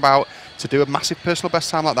talking about. To do a massive personal best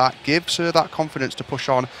time like that gives her that confidence to push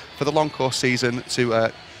on for the long course season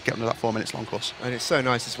to get under that 4 minutes long course. And it's so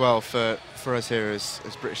nice as well for us here as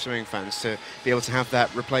British swimming fans to be able to have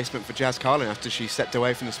that replacement for Jazz Carlin after she stepped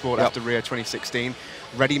away from the sport after Rio 2016.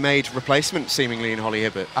 Ready-made replacement seemingly in Holly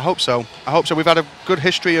Hibbott. I hope so. I hope so. We've had a good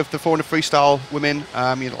history of the 400 freestyle women.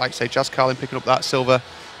 Like say Jazz Carlin picking up that silver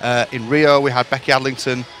in Rio. We had Becky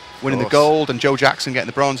Adlington winning the gold and Joe Jackson getting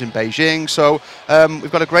the bronze in Beijing. So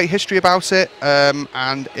we've got a great history about it.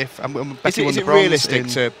 And if Becky won the bronze, is it realistic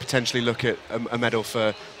to potentially look at a medal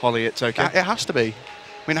for Holly at Tokyo? It has to be.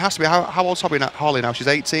 I mean, it has to be. How old's Holly now? She's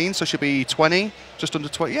 18, so she'll be 20, just under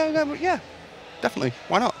 20. Yeah, definitely.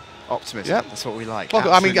 Why not? Optimism. Yeah, that's what we like.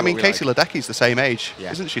 Well, I mean, Casey Ledecky's the same age,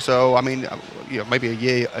 isn't she? So, I mean, maybe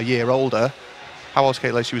a year older. How old's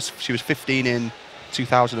Kayla? She was 15 in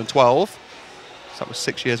 2012. So that was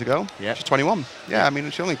 6 years ago. Yeah. She's 21. Yeah, I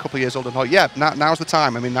mean, she's only a couple of years older than Holly. Yeah, now's the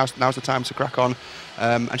time. I mean, now's the time to crack on.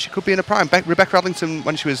 And she could be in her prime. Rebecca Adlington,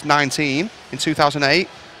 when she was 19 in 2008.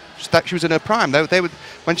 She was in her prime. They would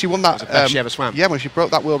when she won that. That was the best she ever swam. Yeah, when she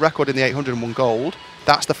broke that world record in the 800 and won gold.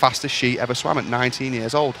 That's the fastest she ever swam at 19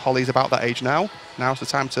 years old. Holly's about that age now. Now's the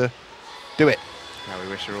time to do it. Yeah, we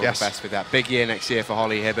wish her all the best with that. Big year next year for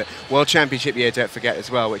Holly Hibbott. World Championship year, don't forget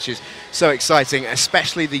as well, which is so exciting,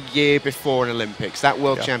 especially the year before an Olympics. That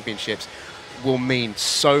World Championships will mean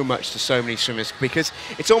so much to so many swimmers because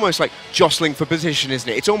it's almost like jostling for position, isn't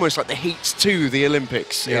it? It's almost like the heats to the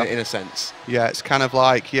Olympics in a sense. Yeah, it's kind of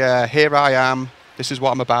like, here I am, this is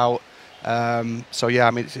what I'm about. So yeah,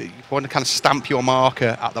 I mean, you want to kind of stamp your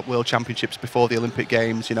marker at that World Championships before the Olympic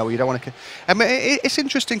Games. You know, you don't want to. I mean, it's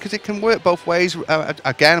interesting because it can work both ways.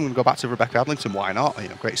 Again, I'm going to go back to Rebecca Adlington. Why not? You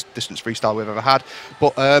know, greatest distance freestyle we've ever had.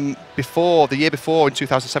 But the year before in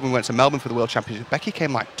 2007, we went to Melbourne for the World Championship. Becky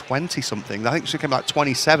came like 20 something. I think she came like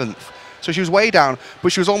 27th. So she was way down,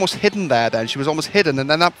 but she was almost hidden there then. She was almost hidden. And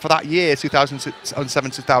then for that year,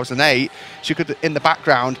 2007, 2008, she could, in the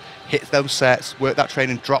background, hit those sets, work that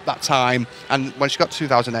training, drop that time. And when she got to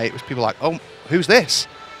 2008, it was people like, oh, who's this?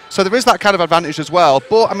 So there is that kind of advantage as well.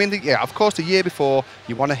 But, I mean, of course, the year before,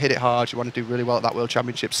 you want to hit it hard. You want to do really well at that World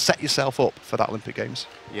Championship. Set yourself up for that Olympic Games.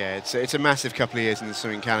 Yeah, it's a massive couple of years in the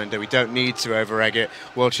swimming calendar. We don't need to over-egg it.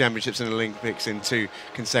 World Championships and Olympics in 2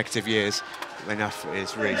 consecutive years. Enough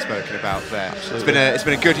is really spoken about there. It's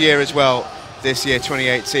been a good year as well this year,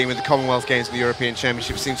 2018, with the Commonwealth Games and the European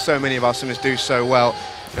Championship. We've seen so many of our swimmers do so well,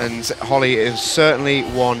 and Holly is certainly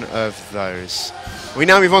one of those. We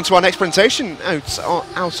now move on to our next presentation out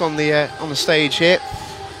on the stage here.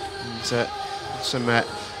 And,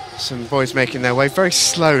 some boys making their way very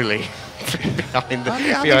slowly behind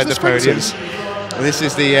the podiums. And this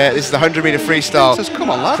is the 100-meter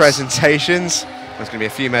freestyle presentations. There's going to be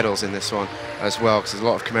a few medals in this one as well, because there's a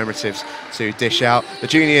lot of commemoratives to dish out. The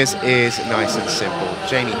juniors is nice and simple.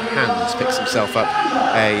 Janie Hands picks himself up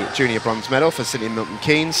a junior bronze medal for Sydney and Milton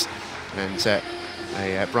Keynes, and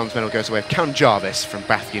a bronze medal goes away with Cam Jarvis from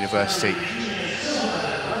Bath University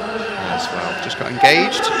as well. Just got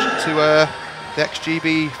engaged to the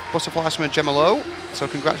ex-GB butterfly swimmer Gemma Lowe, so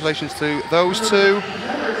congratulations to those two.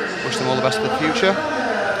 Wish them all the best for the future.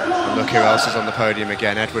 And look who else is on the podium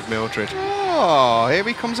again, Edward Mildred. Oh, here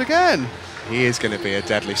he comes again. He is going to be a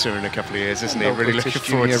deadly swimmer in a couple of years, isn't he? Really looking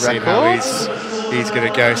forward to seeing how he's going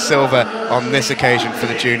to go. Silver on this occasion for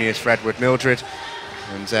the juniors for Edward Mildred.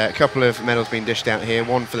 And a couple of medals being dished out here.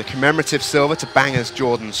 One for the commemorative silver to Bangor's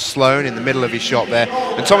Jordan Sloan in the middle of his shot there.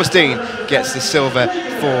 And Thomas Dean gets the silver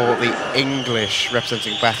for the English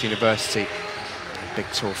representing Bath University. A big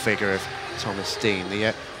tall figure of Thomas Dean.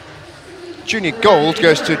 The junior gold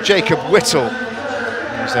goes to Jacob Whittle,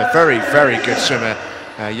 who's a very, very good swimmer,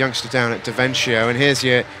 youngster down at Derbyshire. And here's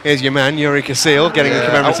your man, Yuri Casil, getting the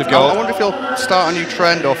commemorative gold. I wonder if he'll start a new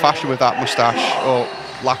trend or fashion with that moustache, or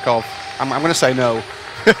lack of. I'm going to say no.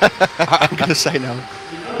 I'm going to say no.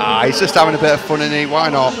 He's just having a bit of fun, isn't he? Why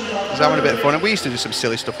not? He's having a bit of fun. And we used to do some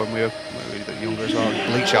silly stuff when we were a bit younger as well.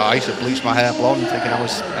 Bleach I used to bleach my hair blonde, thinking I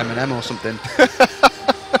was Eminem or something.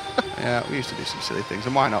 Yeah, we used to do some silly things,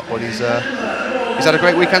 and why not? But he's had a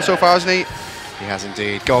great weekend so far, hasn't he? He has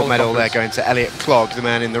indeed. Gold medal there going to Elliot Clogg, the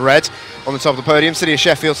man in the red. On the top of the podium, City of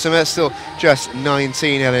Sheffield swimmer, still just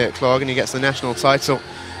 19, Elliot Clogg, and he gets the national title.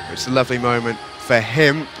 It's a lovely moment for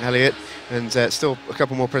him, Elliot. and still a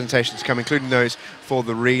couple more presentations to come, including those for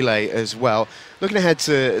the relay as well. Looking ahead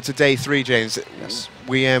to day 3, James, yes.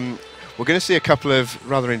 We're going to see a couple of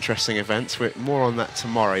rather interesting events. More on that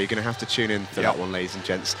tomorrow. You're going to have to tune in for that one, ladies and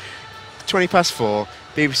gents. 4:20,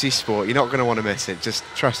 BBC Sport. You're not going to want to miss it. Just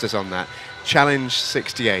trust us on that. Challenge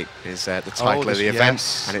 68 is the title of the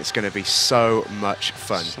event, and it's going to be so much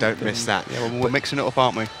fun. Don't miss that. Yeah, we're mixing it up,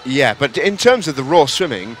 aren't we? Yeah, but in terms of the raw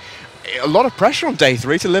swimming, a lot of pressure on day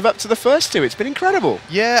 3 to live up to the first 2. It's been incredible.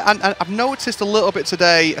 Yeah, and I've noticed a little bit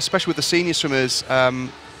today, especially with the senior swimmers.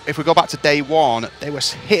 If we go back to day 1, they were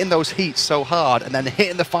hitting those heats so hard and then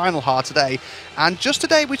hitting the final hard today. And just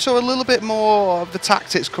today we saw a little bit more of the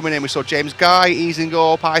tactics coming in. We saw James Guy easing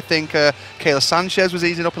up. I think Kayla Sanchez was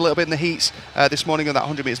easing up a little bit in the heats this morning on that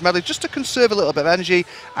 100 metres medley, just to conserve a little bit of energy.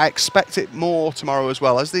 I expect it more tomorrow as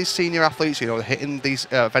well. As these senior athletes, you know, hitting these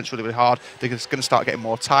events really, really hard, they're going to start getting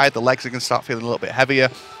more tired. The legs are going to start feeling a little bit heavier.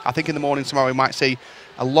 I think in the morning tomorrow we might see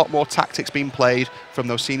a lot more tactics being played from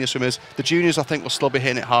those senior swimmers. The juniors, I think, will still be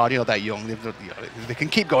hitting it hard. You know, they're young. They can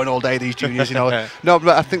keep going all day, these juniors, you know. No,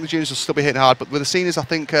 but I think the juniors will still be hitting hard. But with the seniors, I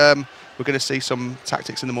think we're going to see some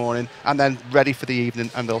tactics in the morning and then ready for the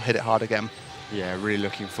evening, and they'll hit it hard again. Yeah, really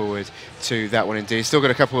looking forward to that one indeed. Still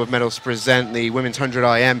got a couple of medals to present. The women's 100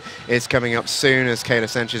 IM is coming up soon, as Kayla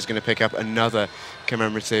Sanchez is going to pick up another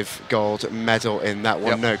commemorative gold medal in that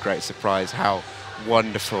one. Yep. No great surprise how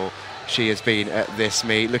wonderful she has been at this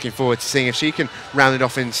meet. Looking forward to seeing if she can round it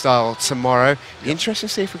off in style tomorrow. Yep. Interesting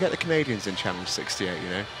to see if we get the Canadians in Challenge 68, you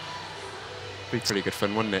know. Be pretty good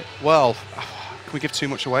fun, wouldn't it? Well, can we give too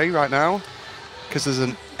much away right now? Because there's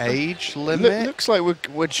an age limit. Looks like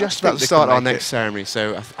we're just about to start our next ceremony,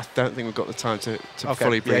 so I don't think we've got the time to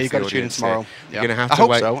fully brief the audience. Yeah, you've got to tune in tomorrow. You're going to have to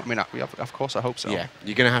wait. I hope so. I mean, of course, I hope so. Yeah,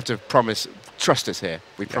 you're going to have to trust us here.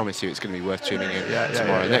 We promise you it's going to be worth tuning in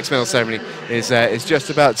tomorrow. The next medal ceremony is just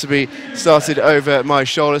about to be started over my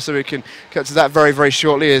shoulder, so we can cut to that very, very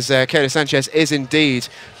shortly, as Kayla Sanchez is indeed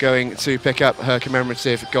going to pick up her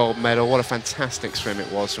commemorative gold medal. What a fantastic swim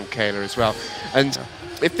it was from Kayla as well. And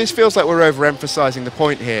if this feels like we're overemphasising the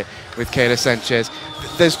point here with Kayla Sanchez,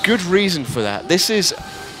 there's good reason for that. This is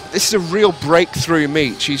a real breakthrough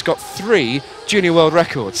meet. She's got 3 junior world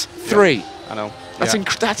records. 3. Yeah, I know.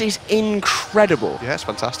 That is incredible. Yeah, it's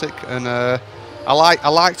fantastic. And I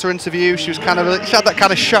liked her interview. She was she had that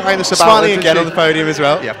kind of shyness about Smiling again on the podium as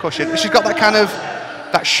well. Yeah, of course she's got that kind of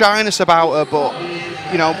shyness about her, but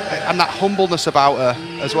you know, and that humbleness about her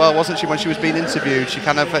as well, wasn't she? When she was being interviewed, she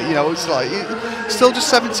kind of, you know, it's like still just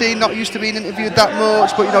 17, not used to being interviewed that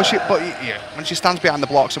much, but you know, when she stands behind the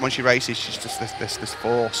blocks and when she races, she's just this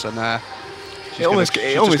force, and she's just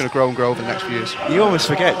going to grow and grow over the next few years. You almost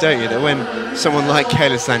forget, don't you, that when someone like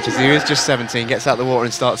Kayla Sanchez, who is just 17, gets out the water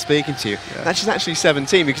and starts speaking to you, that she's actually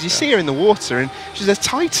 17, because you see her in the water and she's a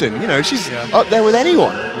titan. You know, she's up there with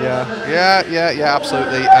anyone. Yeah,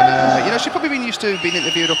 absolutely. And you know, she's probably been used to being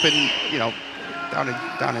interviewed up in, you know, down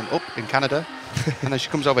in Canada. And then she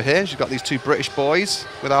comes over here and she's got these 2 British boys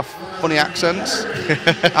with our funny accents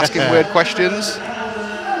asking weird questions.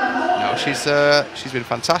 No, she's been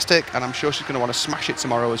fantastic, and I'm sure she's going to want to smash it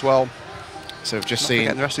tomorrow as well. So we've just seen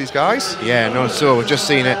the rest of these guys. Yeah, not at all. We've just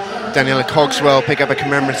seen it. Daniela Cogswell pick up a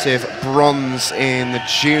commemorative bronze in the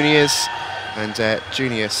juniors, and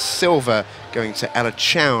junior silver going to Ella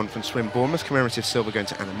Chown from Swim Bournemouth. Commemorative silver going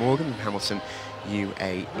to Anna Morgan from Hamilton,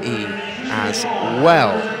 UAE as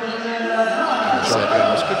well.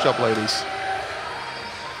 Good job, ladies.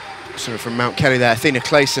 So from Mount Kelly there, Athena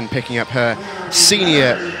Clayson picking up her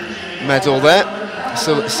senior medal there.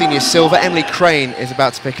 Senior silver. Emily Crane is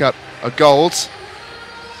about to pick up a gold.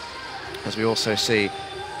 As we also see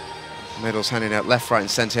medals handing out left, right and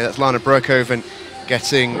centre. That's Lana Broekhoven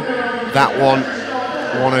getting that one.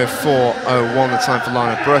 104.01 the time for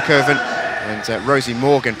Lana Broekhoven. And Rosie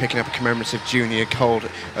Morgan picking up a commemorative junior gold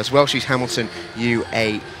as well. She's Hamilton,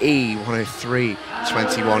 UAE,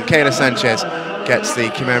 103.21. Kayla Sanchez gets the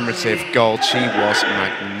commemorative gold. She was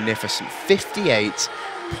magnificent,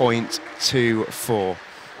 58.24.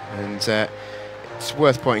 And it's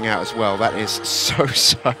worth pointing out as well, that is so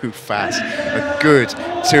fast. A good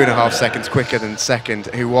 2.5 seconds quicker than second,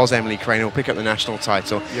 who was Emily Crane, who will pick up the national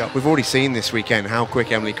title. Yep. We've already seen this weekend how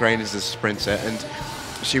quick Emily Crane is as a sprinter, and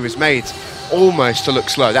she was made almost to look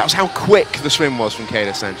slow. That was how quick the swim was from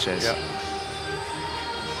Kayla Sanchez. Yep.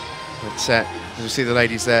 But we see the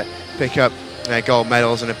ladies there pick up their gold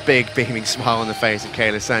medals, and a big beaming smile on the face of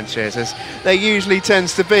Kayla Sanchez, as there usually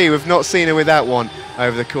tends to be. We've not seen her without one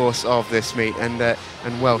over the course of this meet, and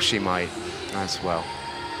well she might as well.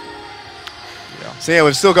 Yeah. So yeah,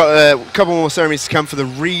 we've still got a couple more ceremonies to come for the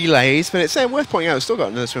relays, but it's worth pointing out we've still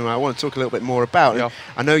got another swimmer I want to talk a little bit more about. Yeah.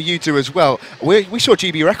 I know you do as well. We saw a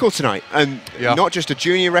GB record tonight, and not just a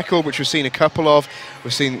junior record, which we've seen a couple of.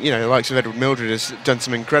 We've seen, the likes of Edward Mildred has done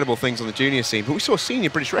some incredible things on the junior scene, but we saw a senior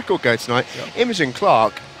British record go tonight. Yeah. Imogen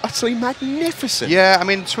Clark, utterly magnificent. Yeah, I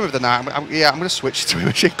mean, swimmer of the night. I'm going to switch to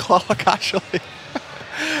Imogen Clark actually.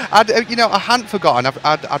 I hadn't forgotten.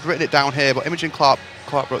 I'd written it down here, but Imogen Clark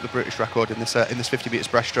broke the British record in this 50 metres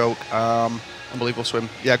breaststroke. Unbelievable swim.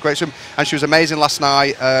 Yeah, great swim, and she was amazing last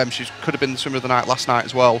night. She could have been the swimmer of the night last night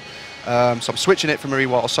as well. So I'm switching it from Marie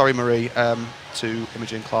Wattle. Sorry, Marie. To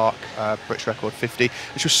Imogen Clark, British record 50.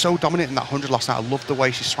 And she was so dominant in that 100 last night. I loved the way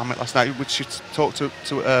she swam it last night. She talked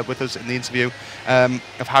with us in the interview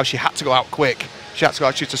of how she had to go out quick. She had to go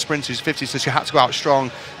out, she's a sprinter, she's 50, so she had to go out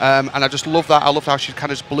strong. And I just love that. I loved how she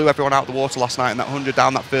kind of just blew everyone out of the water last night in that 100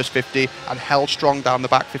 down that first 50 and held strong down the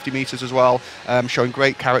back 50 metres as well, showing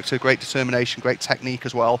great character, great determination, great technique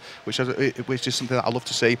as well, which is something that I love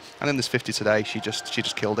to see. And in this 50 today, she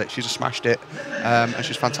just killed it. She just smashed it, and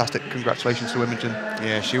she's fantastic. Congratulations to Imogen.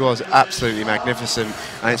 Yeah, she was absolutely magnificent,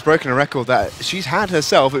 and it's broken a record that she's had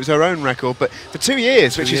herself. It was her own record, but for 2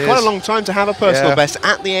 years, which is quite a long time to have a personal best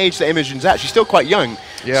at the age that Imogen's at. She's still quite young,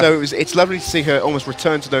 so it's lovely to see her almost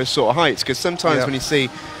return to those sort of heights, because sometimes when you see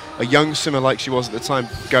a young swimmer like she was at the time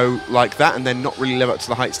go like that and then not really live up to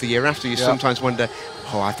the heights the year after, you sometimes wonder,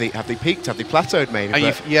 have they peaked, have they plateaued maybe?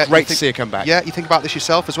 But great to see her come back. Yeah, you think about this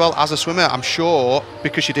yourself as well as a swimmer. I'm sure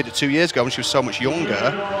because she did it 2 years ago and she was so much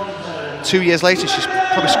younger, 2 years later she's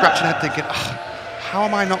probably scratching her head thinking, how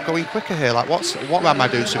am I not going quicker here? Like, what am I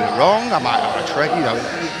doing something wrong? Am I training?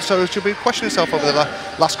 So she'll be questioning herself over the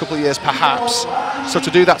last couple of years, perhaps. So to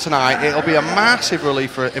do that tonight, it'll be a massive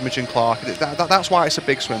relief for Imogen Clark. That's why it's a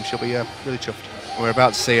big swim. She'll be really chuffed. We're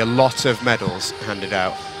about to see a lot of medals handed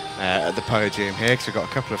out at the podium here, because we've got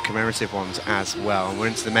a couple of commemorative ones as well. And we're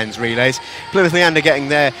into the men's relays. Plymouth Leander getting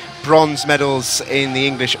their bronze medals in the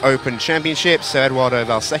English Open Championship. So Eduardo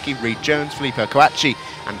Valsecchi, Reed Jones, Filippo Coacci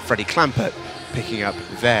and Freddie Clampett picking up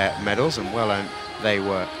their medals, and well earned they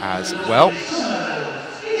were as well.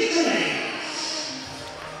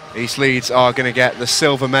 East Leeds are going to get the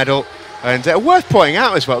silver medal, and worth pointing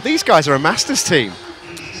out as well, these guys are a Masters team.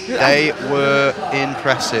 They were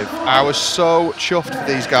impressive. I was so chuffed for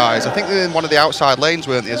these guys. I think they're in one of the outside lanes,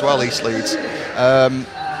 weren't they, as well, East Leeds? I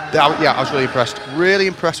was really impressed. Really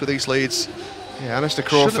impressed with East Leeds. Yeah, Alistair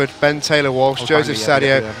Crawford, Ben Taylor-Walsh, Joseph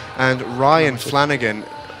Sadio and Ryan Flanagan.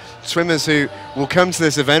 Swimmers who will come to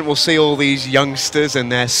this event will see all these youngsters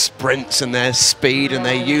and their sprints and their speed and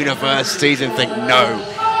their universities and think, no,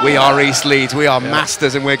 we are East Leeds, we are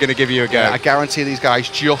Masters, and we're going to give you a go. Yeah, I guarantee these guys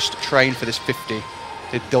just train for this 50.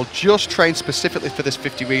 They'll just train specifically for this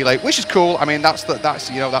 50 relay, which is cool. I mean, that's their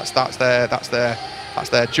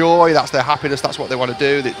joy, that's their happiness, that's what they want to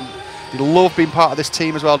do. They love being part of this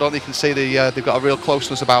team as well, don't they? You can see they've got a real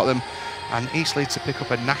closeness about them. And East Leeds to pick up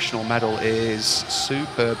a national medal is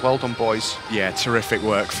superb. Well done, boys. Yeah, terrific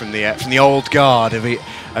work from the old guard of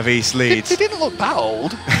East Leeds. They didn't look that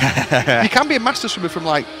old. You can be a master swimmer from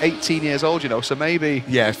like 18 years old, so maybe.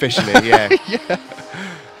 Yeah, officially, yeah. Yeah.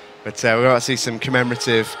 But we're about to see some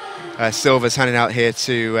commemorative silvers handed out here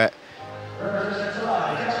to.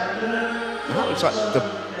 Looks like the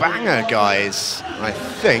Banger guys, I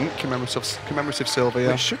think. Commemorative silver, yeah.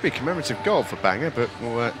 Well, it should be commemorative gold for Banger, but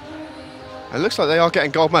we'll, it looks like they are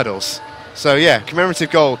getting gold medals. So yeah,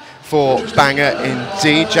 commemorative gold for Banger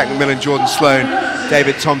indeed. Jack McMillan, Jordan Sloan,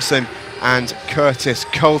 David Thompson and Curtis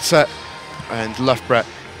Coulter. And Loughborough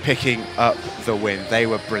picking up the win. They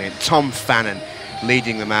were brilliant. Tom Fannin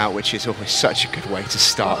leading them out, which is always such a good way to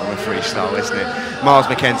start on a freestyle, isn't it? Miles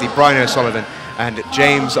McKenzie, Brian O'Sullivan and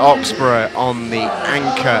James Oxborough on the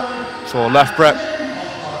anchor for Loughborough.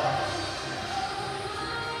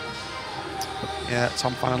 Yeah,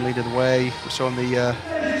 Tom Fannin leading the way. We saw in the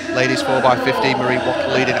ladies 4x50, Marie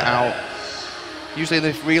Wattle leading it out. Usually in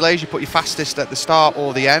the relays you put your fastest at the start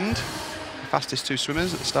or the end. The fastest two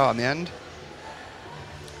swimmers at the start and the end.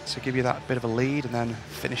 To give you that bit of a lead and then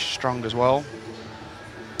finish strong as well.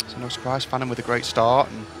 So no surprise, Fannin with a great start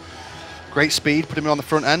and great speed, put him on the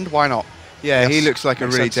front end, why not? Yeah, yes, he looks like a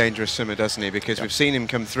really dangerous swimmer, doesn't he? Because we've seen him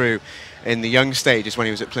come through in the young stages when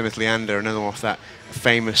he was at Plymouth Leander, another one off that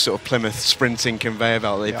famous sort of Plymouth sprinting conveyor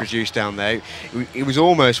belt they produced down there. It was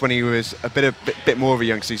almost, when he was a bit more of a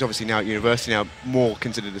youngster, he's obviously now at university, now more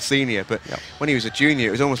considered a senior, but when he was a junior,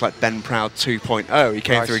 it was almost like Ben Proud 2.0. He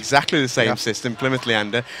came through exactly the same system, Plymouth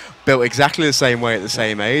Leander, built exactly the same way at the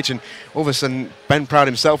same age, and all of a sudden Ben Proud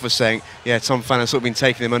himself was saying, yeah, Tom Fanner's sort of been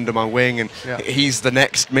taking him under my wing, and he's the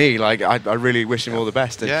next me. Like, I really wish him all the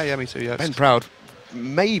best. And me too. Ben Proud,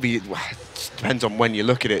 maybe, it depends on when you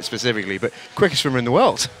look at it specifically, but quickest swimmer in the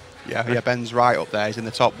world. Yeah, Ben's right up there. He's in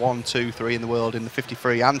the top 1, 2, 3 in the world in the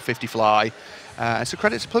 50 and 50 fly. It's a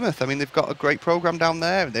credit to Plymouth. I mean, they've got a great programme down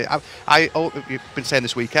there. You've been saying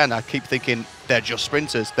this weekend, I keep thinking they're just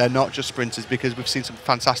sprinters. They're not just sprinters, because we've seen some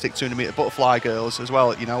fantastic 200-metre butterfly girls as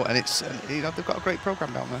well, you know, and it's, you know, they've got a great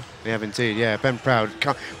programme down there. They have indeed, yeah. Ben Proud,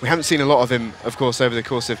 we haven't seen a lot of him, of course, over the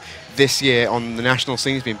course of this year on the national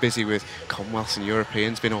scene. He's been busy with Commonwealths and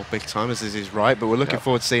Europeans, been all big timers, as is right, but we're looking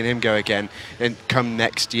forward to seeing him go again and come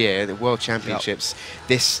next year, the World Championships.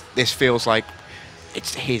 This feels like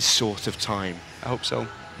it's his sort of time. I hope so.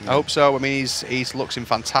 I hope so. I mean, he's looks in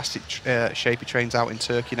fantastic shape. He trains out in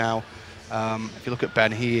Turkey now. If you look at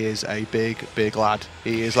Ben, he is a big lad.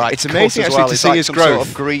 He is like, it's amazing actually to see his growth. Sort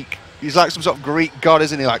of Greek. He's like some sort of Greek god,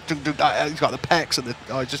 isn't he? Like, he's got the pecs and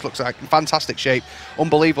it just looks like in fantastic shape.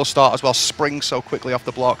 Unbelievable start as well. Springs so quickly off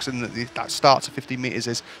the blocks, and that start to 15 metres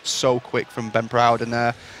is so quick from Ben Proud,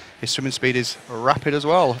 and his swimming speed is rapid as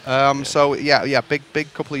well. So yeah,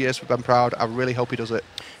 big couple of years for Ben Proud. I really hope he does it.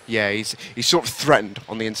 Yeah, he's sort of threatened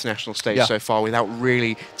on the international stage so far without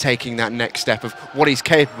really taking that next step of what he's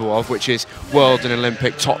capable of, which is world and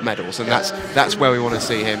Olympic top medals, and that's where we want to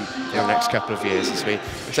see him in the next couple of years. As we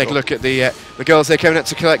take a look at the girls, they're coming up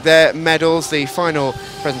to collect their medals. The final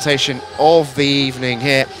presentation of the evening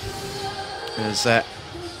here. As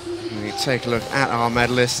we take a look at our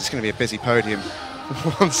medalists, it's going to be a busy podium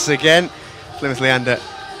once again. Plymouth Leander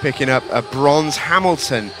picking up a bronze.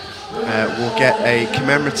 Hamilton will get a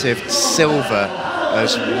commemorative silver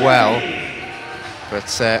as well,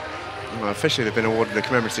 but officially they've been awarded a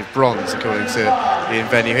commemorative bronze according to the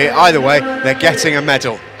venue here. Either way, they're getting a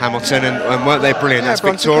medal, Hamilton, and weren't they brilliant? That's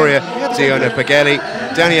Victoria Diona Pageli,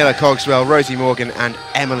 Daniela Cogswell, Rosie Morgan and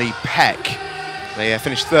Emily Peck. They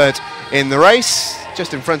finished third in the race,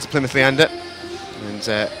 just in front of Plymouth Leander, and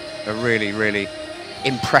a really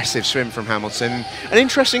impressive swim from Hamilton. An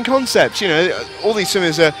interesting concept, you know, all these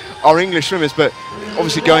swimmers are English swimmers, but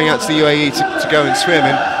obviously going out to the UAE to go and swim,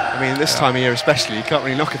 and I mean this time of year especially, you can't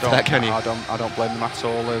really knock it for that, can you? I don't blame them at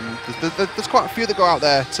all. There's quite a few that go out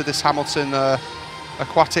there to this Hamilton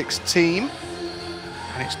Aquatics team,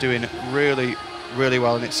 and it's doing really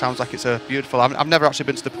well, and it sounds like it's a beautiful. I've never actually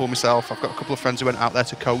been to the pool myself. I've got a couple of friends who went out there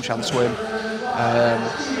to coach and swim. And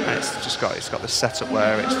it's got the setup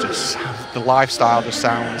where it's just the lifestyle just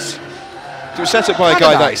sounds. It was set up by a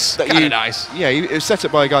guy nice. Yeah, it was set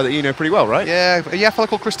up by a guy that you know pretty well, right? Yeah, a fellow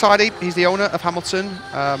called Chris Tidy. He's the owner of Hamilton.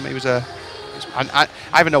 He was I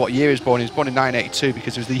even know what year he was born. He was born in 1982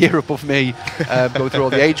 because it was the year above me, going through all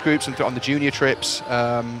the age groups and on the junior trips.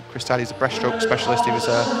 Chris Tidy's a breaststroke specialist. He was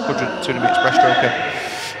a 100, 200 metres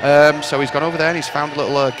breaststroker. So he's gone over there and he's found a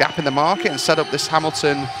little gap in the market and set up this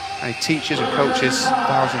Hamilton. And he teaches and coaches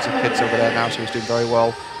thousands of kids over there now, so he's doing very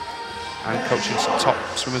well. And coaching some top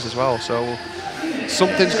swimmers as well. So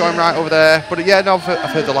something's going right over there. But yeah, no,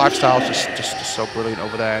 I've heard the lifestyle just so brilliant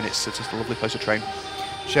over there, and it's just a lovely place to train.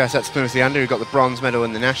 Shout out to Plymouth Leander, who got the bronze medal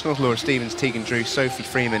in the Nationals. Laura Stevens, Tegan Drew, Sophie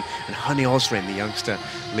Freeman and Honey Osrin, the youngster,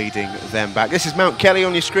 leading them back. This is Mount Kelly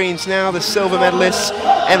on your screens now. The silver medalists,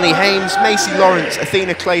 Emily Hames, Macy Lawrence,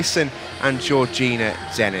 Athena Clayson and Georgina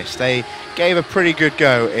Dennis. They gave a pretty good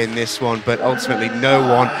go in this one, but ultimately no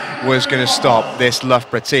one was going to stop this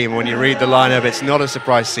Loughborough team. When you read the lineup, it's not a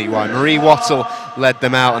surprise to see why. Marie Wattle led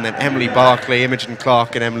them out, and then Emily Barclay, Imogen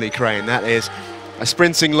Clark and Emily Crane. That is a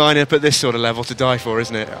sprinting lineup at this sort of level to die for,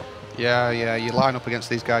 isn't it? Yeah, you line up against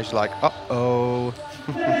these guys, you're like, uh-oh,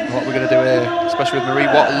 what are we going to do here? Especially with Marie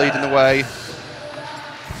Wattle leading the way.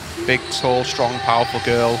 Big, tall, strong, powerful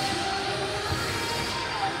girl.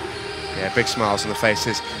 Yeah, big smiles on the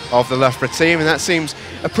faces of the Loughborough team, and that seems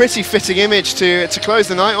a pretty fitting image to close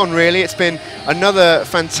the night on, really. It's been another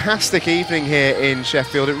fantastic evening here in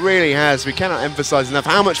Sheffield. It really has. We cannot emphasise enough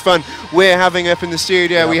how much fun we're having up in the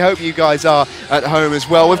studio. Yep. We hope you guys are at home as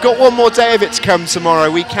well. We've got one more day of it to come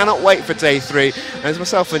tomorrow. We cannot wait for day 3, as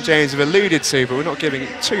myself and James have alluded to, but we're not giving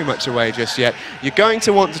too much away just yet. You're going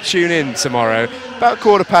to want to tune in tomorrow, about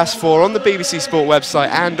 4:15 on the BBC Sport website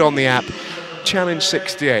and on the app. Challenge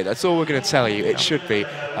 68. That's all we're going to tell you. It should be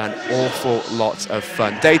an awful lot of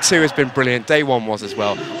fun. Day 2 has been brilliant. Day 1 was as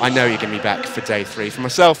well. I know you're going to be back for Day 3. From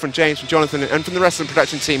myself, from James, from Jonathan, and from the rest of the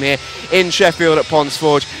production team here in Sheffield at Ponds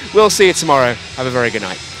Forge, we'll see you tomorrow. Have a very good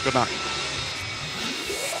night. Good night.